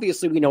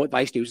 Obviously, we know what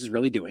Vice News is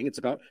really doing. It's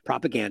about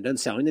propaganda and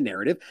selling the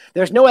narrative.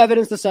 There's no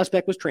evidence the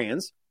suspect was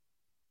trans.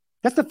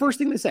 That's the first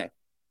thing they say.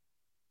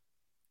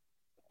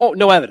 Oh,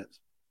 no evidence.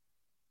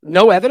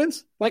 No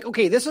evidence? Like,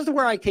 okay, this is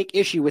where I take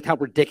issue with how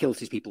ridiculous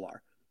these people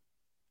are.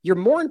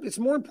 It's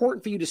more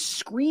important for you to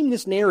scream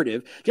this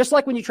narrative, just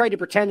like when you tried to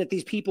pretend that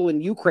these people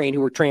in Ukraine who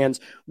were trans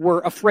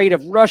were afraid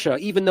of Russia,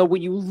 even though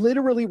when you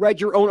literally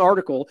read your own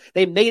article,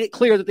 they made it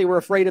clear that they were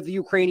afraid of the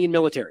Ukrainian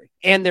military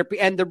and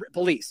the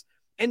police.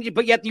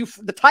 But yet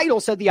the title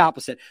said the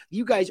opposite.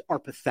 You guys are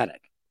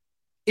pathetic.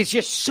 It's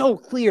just so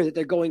clear that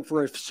they're going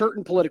for a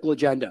certain political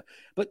agenda.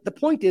 But the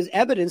point is,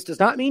 evidence does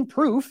not mean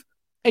proof.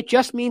 It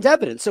just means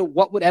evidence. So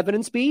what would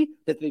evidence be?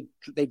 That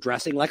they're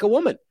dressing like a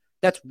woman.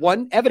 That's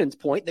one evidence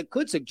point that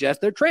could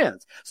suggest they're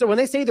trans. So when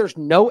they say there's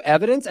no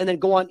evidence and then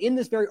go on in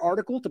this very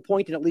article to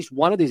point at least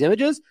one of these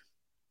images,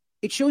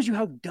 it shows you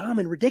how dumb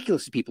and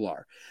ridiculous people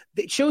are.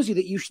 It shows you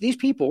that these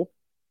people,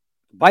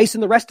 Vice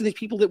and the rest of these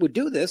people that would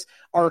do this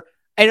are,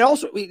 and it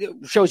also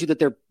shows you that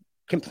they're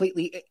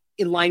completely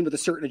in line with a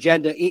certain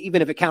agenda,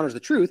 even if it counters the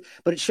truth,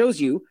 but it shows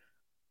you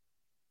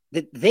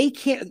that they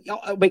can't.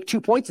 I'll make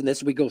 2 points in this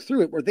as we go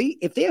through it, where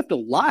if they have to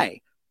lie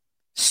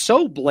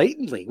so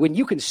blatantly, when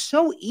you can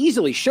so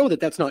easily show that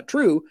that's not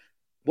true,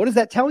 what does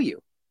that tell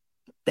you?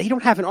 They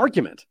don't have an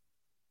argument.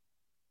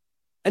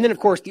 And then, of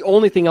course, the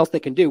only thing else they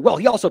can do, well,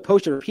 he also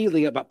posted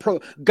repeatedly about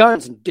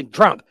pro-guns and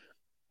Trump.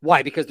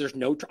 Why? Because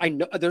I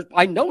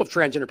know of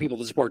transgender people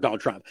that support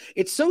Donald Trump.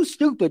 It's so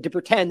stupid to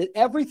pretend that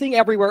everything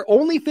everywhere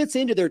only fits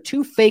into their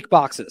 2 fake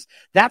boxes.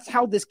 That's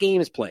how this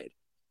game is played.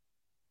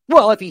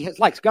 Well, if he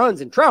likes guns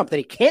and Trump, then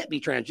he can't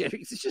be transgender.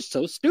 It's just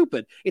so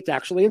stupid. It's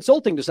actually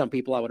insulting to some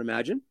people, I would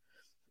imagine.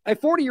 A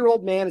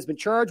 40-year-old man has been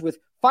charged with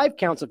 5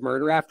 counts of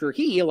murder after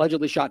he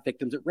allegedly shot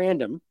victims at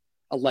random.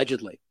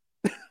 Allegedly.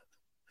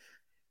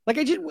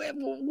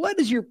 What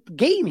is your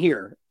game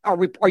here? Are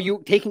you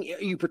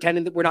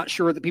pretending that we're not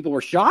sure that people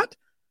were shot?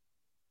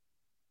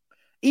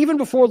 Even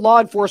before law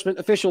enforcement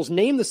officials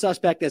named the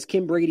suspect as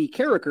Kim Brady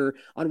Carricker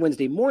on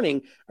Wednesday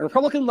morning,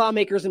 Republican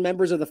lawmakers and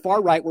members of the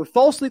far right were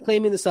falsely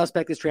claiming the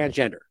suspect is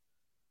transgender.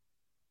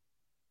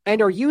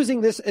 And are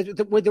using this,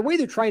 the way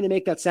they're trying to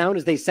make that sound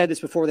is they said this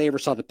before they ever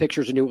saw the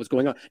pictures and knew what was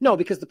going on. No,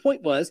 because the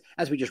point was,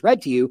 as we just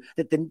read to you,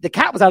 that the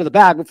cat was out of the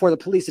bag before the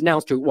police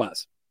announced who it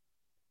was.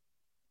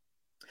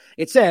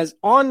 It says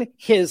on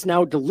his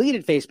now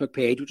deleted Facebook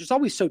page, which is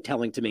always so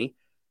telling to me,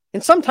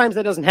 and sometimes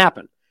that doesn't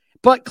happen,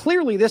 but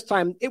clearly this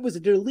time it was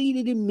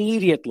deleted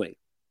immediately.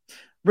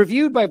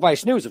 Reviewed by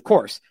Vice News, of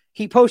course.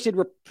 He posted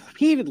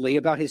repeatedly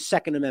about his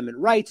Second Amendment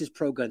rights, his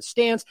pro-gun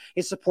stance,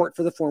 his support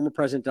for the former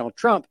President Donald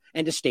Trump,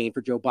 and disdain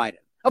for Joe Biden.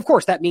 Of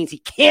course, that means he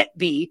can't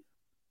be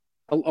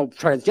a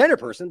transgender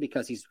person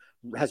because he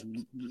has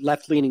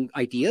left-leaning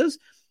ideas.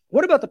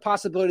 What about the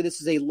possibility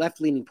this is a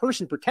left-leaning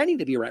person pretending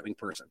to be a right-wing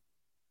person?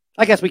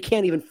 I guess we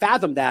can't even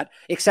fathom that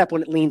except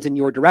when it leans in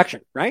your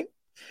direction, right?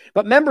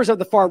 But members of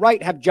the far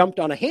right have jumped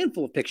on a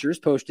handful of pictures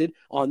posted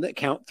on the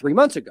account 3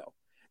 months ago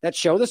that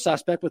show the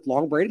suspect with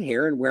long braided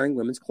hair and wearing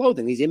women's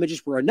clothing. These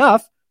images were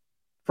enough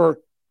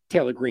for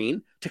Taylor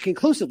Greene to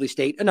conclusively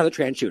state another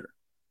trans shooter.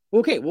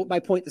 Okay, well, my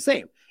point the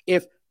same.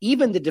 If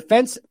even the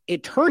defense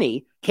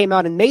attorney came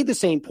out and made the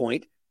same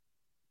point,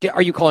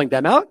 are you calling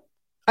them out?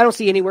 I don't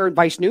see anywhere in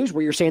Vice News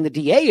where you're saying the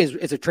DA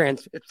is a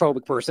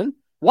transphobic person.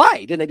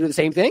 Why? Didn't they do the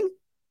same thing?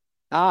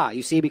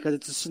 You see, because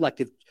it's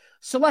a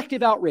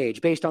selective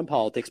outrage based on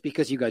politics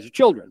because you guys are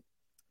children.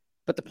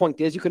 But the point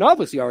is, you can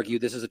obviously argue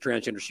this is a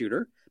transgender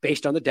shooter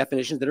based on the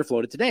definitions that are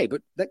floated today,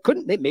 but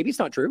maybe it's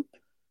not true.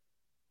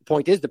 The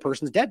point is, the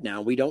person's dead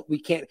now. We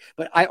can't,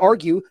 but I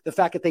argue the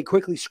fact that they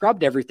quickly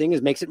scrubbed everything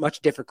makes it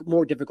much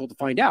more difficult to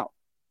find out.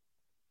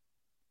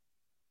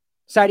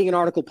 Citing an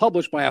article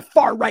published by a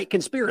far-right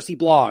conspiracy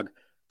blog,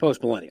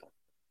 Post-Millennial.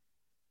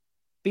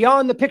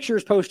 Beyond the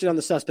pictures posted on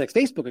the suspect's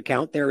Facebook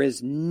account, there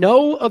is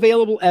no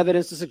available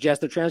evidence to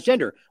suggest they're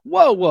transgender.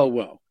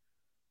 Whoa.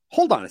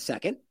 Hold on a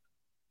second.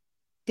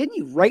 Didn't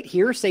you right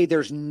here say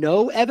there's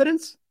no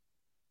evidence?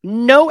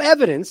 No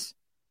evidence.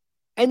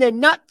 And then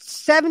not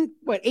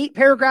 8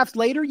 paragraphs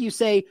later, you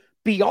say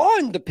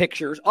beyond the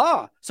pictures.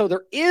 So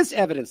there is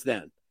evidence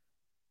then.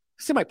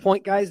 See my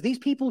point, guys? These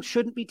people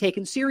shouldn't be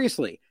taken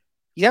seriously.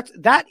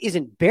 That is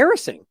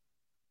embarrassing.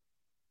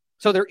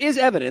 So there is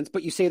evidence,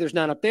 but you say there's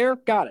none up there?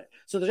 Got it.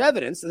 So there's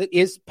evidence that it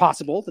is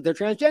possible that they're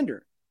transgender.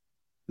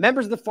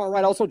 Members of the far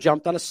right also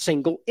jumped on a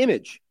single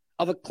image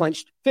of a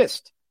clenched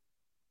fist.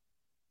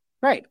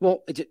 Right.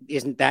 Well,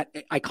 isn't that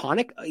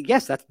iconic?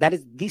 Yes, that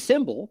is the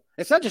symbol.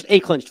 It's not just a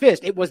clenched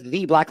fist. It was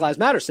the Black Lives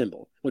Matter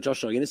symbol, which I'll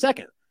show you in a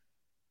second.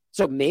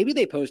 So maybe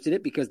they posted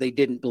it because they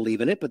didn't believe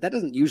in it, but that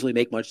doesn't usually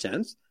make much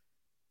sense.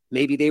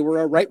 Maybe they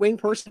were a right-wing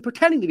person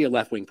pretending to be a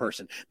left-wing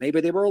person.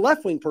 Maybe they were a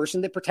left-wing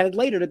person that pretended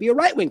later to be a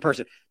right-wing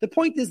person. The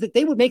point is that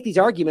they would make these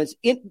arguments,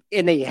 and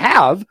they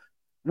have,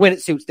 when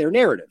it suits their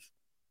narrative.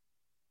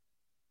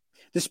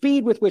 The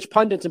speed with which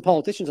pundits and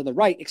politicians on the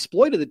right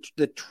exploited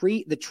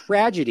the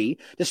tragedy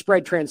to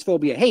spread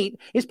transphobia hate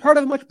is part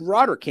of a much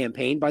broader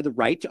campaign by the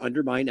right to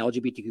undermine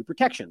LGBTQ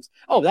protections.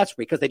 Oh, that's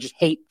because they just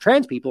hate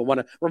trans people and want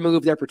to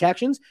remove their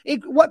protections?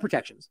 What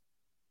protections?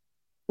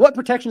 What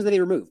protections have they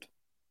removed?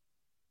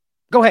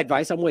 Go ahead,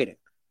 Vice. I'm waiting.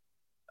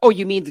 Oh,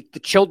 you mean the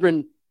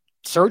children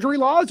surgery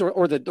laws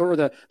or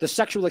the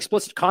sexual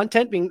explicit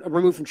content being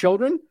removed from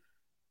children?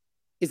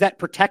 Is that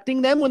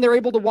protecting them when they're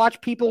able to watch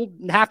people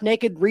half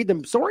naked read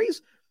them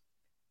stories?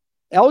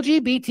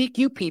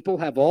 LGBTQ people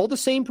have all the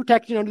same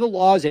protection under the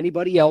law as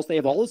anybody else. They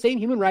have all the same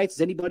human rights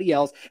as anybody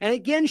else. And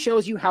again,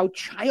 shows you how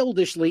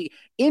childishly,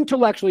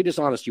 intellectually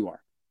dishonest you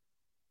are.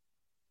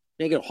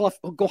 Now you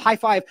go high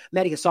five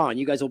Mehdi Hassan.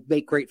 You guys will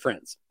make great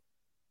friends.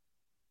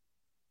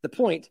 The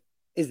point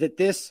is that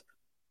this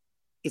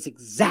is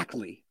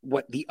exactly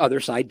what the other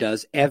side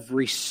does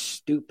every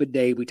stupid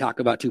day we talk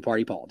about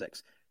two-party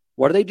politics.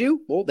 What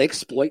do? Well, they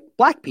exploit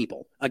black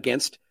people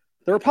against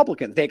the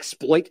Republicans. They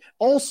exploit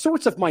all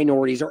sorts of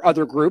minorities or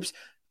other groups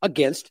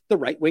against the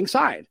right-wing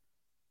side.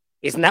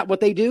 Isn't that what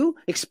they do?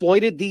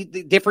 Exploited the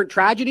different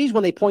tragedies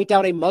when they point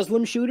out a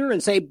Muslim shooter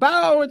and say,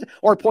 bow,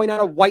 or point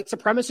out a white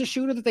supremacist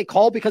shooter that they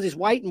call because he's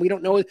white and we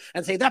don't know,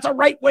 and say, that's a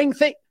right-wing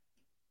thing.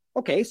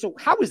 Okay, so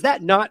how is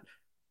that not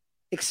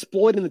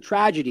exploiting the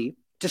tragedy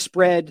to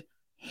spread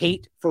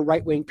hate for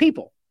right-wing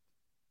people?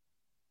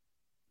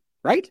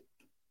 Right?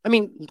 I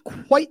mean,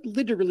 quite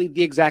literally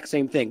the exact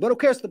same thing. But of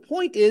course, the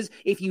point is,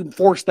 if you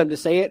force them to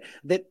say it,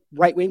 that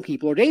right-wing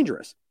people are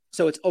dangerous.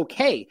 So it's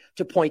okay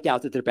to point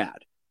out that they're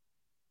bad.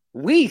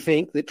 We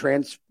think that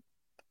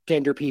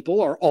transgender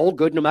people are all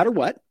good no matter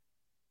what,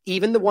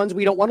 even the ones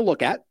we don't want to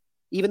look at,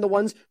 even the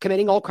ones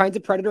committing all kinds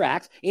of predator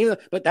acts.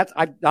 But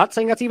I'm not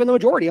saying that's even the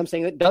majority. I'm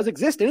saying it does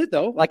exist in it,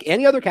 though, like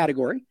any other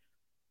category.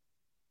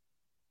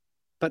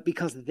 But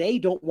because they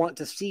don't want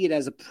to see it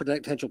as a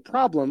potential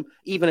problem,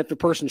 even if the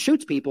person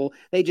shoots people,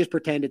 they just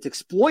pretend it's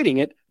exploiting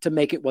it to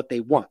make it what they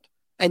want.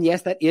 And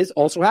yes, that is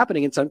also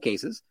happening in some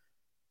cases.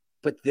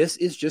 But this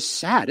is just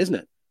sad, isn't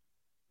it?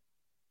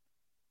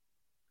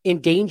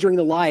 Endangering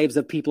the lives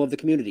of people of the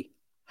community.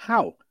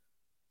 How?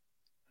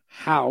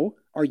 How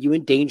are you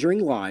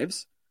endangering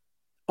lives?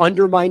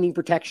 Undermining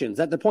protections.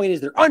 That the point is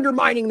they're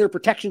undermining their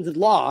protections of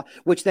law,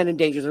 which then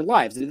endangers their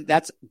lives.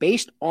 That's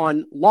based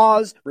on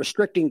laws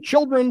restricting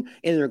children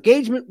in their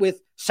engagement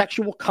with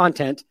sexual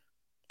content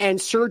and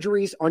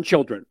surgeries on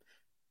children.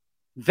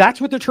 That's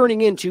what they're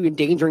turning into,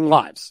 endangering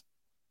lives.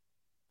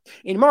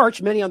 In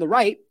March, many on the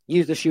right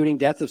used the shooting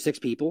deaths of 6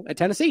 people at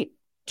Tennessee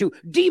to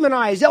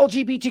demonize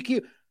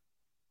LGBTQ.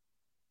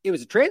 It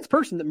was a trans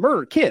person that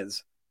murdered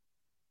kids.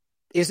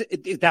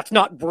 That's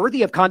not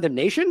worthy of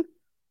condemnation?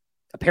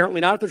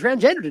 Apparently not if they're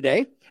transgender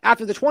today,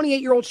 after the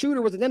 28-year-old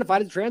shooter was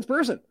identified as a trans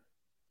person.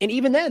 And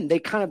even then, they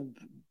kind of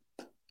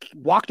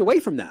walked away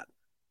from that.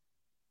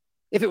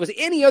 If it was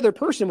any other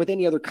person with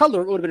any other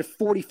color, it would have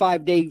been a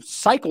 45-day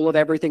cycle of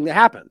everything that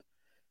happened.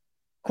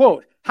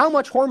 Quote, how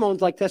much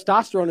hormones like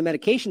testosterone and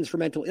medications for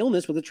mental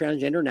illness was a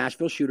transgender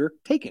Nashville shooter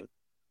taking?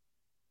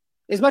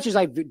 As much as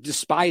I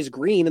despise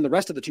Green and the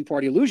rest of the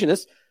two-party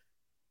illusionists,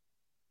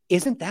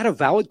 isn't that a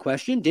valid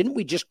question? Didn't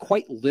we just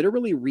quite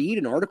literally read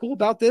an article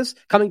about this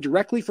coming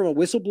directly from a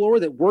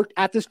whistleblower that worked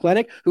at this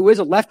clinic who is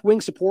a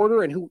left-wing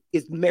supporter and who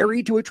is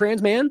married to a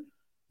trans man?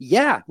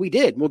 Yeah, we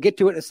did. We'll get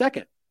to it in a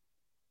second.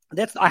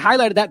 I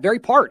highlighted that very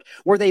part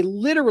where they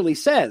literally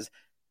says,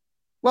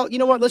 well, you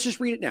know what? Let's just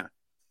read it now.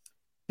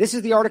 This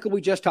is the article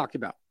we just talked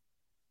about.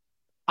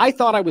 I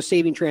thought I was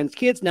saving trans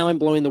kids. Now I'm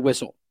blowing the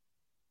whistle.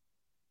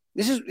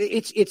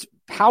 It's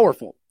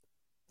powerful.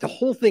 The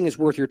whole thing is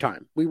worth your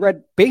time. We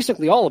read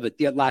basically all of it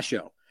the last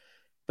show,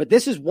 but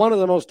this is one of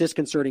the most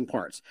disconcerting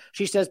parts.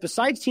 She says,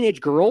 besides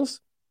teenage girls,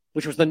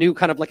 which was the new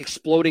kind of like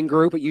exploding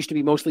group, it used to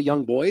be mostly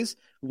young boys.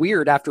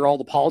 Weird after all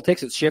the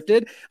politics, it's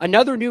shifted.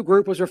 Another new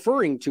group was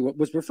referred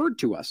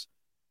to us.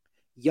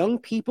 Young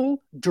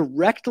people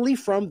directly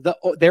from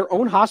their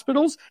own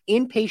hospital's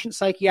inpatient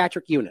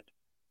psychiatric unit.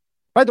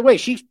 By the way,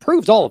 she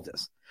proves all of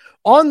this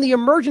on the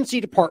emergency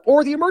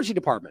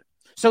department.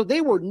 So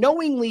they were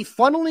knowingly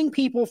funneling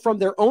people from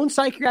their own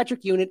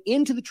psychiatric unit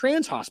into the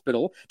trans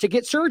hospital to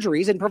get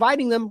surgeries and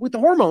providing them with the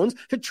hormones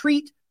to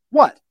treat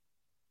what?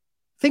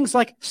 Things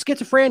like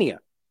schizophrenia,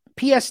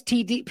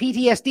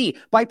 PTSD,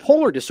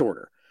 bipolar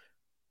disorder.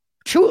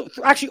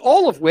 Actually,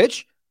 all of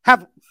which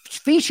have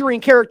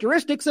featuring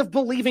characteristics of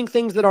believing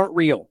things that aren't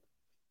real.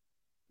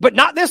 But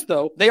not this,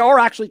 though. They are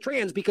actually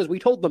trans because we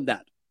told them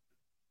that.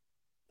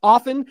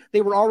 Often,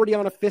 they were already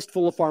on a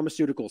fistful of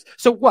pharmaceuticals.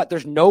 So what?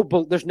 There's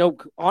no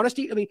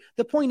honesty? I mean,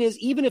 the point is,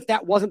 even if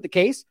that wasn't the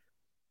case,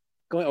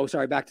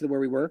 back to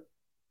where we were.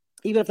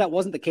 Even if that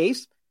wasn't the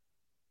case,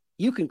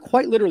 you can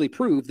quite literally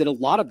prove that a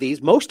lot of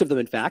these, most of them,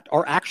 in fact,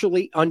 are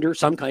actually under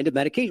some kind of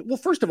medication. Well,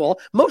 first of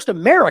all, most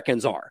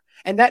Americans are.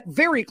 And that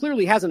very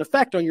clearly has an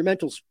effect on your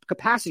mental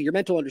capacity, your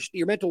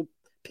mental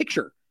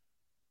picture.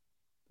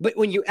 But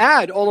when you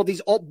add all of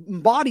these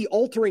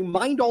body-altering,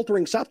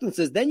 mind-altering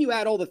substances, then you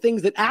add all the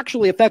things that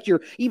actually affect your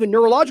even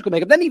neurological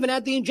makeup, then even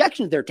add the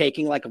injections they're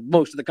taking, like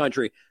most of the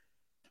country.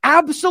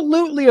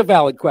 Absolutely a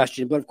valid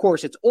question. But, of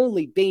course, it's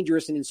only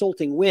dangerous and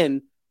insulting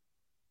when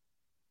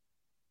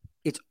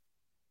it's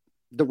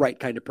the right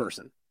kind of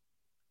person.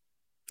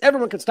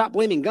 Everyone can stop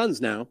blaming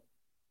guns now.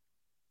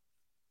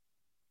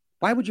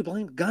 Why would you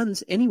blame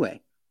guns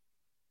anyway?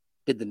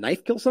 Did the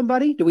knife kill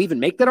somebody? Do we even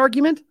make that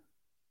argument?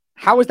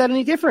 How is that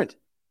any different?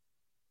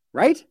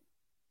 Right?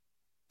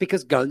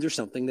 Because guns are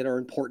something that are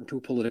important to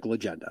a political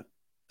agenda.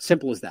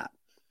 Simple as that.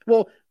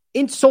 Well,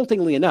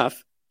 insultingly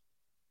enough,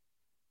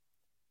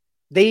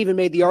 they even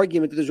made the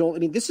argument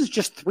that this is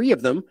just 3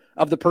 of them,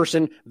 of the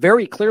person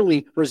very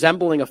clearly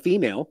resembling a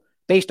female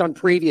based on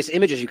previous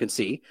images you can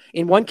see.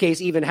 In one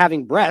case, even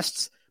having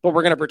breasts, but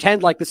we're going to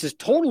pretend like this is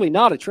totally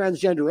not a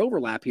transgender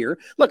overlap here.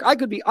 Look, I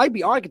could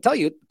tell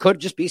you it could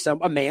just be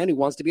a man who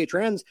wants to be a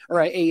trans or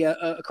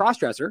a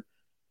cross-dresser,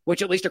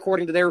 which at least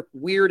according to their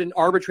weird and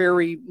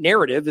arbitrary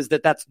narrative is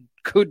that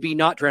could be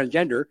not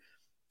transgender.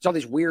 There's all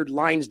these weird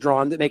lines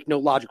drawn that make no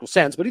logical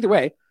sense. But either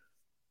way,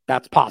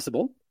 that's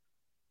possible.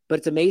 But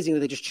it's amazing that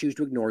they just choose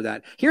to ignore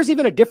that. Here's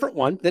even a different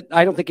one that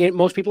I don't think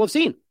most people have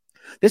seen.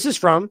 This is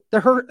from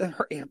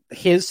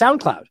his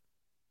SoundCloud.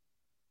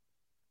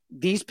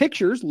 These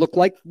pictures look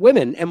like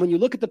women. And when you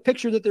look at the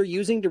picture that they're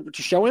using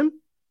to show him,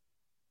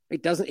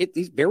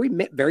 he's very,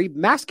 very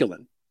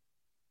masculine.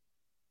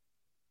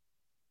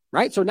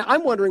 Right? So now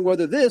I'm wondering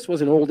whether this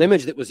was an old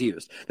image that was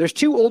used. There's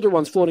 2 older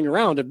ones floating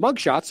around of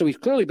mugshots, so he's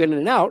clearly been in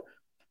and out.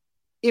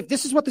 If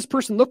this is what this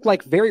person looked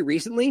like very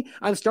recently,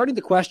 I'm starting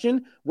to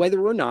question whether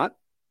or not,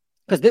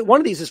 because one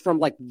of these is from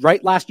like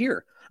right last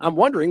year. I'm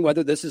wondering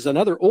whether this is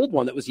another old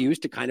one that was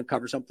used to kind of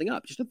cover something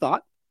up. Just a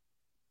thought.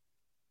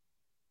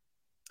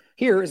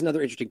 Here is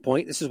another interesting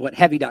point. This is what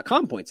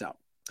Heavy.com points out.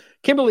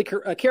 Kimberly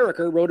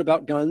Carricker wrote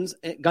about gun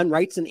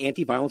rights and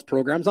anti-violence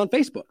programs on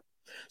Facebook.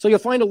 So you'll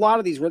find a lot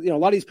of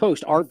these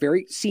posts are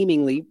very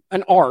seemingly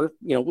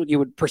you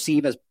would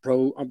perceive as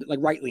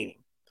right-leaning,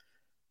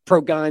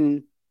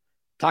 pro-gun,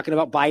 talking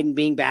about Biden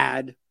being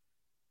bad,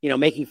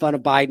 making fun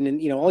of Biden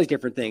and, all these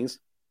different things.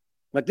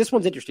 Like this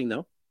one's interesting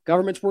though.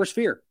 Government's worst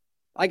fear.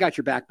 I got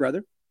your back,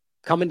 brother.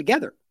 Coming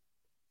together.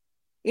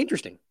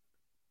 Interesting.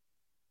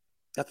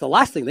 That's the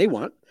last thing they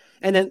want.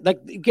 And then,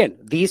 again,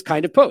 these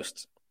kind of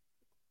posts.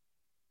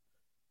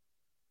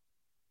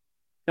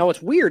 Now,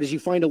 what's weird is you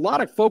find a lot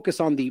of focus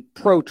on the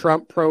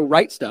pro-Trump,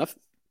 pro-right stuff,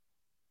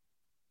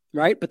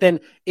 right? But then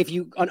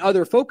on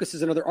other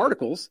focuses and other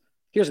articles,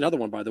 here's another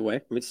one, by the way.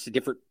 I mean, it's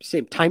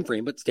same time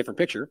frame, but it's a different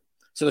picture.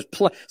 So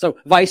so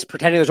Vice,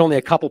 pretending there's only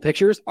a couple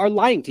pictures, are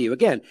lying to you.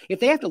 Again, if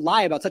they have to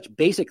lie about such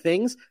basic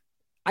things,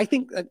 I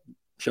think that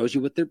shows you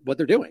what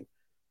they're doing.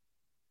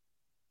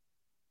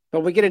 But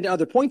when we get into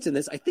other points in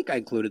this, I think I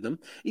included them.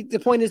 The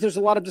point is there's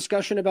a lot of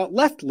discussion about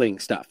left-wing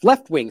stuff.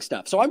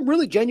 So I'm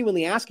really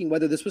genuinely asking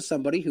whether this was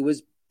somebody who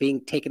was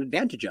being taken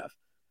advantage of.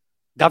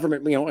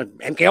 Government,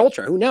 MK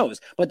Ultra, who knows?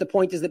 But the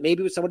point is that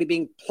maybe it was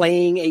somebody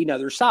playing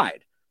another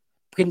side,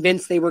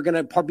 convinced they were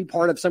going to be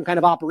part of some kind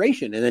of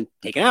operation and then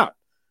taken out.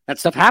 That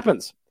stuff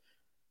happens.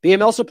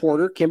 BML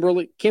supporter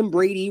Kim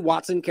Brady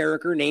Watson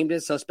Carricker named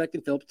as suspect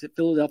in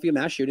Philadelphia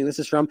mass shooting. This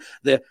is from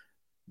the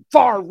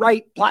far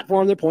right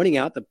platform they're pointing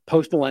out, the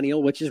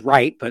post-millennial, which is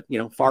right, but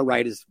far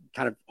right is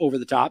kind of over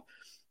the top.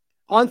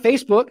 On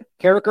Facebook,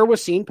 Carricker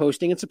was seen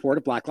posting in support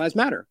of Black Lives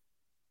Matter,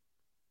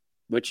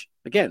 which,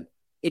 again,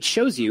 it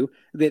shows you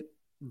that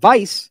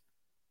Vice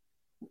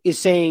is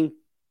saying,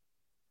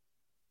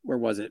 where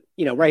was it?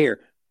 Right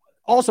here.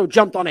 Also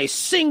jumped on a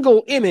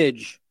single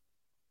image.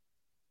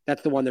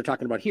 That's the one they're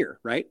talking about here,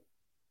 right?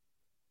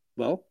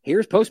 Well,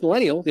 here's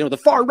Post-Millennial, the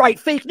far-right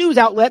fake news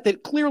outlet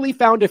that clearly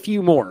found a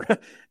few more.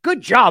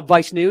 Good job,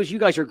 Vice News. You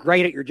guys are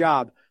great at your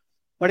job.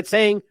 But it's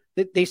saying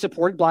that they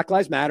supported Black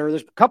Lives Matter.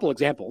 There's a couple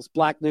examples.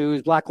 Black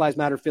News, Black Lives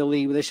Matter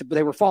Philly.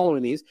 They were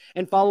following these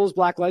and follows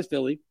Black Lives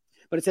Philly.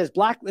 But it says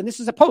and this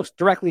is a post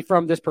directly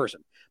from this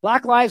person.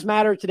 Black Lives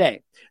Matter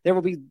today.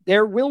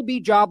 There will be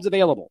jobs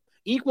available.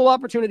 Equal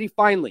opportunity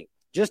finally.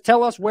 Just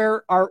tell us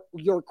where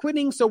you're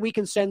quitting so we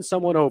can send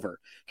someone over.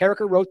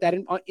 Carricker wrote that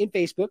in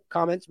Facebook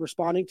comments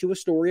responding to a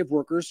story of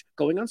workers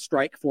going on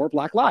strike for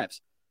Black Lives.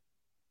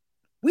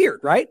 Weird,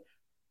 right?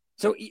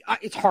 So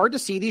it's hard to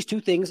see these two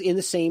things in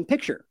the same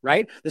picture,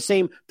 right? The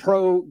same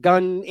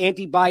pro-gun,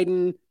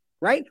 anti-Biden,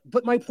 right?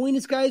 But my point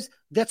is, guys,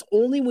 that's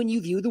only when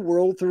you view the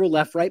world through a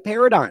left-right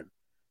paradigm.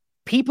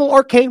 People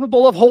are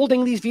capable of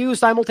holding these views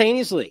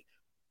simultaneously.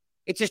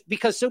 It's just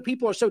because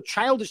people are so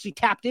childishly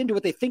tapped into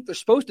what they think they're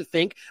supposed to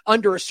think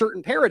under a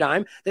certain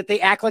paradigm that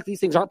they act like these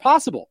things aren't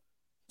possible.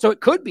 So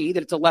it could be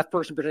that it's a left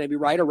person pretending to be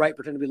right, or right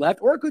pretending to be left,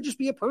 or it could just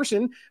be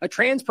a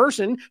trans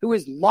person who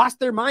has lost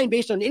their mind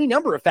based on any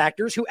number of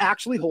factors who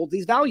actually hold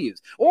these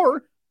values,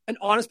 or an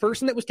honest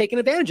person that was taken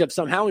advantage of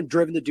somehow and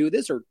driven to do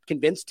this or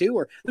convinced to,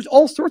 or there's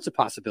all sorts of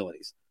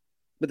possibilities.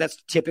 But that's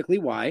typically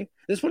why.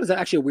 This one is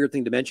actually a weird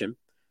thing to mention.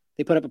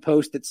 They put up a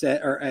post that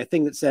said, or a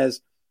thing that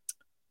says,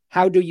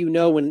 how do you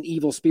know when an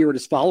evil spirit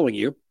is following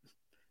you?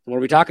 What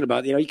are we talking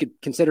about? You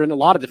could consider it in a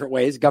lot of different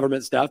ways,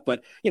 government stuff,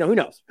 but who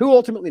knows? Who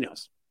ultimately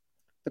knows?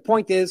 The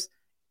point is,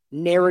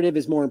 narrative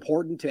is more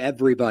important to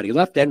everybody,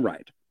 left and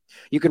right.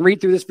 You can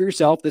read through this for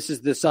yourself. This is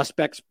the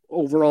suspect's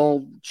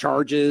overall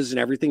charges and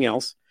everything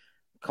else,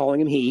 calling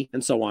him he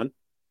and so on.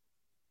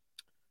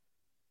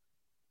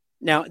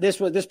 Now, this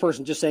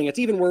person just saying it's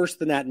even worse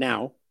than that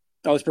now.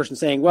 This person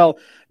saying, well,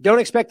 don't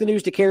expect the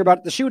news to care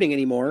about the shooting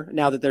anymore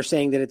now that they're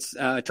saying that it's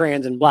a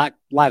trans and Black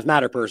Lives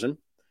Matter person.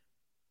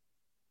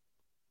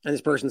 And this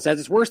person says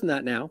it's worse than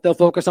that now. They'll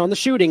focus on the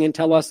shooting and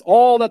tell us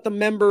all that the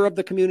member of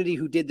the community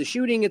who did the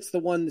shooting, it's the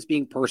one that's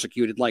being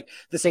persecuted. Like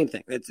the same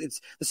thing. It's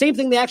the same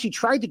thing they actually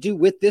tried to do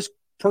with this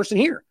person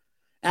here.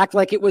 Act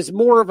like it was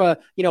more of a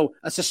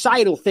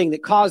societal thing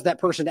that caused that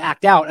person to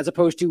act out, as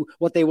opposed to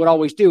what they would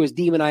always do is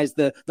demonize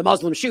the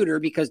Muslim shooter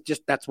because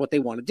just that's what they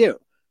want to do.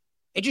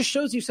 It just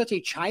shows you such a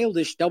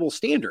childish double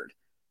standard.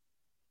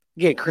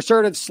 Again,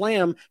 conservatives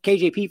slam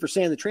KJP for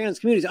saying the trans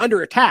community is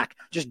under attack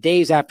just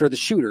days after the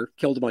shooter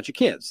killed a bunch of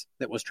kids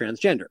that was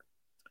transgender.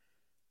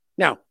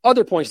 Now,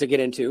 other points to get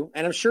into,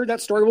 and I'm sure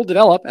that story will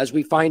develop as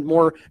we find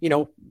more,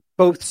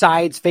 both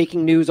sides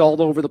faking news all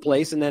over the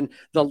place and then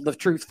the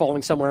truth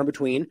falling somewhere in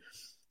between.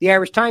 The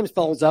Irish Times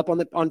follows up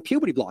on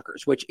puberty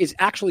blockers, which is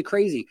actually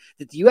crazy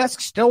that the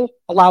U.S. still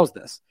allows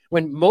this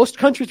when most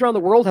countries around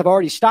the world have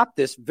already stopped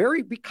this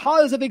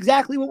because of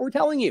exactly what we're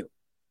telling you.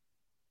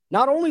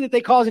 Not only that they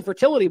cause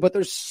infertility, but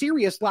there's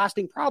serious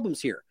lasting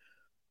problems here.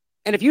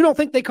 And if you don't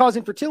think they cause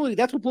infertility,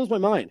 that's what blows my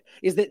mind,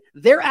 is that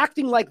they're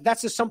acting like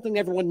that's just something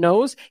everyone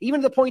knows,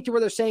 even to the point to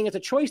where they're saying it's a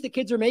choice that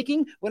kids are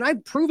making, when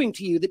I'm proving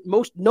to you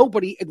that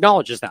nobody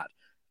acknowledges that.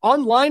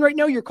 Online right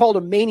now, you're called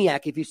a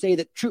maniac if you say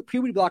that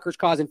puberty blockers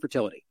cause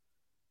infertility.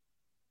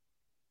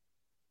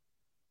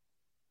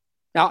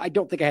 Now, I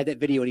don't think I had that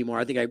video anymore.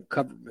 I think I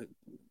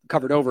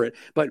covered over it.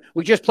 But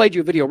we just played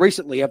you a video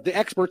recently of the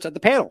experts at the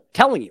panel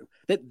telling you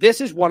that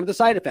this is one of the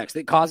side effects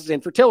that causes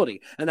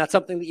infertility. And that's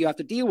something that you have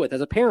to deal with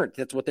as a parent.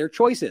 That's what their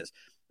choice is.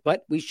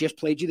 But we just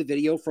played you the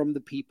video from the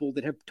people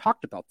that have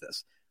talked about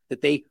this,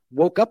 that they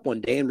woke up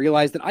one day and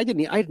realized that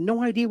I had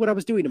no idea what I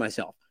was doing to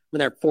myself when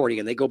they're 40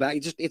 and they go back.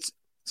 It's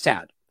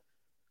sad.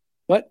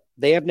 But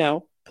they have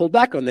now pulled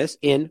back on this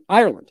in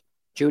Ireland.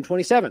 June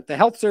 27th, the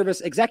health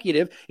service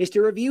executive is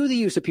to review the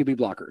use of puberty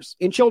blockers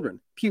in children,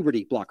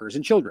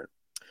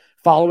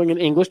 following an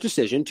English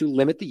decision to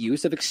limit the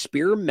use of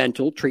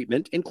experimental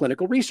treatment in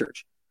clinical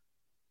research.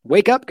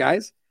 Wake up,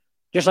 guys.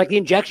 Just like the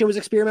injection was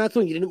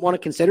experimental and you didn't want to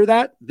consider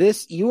that,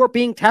 you are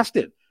being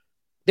tested.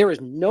 There is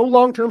no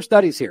long-term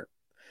studies here.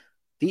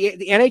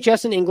 The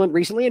NHS in England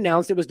recently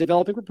announced it was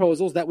developing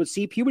proposals that would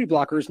see puberty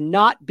blockers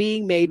not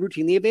being made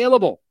routinely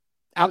available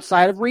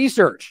outside of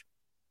research.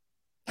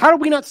 How do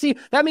we not see?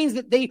 That means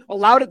that they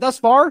allowed it thus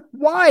far?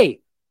 Why?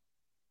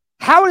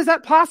 How is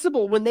that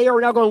possible when they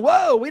are now going,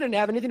 whoa, we didn't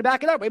have anything to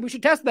back it up. Maybe we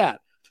should test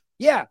that.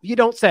 Yeah, you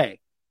don't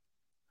say.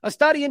 A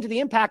study into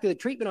the impact of the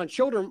treatment on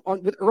children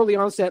with early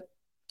onset,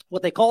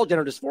 what they call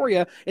gender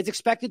dysphoria, is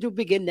expected to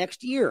begin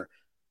next year.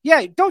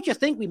 Yeah, don't you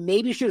think we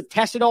maybe should have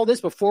tested all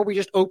this before we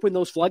just opened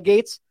those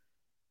floodgates?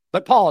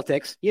 But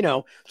politics,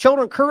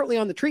 children currently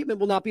on the treatment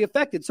will not be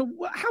affected. So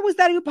how is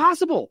that even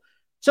possible?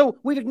 So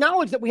we've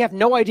acknowledged that we have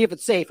no idea if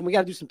it's safe and we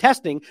got to do some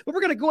testing, but we're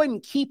going to go ahead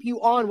and keep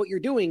you on what you're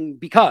doing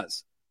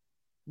because.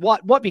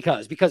 What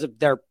because? Because of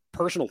their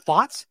personal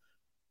thoughts?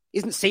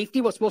 Isn't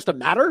safety what's supposed to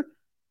matter?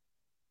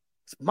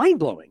 It's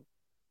mind-blowing.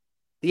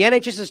 The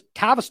NHS's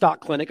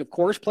Tavistock Clinic, of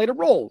course, played a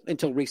role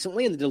until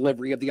recently in the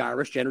delivery of the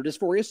Irish Gender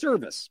Dysphoria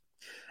Service.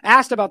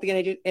 Asked about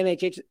the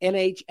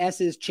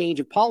NHS's change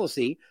of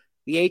policy,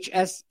 the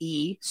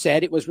HSE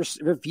said it was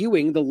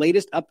reviewing the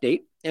latest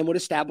update and would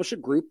establish a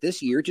group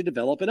this year to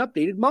develop an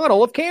updated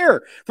model of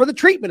care for the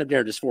treatment of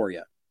gender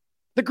dysphoria.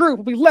 The group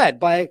will be led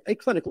by a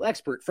clinical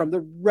expert from the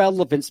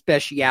relevant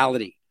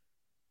specialty.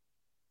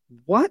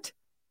 What?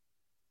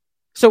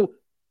 So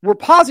we're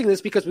pausing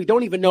this because we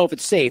don't even know if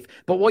it's safe,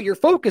 but what your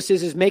focus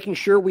is making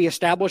sure we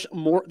establish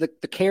more the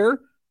care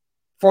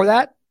for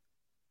that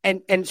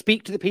and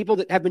speak to the people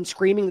that have been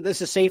screaming that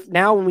this is safe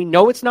now when we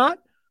know it's not.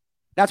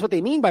 That's what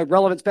they mean by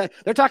relevant.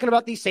 They're talking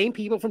about these same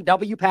people from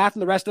WPATH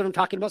and the rest of them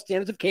talking about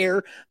standards of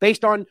care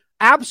based on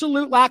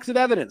absolute lacks of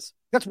evidence.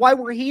 That's why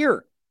we're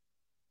here.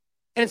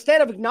 And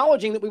instead of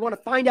acknowledging that we want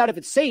to find out if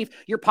it's safe,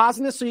 you're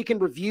pausing this so you can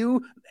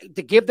review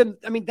to give them.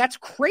 I mean, that's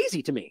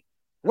crazy to me.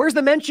 Where's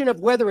the mention of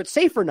whether it's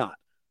safe or not?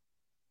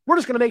 We're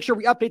just going to make sure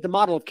we update the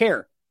model of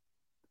care.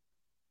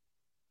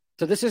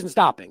 So this isn't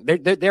stopping.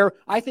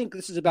 I think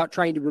this is about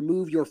trying to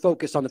remove your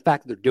focus on the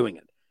fact that they're doing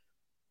it.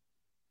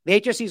 The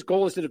HSE's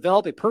goal is to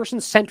develop a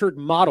person-centered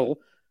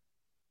model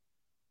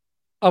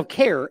of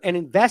care and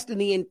invest in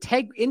the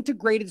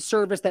integrated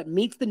service that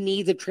meets the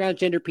needs of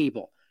transgender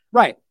people.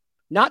 Right.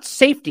 Not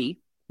safety,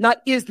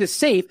 not is this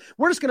safe.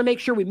 We're just going to make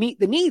sure we meet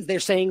the needs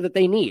they're saying that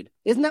they need.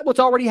 Isn't that what's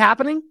already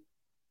happening?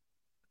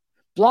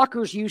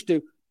 Blockers used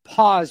to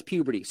pause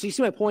puberty. So you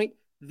see my point?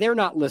 They're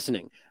not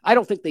listening. I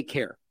don't think they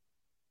care.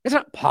 It's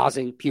not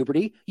pausing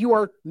puberty. You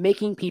are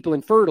making people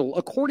infertile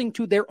according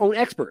to their own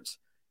experts.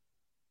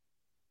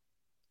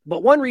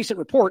 But one recent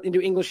report into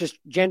English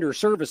gender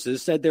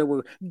services said there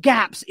were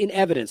gaps in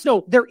evidence.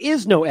 No, there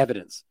is no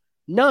evidence.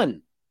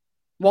 None.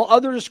 While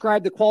others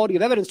describe the quality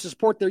of evidence to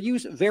support their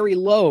use very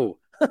low.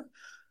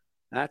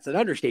 That's an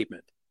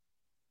understatement.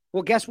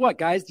 Well, guess what,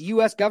 guys? The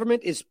U.S.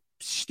 government is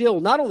still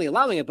not only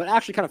allowing it, but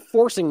actually kind of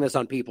forcing this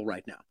on people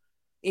right now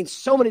in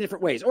so many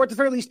different ways, or at the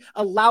very least,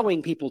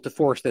 allowing people to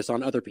force this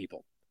on other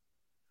people.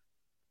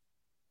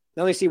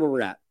 Now, let me see where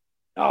we're at.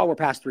 Oh, we're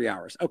past 3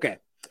 hours. Okay.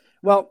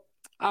 Well,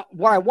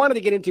 what I wanted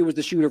to get into was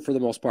the shooter for the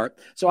most part.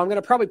 So I'm going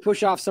to probably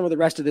push off some of the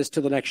rest of this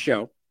till the next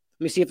show. Let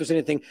me see if there's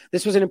anything.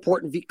 This was an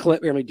important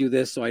clip. Let me do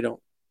this so I don't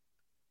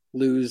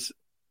lose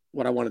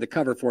what I wanted to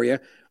cover for you.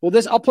 Well,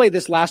 I'll play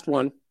this last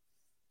one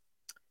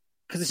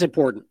because it's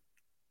important.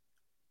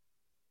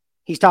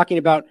 He's talking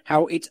about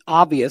how it's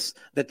obvious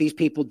that these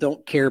people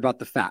don't care about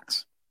the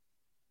facts,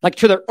 like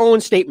to their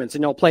own statements,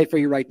 and I'll play it for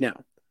you right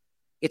now.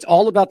 It's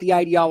all about the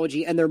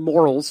ideology and their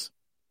morals.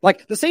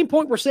 Like the same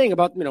point we're saying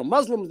about,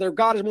 Muslims, their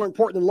God is more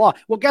important than law.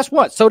 Well, guess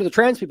what? So do the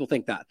trans people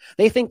think that.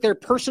 They think their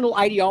personal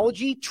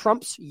ideology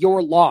trumps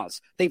your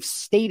laws. They've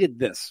stated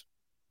this.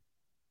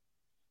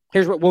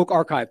 Here's what Woke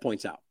Archive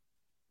points out.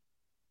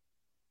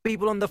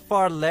 People on the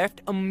far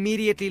left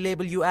immediately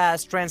label you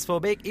as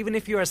transphobic, even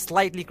if you are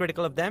slightly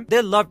critical of them.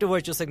 They love to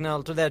virtue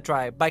signal to their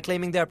tribe by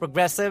claiming they're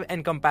progressive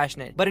and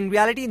compassionate. But in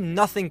reality,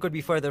 nothing could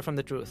be further from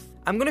the truth.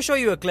 I'm going to show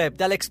you a clip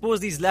that'll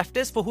expose these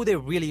leftists for who they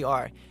really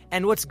are.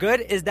 And what's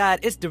good is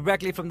that it's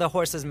directly from the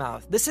horse's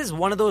mouth. This is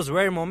one of those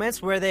rare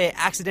moments where they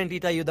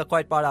accidentally tell you the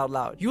quiet part out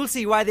loud. You'll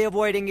see why they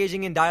avoid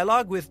engaging in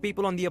dialogue with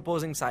people on the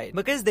opposing side,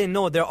 because they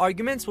know their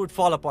arguments would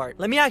fall apart.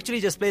 Let me actually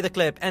just play the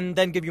clip and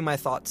then give you my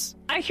thoughts.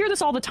 I hear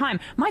this all the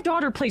time. My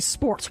daughter plays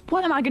sports.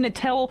 What am I going to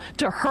tell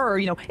to her?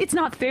 It's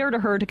not fair to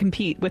her to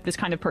compete with this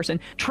kind of person.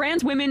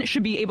 Trans women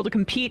should be able to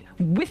compete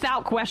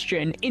without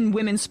question in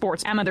women's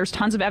sports. Emma, there's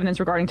tons of evidence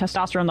regarding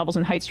testosterone levels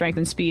and height, strength,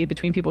 and speed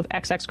between people with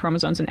XX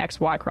chromosomes and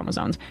XY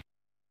chromosomes.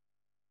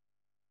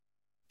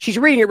 She's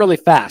reading it really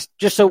fast,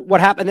 just so what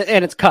happened,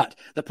 and it's cut.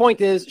 The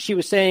point is, she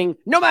was saying,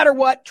 no matter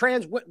what,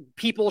 trans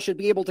people should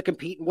be able to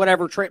compete in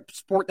whatever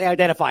sport they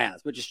identify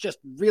as, which is just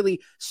really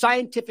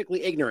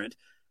scientifically ignorant.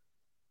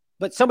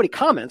 But somebody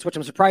comments, which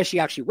I'm surprised she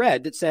actually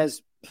read, that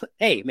says,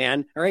 hey,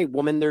 man, or hey,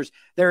 woman, there's,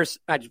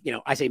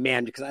 I say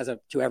man because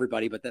to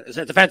everybody, but it's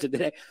offensive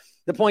today.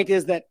 The point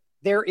is that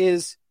there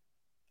is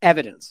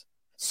evidence,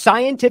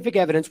 scientific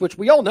evidence, which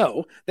we all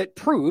know, that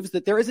proves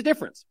that there is a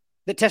difference.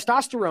 That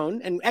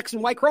testosterone and X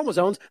and Y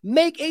chromosomes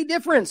make a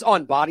difference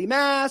on body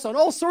mass, on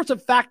all sorts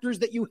of factors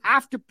that you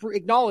have to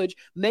acknowledge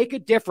make a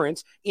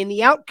difference in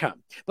the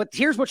outcome. But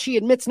here's what she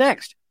admits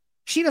next.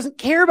 She doesn't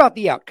care about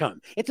the outcome.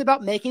 It's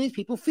about making these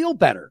people feel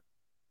better.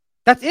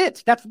 That's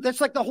it.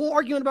 That's like the whole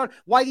argument about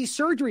why these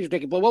surgeries are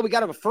taking place. Well, we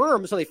got to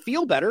affirm so they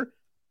feel better.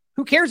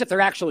 Who cares if they're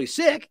actually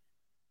sick?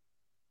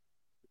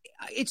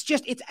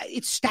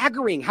 it's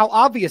staggering how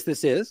obvious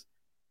this is.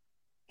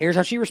 Here's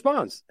how she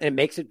responds, and it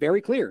makes it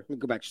very clear. Let me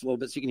go back just a little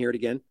bit so you can hear it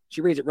again.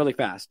 She reads it really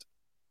fast.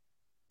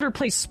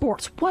 Plays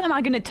sports. What am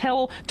I going to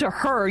tell to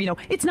her?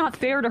 It's not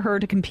fair to her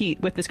to compete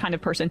with this kind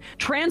of person.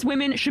 Trans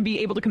women should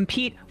be able to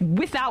compete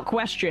without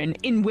question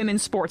in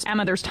women's sports.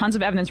 Emma, there's tons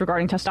of evidence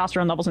regarding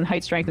testosterone levels and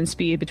height, strength, and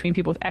speed between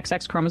people with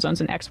XX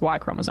chromosomes and XY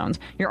chromosomes.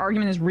 Your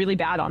argument is really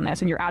bad on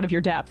this, and you're out of your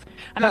depth.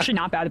 I'm actually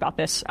not bad about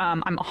this.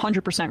 I'm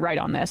 100% right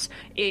on this.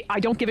 I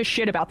don't give a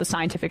shit about the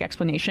scientific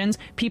explanations.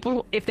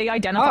 People, if they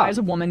identify as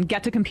a woman,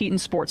 get to compete in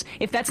sports.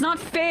 If that's not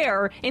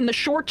fair in the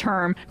short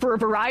term for a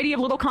variety of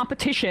little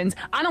competitions,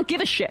 I don't give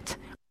a shit.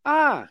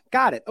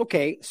 Got it.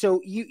 Okay,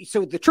 so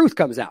the truth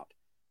comes out,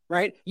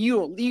 right?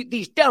 You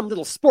these dumb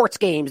little sports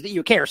games that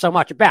you care so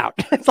much about.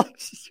 It's like,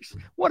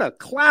 what a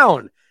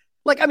clown.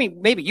 Like, I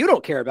mean, maybe you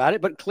don't care about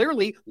it, but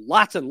clearly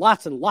lots and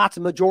lots and lots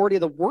of majority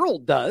of the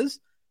world does.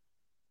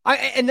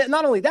 And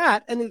not only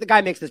that, and the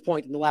guy makes this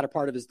point in the latter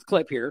part of his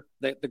clip here,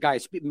 the guy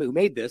who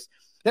made this,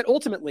 that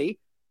ultimately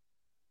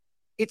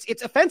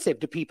it's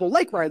offensive to people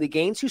like Riley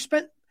Gaines who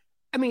spent,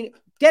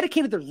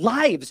 dedicated their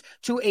lives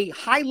to a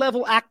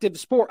high-level active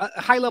sport, a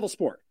high-level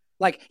sport.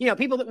 Like,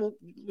 people that will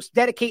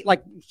dedicate,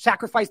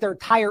 sacrifice their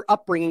entire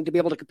upbringing to be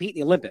able to compete in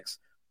the Olympics.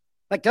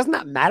 Like, doesn't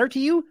that matter to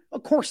you?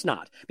 Of course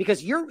not.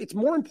 Because it's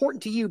more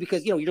important to you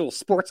because, your little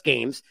sports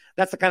games,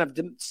 that's the kind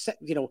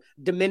of,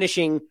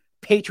 diminishing,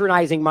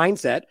 patronizing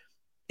mindset.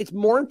 It's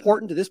more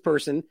important to this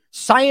person,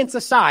 science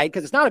aside,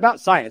 because it's not about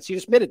science. You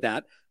just admitted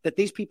that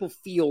these people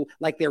feel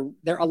like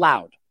they're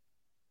allowed.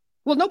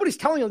 Well, nobody's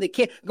telling them they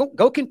can't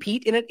go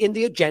compete in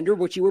the gender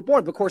which you were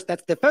born. But of course,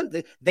 that's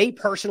they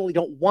personally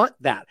don't want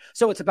that.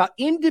 So it's about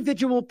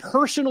individual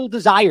personal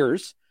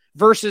desires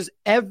versus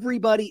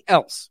everybody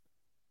else.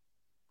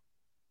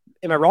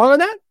 Am I wrong on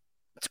that?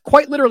 It's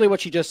quite literally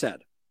what she just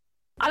said.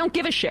 I don't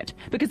give a shit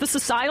because the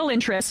societal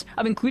interests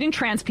of including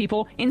trans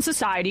people in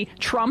society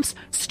trumps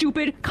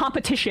stupid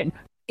competition.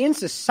 In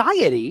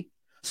society?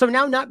 So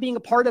now not being a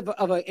part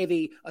of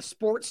a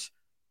sports.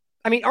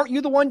 Aren't you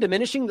the one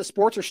diminishing the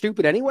sports are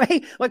stupid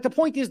anyway? Like, the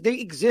point is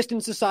they exist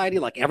in society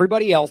like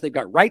everybody else. They've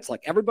got rights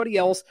like everybody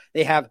else.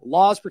 They have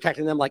laws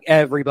protecting them like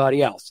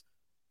everybody else.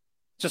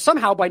 So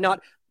somehow by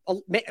not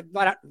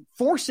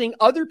forcing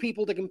other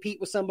people to compete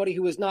with somebody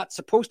who is not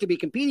supposed to be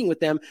competing with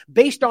them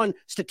based on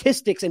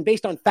statistics and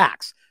based on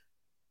facts.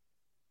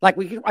 Like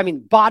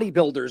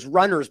bodybuilders,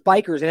 runners,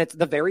 bikers, and it's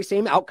the very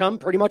same outcome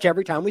pretty much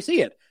every time we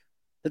see it.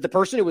 That the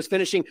person who was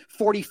finishing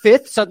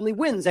 45th suddenly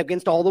wins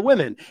against all the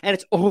women. And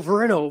it's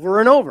over and over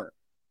and over.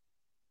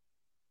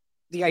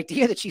 The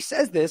idea that she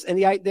says this, and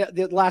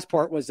the last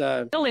part was...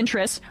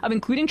 interests of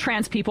including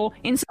trans people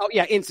in...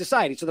 in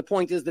society. So the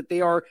point is that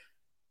they are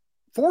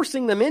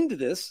forcing them into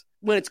this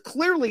when it's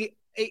clearly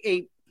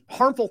a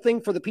harmful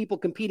thing for the people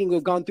competing who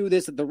have gone through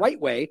this the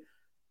right way,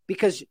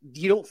 because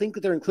you don't think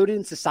that they're included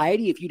in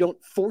society if you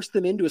don't force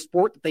them into a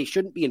sport that they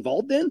shouldn't be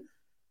involved in.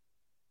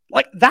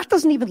 Like, that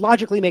doesn't even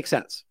logically make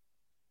sense.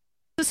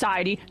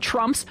 Society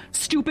trumps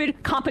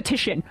stupid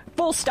competition.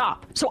 Full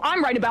stop. So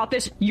I'm right about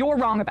this. You're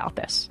wrong about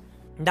this.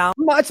 Now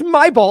it's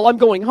my ball. I'm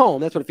going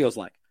home. That's what it feels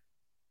like.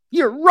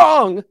 You're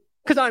wrong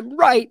because I'm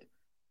right.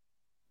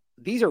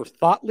 These are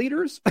thought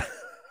leaders.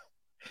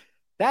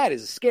 That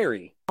is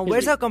scary.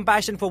 Where's her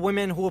compassion for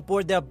women who have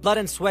poured their blood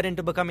and sweat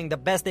into becoming the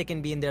best they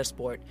can be in their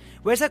sport?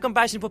 Where's her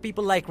compassion for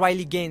people like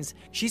Riley Gaines?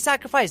 She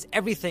sacrificed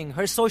everything,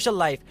 her social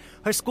life,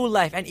 her school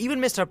life, and even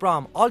missed her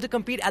prom, all to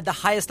compete at the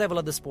highest level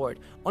of the sport,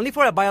 only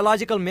for a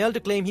biological male to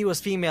claim he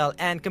was female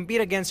and compete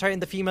against her in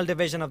the female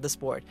division of the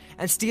sport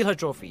and steal her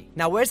trophy.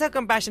 Now, where's her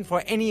compassion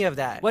for any of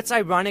that? What's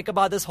ironic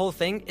about this whole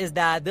thing is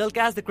that they'll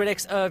cast the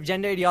critics of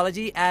gender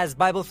ideology as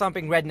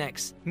Bible-thumping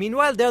rednecks.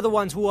 Meanwhile, they're the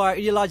ones who are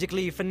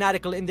ideologically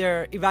fanatical in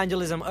their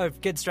evangelism of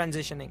kids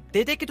transitioning.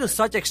 They take it to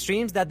such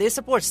extremes that they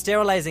support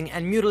sterilizing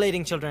and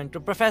mutilating children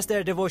to profess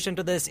their devotion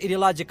to this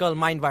ideological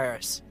mind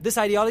virus. This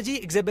ideology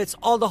exhibits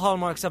all the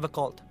hallmarks of a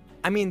cult.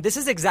 This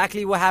is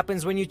exactly what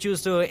happens when you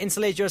choose to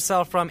insulate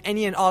yourself from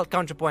any and all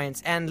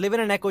counterpoints and live in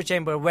an echo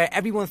chamber where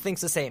everyone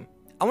thinks the same.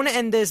 I want to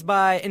end this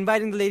by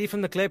inviting the lady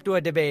from the clip to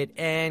a debate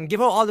and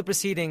give her all the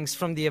proceedings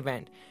from the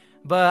event.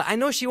 But I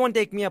know she won't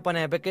take me up on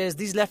it because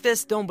these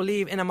leftists don't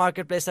believe in a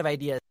marketplace of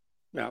ideas.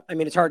 No,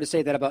 it's hard to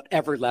say that about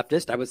every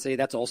leftist. I would say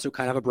that's also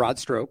kind of a broad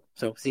stroke.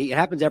 So, see, it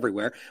happens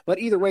everywhere. But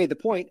either way, the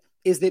point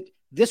is that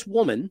this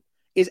woman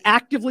is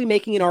actively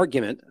making an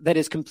argument that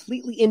is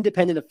completely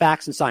independent of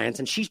facts and science,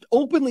 and she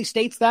openly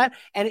states that,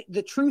 and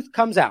the truth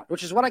comes out,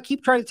 which is what I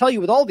keep trying to tell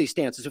you with all these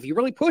stances. If you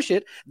really push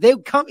it,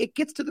 it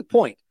gets to the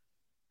point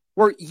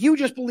where you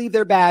just believe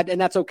they're bad, and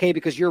that's okay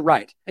because you're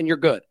right and you're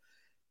good.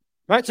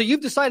 Right? So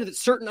you've decided that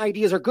certain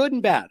ideas are good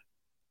and bad.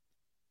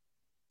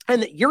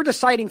 And that you're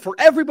deciding for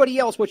everybody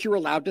else what you're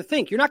allowed to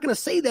think. You're not going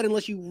to say that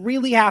unless you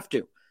really have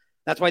to.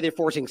 That's why they're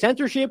forcing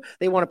censorship.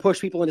 They want to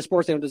push people into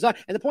sports they don't desire.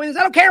 And the point is,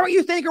 I don't care what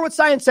you think or what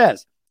science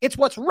says. It's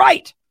what's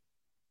right.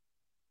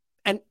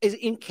 And is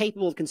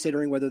incapable of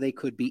considering whether they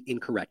could be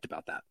incorrect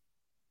about that.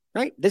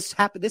 Right? This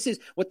is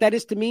what that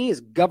is to me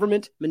is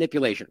government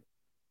manipulation.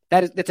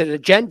 That's an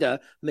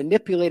agenda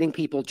manipulating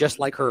people just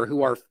like her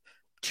who are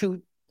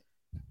too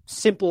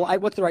simple.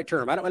 What's the right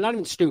term? I'm not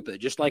even stupid,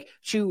 just like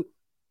too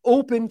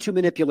open to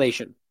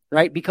manipulation,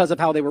 right? Because of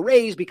how they were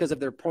raised, because of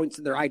their points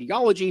and their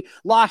ideology,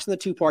 lost in the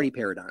two-party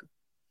paradigm.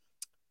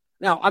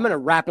 Now, I'm going to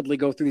rapidly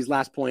go through these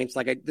last points.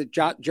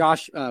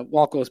 Josh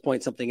Walco's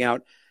points something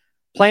out.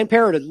 Planned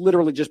Parenthood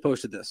literally just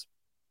posted this.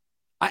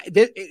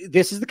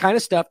 This is the kind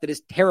of stuff that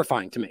is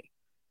terrifying to me.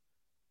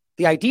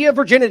 The idea of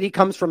virginity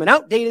comes from an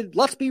outdated,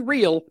 let's be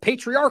real,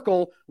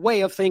 patriarchal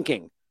way of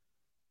thinking.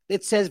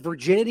 It says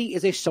virginity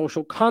is a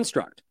social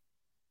construct.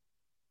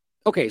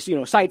 Okay,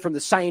 so, aside from the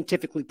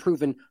scientifically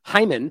proven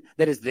hymen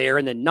that is there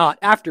and then not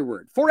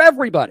afterward for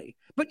everybody.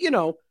 But,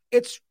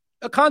 it's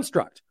a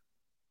construct.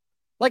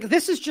 Like,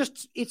 this is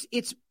just,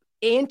 it's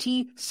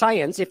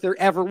anti-science if there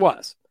ever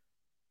was.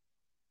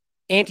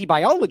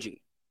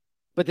 Anti-biology.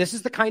 But this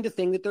is the kind of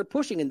thing that they're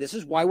pushing, and this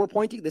is why we're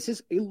pointing. This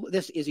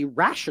is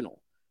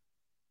irrational.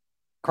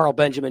 Carl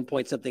Benjamin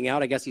points something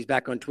out. I guess he's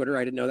back on Twitter.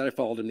 I didn't know that. I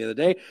followed him the other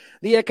day.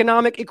 The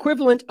economic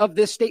equivalent of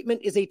this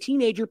statement is a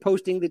teenager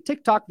posting the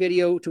TikTok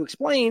video to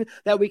explain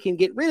that we can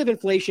get rid of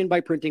inflation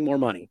by printing more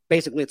money.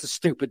 Basically, it's a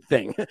stupid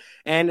thing.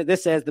 And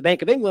this says the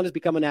Bank of England has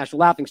become a national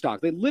laughingstock.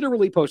 They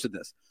literally posted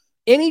this.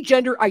 Any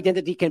gender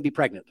identity can be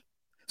pregnant,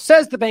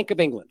 says the Bank of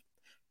England.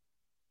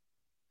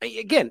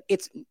 Again,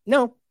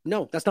 no,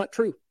 that's not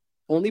true.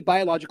 Only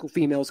biological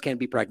females can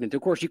be pregnant.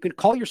 Of course, you can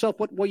call yourself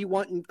what you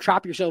want and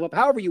chop yourself up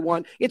however you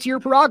want. It's your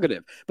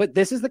prerogative. But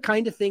this is the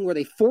kind of thing where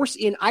they force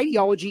in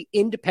ideology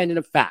independent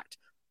of fact.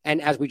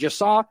 And as we just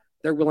saw,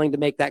 they're willing to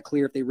make that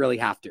clear if they really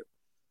have to.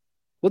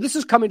 Well, this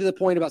is coming to the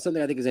point about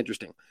something I think is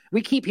interesting.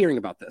 We keep hearing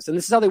about this, and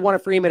this is how they want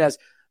to frame it as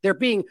they're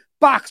being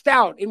boxed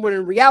out, and when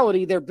in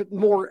reality, they're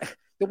more...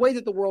 The way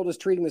that the world is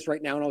treating this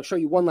right now, and I'll show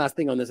you one last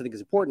thing on this I think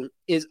is important,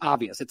 is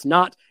obvious. It's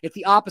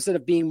the opposite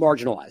of being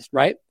marginalized,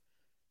 right?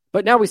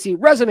 But now we see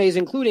resumes,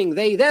 including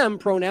they, them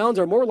pronouns,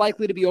 are more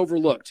likely to be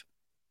overlooked.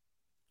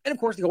 And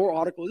of course, the whole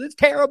article is, it's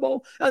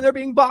terrible, and they're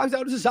being boxed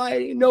out of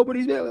society, and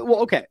nobody's...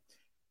 Well, okay.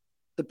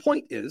 The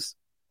point is,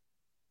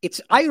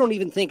 I don't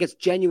even think it's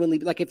genuinely...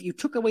 Like, if you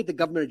took away the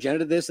government agenda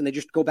to this, and they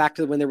just go back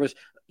to when there was,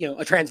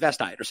 a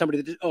transvestite, or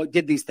somebody that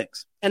did these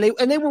things, and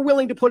they were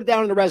willing to put it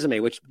down in a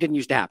resume, which didn't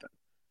used to happen.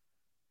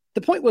 The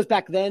point was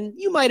back then,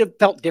 you might have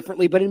felt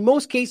differently, but in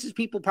most cases,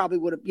 people probably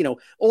would have,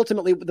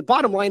 ultimately, the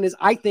bottom line is,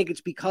 I think it's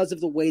because of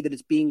the way that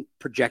it's being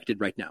projected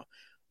right now.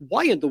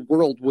 Why in the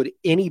world would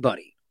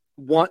anybody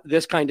want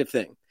this kind of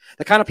thing?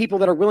 The kind of people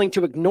that are willing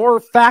to ignore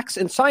facts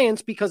and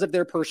science because of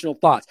their personal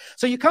thoughts.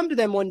 So you come to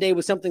them one day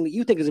with something that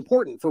you think is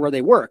important for where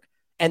they work,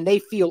 and they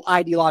feel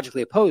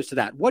ideologically opposed to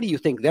that. What do you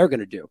think they're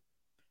going to do?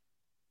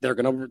 They're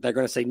going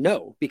to say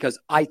no, because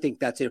I think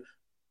that's it.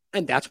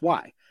 And that's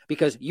why.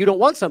 Because you don't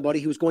want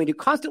somebody who's going to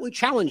constantly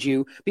challenge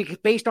you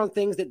based on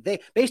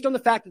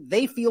the fact that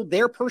they feel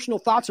their personal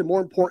thoughts are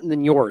more important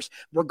than yours,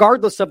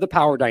 regardless of the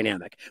power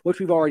dynamic, which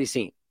we've already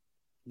seen.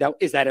 Now,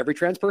 is that every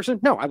trans person?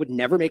 No, I would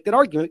never make that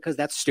argument because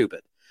that's stupid.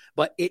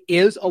 But it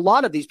is a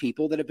lot of these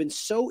people that have been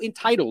so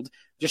entitled,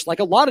 just like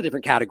a lot of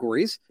different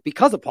categories,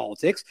 because of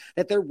politics,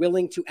 that they're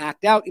willing to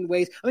act out in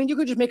ways. I mean, you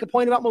could just make a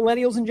point about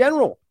millennials in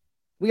general.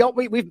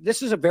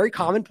 This is a very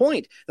common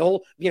point. The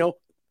whole,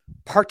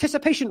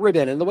 participation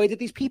ribbon and the way that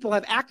these people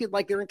have acted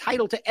like they're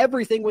entitled to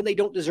everything when they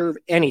don't deserve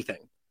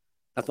anything.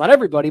 That's not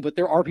everybody, but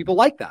there are people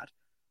like that.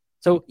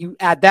 So you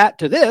add that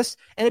to this,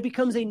 and it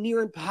becomes a near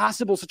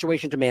impossible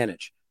situation to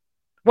manage.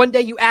 One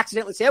day you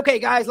accidentally say, okay,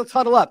 guys, let's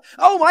huddle up.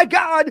 Oh, my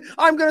God,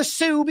 I'm going to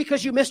sue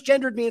because you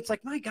misgendered me. It's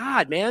like, my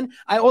God, man.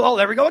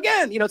 There we go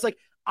again. It's like,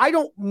 I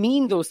don't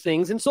mean those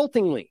things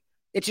insultingly.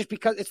 It's just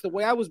because it's the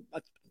way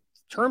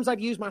terms I've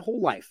used my whole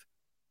life.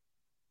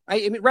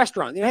 I mean,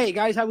 restaurant, hey,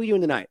 guys, how are we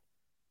doing tonight?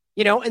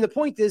 And the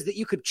point is that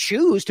you could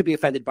choose to be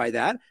offended by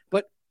that,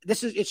 but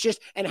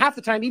and half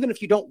the time, even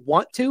if you don't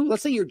want to,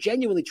 let's say you're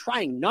genuinely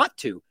trying not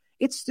to,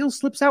 it still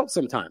slips out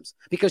sometimes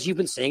because you've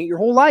been saying it your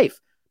whole life.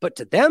 But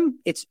to them,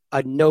 it's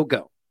a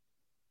no-go.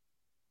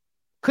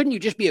 Couldn't you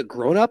just be a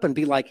grown-up and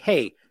be like,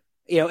 hey,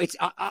 it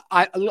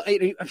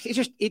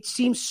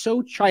seems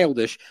so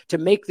childish to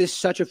make this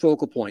such a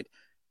focal point.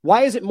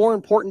 Why is it more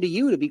important to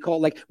you to be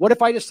called, what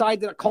if I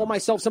decide to call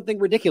myself something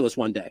ridiculous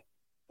one day?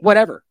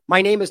 Whatever.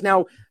 My name is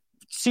now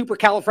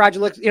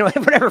supercalifragilistic,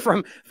 whatever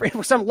from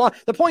some law.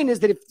 The point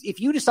is that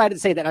if you decided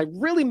to say that, I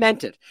really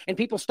meant it, and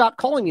people stopped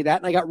calling me that,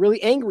 and I got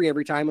really angry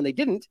every time when they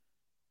didn't,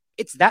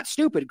 it's that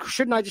stupid.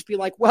 Shouldn't I just be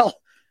like, well,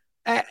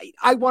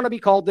 I want to be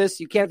called this.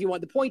 You can if you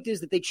want. The point is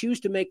that they choose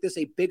to make this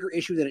a bigger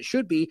issue than it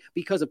should be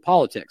because of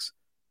politics.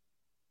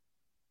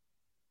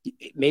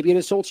 Maybe it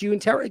insults you in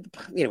terror.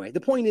 Anyway,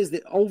 the point is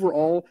that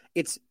overall,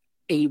 it's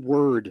a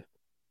word.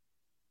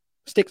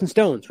 Sticks and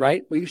stones,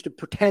 right? We used to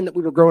pretend that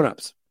we were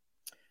grown-ups.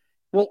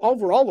 Well,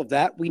 over all of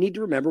that, we need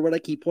to remember what I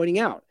keep pointing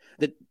out,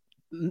 that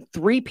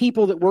 3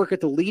 people that work at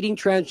the leading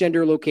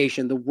transgender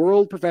location, the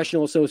World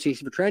Professional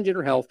Association for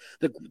Transgender Health,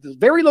 the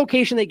very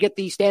location they get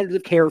the standards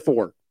of care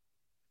for,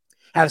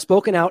 have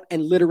spoken out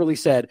and literally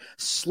said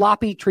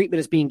sloppy treatment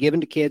is being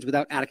given to kids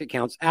without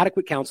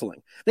adequate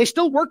counseling. They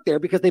still work there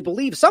because they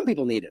believe some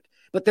people need it.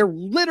 but they're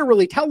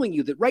literally telling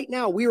you that right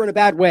now we are in a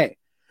bad way.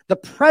 The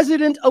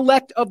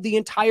president-elect of the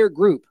entire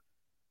group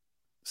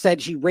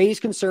said she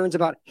raised concerns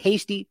about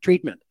hasty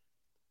treatment.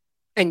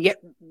 And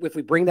yet, if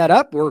we bring that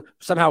up, we're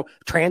somehow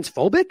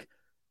transphobic.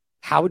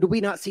 How do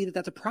we not see that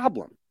that's a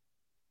problem?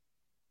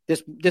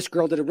 This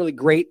girl did a really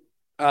great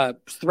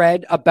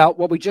thread about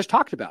what we just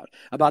talked about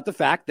the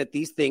fact that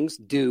these things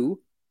do,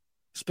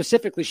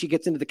 specifically, she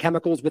gets into the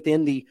chemicals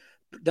within the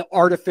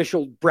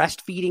artificial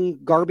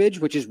breastfeeding garbage,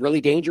 which is really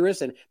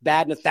dangerous and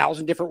bad in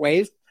 1,000 different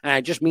ways. And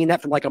I just mean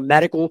that from like a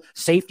medical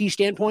safety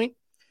standpoint.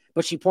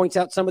 But she points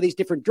out some of these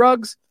different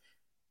drugs.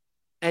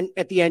 And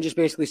at the end, just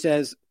basically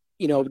says,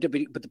 but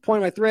the point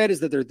of my thread is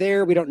that they're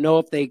there. We don't know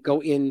if they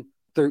go in,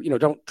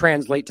 don't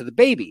translate to the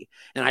baby.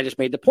 And I just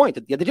made the point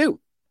that they do.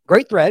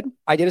 Great thread.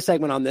 I did a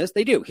segment on this.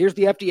 They do. Here's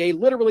the FDA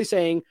literally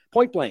saying,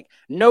 point blank,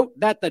 note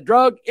that the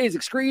drug is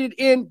excreted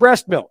in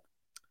breast milk.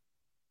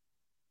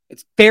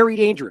 It's very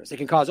dangerous. It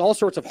can cause all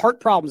sorts of heart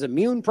problems,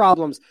 immune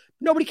problems.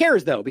 Nobody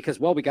cares, though, because,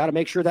 well, we got to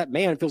make sure that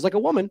man feels like a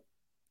woman.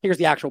 Here's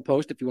the actual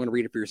post if you want to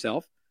read it for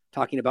yourself,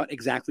 talking about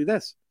exactly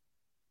this.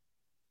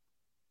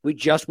 We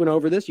just went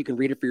over this. You can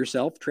read it for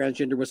yourself.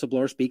 Transgender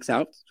Whistleblower Speaks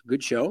Out. It's a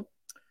good show.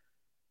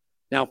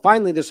 Now,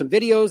 finally, there's some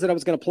videos that I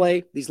was going to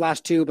play, these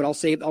last two, but I'm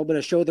going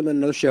to show them in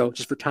another show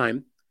just for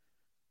time.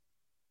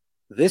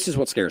 This is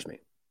what scares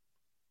me.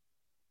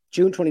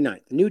 June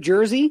 29th. New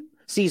Jersey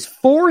sees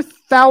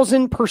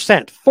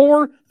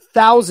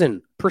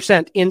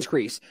 4,000%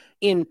 increase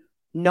in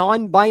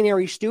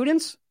non-binary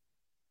students,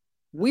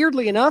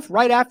 weirdly enough,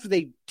 right after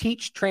they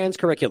teach trans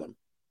curriculum.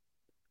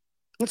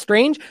 It's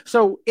strange.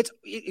 So it's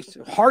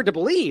hard to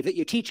believe that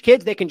you teach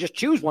kids they can just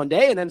choose one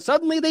day and then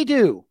suddenly they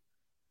do.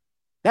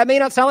 That may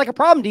not sound like a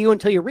problem to you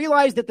until you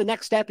realize that the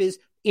next step is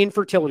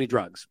infertility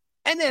drugs.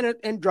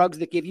 And drugs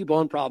that give you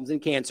bone problems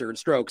and cancer and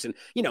strokes and,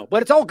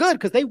 but it's all good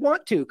because they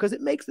want to, because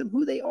it makes them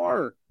who they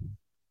are.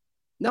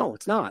 No,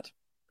 it's not.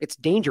 It's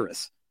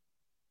dangerous.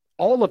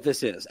 All of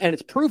this is, and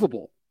it's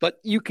provable, but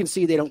you can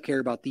see they don't care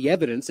about the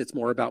evidence. It's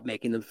more about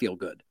making them feel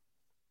good.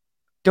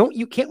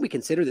 Can't we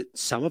consider that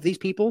some of these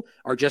people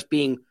are just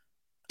being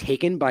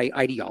taken by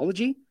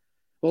ideology?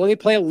 Well, let me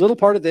play a little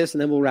part of this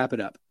and then we'll wrap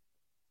it up.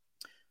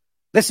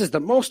 This is the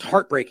most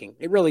heartbreaking.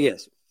 It really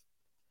is.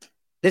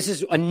 This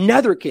is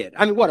another kid.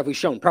 I mean, what have we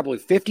shown? Probably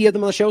 50 of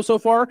them on the show so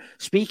far,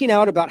 speaking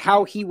out about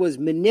how he was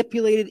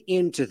manipulated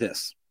into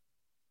this.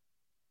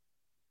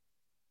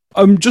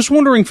 I'm just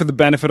wondering, for the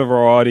benefit of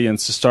our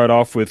audience, to start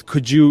off with,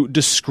 could you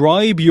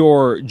describe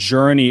your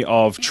journey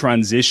of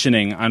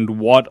transitioning and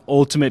what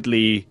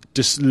ultimately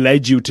just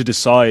led you to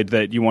decide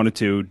that you wanted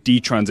to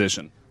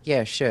detransition?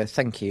 Yeah, sure.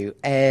 Thank you.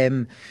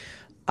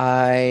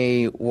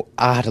 I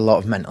had a lot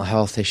of mental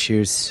health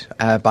issues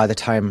by the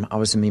time I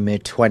was in my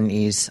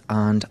mid-20s,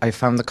 and I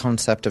found the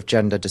concept of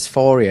gender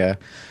dysphoria,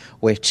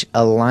 which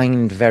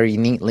aligned very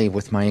neatly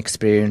with my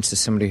experience as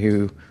somebody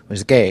who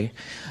was gay.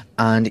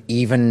 And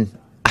even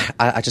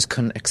I just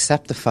couldn't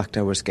accept the fact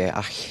I was gay.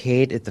 I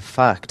hated the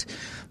fact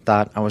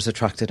that I was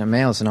attracted to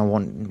males, and I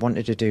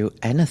wanted to do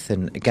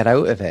anything to get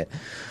out of it.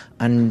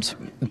 And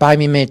by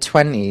my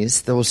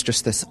mid-20s, there was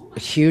just this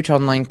huge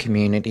online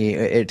community.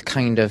 It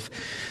kind of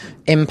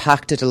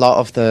impacted a lot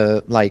of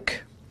the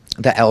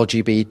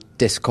LGBT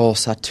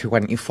discourse at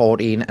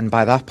 2014. And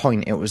by that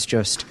point, it was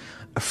just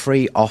a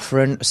free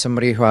offering to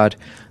somebody who had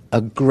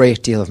a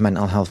great deal of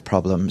mental health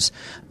problems.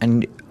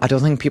 And I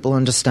don't think people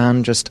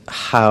understand just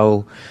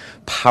how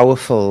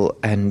powerful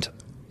and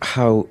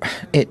how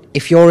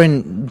if you're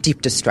in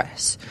deep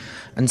distress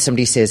and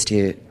somebody says to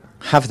you,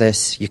 have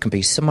this, you can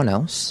be someone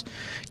else.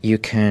 You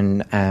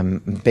can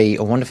be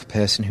a wonderful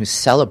person who's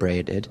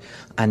celebrated,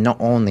 and not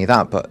only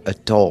that, but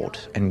adored,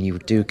 and you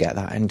do get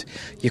that. And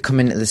you come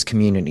into this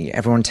community,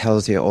 everyone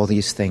tells you all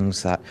these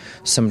things that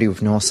somebody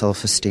with no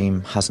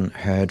self-esteem hasn't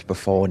heard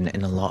before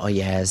in a lot of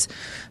years,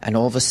 and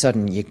all of a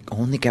sudden you're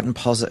only getting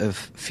positive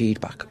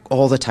feedback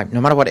all the time,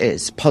 no matter what it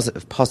is,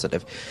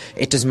 positive.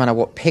 It doesn't matter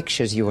what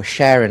pictures you were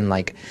sharing,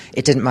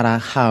 it didn't matter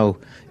how,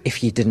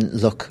 if you didn't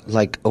look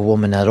like a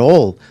woman at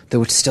all, they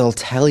would still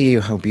tell you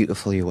how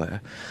beautiful you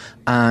were.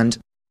 And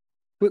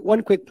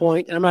one quick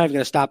point, and I'm not even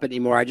going to stop it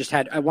anymore.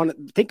 I want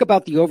to think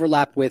about the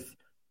overlap with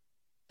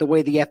the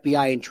way the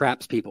FBI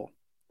entraps people.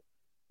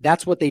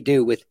 That's what they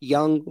do with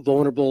young,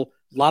 vulnerable,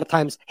 a lot of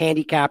times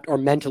handicapped or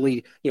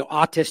mentally,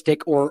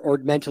 autistic or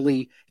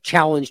mentally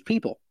challenged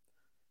people.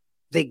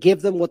 They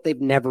give them what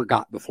they've never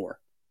got before.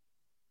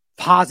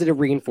 Positive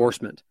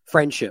reinforcement,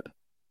 friendship,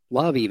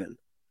 love even.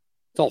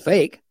 It's all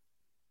fake.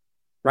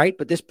 Right,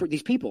 but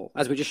these people,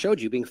 as we just showed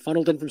you, being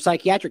funneled in from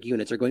psychiatric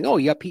units, are going, "Oh,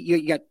 you're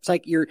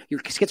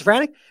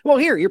schizophrenic.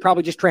 Well, you're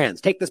probably just trans.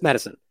 Take this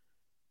medicine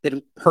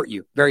that'll hurt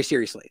you very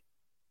seriously."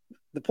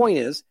 The point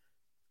is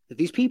that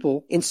these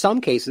people, in some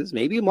cases,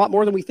 maybe a lot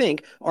more than we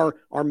think, are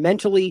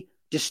mentally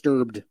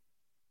disturbed,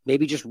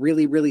 maybe just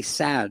really, really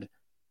sad,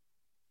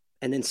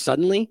 and then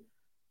suddenly,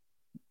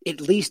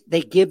 at least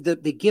they give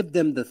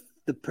them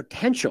the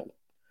potential,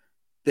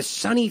 the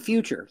sunny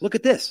future. Look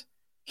at this.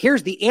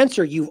 Here's the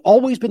answer you've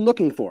always been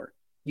looking for.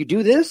 You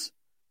do this,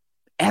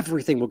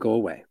 everything will go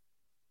away.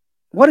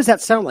 What does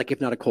that sound like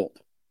if not a cult?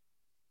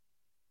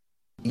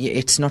 Yeah,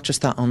 it's not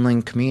just that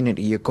online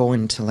community. You go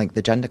into like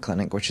the gender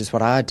clinic, which is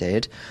what I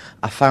did.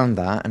 I found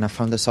that, and I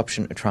found this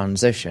option to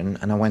transition,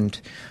 and I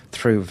went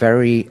through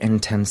very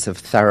intensive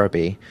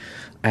therapy,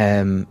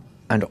 and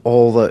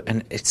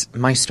it's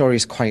my story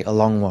is quite a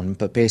long one,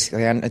 but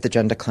basically I entered the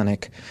gender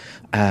clinic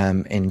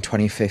in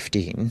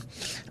 2015,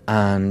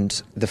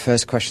 and the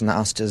first question that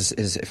asked is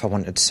if I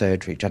wanted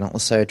surgery, genital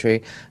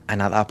surgery,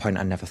 and at that point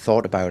I never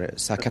thought about it,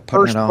 so I kept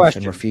putting it off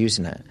and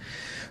refusing it.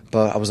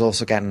 But I was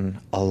also getting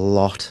a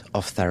lot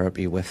of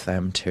therapy with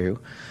them too.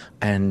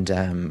 And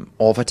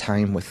over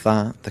time with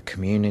that, the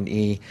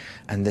community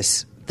and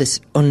this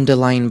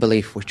underlying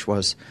belief, which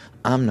was,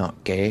 I'm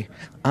not gay,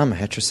 I'm a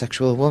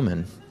heterosexual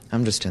woman.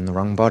 I'm just in the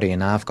wrong body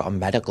and I've got a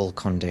medical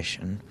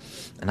condition.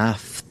 And I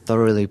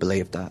thoroughly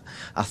believed that.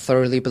 I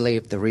thoroughly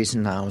believed the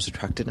reason that I was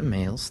attracted to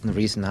males and the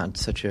reason that I had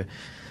such a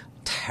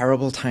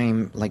terrible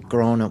time like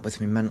growing up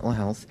with my mental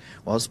health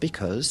was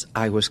because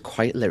I was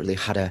quite literally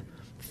had a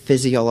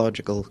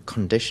physiological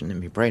condition in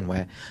my brain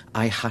where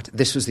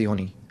this was the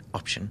only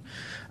option,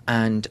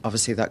 and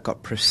obviously that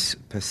got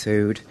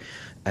pursued.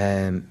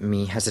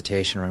 Me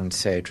hesitation around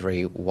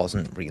surgery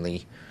wasn't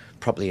really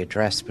properly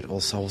addressed, but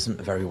also I wasn't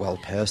a very well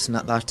person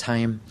at that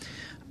time,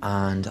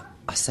 and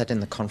I said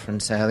in the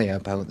conference earlier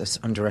about this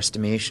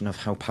underestimation of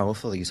how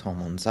powerful these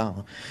hormones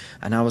are,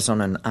 and I was on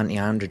an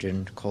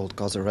anti-androgen called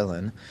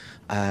goserelin,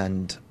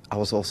 and I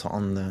was also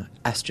on the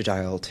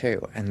estradiol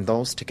too, and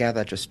those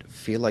together just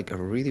feel like a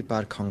really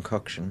bad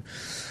concoction.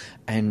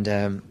 And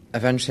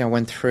eventually I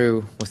went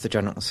through with the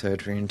genital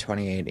surgery in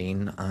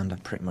 2018, and I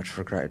pretty much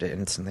regretted it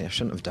instantly. I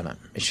shouldn't have done it.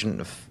 It shouldn't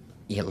have,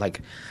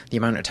 the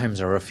amount of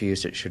times I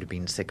refused it should have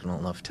been signal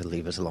enough to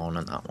leave us alone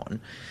on that one.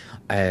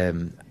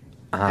 And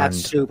that's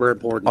super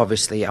important.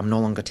 Obviously I'm no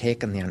longer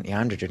taking the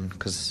anti-androgen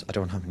because I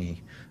don't have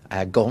any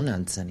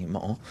gonads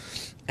anymore.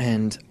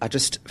 And I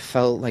just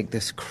felt like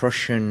this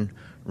crushing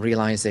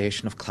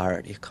realization of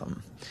clarity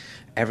come.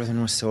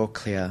 Everything was so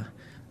clear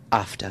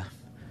after,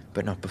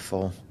 but not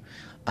before.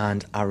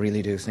 And I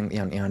really do think the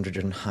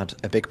anti-androgen had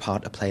a big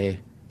part to play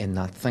in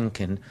that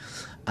thinking.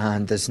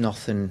 And there's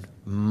nothing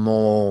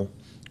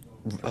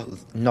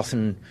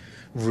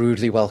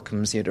rudely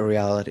welcomes you to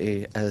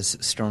reality as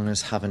strong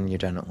as having your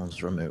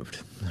genitals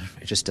removed.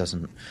 It just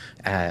doesn't.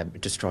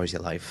 It destroys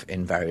your life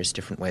in various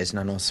different ways.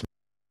 And I know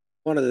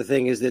one of the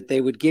things is that they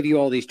would give you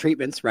all these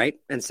treatments, right?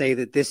 And say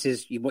that this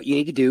is what you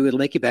need to do. It'll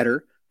make you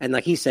better. And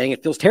like he's saying,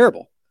 it feels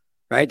terrible,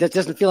 right? That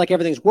doesn't feel like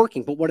everything's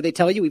working. But what do they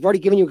tell you? We've already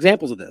given you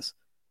examples of this.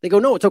 They go,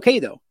 no, it's okay,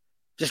 though.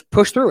 Just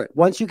push through it.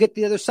 Once you get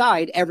to the other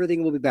side,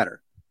 everything will be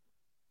better.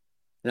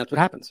 And that's what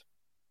happens.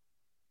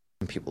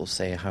 People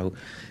say how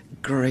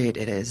great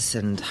it is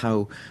and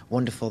how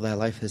wonderful their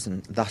life is,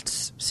 and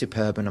that's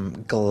superb, and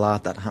I'm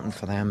glad that happened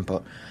for them.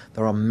 But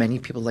there are many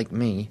people like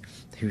me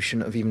who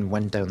shouldn't have even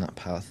went down that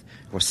path,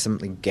 who were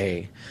simply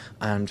gay.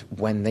 And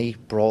when they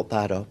brought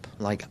that up,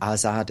 like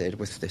as I did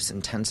with this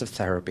intensive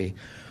therapy,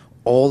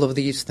 all of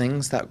these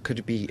things that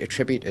could be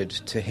attributed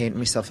to hating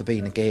myself for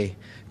being a gay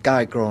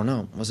guy growing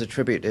up was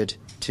attributed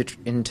to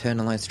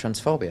internalized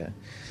transphobia.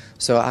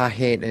 So I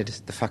hated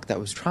the fact that I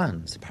was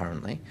trans,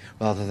 apparently,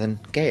 rather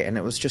than gay. And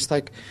it was just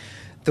like,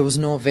 there was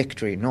no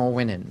victory, no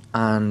winning.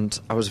 And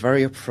I was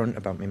very upfront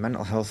about my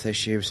mental health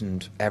issues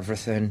and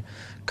everything,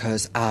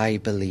 because I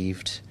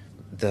believed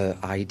the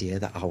idea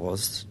that I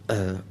was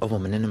a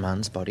woman in a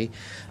man's body.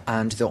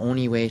 And the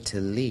only way to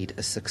lead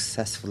a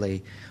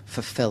successfully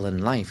fulfilling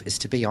life is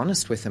to be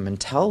honest with them and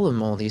tell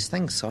them all these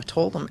things. So I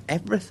told them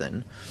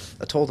everything.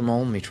 I told them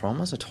all my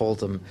traumas. I told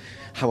them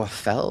how I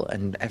felt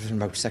and everything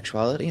about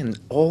sexuality. And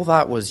all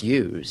that was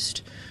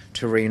used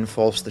to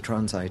reinforce the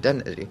trans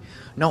identity.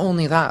 Not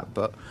only that,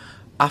 but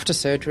after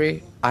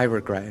surgery, I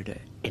regretted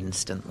it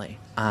instantly.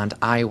 And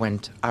I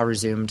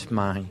resumed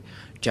my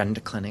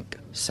gender clinic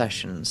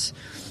sessions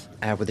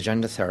with a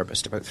gender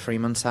therapist about 3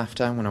 months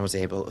after, when I was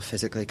able to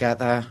physically get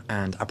there,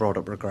 and I brought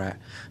up regret.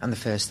 And the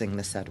first thing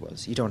they said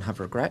was, you don't have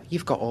regret,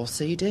 you've got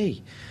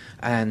OCD.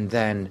 And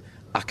then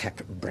I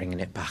kept bringing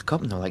it back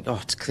up, and they're like, oh,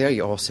 it's clear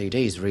your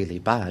OCD is really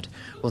bad.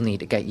 We'll need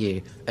to get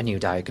you a new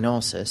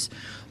diagnosis.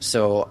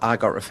 So I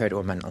got referred to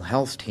a mental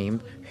health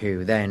team,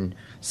 who then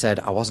said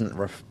I wasn't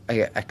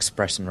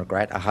expressing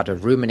regret. I had a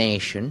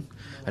rumination,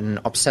 an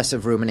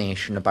obsessive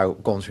rumination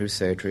about going through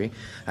surgery,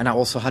 and I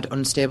also had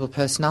unstable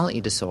personality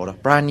disorder,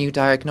 brand new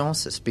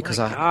diagnosis, because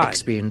I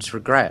experienced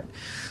regret.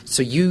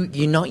 So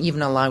you're not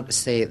even allowed to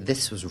say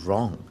this was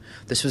wrong,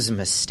 this was a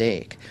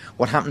mistake.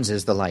 What happens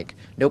is they're like,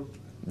 nope,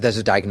 there's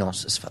a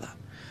diagnosis for that.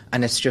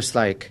 And it's just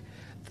like,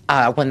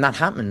 when that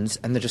happens,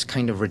 and they just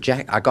kind of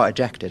I got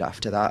ejected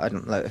after that,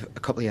 a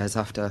couple of years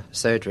after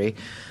surgery,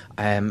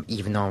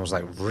 even though I was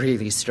like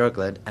really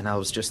struggling, and I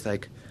was just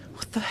like,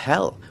 what the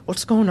hell?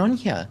 What's going on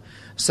here?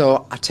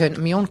 So I turned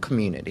to my own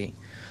community,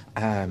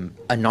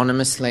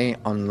 anonymously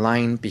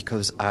online,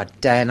 because I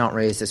dare not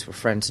raise this with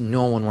friends.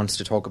 No one wants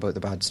to talk about the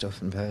bad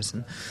stuff in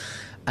person.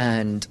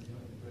 And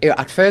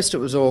At first it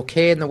was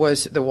okay, and there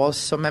was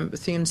some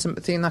empathy and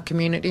sympathy in that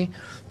community,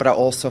 but I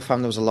also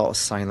found there was a lot of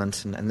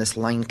silence, and this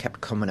line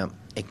kept coming up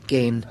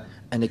again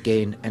and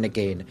again and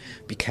again.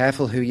 Be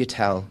careful who you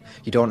tell.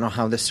 You don't know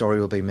how this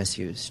story will be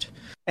misused.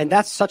 And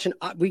that's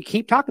we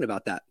keep talking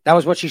about that. That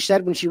was what she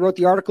said when she wrote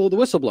the article of The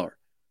Whistleblower,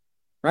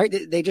 right?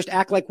 They just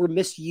act like we're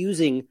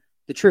misusing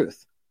the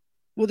truth.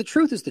 Well, the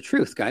truth is the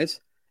truth, guys.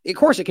 Of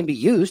course, it can be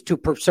used to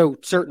pursue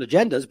certain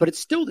agendas, but it's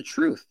still the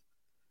truth.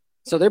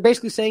 So they're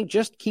basically saying,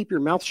 just keep your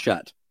mouth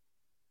shut.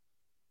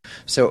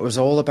 So it was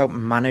all about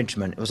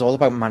management. It was all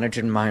about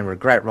managing my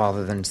regret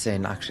rather than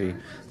saying, actually,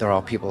 there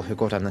are people who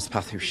go down this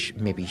path who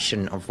maybe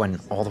shouldn't have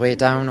went all the way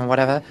down or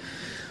whatever.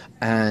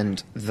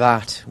 And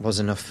that was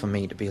enough for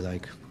me to be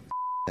like,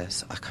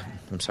 this.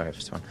 I'm sorry for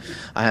this one.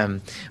 I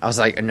was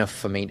like, enough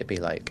for me to be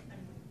like,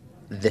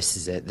 this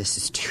is it. This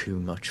is too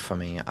much for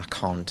me. I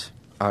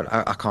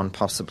can't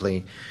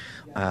possibly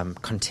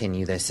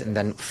continue this. And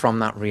then from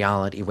that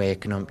reality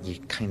waking up, you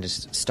kind of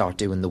start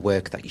doing the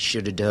work that you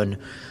should have done,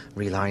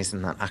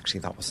 realising that actually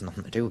that was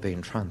nothing to do with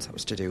being trans, that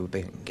was to do with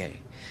being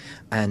gay.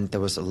 And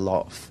there was a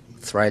lot of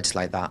threads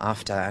like that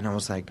after, and I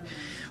was like,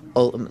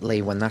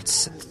 ultimately when that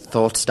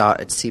thought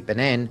started seeping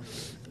in,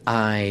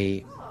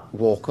 I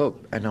woke up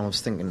and I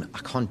was thinking, I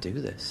can't do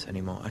this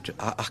anymore.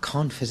 I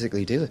can't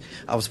physically do it.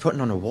 I was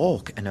putting on a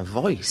walk and a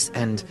voice,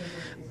 and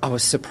I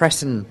was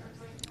suppressing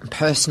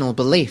personal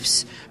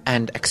beliefs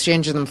and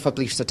exchanging them for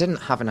beliefs I didn't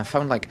have, and I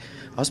found like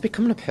I was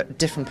becoming a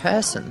different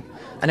person,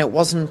 and it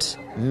wasn't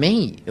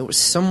me, it was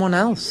someone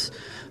else.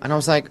 And I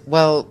was like,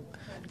 well,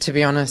 to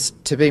be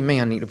honest, to be me,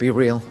 I need to be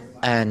real,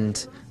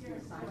 and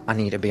I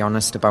need to be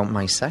honest about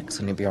my sex,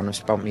 I need to be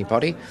honest about my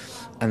body.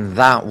 And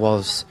that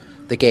was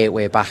the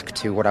gateway back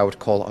to what I would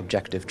call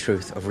objective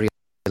truth, of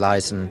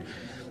realising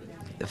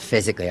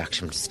physically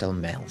actually I'm still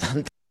male.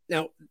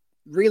 Now,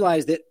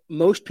 realize that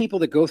most people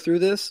that go through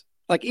this,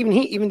 like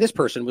even this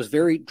person was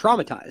very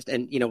traumatized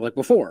and, like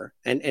before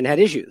and had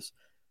issues.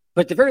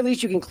 But at the very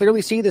least, you can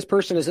clearly see this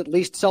person is at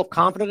least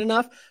self-confident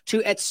enough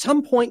to at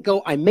some point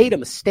go, I made a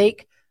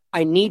mistake.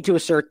 I need to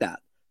assert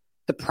that.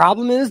 The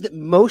problem is that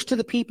most of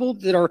the people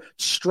that are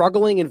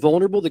struggling and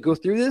vulnerable to go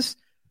through this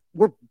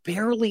were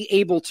barely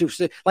able to,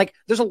 like,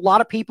 there's a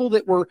lot of people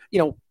that were,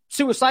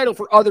 suicidal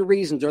for other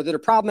reasons or that are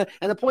problem.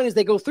 And the point is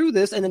they go through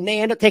this and then they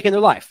end up taking their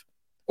life,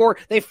 or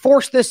they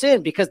force this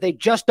in because they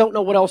just don't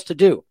know what else to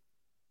do.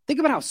 Think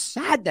about how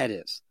sad that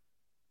is.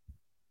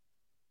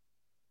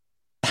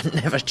 That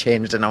never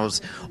changed, and I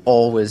was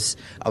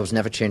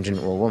never changing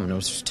into a woman. I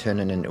was just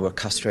turning into a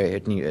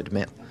castrated, neutered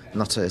male. And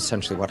that's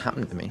essentially what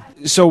happened to me.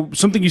 So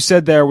something you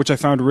said there, which I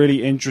found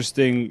really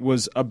interesting,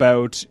 was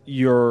about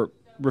your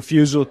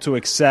refusal to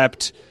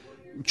accept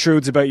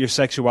truths about your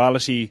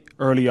sexuality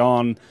early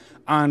on.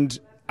 And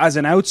as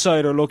an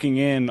outsider looking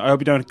in, I hope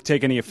you don't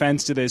take any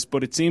offense to this,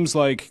 but it seems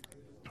like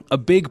a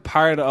big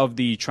part of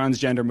the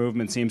transgender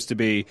movement seems to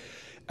be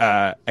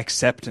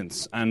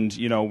acceptance, and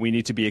we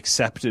need to be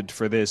accepted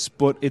for this.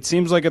 But it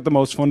seems like at the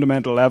most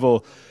fundamental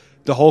level,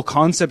 the whole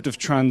concept of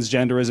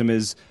transgenderism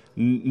is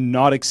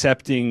not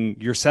accepting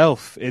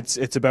yourself.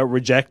 It's about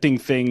rejecting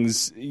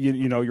things,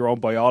 your own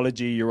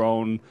biology, your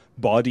own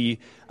body.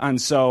 And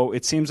so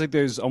it seems like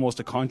there's almost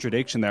a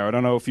contradiction there. I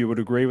don't know if you would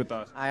agree with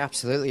that. I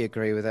absolutely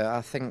agree with it.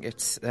 I think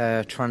it's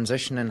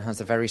transitioning has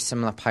a very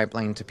similar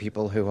pipeline to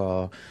people who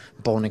are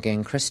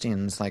born-again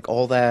Christians. Like,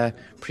 all their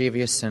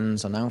previous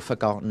sins are now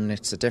forgotten.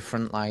 It's a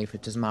different life.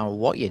 It doesn't matter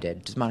what you did.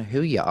 It doesn't matter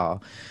who you are.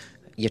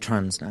 You're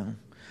trans now.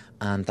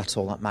 And that's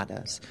all that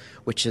matters.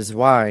 Which is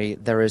why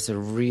there is a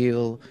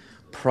real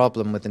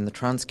problem within the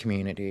trans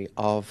community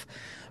of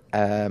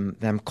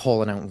them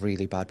calling out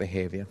really bad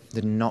behaviour.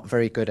 They're not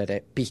very good at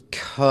it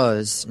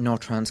because no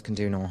trans can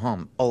do no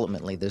harm.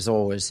 Ultimately, there's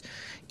always,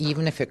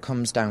 even if it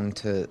comes down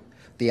to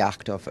the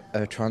act of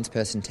a trans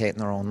person taking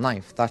their own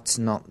life, that's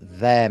not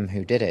them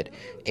who did it.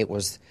 It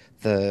was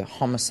the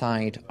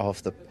homicide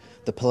of the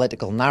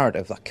political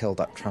narrative that killed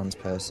that trans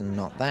person,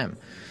 not them.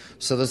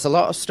 So there's a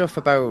lot of stuff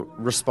about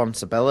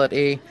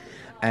responsibility.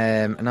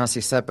 And as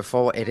you said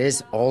before, it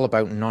is all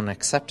about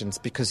non-acceptance,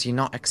 because you're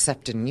not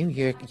accepting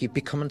you're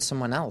becoming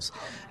someone else.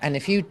 And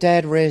if you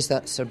dared raise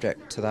that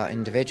subject to that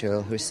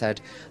individual who said,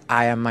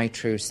 I am my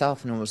true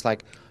self, and it was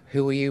like,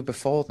 who were you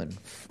before then?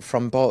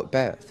 From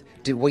birth?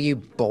 Were you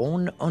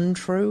born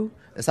untrue?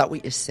 Is that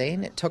what you're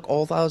saying? It took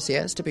all those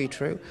years to be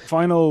true?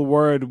 Final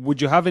word,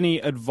 would you have any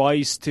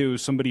advice to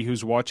somebody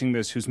who's watching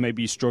this who's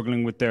maybe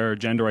struggling with their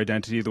gender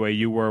identity the way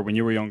you were when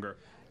you were younger?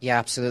 Yeah,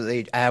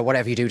 absolutely.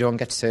 Whatever you do, don't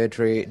get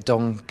surgery.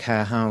 Don't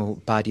care how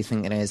bad you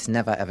think it is.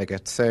 Never, ever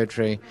get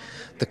surgery.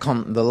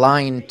 The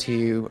lying to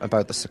you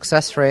about the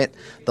success rate,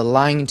 the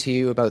lying to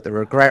you about the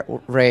regret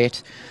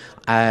rate.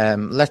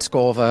 Let's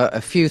go over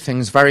a few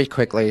things very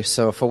quickly.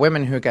 So for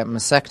women who get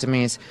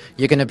mastectomies,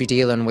 you're going to be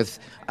dealing with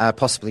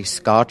possibly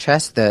scar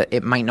chest.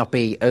 It might not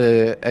be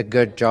a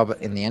good job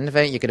in the end of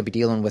it. You're going to be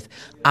dealing with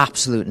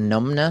absolute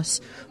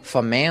numbness.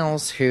 For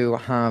males who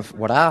have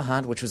what I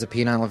had, which was a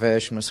penile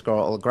version of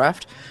scrotal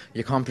graft,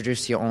 you can't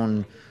produce your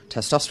own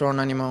testosterone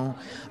anymore.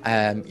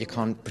 You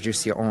can't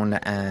produce your own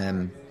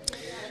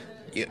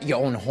your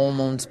own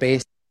hormones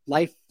based.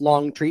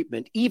 Lifelong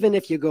treatment, even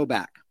if you go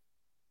back.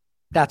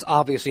 That's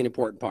obviously an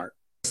important part.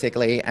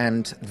 Basically,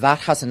 and that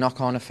has a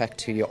knock-on effect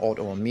to your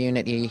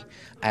autoimmunity,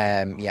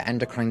 your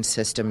endocrine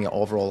system, your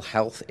overall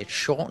health. It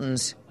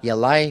shortens your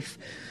life.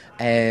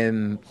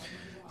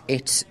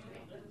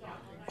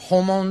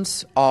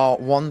 Hormones are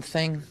one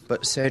thing,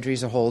 but surgery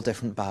is a whole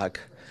different bag.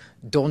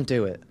 Don't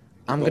do it.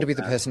 I'm going to be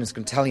the person who's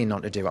going to tell you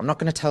not to do it. I'm not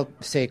going to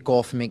say go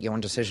off and make your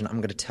own decision. I'm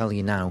going to tell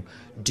you now,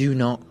 do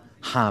not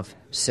have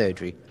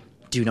surgery.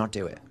 Do not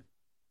do it.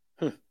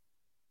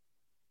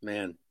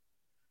 Man.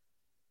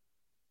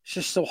 It's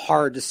just so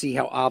hard to see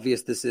how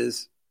obvious this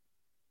is.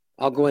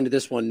 I'll go into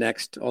this one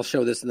next. I'll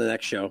show this in the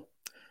next show.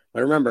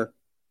 But remember,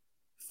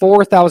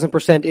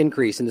 4,000%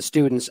 increase in the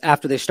students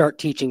after they start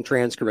teaching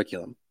trans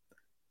curriculum.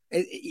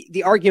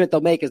 The argument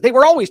they'll make is they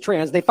were always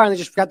trans. They finally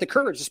just got the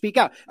courage to speak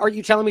out. Are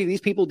you telling me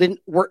these people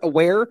weren't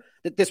aware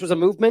that this was a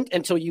movement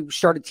until you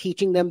started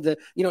teaching them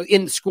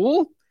in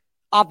school?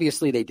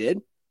 Obviously they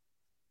did.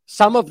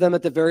 Some of them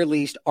at the very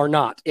least are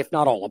not, if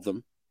not all of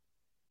them.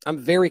 I'm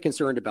very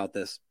concerned about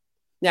this.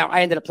 Now,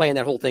 I ended up playing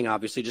that whole thing,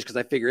 obviously, just because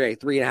I figured, hey,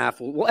 3.5,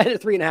 we'll end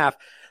at 3.5.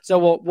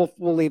 So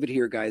we'll leave it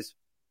here, guys.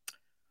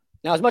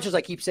 Now, as much as I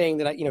keep saying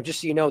that,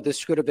 just so you know,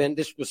 this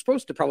was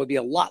supposed to probably be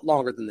a lot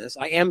longer than this.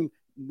 I am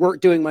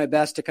doing my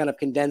best to kind of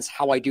condense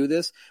how I do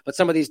this, but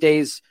some of these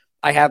days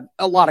I have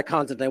a lot of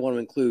content I want to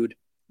include.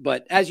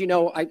 But as you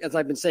know, as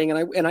I've been saying,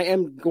 and I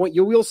am going,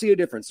 you will see a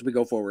difference as we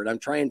go forward. I'm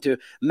trying to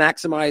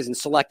maximize and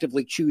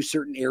selectively choose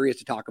certain areas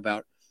to talk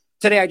about.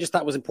 Today, I just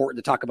thought it was important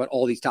to talk about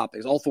all these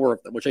topics, all 4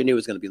 of them, which I knew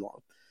was going to be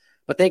long.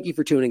 But thank you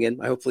for tuning in.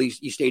 I hopefully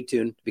you stayed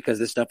tuned because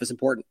this stuff is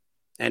important.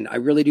 And I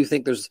really do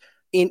think this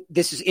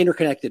is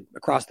interconnected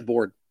across the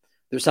board.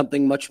 There's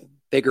something much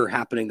bigger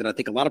happening than I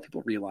think a lot of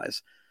people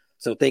realize.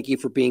 So thank you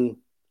for being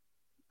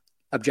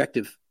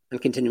objective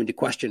and continuing to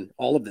question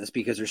all of this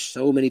because there's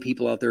so many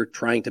people out there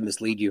trying to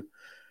mislead you.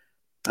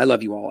 I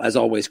love you all. As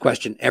always,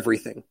 question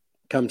everything.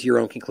 Come to your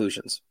own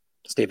conclusions.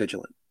 Stay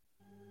vigilant.